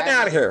 No, We're getting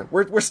out of here.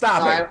 We're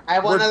stopping. I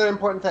have one other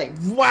important thing.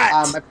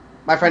 What?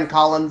 My friend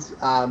Collins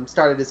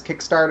started his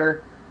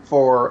Kickstarter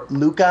for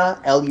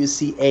Luca,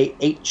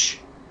 Lucah,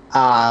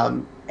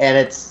 and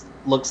it's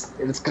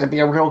going to be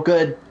a real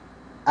good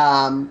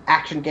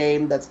action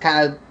game that's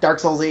kind of Dark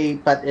Souls-y,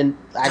 but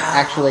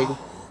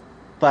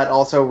but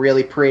also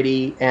really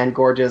pretty and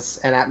gorgeous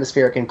and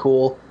atmospheric and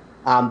cool.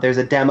 There's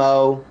a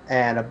demo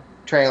and a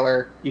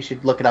trailer. You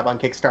should look it up on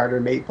Kickstarter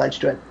and maybe pledge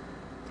to it.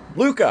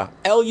 Luca,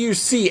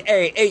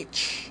 Lucah.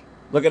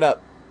 Look it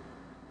up.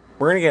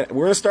 We're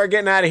gonna start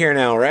getting out of here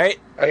now, right?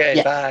 Okay,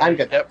 Yeah, bye. I'm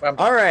good. Yep,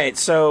 All right,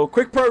 so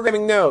quick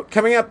programming note.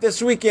 Coming up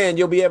this weekend,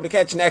 you'll be able to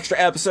catch an extra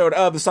episode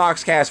of the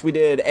Soxcast. We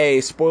did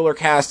a spoiler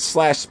cast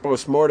 /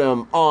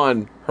 postmortem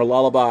on Her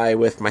Lullaby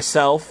with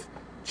myself,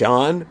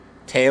 John,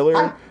 Taylor,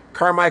 Hi.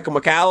 Carmichael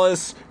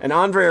McAllis, and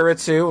Andre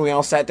Aritsu, and we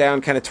all sat down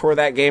and kind of tore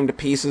that game to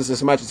pieces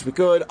as much as we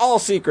could. All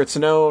secrets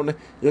known.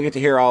 You'll get to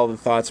hear all the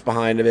thoughts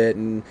behind it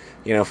and,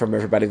 from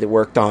everybody that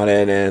worked on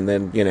it, and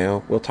then,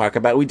 we'll talk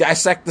about we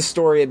dissect the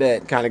story a bit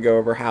and kind of go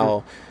over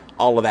how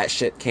all of that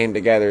shit came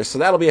together. So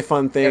that'll be a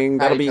fun thing.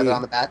 Pat That'll each be other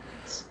on the back.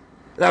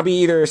 That'll be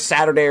either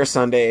Saturday or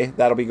Sunday.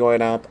 That'll be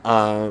going up.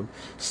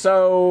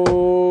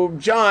 So,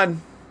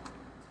 John,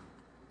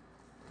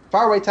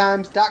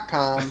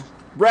 Farawaytimes.com.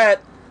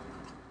 Brett,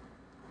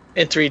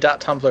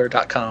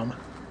 In3.tumblr.com.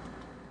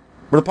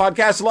 where the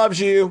podcast loves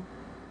you.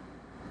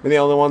 We're the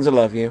only ones that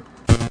love you.